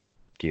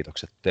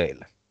kiitokset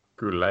teille.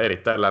 Kyllä,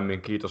 erittäin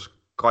lämmin kiitos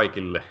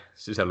kaikille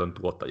sisällön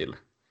tuottajille.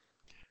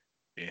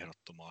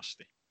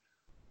 Ehdottomasti.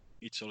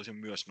 Itse olisin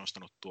myös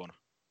nostanut tuon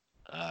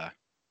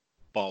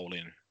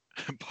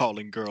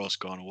Paulin Girls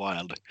Gone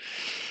Wild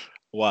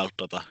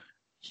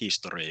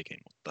historiikin,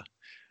 mutta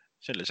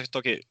sen lisäksi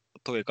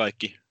toki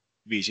kaikki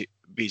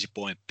viisi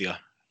pointtia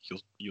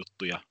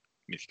juttuja,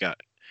 mitkä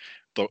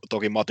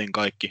toki Matin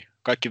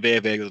kaikki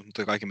VV-jutut,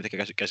 mutta kaikki mitkä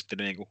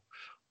käsitteli niin kuin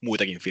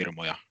muitakin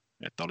firmoja,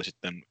 että oli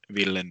sitten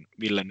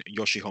Villen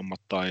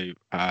Yoshi-hommat tai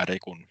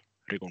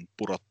Rikun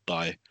purot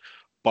tai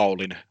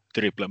Paulin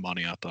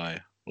Triplemania tai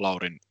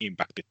Laurin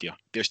Impactit ja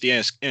tietysti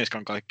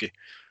Enskan kaikki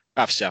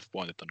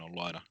FCF-pointit on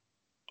ollut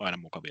aina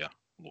mukavia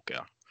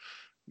lukea.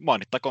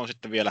 Mainittakoon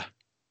sitten vielä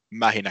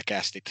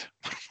Mähinä-kästit.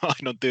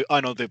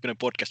 Ainoa tyyppinen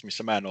podcast,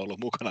 missä mä en ole ollut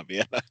mukana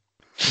vielä.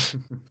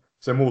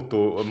 Se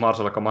muuttuu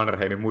Marsalakka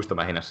Mannerheimin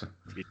muistomähinässä.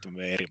 Vittu,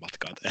 me eri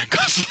matkaa teidän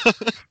kanssa.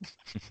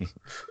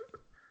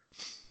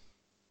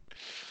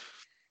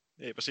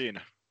 Eipä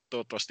siinä.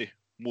 Toivottavasti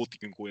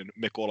muutkin kuin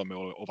me kolme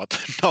ovat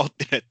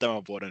nauttineet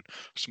tämän vuoden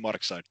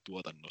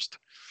Smarkside-tuotannosta.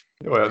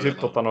 Joo, ja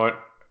sitten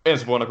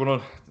ensi vuonna, kun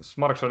on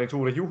Smarksidein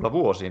suuri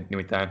juhlavuosi,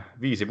 nimittäin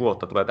 5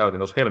 vuotta tulee täyteen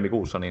tuossa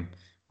helmikuussa, niin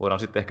voidaan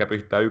sitten ehkä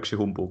pyhittää yksi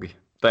humpuuki.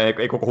 Tai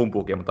ei koko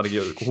humpuukia, mutta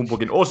ainakin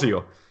humpuukin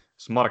osio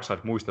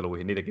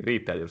Smarkside-muisteluihin. Niitäkin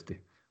riittää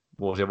tietysti.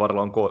 Vuosien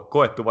varrella on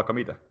koettu vaikka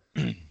mitä.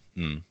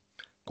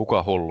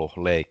 Kuka hullu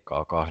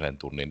leikkaa 2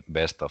 tunnin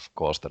Best of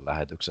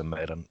Coaster-lähetyksen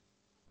meidän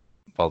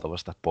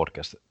valtavasta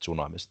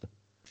podcast-tsunamista?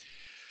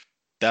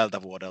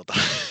 Tältä vuodelta.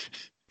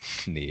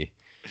 Niin.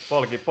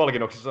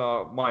 Palkinnoksi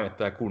saa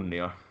mainetta ja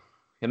kunniaa.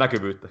 Ja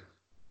näkyvyyttä.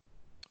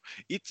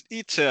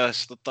 Itse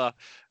asiassa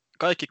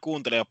kaikki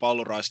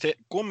kuuntelijapalluraiset,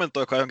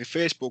 kommentoikaa johonkin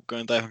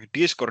Facebookiin tai johonkin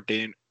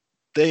Discordiin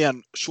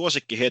teidän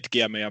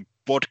suosikkihetkiä meidän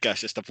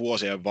podcastista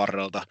vuosien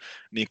varrelta,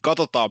 niin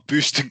katsotaan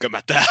pystynkö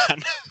mä tähän.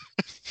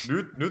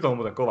 Nyt on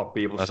muuten kova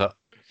piipus.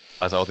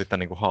 Sä otit tämän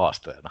niinku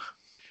haasteena.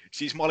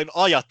 Siis mä olin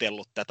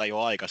ajatellut tätä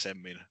jo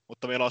aikaisemmin,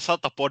 mutta meillä on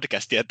 100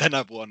 podcastia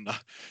tänä vuonna.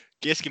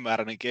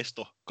 Keskimääräinen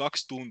kesto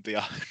 2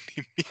 tuntia,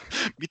 niin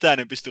mitään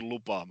en pysty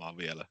lupaamaan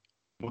vielä.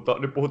 Mutta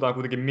nyt puhutaan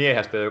kuitenkin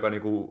miehestä, joka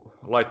niinku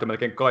laittoi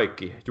melkein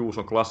kaikki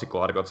Juuson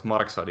klassikkoarkot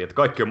Smarksideen, että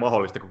kaikki on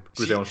mahdollista, kun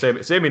kyse on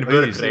Semin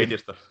World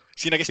Rateista.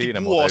 Siinä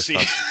kesti vuosi.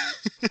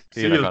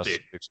 Siinä kanssa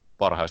yksi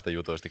parhaista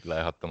jutuista kyllä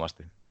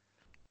ehdottomasti.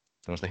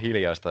 Semmoista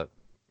hiljaista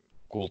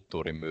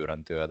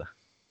kulttuurimyyrän työtä.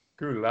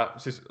 Kyllä,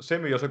 siis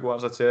Semi, jos joku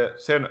ansaitsee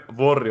sen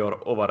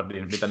Warrior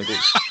Awardin, mitä niinku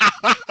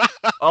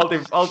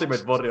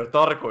Ultimate Warrior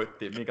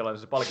tarkoitti,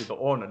 minkälainen se palkinto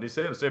on, niin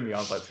sen Semi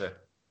ansaitsee.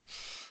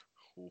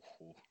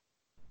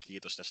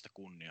 Kiitos tästä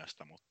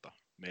kunniasta, mutta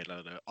meillä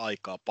ei ole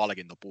aikaa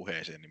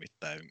palkintopuheeseen,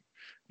 nimittäin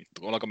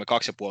ollaanko me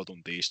 2,5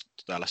 tuntia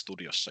istuttu täällä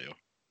studiossa jo?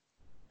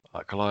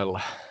 Aika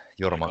lailla.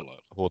 Jorma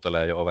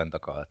huutelee jo oven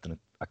takaa, että nyt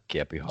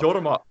äkkiä pihaan.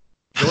 Jorma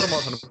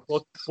on saanut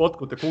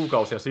potkut jo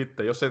kuukausia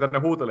sitten. Jos ei tänne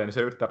huutele, niin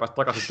se yrittää päästä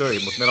takaisin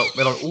töihin, mutta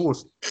meillä on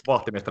uusi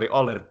vahtimestari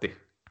Alertti.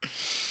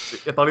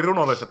 Ja tää oli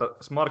runollista,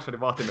 että Smarksidin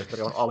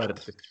vahtimestari on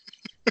Alertti.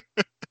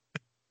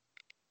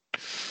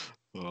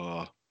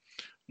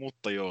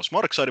 Mutta joo,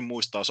 Smarkside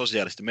muistaa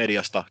sosiaalisesta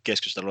mediasta,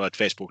 keskustelua,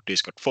 Facebook,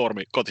 Discord,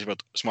 foorumi,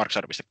 kotisivut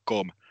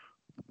smarkside.com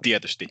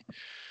tietysti.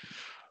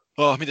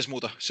 Mites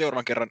muuta?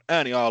 Seuraavan kerran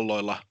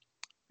ääniaalloilla.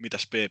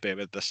 Mitäs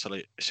PPV tässä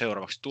oli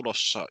seuraavaksi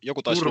tulossa?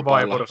 Joku taisi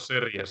lupailla. Survivor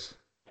Series.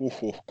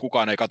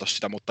 Kukaan ei katso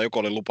sitä, mutta joku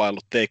oli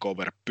lupaillut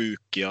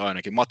Takeover-pyykkiä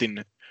ainakin.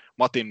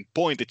 Matin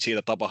pointit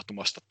siitä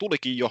tapahtumasta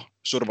tulikin jo.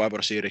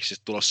 Survivor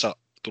Seriesistä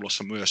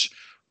tulossa myös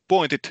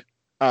pointit.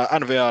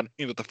 NVAn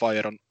Into the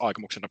Fire on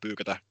aikomuksena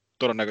pyykätä.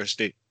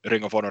 Todennäköisesti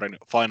Ring of Honorin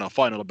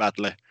Final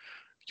Battle.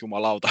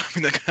 Jumalauta,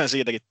 mitäkään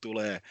siitäkin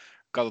tulee.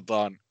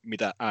 Katsotaan,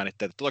 mitä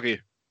äänitteet. Toki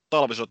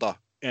talvisota,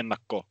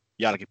 ennakko,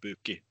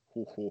 jälkipyykki,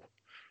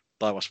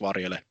 taivas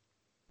varjele.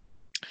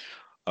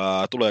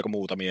 Tuleeko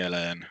muuta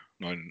mieleen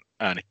noin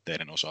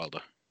äänitteiden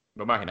osalta?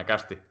 No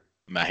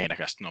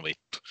Mähinä-kästi, no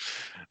vittu.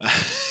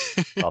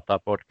 100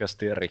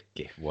 podcastia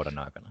rikki vuoden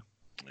aikana.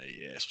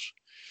 Ei Jeesus.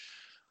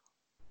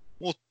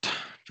 Mutta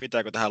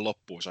pitääkö tähän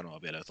loppuun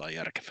sanoa vielä jotain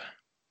järkevää?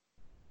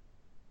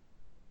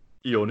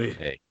 Joni.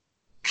 Ei.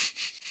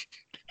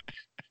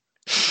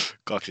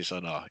 2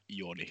 sanaa,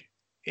 Joni.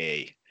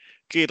 Ei.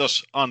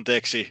 Kiitos,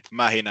 anteeksi,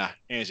 Mähinä,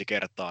 ensi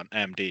kertaan,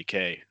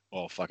 MDK,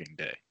 all fucking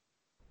day.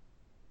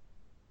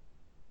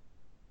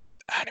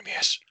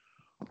 Äänimies.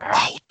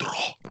 Outro.